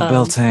fucking love um,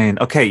 Beltane.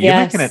 Okay, you're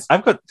making it.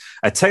 yes,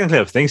 I technically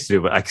have things to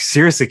do, but I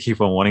seriously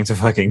keep on wanting to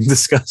fucking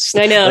discuss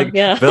I know. like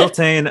Yeah.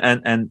 Beltane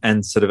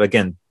and sort of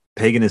again,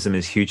 paganism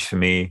is huge for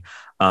me.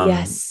 You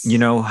Yes.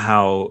 know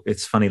how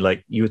it's funny,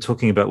 like you were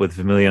talking about with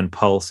Vermilion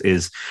Pulse,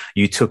 is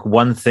you took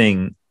one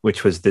thing,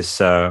 which was this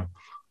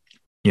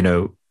you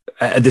know,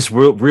 this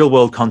real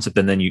world concept,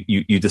 and then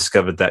you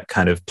discovered that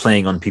kind of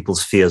playing on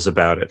people's fears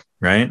about it,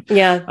 right?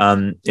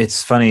 Yeah.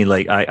 It's funny,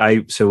 like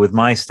I so with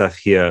my stuff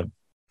here,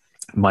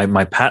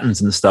 my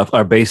patterns and stuff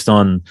are based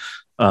on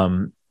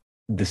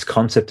this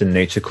concept in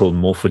nature called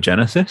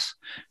morphogenesis,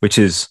 which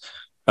is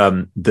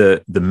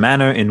the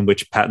manner in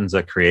which patterns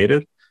are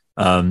created.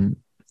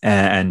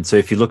 And so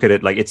if you look at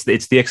it, like it's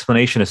the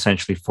explanation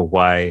essentially for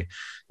why,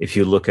 if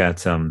you look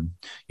at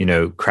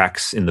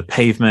cracks in the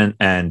pavement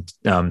and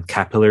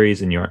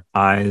capillaries in your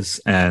eyes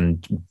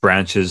and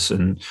branches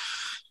and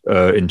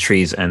in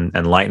trees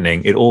and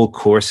lightning, it all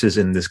courses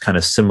in this kind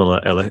of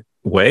similar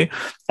way.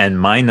 And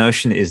my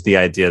notion is the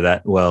idea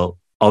that, well,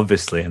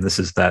 obviously, and this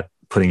is that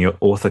putting your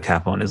author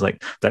cap on, is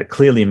like that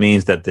clearly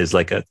means that there's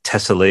like a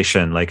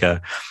tessellation, like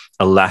a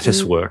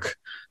lattice work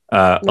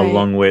right.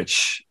 along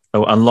which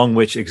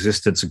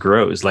existence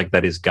grows, like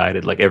that is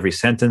guided, like every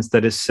sentence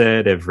that is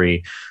said,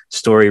 every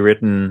story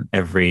written,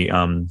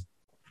 everything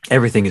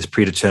is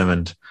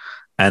predetermined,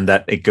 and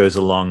that it goes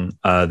along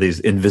these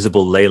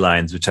invisible ley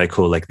lines, which I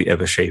call like the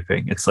ever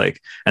shaping. It's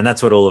like, and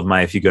that's what all of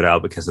my, if you go to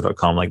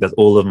albertkessler.com, like that's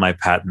all of my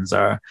patterns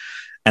are.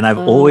 And I've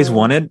always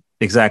wanted,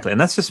 exactly. And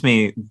that's just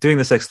me doing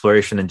this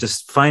exploration and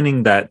just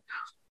finding that,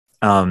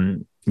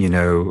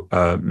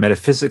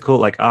 metaphysical,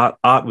 like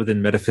art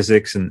within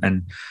metaphysics,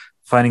 and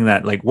finding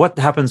that, like, what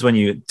happens when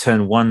you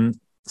turn one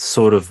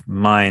sort of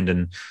mind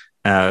and,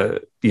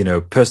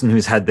 person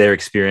who's had their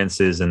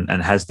experiences and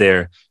has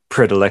their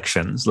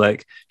predilections,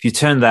 like if you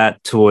turn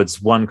that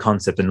towards one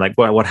concept and like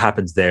what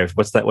happens there,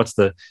 what's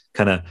the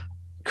kind of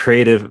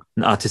creative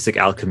and artistic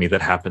alchemy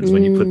that happens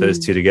when you put those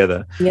two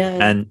together.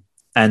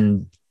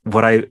 And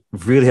what I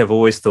really have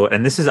always thought,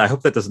 and this is, I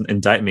hope that doesn't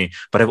indict me,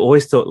 but I've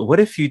always thought, what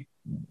if you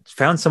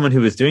found someone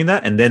who was doing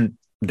that and then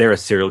they're a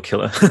serial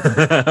killer?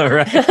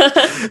 Right?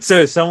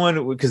 So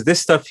someone, because this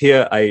stuff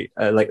here, I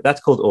like, that's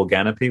called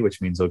organopy,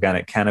 which means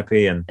organic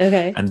canopy, and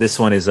this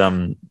one is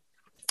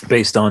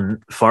based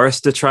on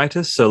forest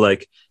detritus, so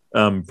like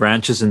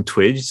branches and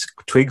twigs,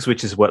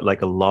 which is what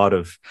like a lot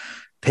of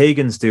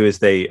pagans do, is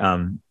they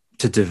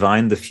to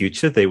divine the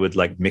future, they would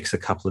like mix a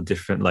couple of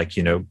different, like,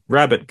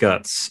 rabbit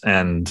guts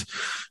and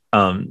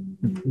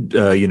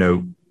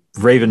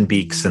raven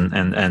beaks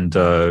and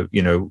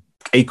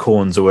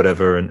acorns or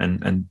whatever,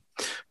 and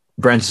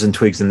branches and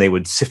twigs, and they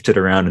would sift it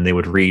around and they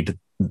would read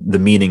the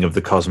meaning of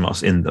the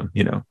cosmos in them,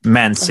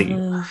 mancy,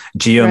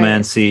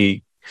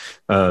 geomancy,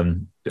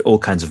 all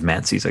kinds of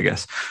mancies, I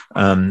guess.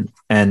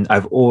 And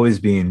I've always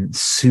been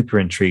super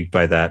intrigued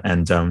by that,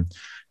 and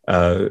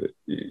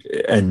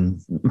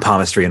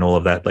palmistry and all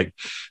of that, like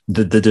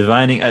the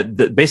divining.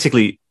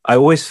 Basically, I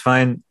always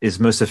find is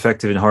most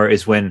effective in horror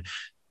is when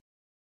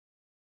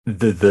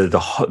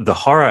the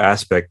horror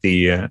aspect,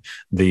 the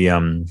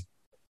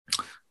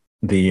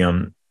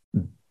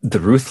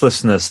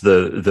ruthlessness,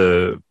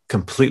 the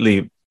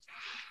completely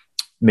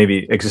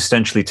maybe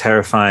existentially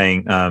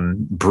terrifying,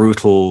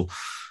 brutal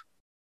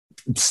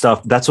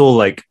stuff, that's all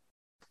like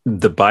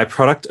the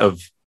byproduct of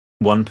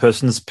one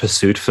person's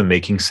pursuit for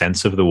making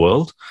sense of the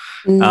world,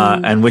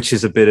 and which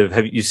is a bit of,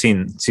 have you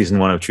seen season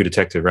 1 of True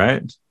Detective,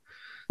 right?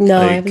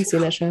 No, I haven't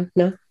seen that show.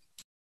 No.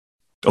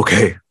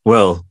 Okay,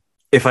 well,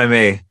 if I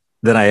may,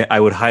 then I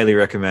would highly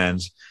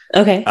recommend.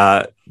 Okay.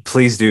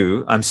 Please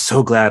do. I'm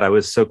so glad I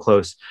was so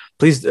close.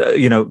 Please,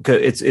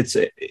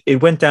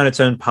 it went down its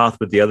own path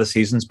with the other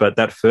seasons, but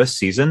that first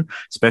season,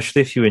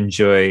 especially if you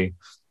enjoy,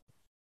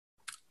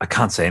 I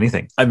can't say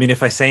anything. I mean,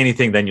 if I say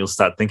anything, then you'll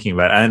start thinking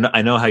about it. And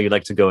I know how you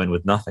like to go in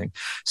with nothing.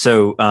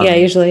 So yeah,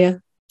 usually, yeah.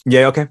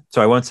 Yeah, okay.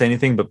 So I won't say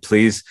anything, but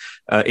please,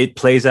 it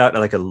plays out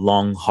like a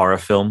long horror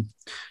film.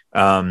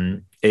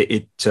 All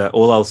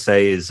I'll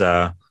say is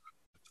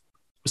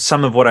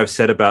some of what I've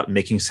said about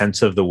making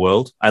sense of the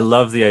world. I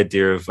love the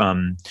idea of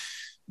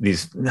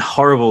these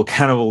horrible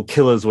cannibal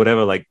killers,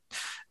 whatever. Like,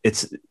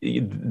 it's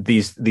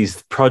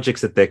these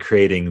projects that they're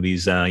creating.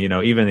 These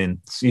even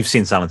in, you've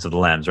seen Silence of the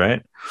Lambs,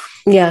 right?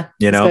 Yeah,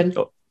 good.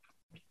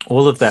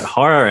 All of that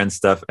horror and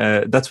stuff.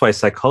 That's why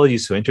psychology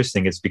is so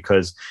interesting. It's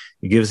because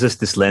it gives us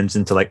this lens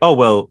into like, oh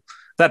well,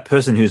 that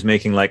person who's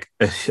making like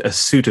a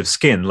suit of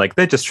skin, like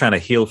they're just trying to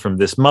heal from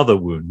this mother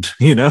wound,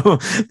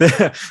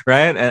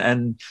 right?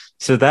 And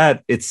so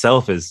that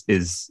itself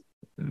is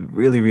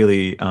really,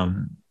 really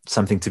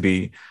something to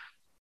be.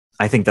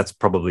 I think that's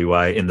probably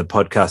why in the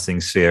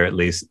podcasting sphere, at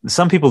least,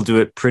 some people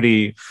do it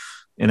pretty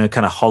in a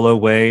kind of hollow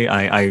way.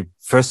 I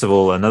first of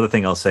all, another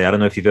thing I'll say, I don't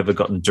know if you've ever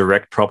gotten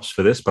direct props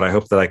for this, but I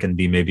hope that I can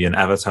be maybe an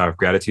avatar of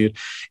gratitude,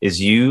 is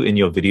you in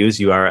your videos,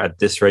 you are at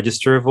this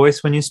register of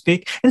voice when you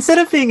speak, instead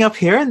of being up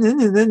here,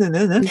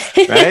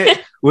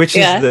 right? Which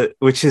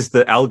is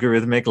the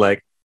algorithmic,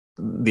 like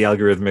the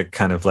algorithmic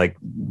kind of like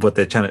what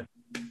they're trying to,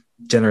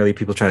 generally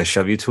people trying to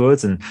shove you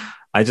towards. And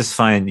I just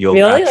find your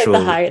actual,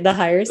 like the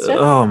higher stuff.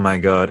 Oh my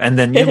God. And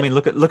then I mean,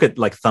 look at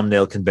like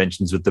thumbnail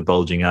conventions with the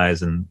bulging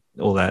eyes and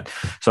all that.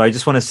 So I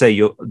just want to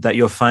say that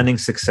you're finding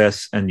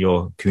success and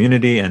your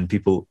community and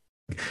people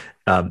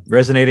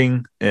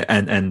resonating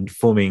and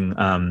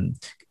forming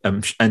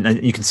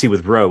and you can see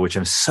with Row, which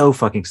I'm so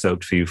fucking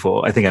stoked for you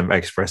for. I think I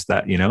expressed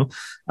that,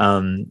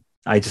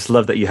 I just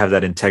love that you have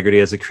that integrity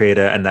as a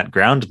creator and that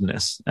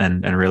groundedness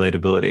and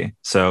relatability.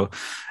 So,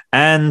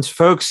 and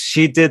folks,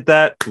 she did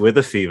that with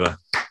a fever.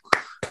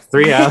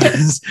 3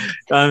 hours.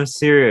 I'm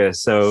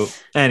serious. So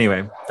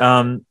anyway,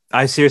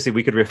 I seriously,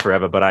 we could riff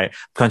forever, but I'm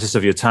conscious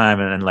of your time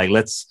and like,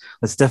 let's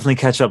definitely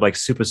catch up like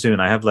super soon.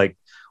 I have like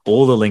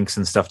all the links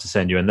and stuff to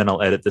send you, and then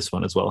I'll edit this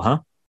one as well. Huh?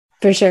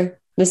 For sure.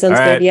 This sounds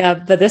good. Yeah.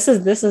 But this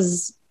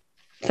is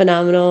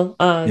phenomenal.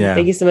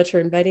 Thank you so much for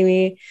inviting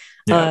me.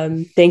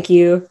 Thank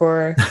you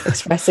for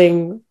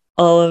expressing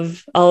all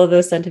of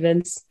those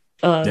sentiments.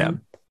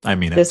 I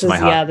mean, this is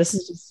this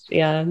is just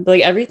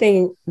like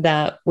everything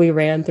that we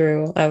ran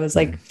through. I was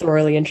like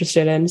thoroughly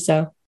interested in.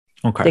 So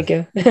thank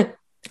you.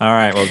 All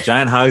right. Well,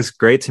 giant hugs.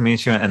 Great to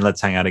meet you, and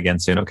let's hang out again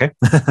soon. Okay.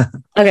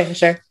 Okay.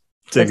 Sure.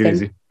 Take it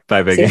easy.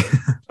 Bye, Beggy.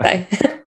 Bye.